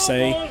 I would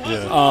say.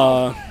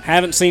 Yeah.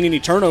 Haven't seen any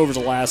turnovers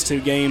the last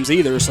 2 games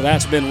either, so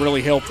that's been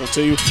really helpful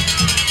too.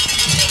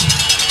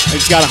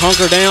 He's got to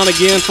hunker down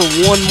again for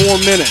 1 more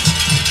minute.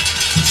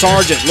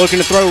 Sargent looking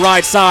to throw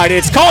right side.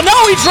 It's called.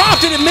 No, he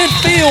dropped it at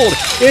midfield.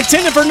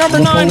 Intended for number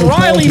 9,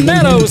 Riley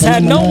Meadows.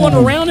 Had no one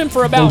around him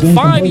for about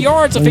 5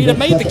 yards if he'd have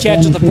made the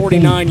catch at the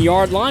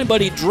 49-yard line,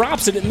 but he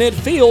drops it at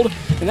midfield,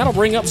 and that'll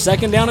bring up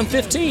 2nd down and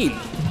 15.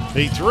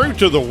 He threw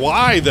to the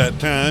Y that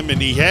time,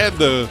 and he had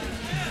the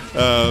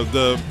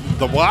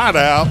the wide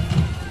out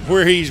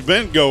where he's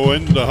been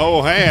going the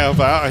whole half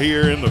out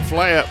here in the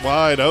flat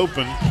wide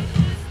open,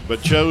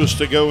 but chose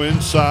to go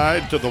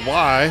inside to the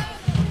Y,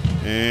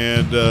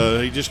 and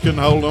he just couldn't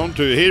hold on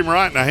to it. Hit him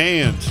right in the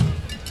hands.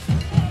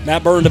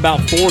 That burned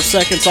about 4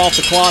 seconds off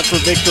the clock for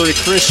Victory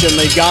Christian.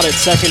 They got it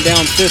second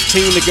down,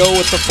 15 to go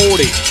at the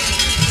 40.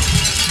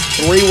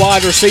 3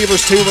 wide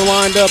receivers, 2 are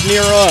lined up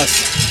near us.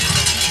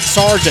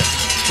 Sargent,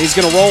 he's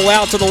going to roll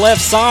out to the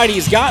left side.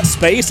 He's got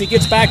space. He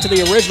gets back to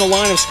the original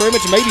line of scrimmage,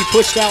 maybe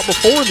pushed out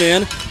before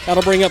then.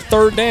 That'll bring up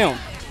third down.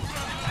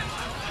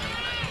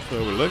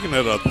 So we're looking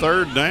at a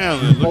third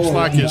down. It looks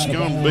like it's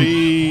going to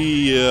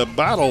be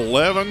about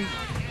 11,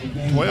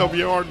 12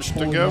 yards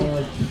to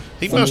go.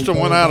 He must have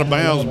went out of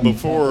bounds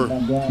before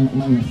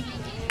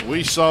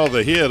we saw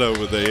the hit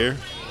over there.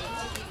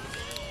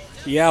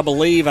 Yeah,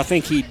 I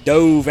think he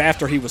dove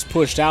after he was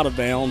pushed out of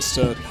bounds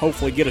to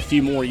hopefully get a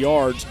few more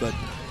yards, but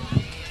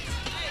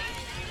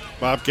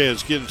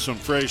Bobcats getting some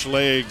fresh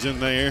legs in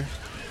there.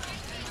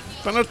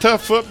 Been a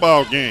tough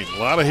football game. A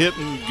lot of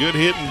hitting, good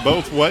hitting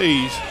both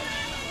ways.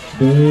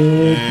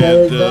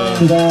 And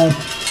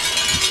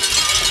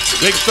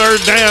big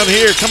third down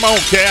here. Come on,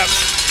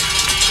 Caps.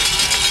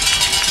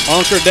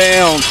 Bunker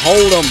down,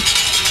 hold them.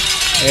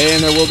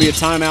 And there will be a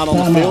timeout on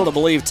the field, I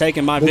believe,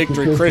 taken by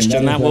Victory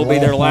Christian. That will be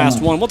their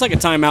last one. We'll take a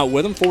timeout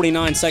with them.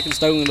 49 seconds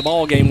to go in the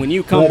ball game. When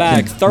you come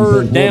back,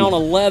 third down,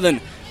 11.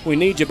 We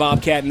need you,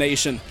 Bobcat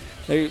Nation.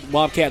 The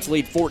Bobcats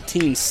lead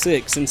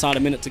 14-6. Inside a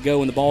minute to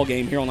go in the ball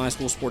game here on High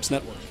School Sports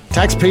Network.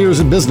 Taxpayers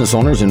and business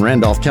owners in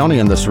Randolph County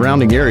and the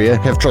surrounding area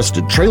have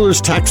trusted Trailers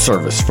Tax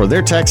Service for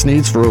their tax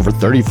needs for over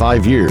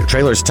 35 years.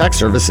 Trailers Tax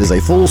Service is a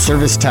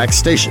full-service tax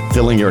station,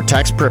 filling your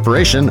tax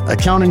preparation,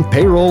 accounting,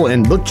 payroll,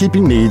 and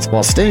bookkeeping needs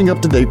while staying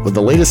up to date with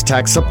the latest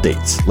tax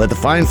updates. Let the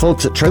fine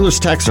folks at Trailers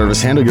Tax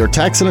Service handle your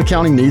tax and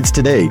accounting needs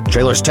today.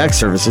 Trailers Tax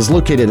Service is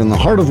located in the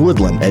heart of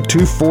Woodland at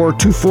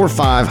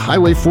 24245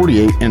 Highway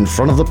 48 in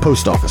front of the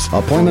post office.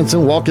 Appointments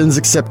and walk-ins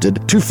accepted.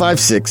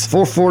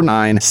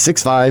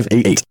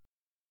 256-449-6588.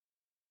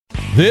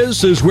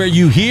 This is where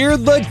you hear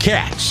the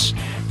Cats.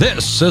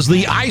 This is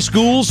the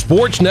iSchool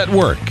Sports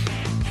Network.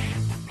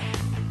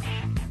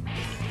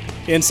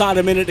 Inside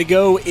a minute to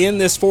go in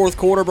this fourth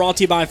quarter, brought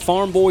to you by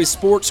Farm Boys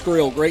Sports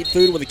Grill. Great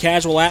food with a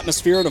casual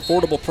atmosphere and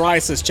affordable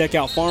prices. Check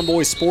out Farm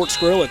Boys Sports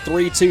Grill at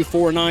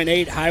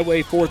 32498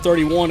 Highway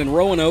 431 in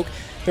Roanoke.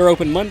 They're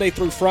open Monday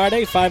through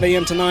Friday, 5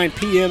 a.m. to 9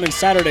 p.m., and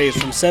Saturdays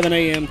from 7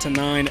 a.m. to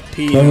 9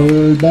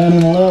 p.m. Third down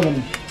and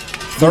 11.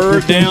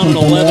 Third down and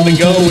 11 to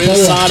go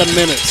inside a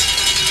minute.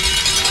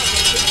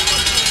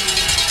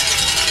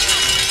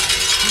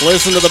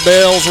 Listen to the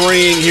bells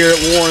ring here at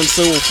Warren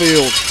Sewell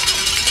Field,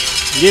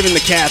 giving the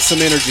Cats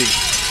some energy.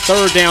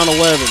 Third down,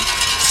 11.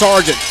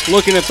 Sargent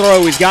looking to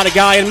throw. He's got a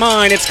guy in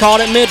mind. It's caught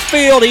at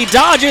midfield. He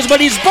dodges,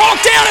 but he's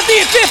brought down at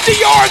the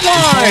 50-yard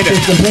line.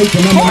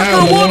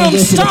 Parker Woodham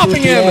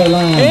stopping him,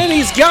 and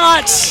he's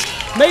got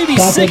maybe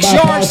 6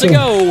 yards to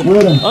go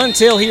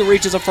until he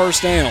reaches a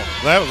first down.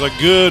 That was a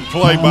good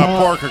play by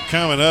Parker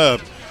coming up.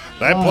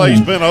 That play's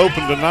been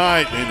open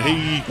tonight,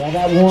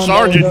 and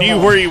Sargent knew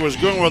where he was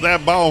going with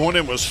that ball when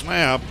it was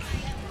snapped.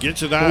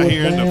 Gets it out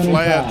here in the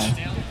flats.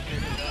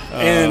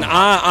 And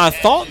I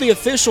thought the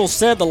official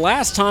said the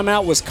last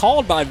timeout was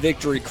called by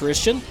Victory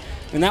Christian,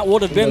 and that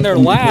would have been their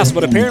last,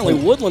 but apparently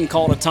Woodland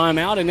called a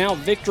timeout, and now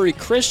Victory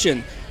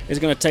Christian is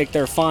going to take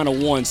their final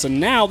one. So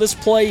now this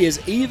play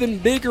is even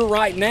bigger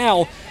right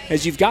now,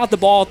 as you've got the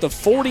ball at the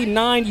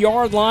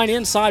 49-yard line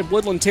inside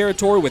Woodland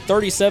territory with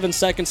 37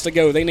 seconds to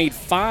go. They need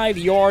 5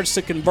 yards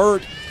to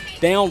convert,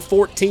 down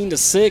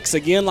 14-6.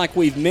 Again, like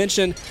we've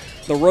mentioned,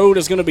 the road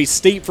is going to be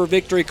steep for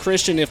Victory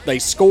Christian. If they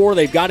score,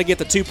 they've got to get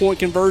the 2-point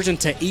conversion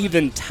to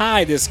even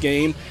tie this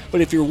game.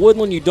 But if you're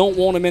Woodland, you don't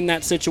want them in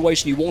that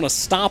situation. You want to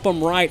stop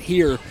them right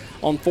here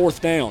on fourth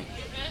down.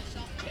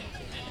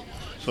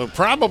 So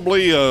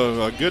probably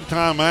a good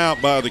timeout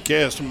by the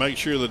Cats to make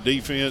sure the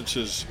defense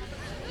is –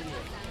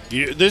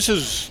 this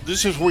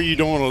is where you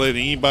don't want to let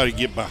anybody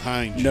get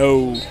behind you.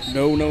 No.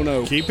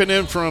 Keep it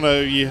in front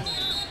of you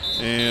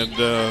and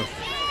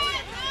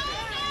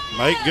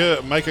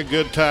make a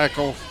good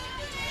tackle.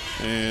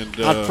 And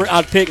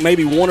I'd pick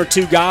maybe 1 or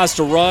 2 guys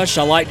to rush.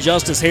 I like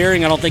Justice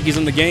Herring. I don't think he's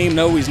in the game.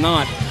 No, he's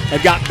not.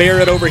 They've got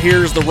Barrett over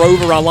here as the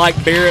rover. I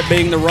like Barrett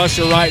being the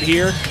rusher right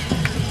here.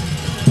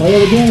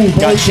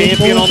 Got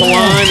Champion on the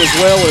line as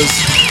well as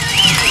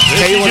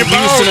Taylor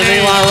Houston and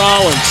Eli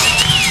Rollins.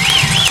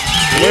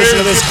 Listen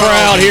to this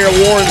crowd here at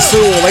Warren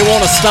Sewell. They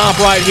want to stop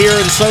right here,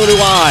 and so do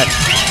I.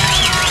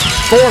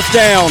 Fourth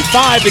down,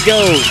 5 to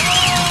go.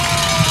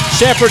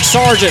 Shepard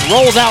Sargent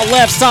rolls out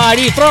left side.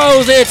 He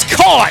throws. It's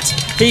caught.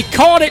 He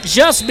caught it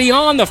just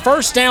beyond the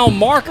first down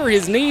marker.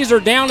 His knees are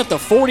down at the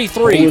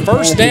 43.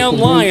 First down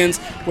Lions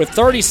with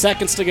 30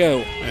 seconds to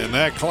go. And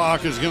that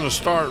clock is going to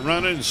start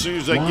running as soon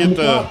as they get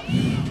the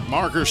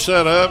marker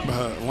set up.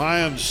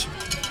 Lions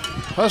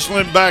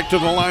hustling back to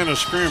the line of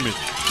scrimmage.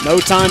 No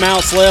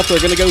timeouts left. They're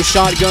going to go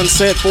shotgun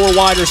set, 4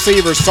 wide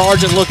receivers.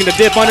 Sargent looking to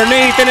dip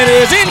underneath, and it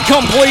is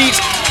incomplete.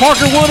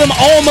 Parker Woodham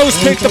almost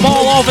picked the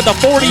ball off at the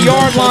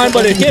 40-yard line,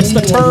 but it hits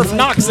the turf,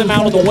 knocks him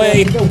out of the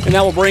way, and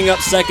that will bring up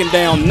second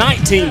down.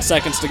 19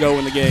 seconds to go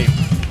in the game.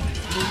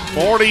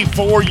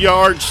 44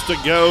 yards to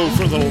go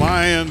for the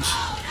Lions.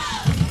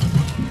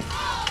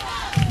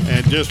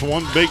 And just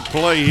one big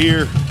play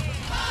here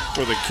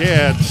for the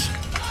Cats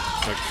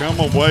to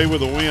come away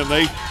with a win.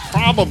 They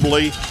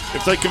probably,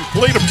 if they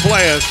complete a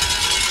pass,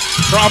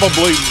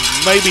 probably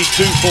maybe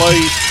 2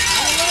 plays.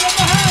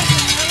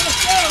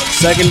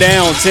 Second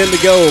down, 10 to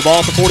go. Ball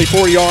at the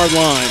 44-yard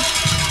line.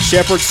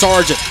 Shepard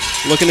Sargent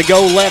looking to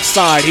go left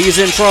side. He's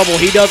in trouble.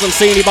 He doesn't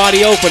see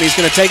anybody open. He's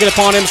going to take it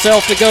upon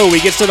himself to go. He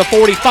gets to the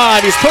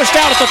 45. He's pushed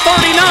out at the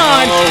 39.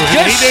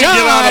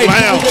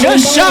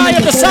 Just shy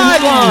of the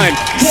sideline.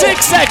 6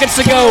 seconds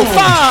to go.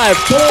 5,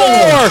 4,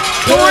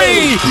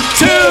 3,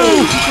 2, 1.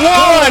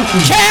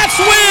 Cats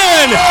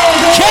win!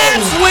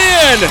 Cats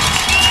win!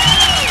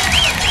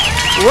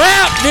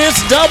 Wrap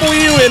this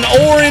W in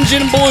orange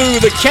and blue.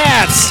 The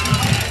Cats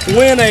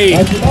win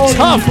a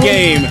tough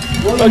game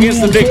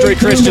against the Victory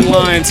Christian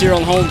Lions here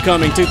on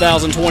Homecoming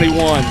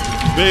 2021.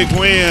 Big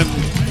win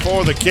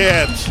for the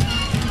Cats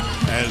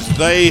as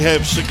they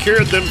have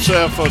secured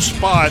themselves a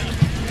spot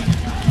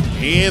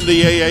in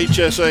the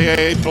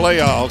AHSAA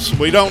playoffs.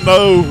 We don't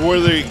know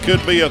whether it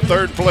could be a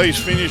 3rd place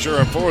finish or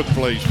a 4th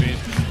place finish.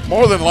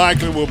 More than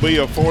likely will be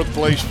a 4th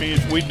place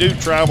finish. We do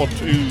travel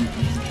to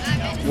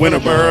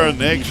Winterboro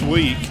next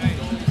week.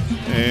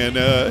 And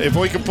if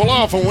we can pull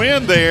off a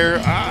win there,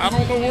 I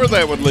don't know where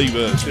that would leave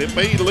us. It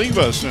may leave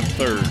us in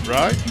 3rd,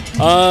 right?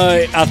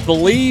 I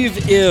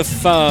believe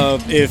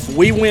if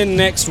we win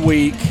next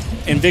week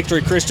and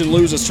Victory Christian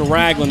loses to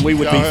Ragland, we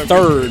would be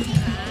 3rd.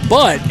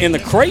 But in the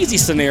crazy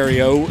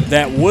scenario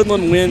that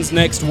Woodland wins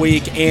next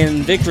week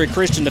and Victory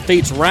Christian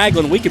defeats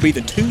Ragland, we could be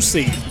the 2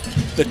 seed.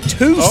 The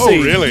 2 seed.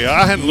 Oh, really?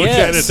 I hadn't looked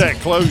at it that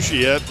close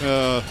yet.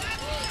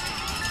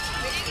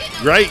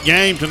 Great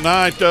game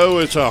tonight, though.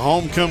 It's a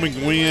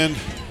homecoming win.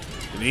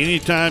 And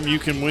anytime you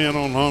can win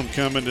on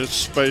homecoming, it's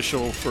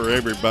special for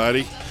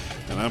everybody.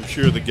 And I'm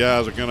sure the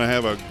guys are going to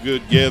have a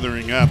good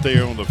gathering out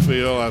there on the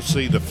field. I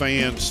see the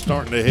fans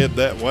starting to head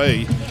that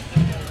way.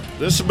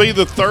 This will be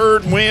the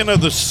 3rd win of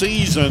the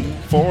season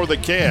for the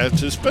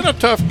Cats. It's been a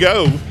tough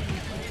go,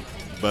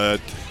 but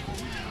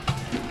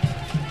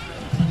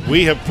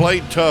we have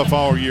played tough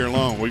all year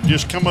long. We've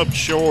just come up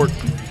short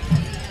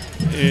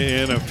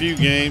in a few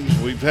games.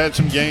 We've had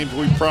some games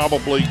we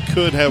probably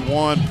could have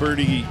won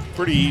pretty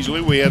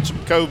easily. We had some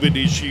COVID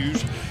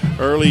issues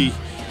early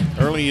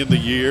in the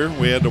year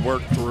we had to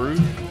work through,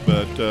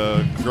 but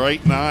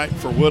great night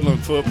for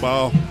Woodland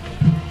football.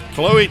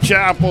 Chloe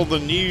Chappell, the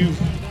new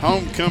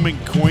homecoming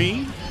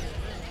queen.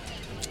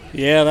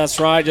 Yeah, that's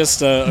right.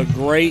 Just a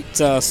great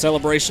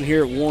celebration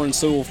here at Warren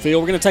Sewell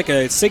Field. We're going to take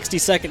a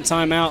 60-second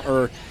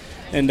timeout,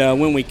 and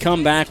when we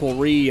come back, we'll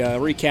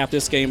recap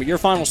this game. Your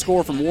final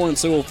score from Warren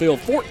Sewell Field,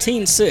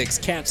 14-6,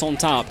 Cats on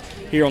top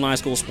here on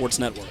iSchool Sports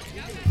Network.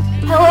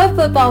 Hello,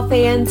 football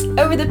fans.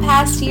 Over the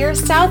past year,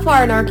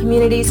 Southwire and our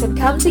communities have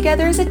come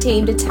together as a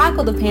team to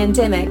tackle the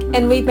pandemic,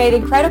 and we've made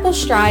incredible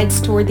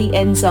strides toward the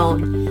end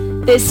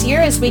zone. This year,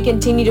 as we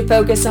continue to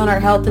focus on our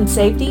health and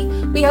safety,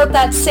 we hope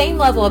that same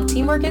level of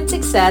teamwork and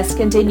success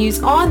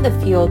continues on the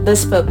field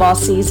this football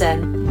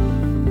season.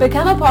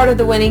 Become a part of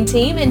the winning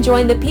team and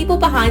join the people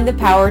behind the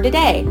power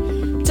today.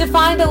 To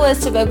find a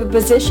list of open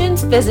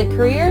positions, visit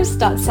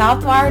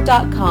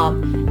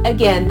careers.southwire.com.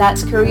 Again,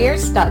 that's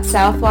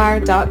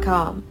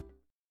careers.southwire.com.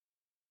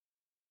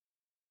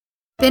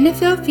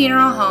 Benefield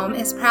Funeral Home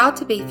is proud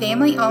to be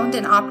family-owned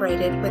and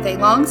operated with a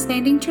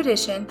long-standing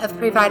tradition of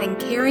providing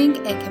caring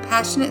and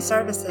compassionate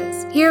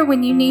services. Here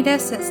when you need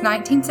us since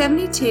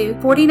 1972,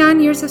 49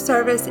 years of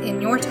service in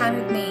your time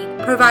of need,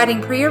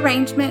 providing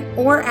pre-arrangement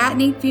or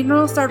at-need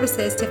funeral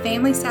services to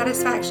family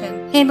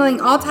satisfaction, handling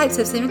all types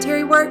of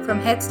cemetery work from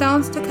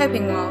headstones to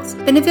coping walls.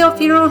 Benefield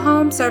Funeral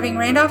Home serving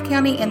Randolph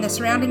County and the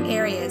surrounding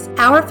areas.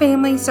 Our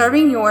family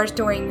serving yours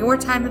during your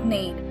time of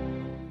need.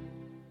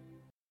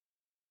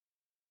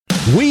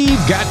 We've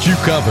got you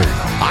covered.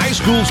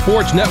 iSchool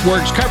Sports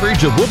Network's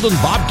coverage of Woodland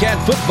Bobcat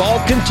football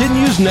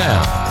continues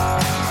now.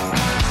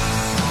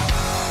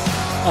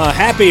 A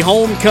happy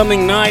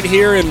homecoming night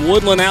here in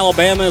Woodland,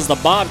 Alabama as the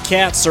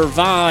Bobcats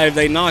survive.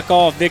 They knock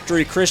off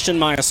Victory Christian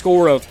by a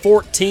score of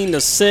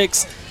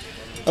 14-6.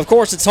 Of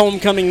course, it's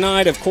homecoming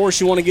night. Of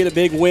course, you want to get a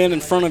big win in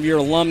front of your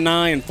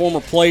alumni and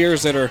former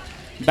players that are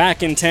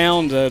back in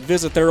town to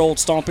visit their old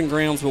stomping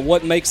grounds. But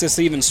what makes this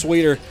even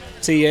sweeter,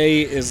 TA,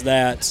 is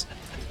that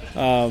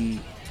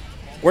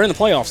we're in the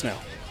playoffs now.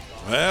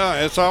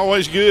 Well, it's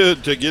always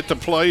good to get to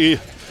play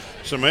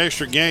some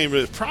extra games.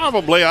 But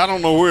probably, I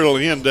don't know where it'll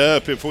end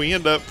up. If we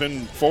end up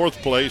in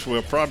 4th place,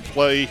 we'll probably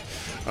play.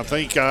 I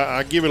think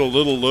I give it a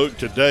little look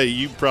today.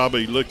 You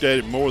probably looked at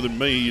it more than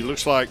me. It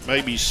looks like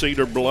maybe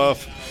Cedar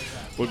Bluff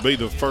would be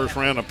the first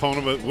round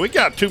opponent. But we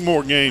got 2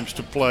 more games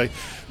to play.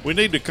 we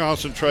need to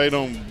concentrate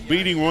on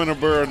beating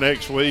Winterboro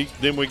next week.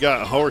 Then we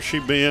got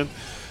Horseshoe Bend.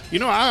 You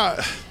know,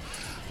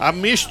 I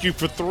missed you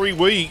for 3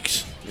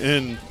 weeks,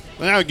 and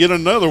now I get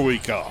another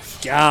week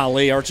off.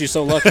 Golly, aren't you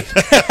so lucky?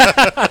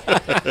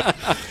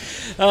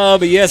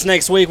 But yes,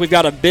 next week we've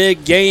got a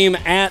big game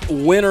at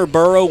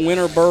Winterboro.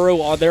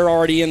 Winterboro, they're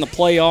already in the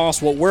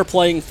playoffs. What we're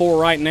playing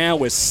for right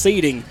now is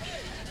seeding.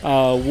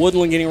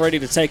 Woodland getting ready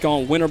to take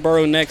on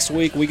Winterboro next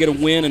week. We get a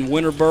win in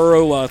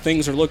Winterboro.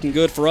 Things are looking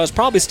good for us.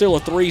 Probably still a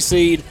 3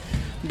 seed,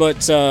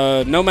 but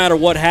no matter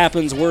what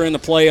happens, we're in the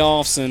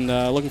playoffs and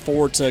looking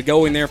forward to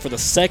going there for the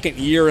 2nd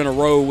year in a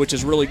row, which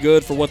is really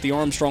good for what the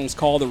Armstrongs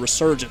call the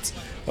resurgence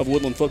of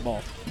Woodland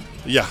football.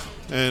 Yeah,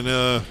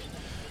 and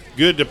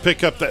good to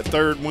pick up that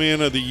 3rd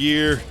win of the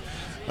year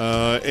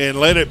and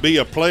let it be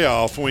a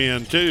playoff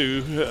win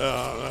too.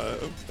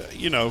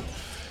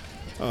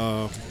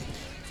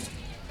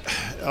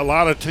 A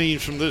lot of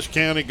teams from this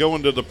county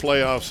going to the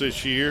playoffs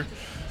this year.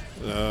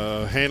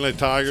 Handley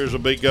Tigers will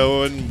be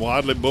going.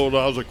 Wadley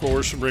Bulldogs, of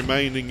course,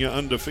 remaining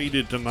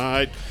undefeated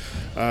tonight.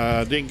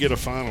 Didn't get a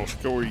final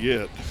score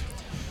yet.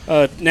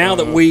 Now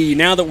that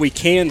we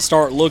can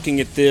start looking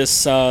at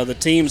this, the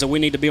teams that we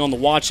need to be on the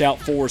watch out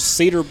for: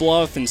 Cedar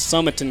Bluff and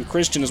Summiton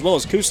Christian, as well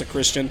as Coosa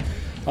Christian.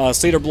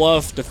 Cedar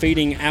Bluff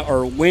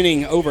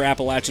winning over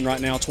Appalachian right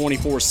now,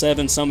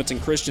 24-7.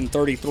 Summiton Christian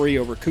 33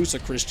 over Coosa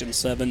Christian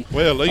 7.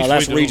 Well, at least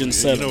that's Region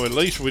 7. At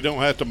least we don't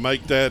have to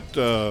make that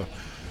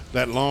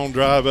long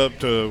drive up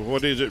to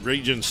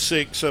Region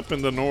 6 up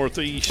in the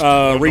northeast.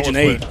 Region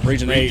 8.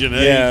 Region 8.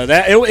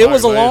 Yeah, it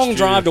was a long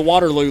drive to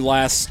Waterloo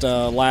last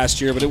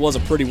year, but it was a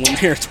pretty one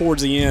there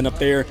towards the end up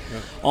there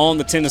on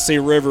the Tennessee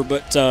River.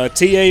 But TA,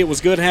 it was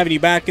good having you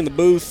back in the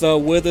booth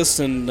with us,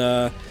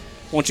 and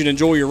want you to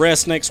enjoy your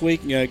rest next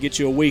week. Get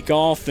you a week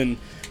off, and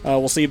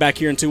we'll see you back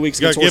here in 2 weeks.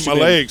 Got to get my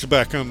legs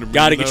back under me.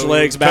 Got to get your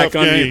legs back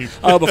under you.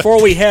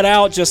 Before we head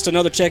out, just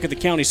another check of the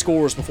county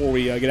scores before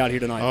we get out here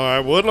tonight. All right,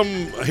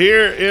 Woodland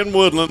here in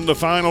Woodland, the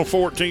final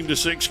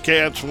 14-6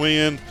 Cats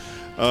win.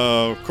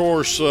 Of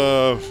course,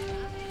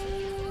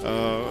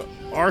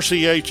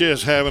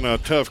 RCHS having a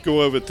tough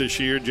go of it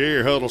this year.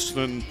 Jerry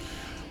Huddleston,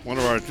 one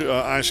of our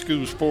high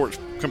school sports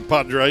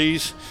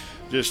compadres,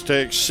 just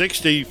takes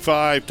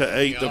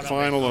 65-8 the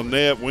final, and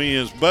net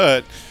wins,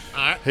 but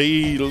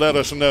he let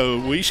us know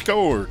we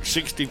scored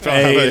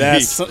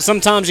 65-8.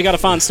 Sometimes you got to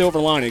find silver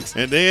linings.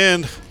 And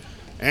then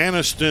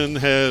Anniston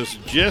has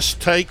just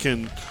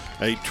taken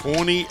a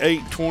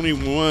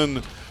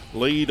 28-21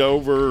 lead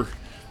over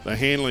the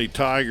Handley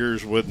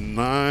Tigers with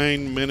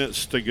 9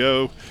 minutes to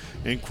go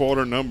in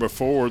quarter number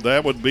 4.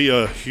 That would be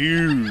a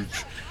huge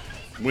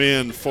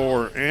win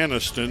for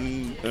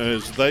Anniston,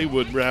 as they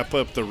would wrap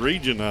up the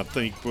region, I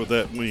think, with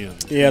that win.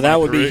 Yeah, that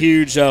would be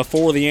huge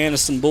for the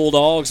Anniston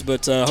Bulldogs,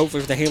 but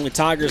hopefully for the Handley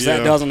Tigers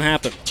that doesn't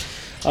happen.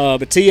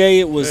 But TA,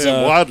 it was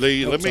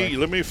Wadley. Let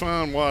me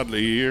find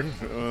Wadley here.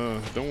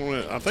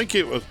 I think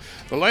it was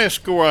the last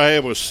score I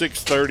had was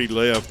 6:30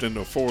 left in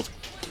the fourth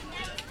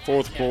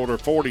quarter.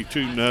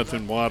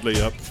 42-0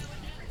 Wadley up.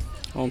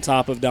 On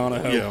top of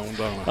Donahoe. Yeah, on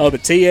Donahoe.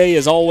 But TA,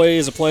 as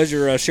always, a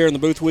pleasure sharing the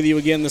booth with you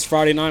again this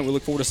Friday night. We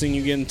look forward to seeing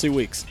you again in 2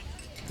 weeks.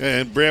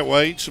 And Brett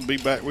Waits will be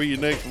back with you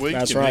next week.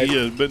 That's and right. He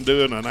has been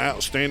doing an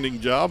outstanding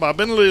job. I've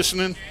been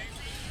listening.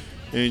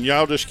 And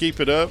y'all just keep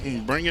it up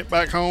and bring it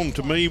back home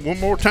to me one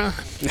more time.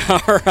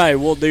 All right,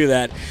 we'll do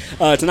that.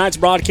 Tonight's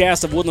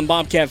broadcast of Woodland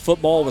Bobcat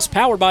football was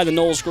powered by the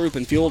Knowles Group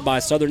and fueled by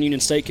Southern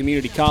Union State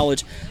Community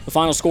College. The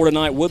final score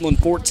tonight, Woodland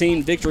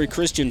 14, Victory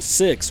Christian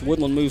 6.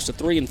 Woodland moves to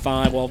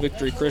 3-5, while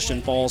Victory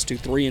Christian falls to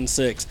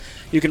 3-6.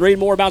 You can read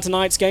more about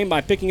tonight's game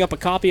by picking up a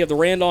copy of the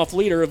Randolph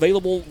Leader,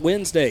 available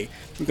Wednesday.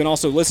 You can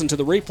also listen to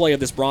the replay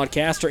of this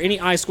broadcast or any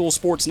iSchool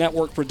Sports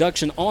Network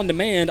production on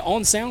demand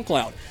on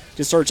SoundCloud.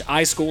 Just search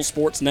iSchool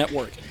Sports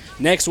Network.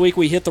 Next week,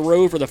 we hit the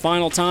road for the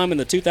final time in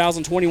the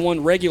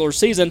 2021 regular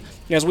season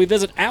as we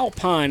visit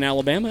Alpine,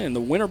 Alabama, and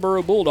the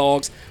Winterboro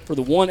Bulldogs for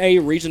the 1A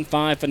Region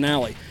 5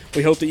 finale.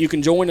 We hope that you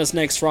can join us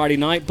next Friday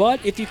night,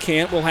 but if you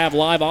can't, we'll have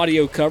live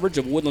audio coverage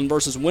of Woodland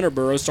versus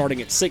Winterboro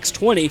starting at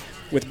 6:20,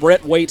 with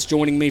Brett Waits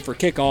joining me for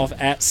kickoff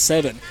at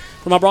 7.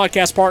 For my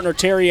broadcast partner,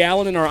 Terry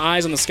Allen, and our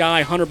eyes in the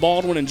sky, Hunter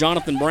Baldwin and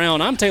Jonathan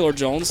Brown, I'm Taylor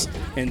Jones,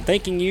 and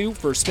thanking you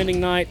for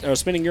spending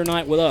your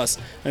night with us.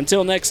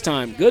 Until next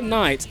time, good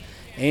night,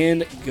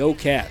 and go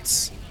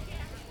Cats.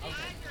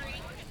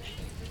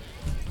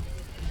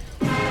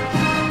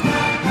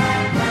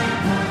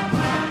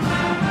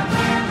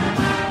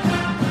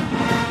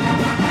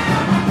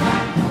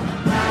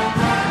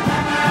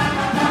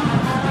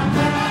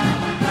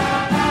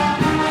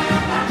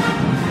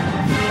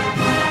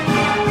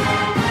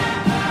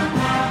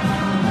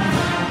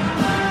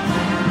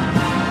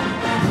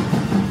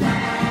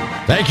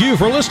 Thank you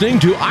for listening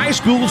to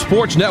iSchool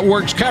Sports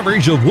Network's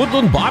coverage of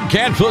Woodland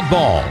Bobcat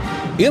football.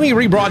 Any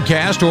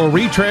rebroadcast or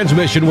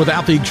retransmission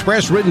without the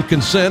express written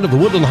consent of the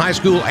Woodland High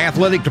School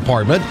Athletic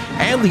Department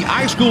and the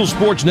iSchool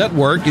Sports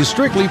Network is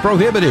strictly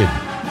prohibited.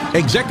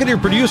 Executive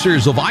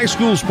producers of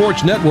iSchool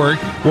Sports Network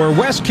were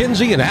Wes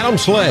Kinsey and Adam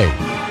Slay.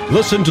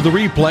 Listen to the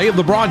replay of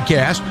the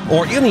broadcast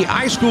or any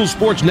iSchool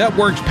Sports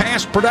Network's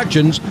past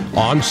productions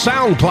on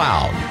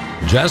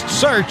SoundCloud. Just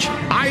search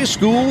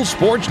iSchool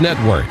Sports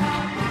Network.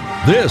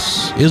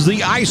 This is the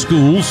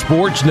iSchool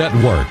Sports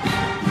Network.